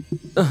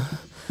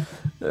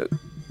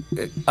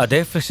 ಅದೇ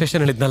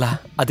ಫ್ರಸ್ಟ್ರೇಷನ್ ಹೇಳಿದ್ನಲ್ಲ,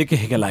 ಅದಕ್ಕೆ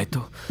ಹೀಗೆಲ್ಲ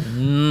ಆಯ್ತು.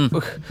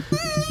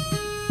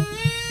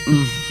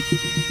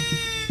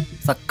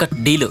 ಸಖತ್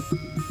ಡೀಲು.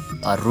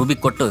 ಆ ರೂಬಿ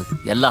ಕೊಟ್ಟು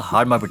ಎಲ್ಲ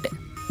ಹಾಳು ಮಾಡಿಬಿಟ್ಟೆ.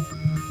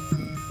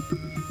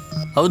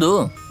 ಹೌದು,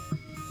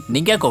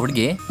 ನಿಂಗ್ಯಾಕೋ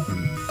ಹುಡುಗಿ?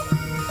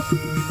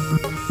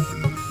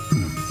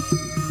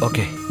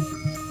 ಓಕೆ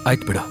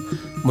ಆಯ್ತು ಬಿಡು,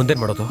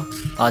 ಮುಂದೇನು ಮಾಡೋದು?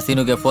 ಆ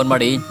ಸೀನುಗೆ ಫೋನ್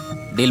ಮಾಡಿ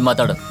ಡೀಲ್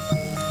ಮಾತಾಡು.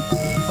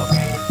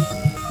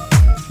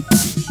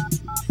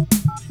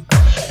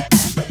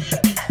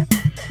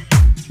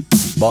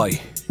 ಬಾಯ್,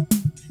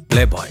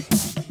 ಪ್ಲೇ ಬಾಯ್.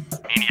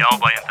 ನೀನು ಯಾವ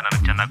ಬಾಯ್ ಅಂತ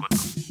ನನಗೆ ಚೆನ್ನಾಗಿ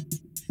ಗೊತ್ತು.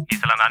 ಈ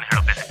ಸಲ ನಾನು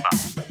ಹೇಳೋ ಬೇಸಿಕ್ ಬಾ.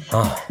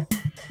 ಹಾಂ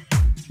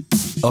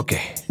ಓಕೆ.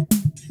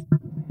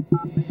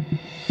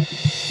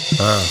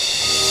 ಹಾಂ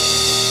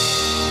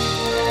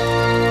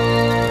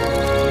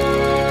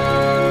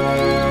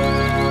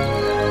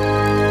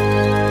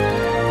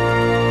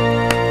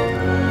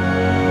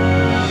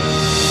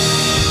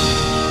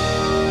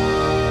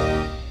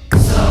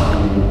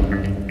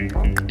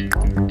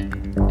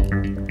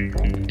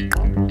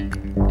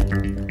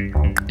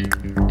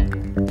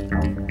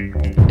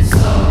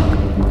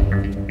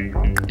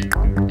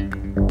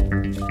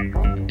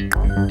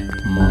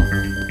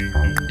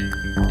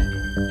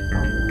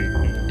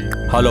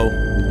ಹಲೋ,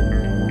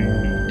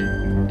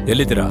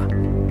 ಎಲ್ಲಿದ್ದೀರಾ?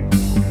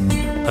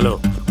 ಹಲೋ,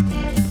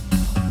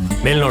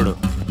 ಮೇಲ್ ನೋಡು.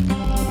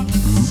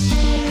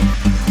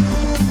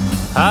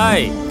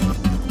 Hi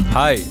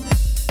hi.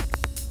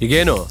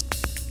 ಈಗೇನು?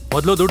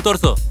 ಮೊದಲು ದುಡ್ಡು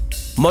ತೋರಿಸು.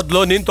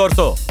 ಮೊದಲು ನೀನು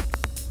ತೋರಿಸು.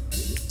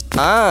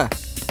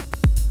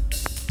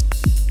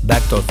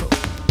 ಬ್ಯಾಗ್ ತೋರಿಸು.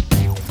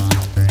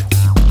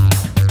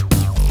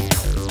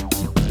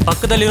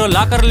 ಪಕ್ಕದಲ್ಲಿರೋ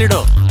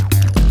ಲಾಕರಲ್ಲಿಡು.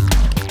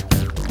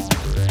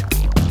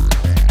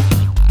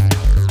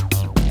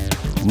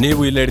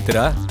 ನೀವು ಇಲ್ಲೇ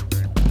ಇಡ್ತೀರಾ?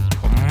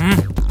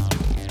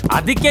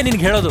 ಅದಕ್ಕೆ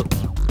ನಿನ್ಗೆ ಹೇಳೋದು.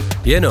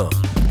 ಏನು?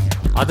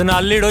 ಅದನ್ನ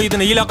ಅಲ್ಲಿಡೋ,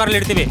 ಇದನ್ನ ಈ ಲಾಕರಲ್ಲಿ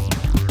ಇಡ್ತೀವಿ.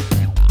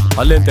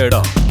 ಅಲ್ಲಿ ಅಂತ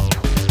ಇಡೋ.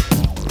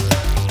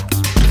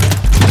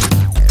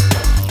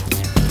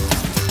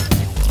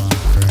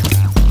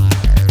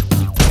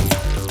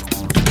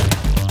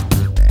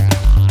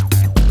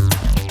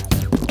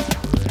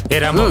 ಏ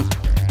ರಾಮು,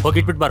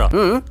 ಹೋಗಿಟ್ಬಿಟ್ಟು ಬರೋ.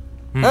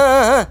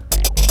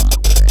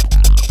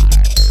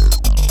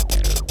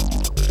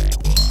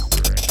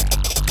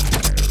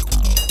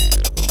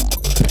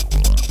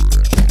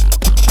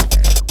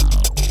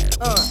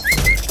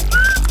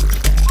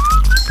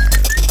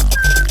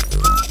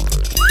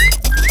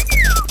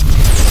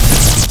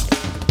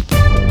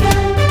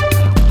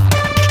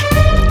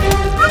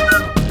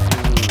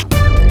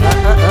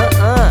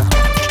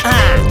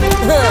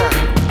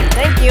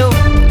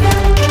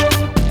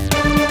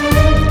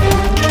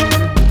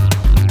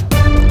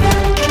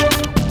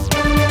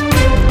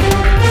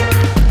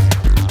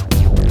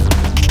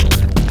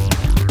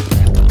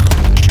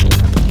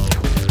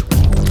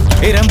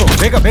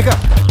 ಬೇಗ ಬೇಗ.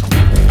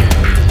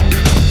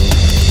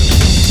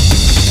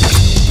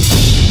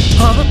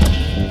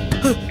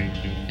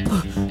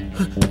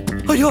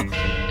 ಅಯ್ಯೋ,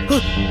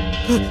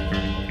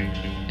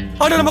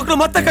 ಅಣ್ಣನ ಮಕ್ಕಳು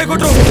ಮತ್ತೆ ಕೈ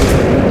ಕೊಟ್ರು.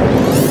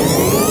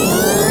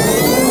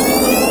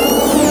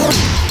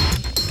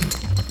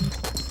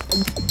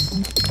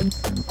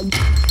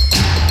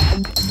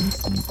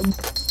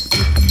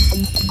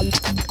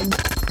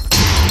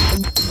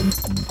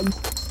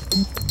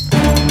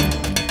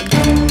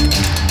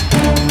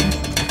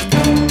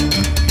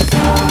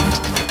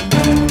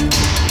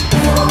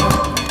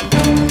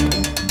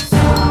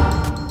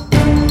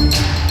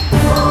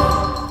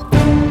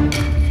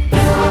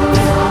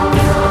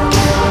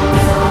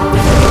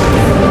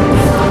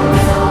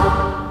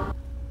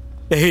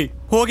 ಏಯ್,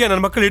 ಹೋಗಿ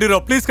ನನ್ನ ಮಕ್ಕಳು ಹಿಡಿರೋ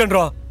ಪ್ಲೀಸ್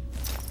ಕಣ್ರೋ.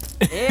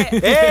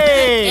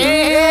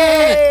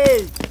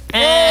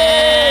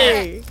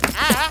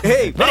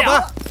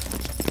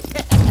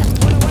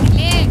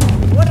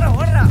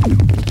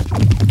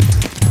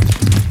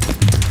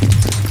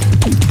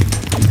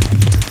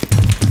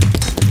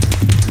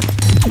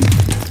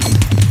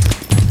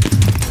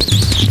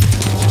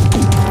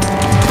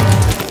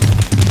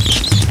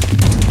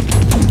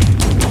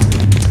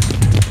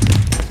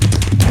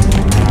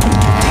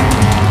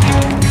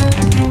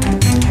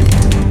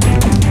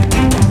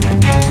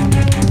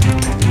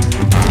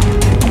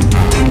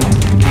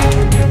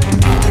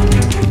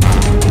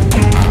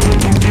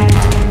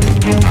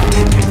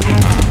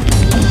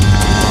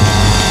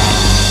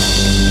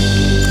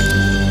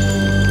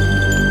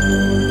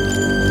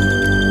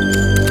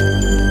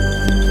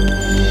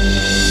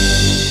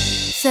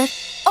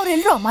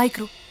 ಎಲ್ರೂ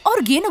ಅಮಾಯಕರು,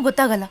 ಅವ್ರಿಗೇನು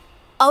ಗೊತ್ತಾಗಲ್ಲ.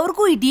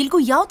 ಅವ್ರಿಗೂ ಈ ಡೀಲ್ಗೂ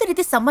ಯಾವುದೇ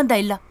ರೀತಿ ಸಂಬಂಧ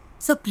ಇಲ್ಲ.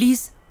 ಸೊ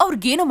ಪ್ಲೀಸ್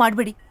ಅವ್ರಿಗೇನು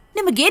ಮಾಡಬೇಡಿ.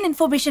 ನಿಮಗೇನು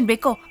ಇನ್ಫಾರ್ಮೇಶನ್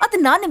ಬೇಕೋ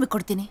ಅದನ್ನ ನಾನು ನಿಮಗೆ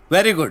ಕೊಡ್ತೀನಿ.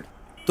 ವೆರಿ ಗುಡ್,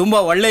 ತುಂಬಾ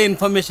ಒಳ್ಳೆ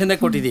ಇನ್ಫಾರ್ಮೇಶನ್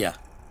ಕೊಟ್ಟಿದೀಯಾ.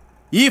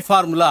 ಈ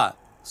ಫಾರ್ಮುಲಾ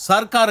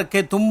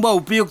ಸರ್ಕಾರಕ್ಕೆ ತುಂಬಾ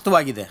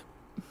ಉಪಯುಕ್ತವಾಗಿದೆ.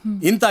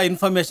 ಇಂಥ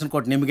ಇನ್ಫಾರ್ಮೇಶನ್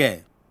ಕೊಟ್ಟು ನಿಮಗೆ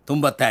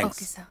ತುಂಬಾ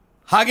ಥ್ಯಾಂಕ್ಸ್.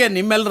 ಹಾಗೆ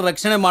ನಿಮ್ಮೆಲ್ಲರ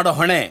ರಕ್ಷಣೆ ಮಾಡೋ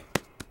ಹೊಣೆ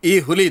ಈ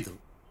ಹುಲಿದು.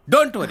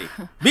 Don't worry,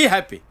 be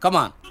happy.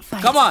 ಕಮಾನ್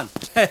ಕಮಾನ್.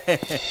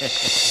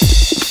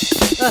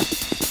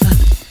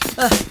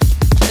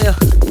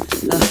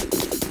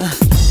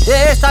 ಏ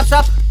ಸ್ಟಾಪ್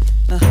ಸ್ಟಾಪ್,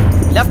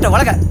 ಲೆಫ್ಟ್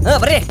ಒಳಗ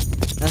ಬರ್ರಿ.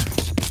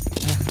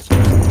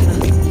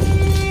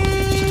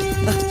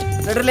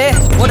 ನಡ್ರಲಿ,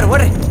 ಓಡ್ರಿ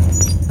ಓಡ್ರಿ.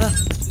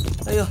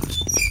 ಅಯ್ಯೋ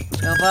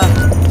ಯಪ್ಪ.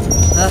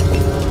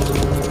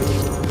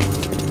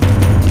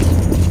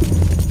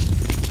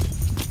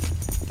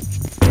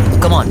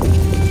 ಕಮಾನ್.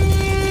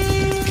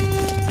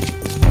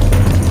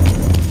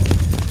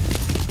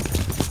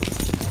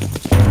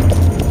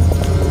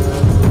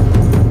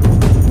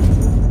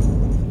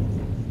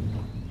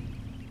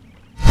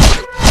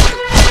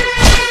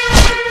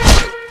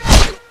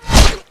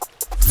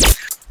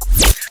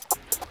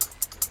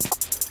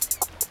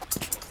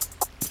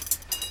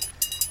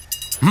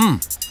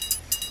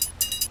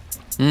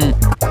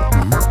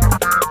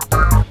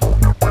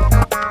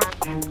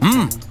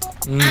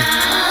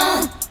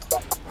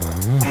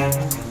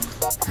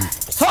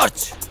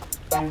 ಸರ್ಚ್.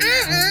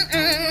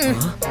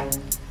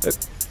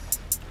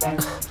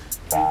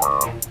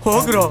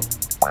 ಹೋಗ್ರೋ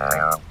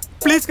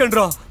ಪ್ಲೀಸ್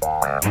ಕಣ್ರೋ.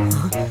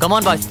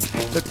 ಕಮಾನ್ ಬಾಯ್.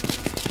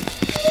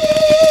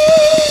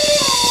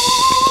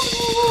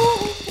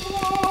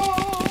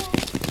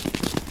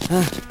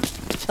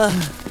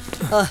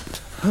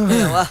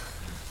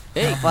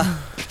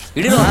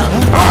 ಹಿಡಿದು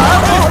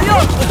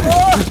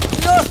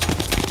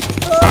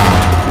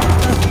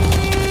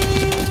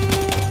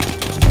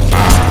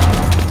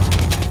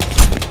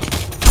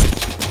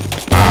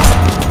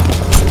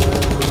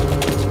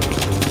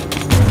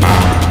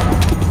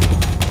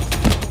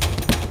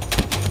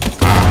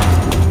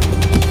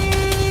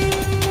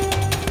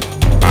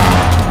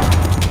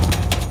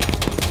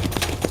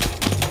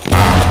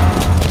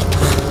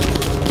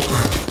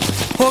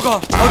ಹೋಗೋ.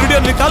 ಅವ್ರಿಗೆ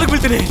ಅಲ್ಲಿ ಕಾಲಿಗೆ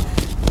ಬೀಳ್ತೀನಿ.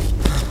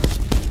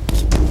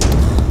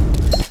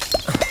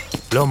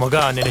 ಲೋ ಮಗ,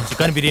 ನೀನು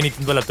ಚಿಕನ್ ಬಿರಿಯಾನಿ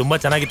ತಿಂದ್ವಲ್ಲ, ತುಂಬಾ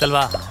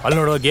ಚೆನ್ನಾಗಿತ್ತಲ್ವಾ? ಅಲ್ಲಿ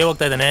ನೋಡುವ ಗೇ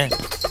ಹೋಗ್ತಾ ಇದ್ದಾನೆ.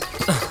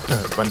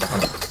 ಬಂದ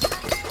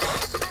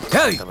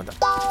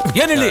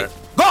ಏನ್ ಹೇಳಿ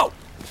ಗೋ.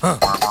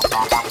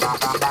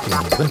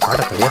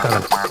 ಪಾಠ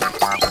ಕಲಿಯಕ್ಕಾಗಲ್ಲ.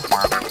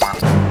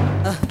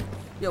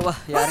 ಯವ್ವ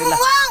ಯಾರಿಲ್ಲ.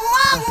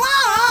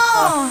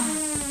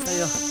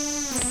 ಅಯ್ಯೋ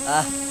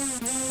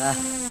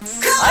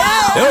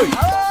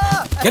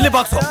ಎಲ್ಲಿ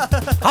ಬಾಕ್ಸು?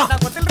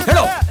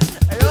 ಹೇಳು.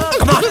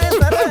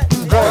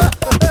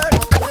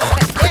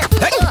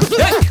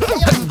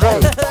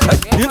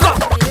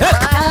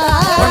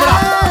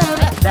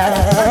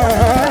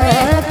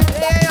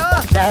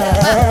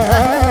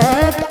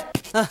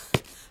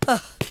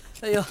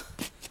 ಅಯ್ಯೋ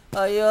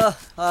ಅಯ್ಯೋ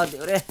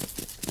ದೇವ್ರೆ.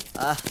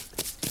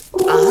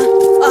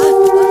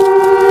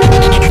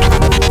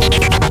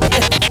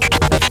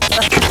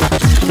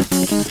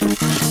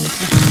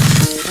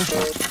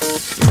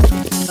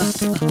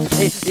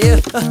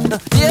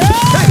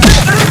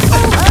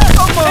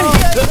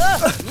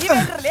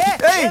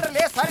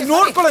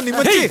 ನೋಡ್ಕೊಳ್ಳ ನಿಮ್ಮ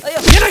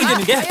ಏನಾಗಿದೆ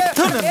ನಿಮಗೆ?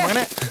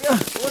 ಮನೆ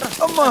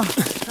ಅಮ್ಮ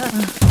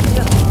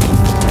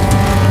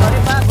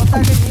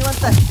ಗೊತ್ತಾಗ್ಲಿ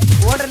ನೀವಂತ.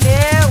 ಓಡ್ರಲಿ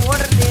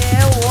ಓಡ್ರಲಿ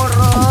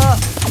ಓಡ್ರು.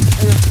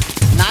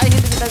 ನಾಯಿ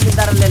ಹಿಂದೆ ಬಿದ್ದಂಗೆ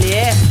ಬಿದ್ದಾರಲ್ಲ ಅಲ್ಲಿ.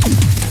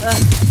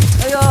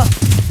 ಅಯ್ಯೋ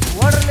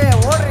ಓಡ್ರಲಿ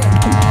ಓಡ್ರಿ.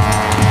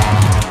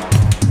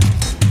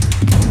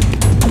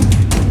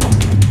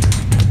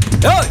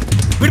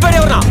 ಬಿಡ್ಬೇಡಿ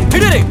ಅವ್ರನ್ನ,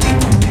 ಹಿಡೀರಿ.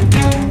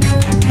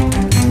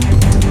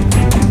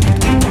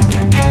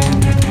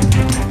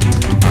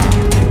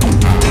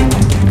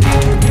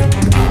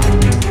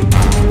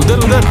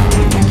 ಉದರ್ ಉದರ್.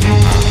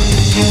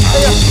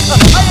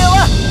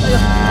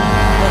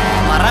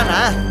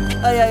 ಮರನಾ?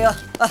 ಅಯ್ಯಯ್ಯೋ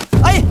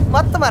ಅಯ್ಯ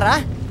ಮತ್ತ ಮರ.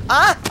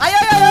 ಅಯ್ಯೋ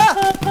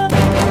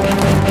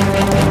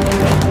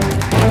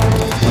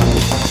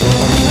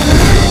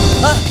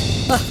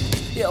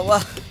ಯವ್ವ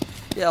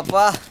ಯಪ್ಪ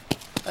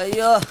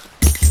ಅಯ್ಯೋ.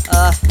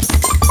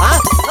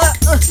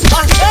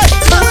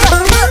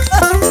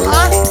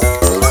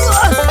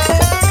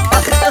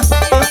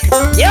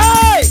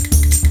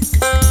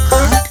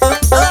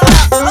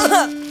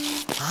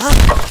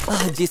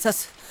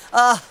 Jesus.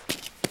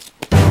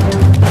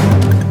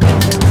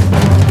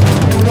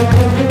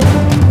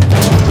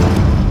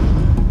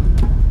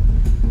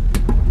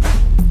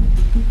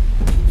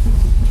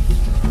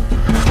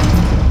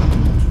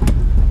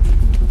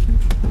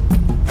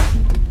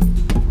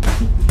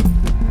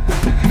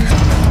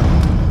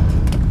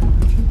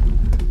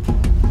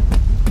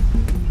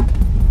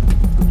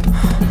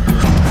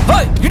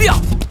 ಹಿಡಿಯ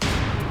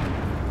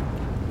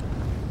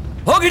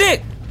ಹೋಗಿಡಿ.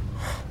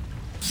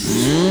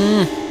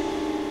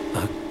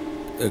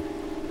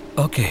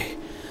 Okay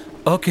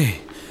okay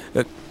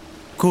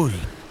cool,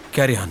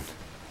 carry on.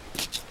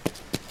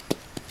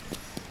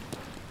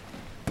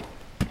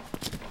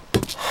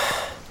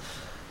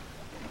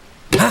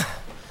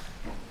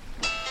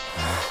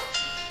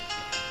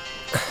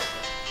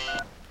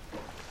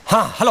 ಹಾ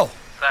ಹಲೋ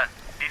ಸರ್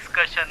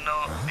ಡಿಸ್ಕಷನ್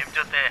ನಿಮ್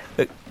ಜೊತೆ.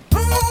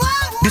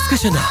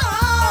 ಡಿಸ್ಕಷನ್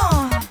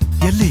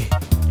ಎಲ್ಲಿ?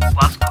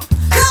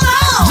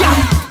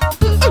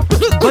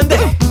 ಬಂದೆ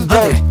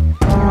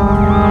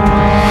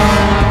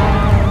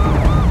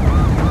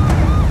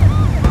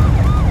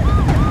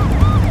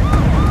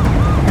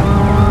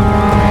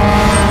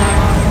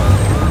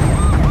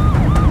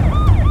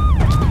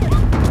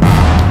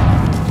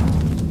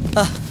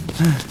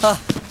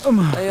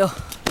ಅಯ್ಯೋ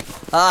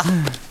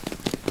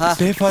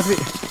ಸೇಫ್ ಆದ್ವಿ.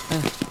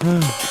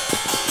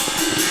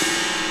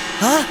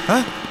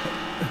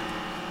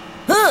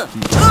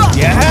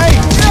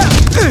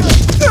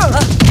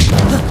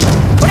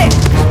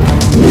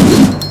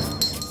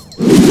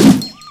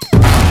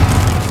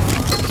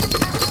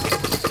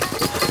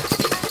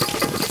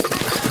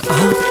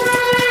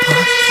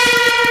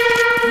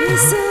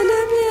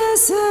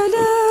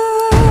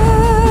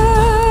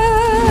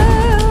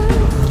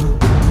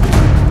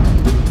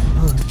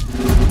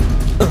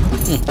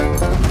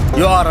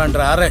 You are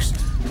under arrest.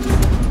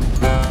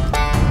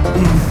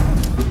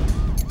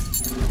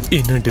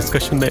 ಇನ್ನ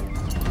ಡಿಸ್ಕಷನ್ನೇ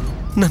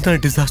ನನ್ನ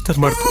ಡಿಸಾಸ್ಟರ್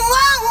ಮಾಡ್ತು.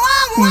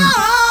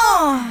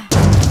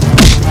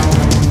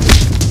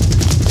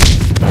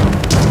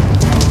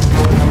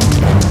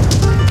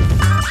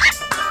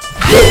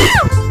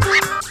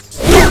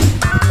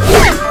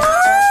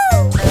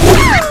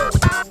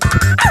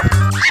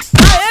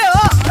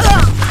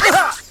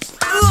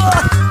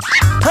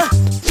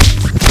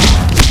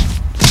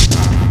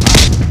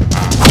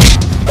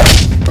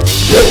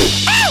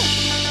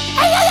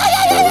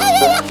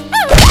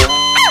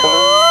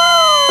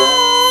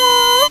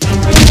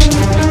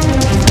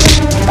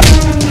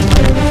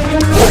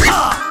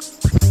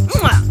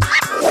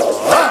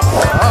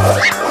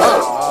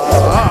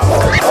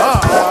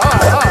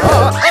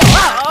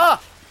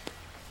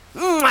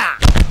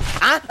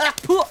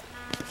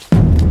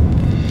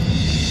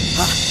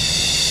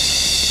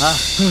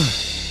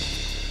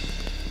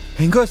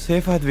 ಹೆಂಗೋ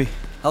ಸೇಫ್ ಆದ್ವಿ.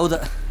 ಹೌದಾ?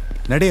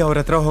 ನಡಿ ಅವ್ರ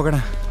ಹತ್ರ ಹೋಗೋಣ.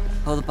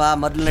 ಹೌದಪ್ಪ,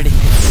 ಮೊದ್ಲು ನಡಿ.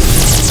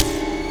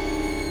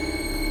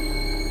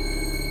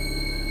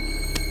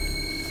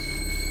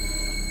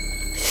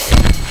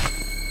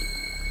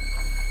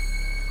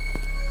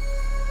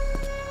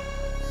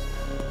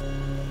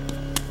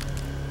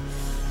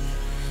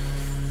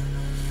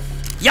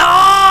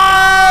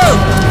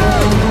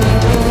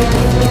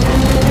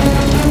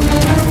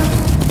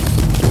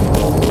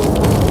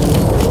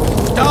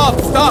 Stop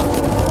stop,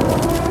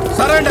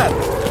 surrender.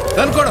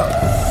 ಗನ್ ಕೊಡು.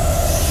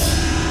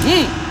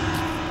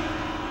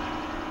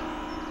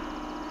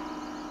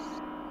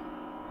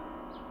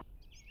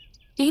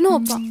 ಏನೋ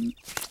ಅಪ್ಪ.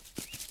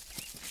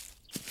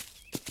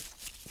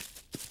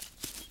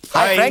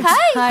 Hi friends.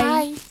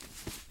 ಹಾಯ್.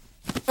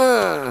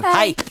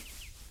 ಹಾಯ್.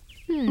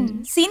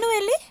 ಸೀನು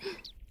ಎಲ್ಲಿ?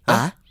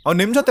 ಅವ್ನು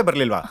ನಿಮ್ ಜೊತೆ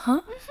ಬರ್ಲಿಲ್ವಾ?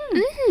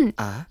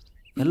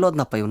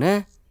 ಎಲ್ಲೋದ್ನಪ್ಪ ಇವನೇ?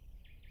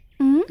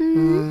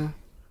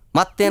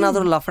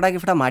 ಮತ್ತೇನಾದ್ರೂ ಲಫಡ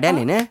ಗಿಫಡ ಮಾಡ್ಯಾ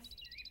ನೀನೆ?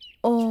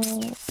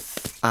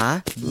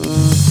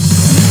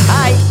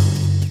 ಹಾಯ್.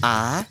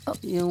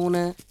 ಇವನ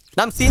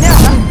ನಮ್ ಸೀನಾ?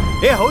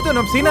 ಹೌದು,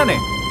 ನಮ್ ಸೀನಾನೇ.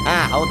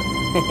 ಹೌದು.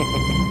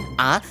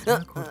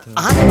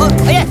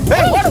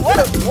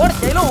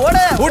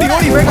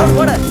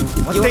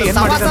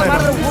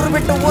 ಊರು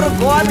ಬಿಟ್ಟು ಊರು,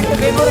 ಗೋವಾ ಬಿಟ್ಟು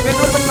ಬೆಂಗಳೂರು,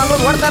 ಬೆಂಗಳೂರು ಬಿಟ್ಟು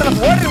ಮಂಗಳೂರು ಓಡ್ತಾ ಇರ್ಬೇಕು.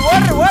 ಓಡ್ರಿ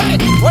ಓಡ್ರಿ ಓಡ್ರಿ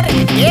ಓಡ್ರಿ.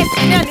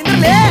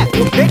 ನಿಂದ್ರಲೇ,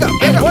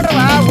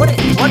 ಓಡ್ರವಾ, ಓಡ್ರಿ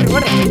ಓಡ್ರಿ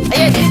ಓಡ್ರಿ.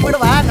 ಅಯ್ಯ ನೀ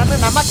ಬಿಡುವ, ನನ್ನ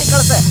ನಮ್ಮಕ್ಕೆ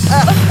ಕಳ್ಸ.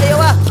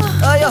 ಅಯ್ಯವ್ವ,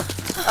 ಅಯ್ಯೋ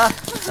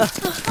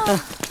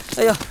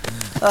ಅಯ್ಯೋ.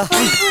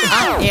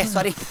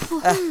 ಸಾರಿ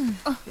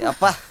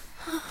ಅಪ್ಪ.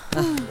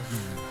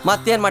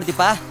 ಮತ್ತೇನ್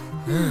ಮಾಡ್ತೀಪ?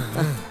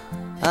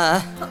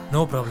 No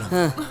problem.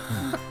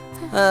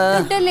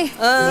 ದುಡ್ಡಲ್ಲಿ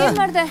ಏನ್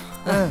ಮಾಡ್ದೆ?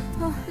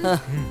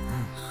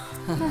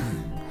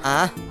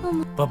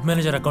 ಪಬ್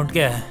ಮ್ಯಾನೇಜರ್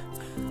ಅಕೌಂಟ್ಗೆ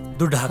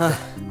ದುಡ್ಡು ಹಾಕ್ದೆ.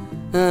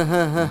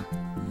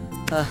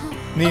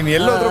 ನೀನ್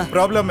ಎಲ್ಲೋದ್ರೂ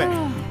ಪ್ರಾಬ್ಲಮ್ಮೇ.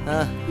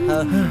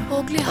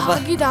 ಹೋಗ್ಲಿ,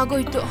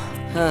 ಆಗಿದಾಗೋಯ್ತು,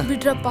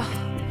 ಬಿಡ್ರಪ್ಪ.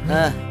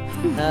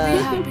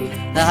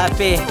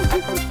 Happy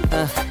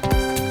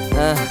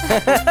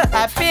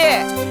happy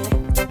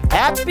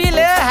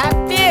ಹ್ಯಾಪಿಲೇ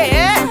happy.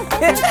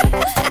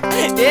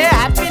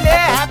 ಹ್ಯಾಪಿಲೇ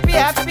happy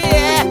happy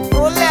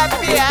full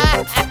happy.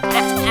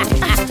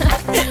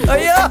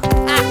 ಅಯ್ಯೋ